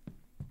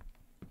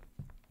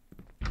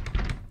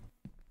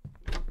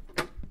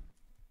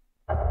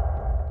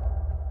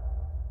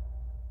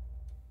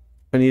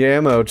 I need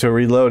ammo to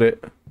reload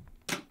it.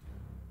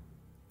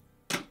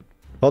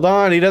 Hold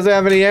on, he doesn't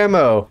have any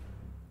ammo.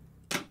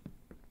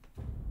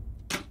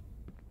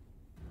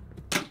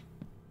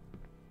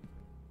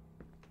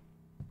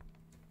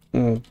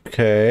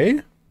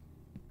 Okay.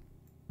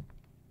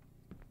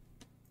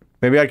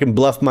 Maybe I can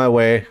bluff my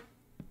way.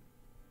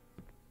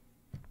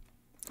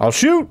 I'll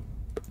shoot!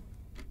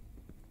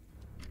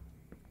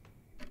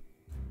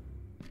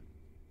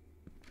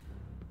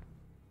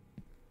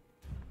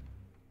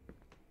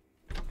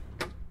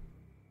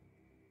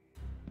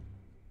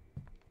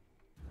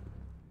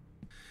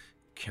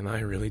 Can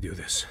I really do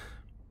this?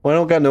 Well, I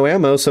don't got no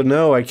ammo, so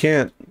no, I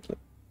can't.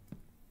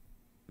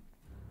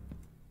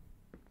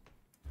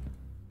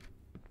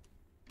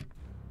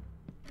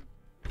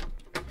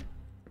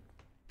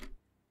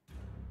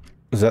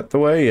 Is that the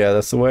way? Yeah,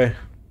 that's the way.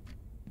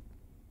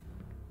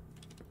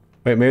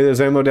 Wait, maybe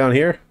there's ammo down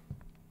here?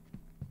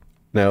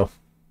 No.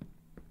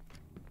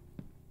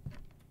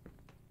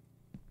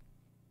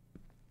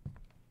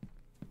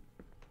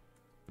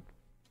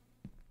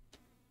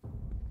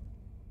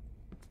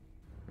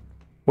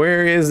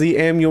 Where is the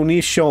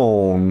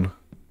ammunition?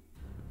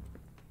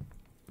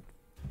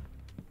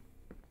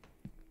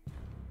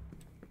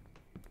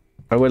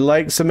 I would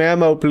like some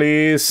ammo,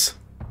 please.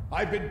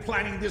 I've been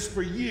planning this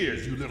for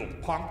years, you little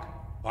punk.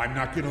 I'm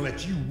not gonna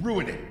let you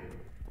ruin it.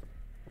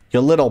 You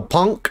little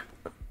punk.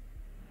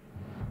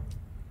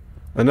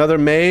 Another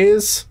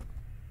maze?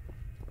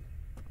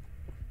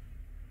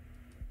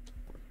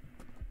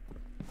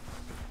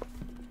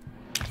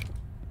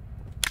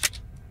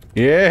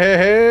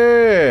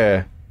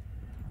 Yeah!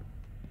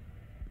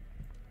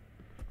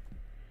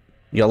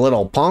 You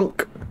little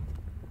punk.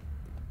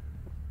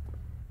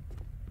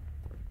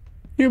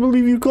 Can't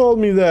believe you called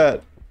me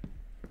that.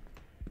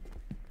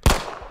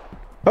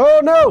 Oh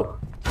no!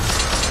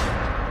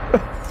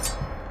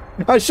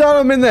 I shot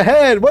him in the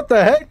head. What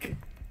the heck?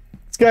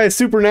 This guy is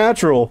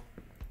supernatural.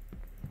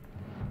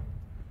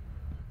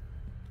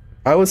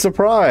 I was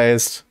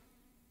surprised.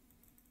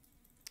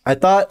 I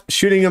thought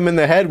shooting him in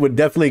the head would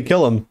definitely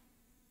kill him.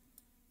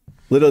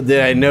 Little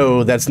did I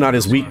know that's not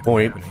his weak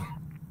point.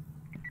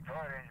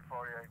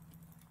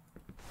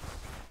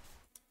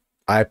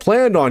 I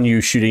planned on you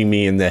shooting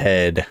me in the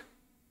head.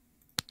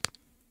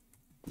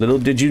 Little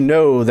did you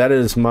know that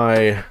is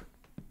my...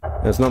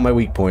 That's not my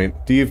weak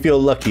point. Do you feel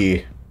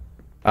lucky?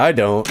 I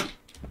don't.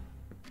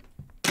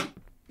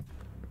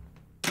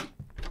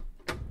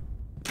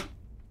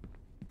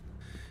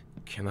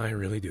 Can I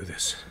really do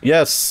this?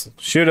 Yes,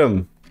 shoot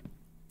him.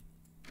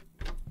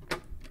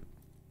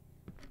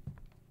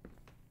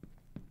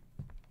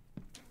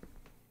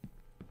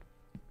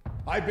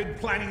 I've been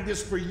planning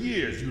this for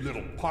years, you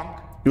little punk.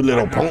 You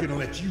little I'm punk. not gonna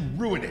let you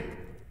ruin it.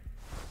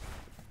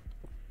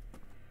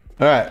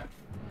 All right.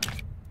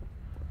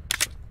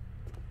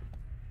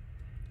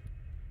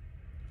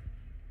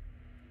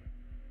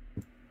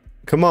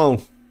 Come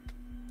on.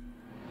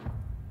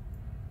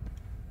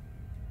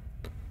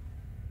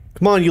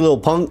 Come on, you little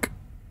punk.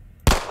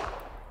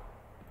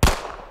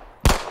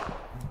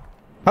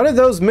 How did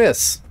those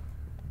miss?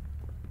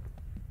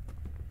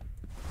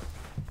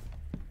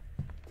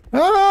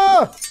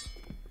 Ah!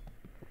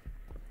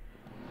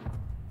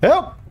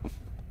 Help!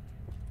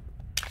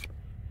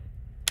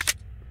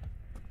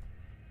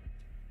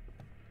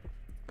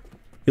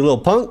 You little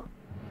punk.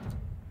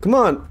 Come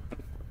on.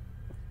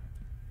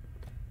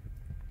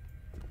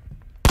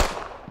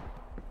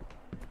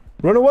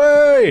 Run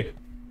away!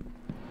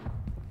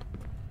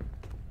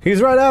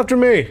 He's right after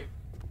me!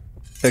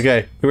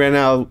 Okay, he ran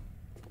out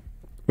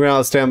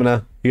of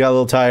stamina. He got a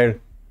little tired.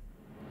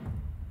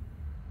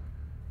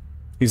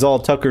 He's all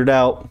tuckered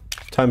out.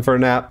 Time for a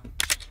nap.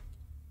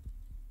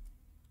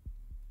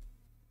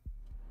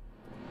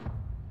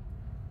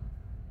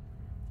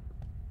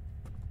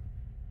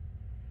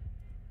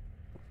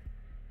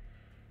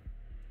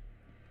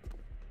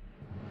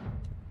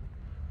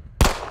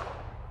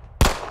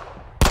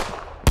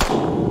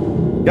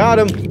 Got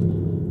him.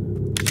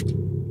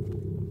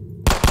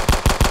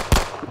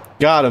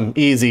 Got him.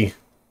 Easy.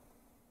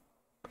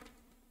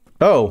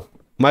 Oh,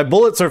 my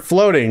bullets are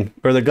floating.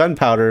 Or the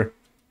gunpowder.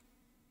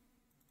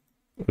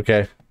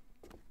 Okay.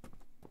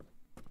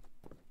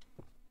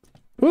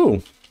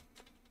 Ooh.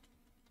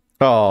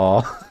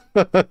 Aw.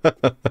 I'm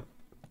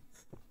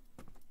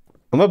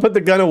gonna put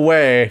the gun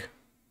away.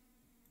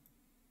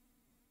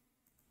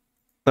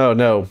 Oh,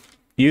 no.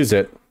 Use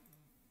it.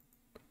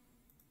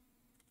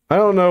 I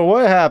don't know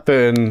what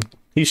happened.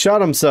 He shot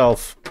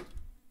himself.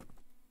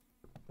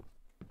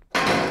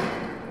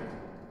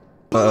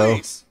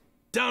 Police!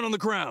 Down on the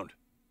ground!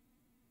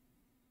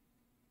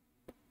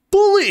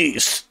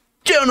 Police!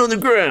 Down on the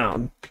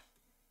ground!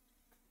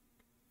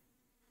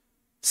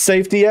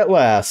 Safety at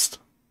last.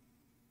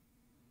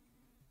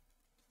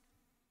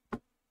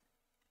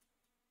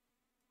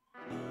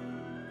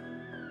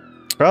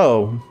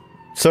 Oh,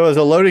 so it's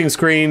a loading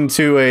screen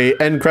to a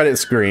end credit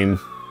screen.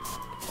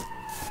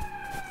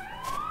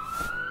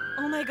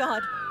 Oh my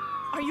god.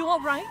 Are you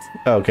alright?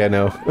 Okay,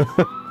 no.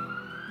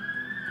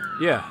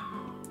 Yeah.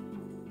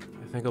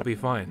 I think I'll be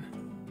fine.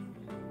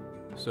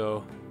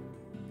 So,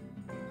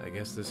 I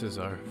guess this is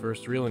our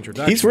first real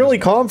introduction. He's really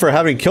calm for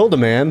having killed a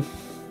man.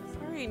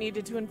 Sorry it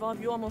needed to involve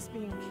you almost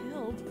being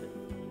killed, but,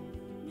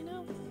 you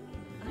know,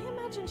 I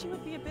imagined you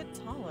would be a bit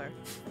taller.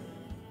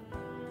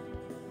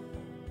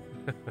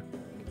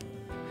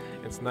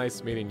 It's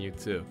nice meeting you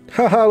too.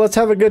 Haha, let's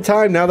have a good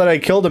time now that I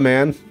killed a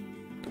man.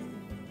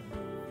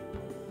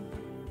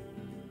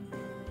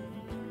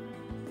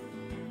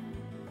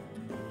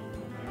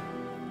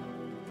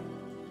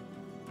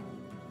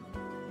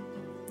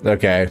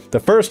 Okay, the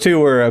first two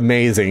were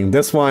amazing.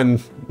 This one,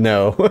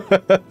 no.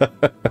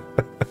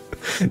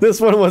 This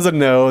one was a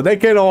no. They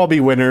can all be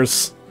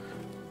winners.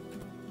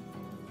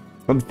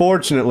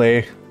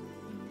 Unfortunately.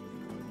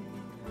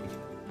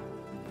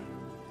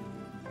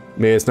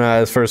 Maybe it's not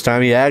his first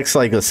time. He acts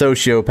like a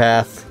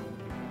sociopath.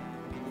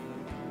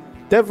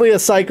 Definitely a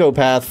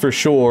psychopath for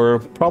sure.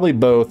 Probably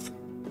both.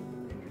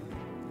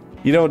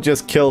 You don't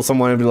just kill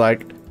someone and be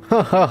like,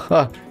 ha ha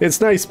ha,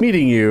 it's nice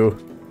meeting you.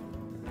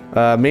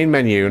 Main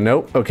menu.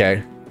 Nope.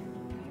 Okay.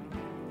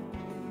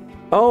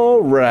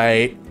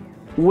 Alright.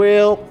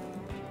 Well,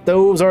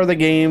 those are the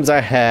games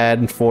I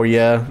had for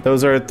you.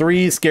 Those are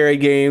 3 scary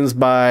games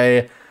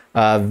by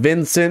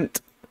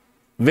Vincent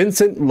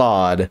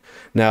Lade.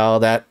 Now,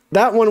 that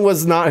one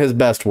was not his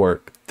best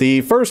work.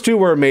 The first 2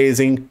 were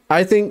amazing.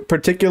 I think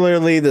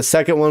particularly the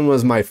second one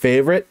was my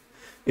favorite.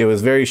 It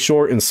was very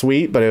short and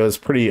sweet, but it was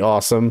pretty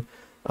awesome.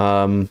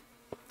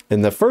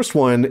 And the first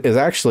one is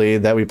actually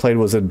that we played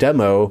was a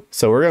demo,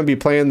 so we're going to be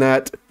playing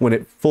that when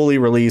it fully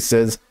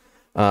releases.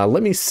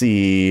 Let me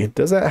see.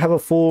 Does that have a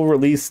full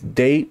release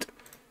date?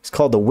 It's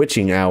called The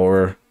Witching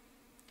Hour.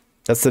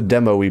 That's the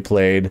demo we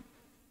played.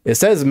 It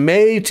says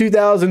May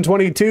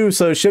 2022,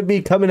 so it should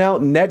be coming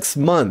out next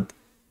month.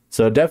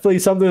 So definitely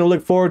something to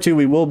look forward to.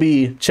 We will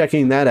be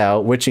checking that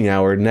out, Witching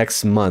Hour,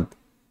 next month.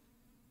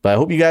 But I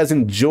hope you guys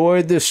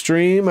enjoyed this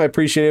stream. I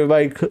appreciate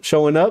everybody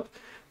showing up.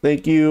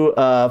 Thank you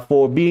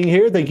for being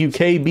here. Thank you,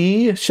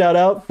 KB. Shout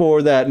out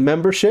for that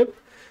membership.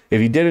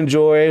 If you did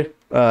enjoy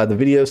the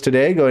videos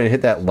today, go ahead and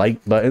hit that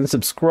like button.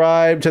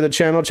 Subscribe to the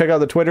channel. Check out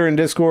the Twitter and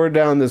Discord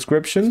down in the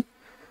description.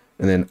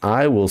 And then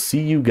I will see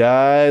you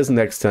guys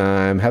next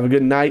time. Have a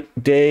good night,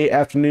 day,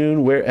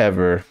 afternoon,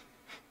 wherever.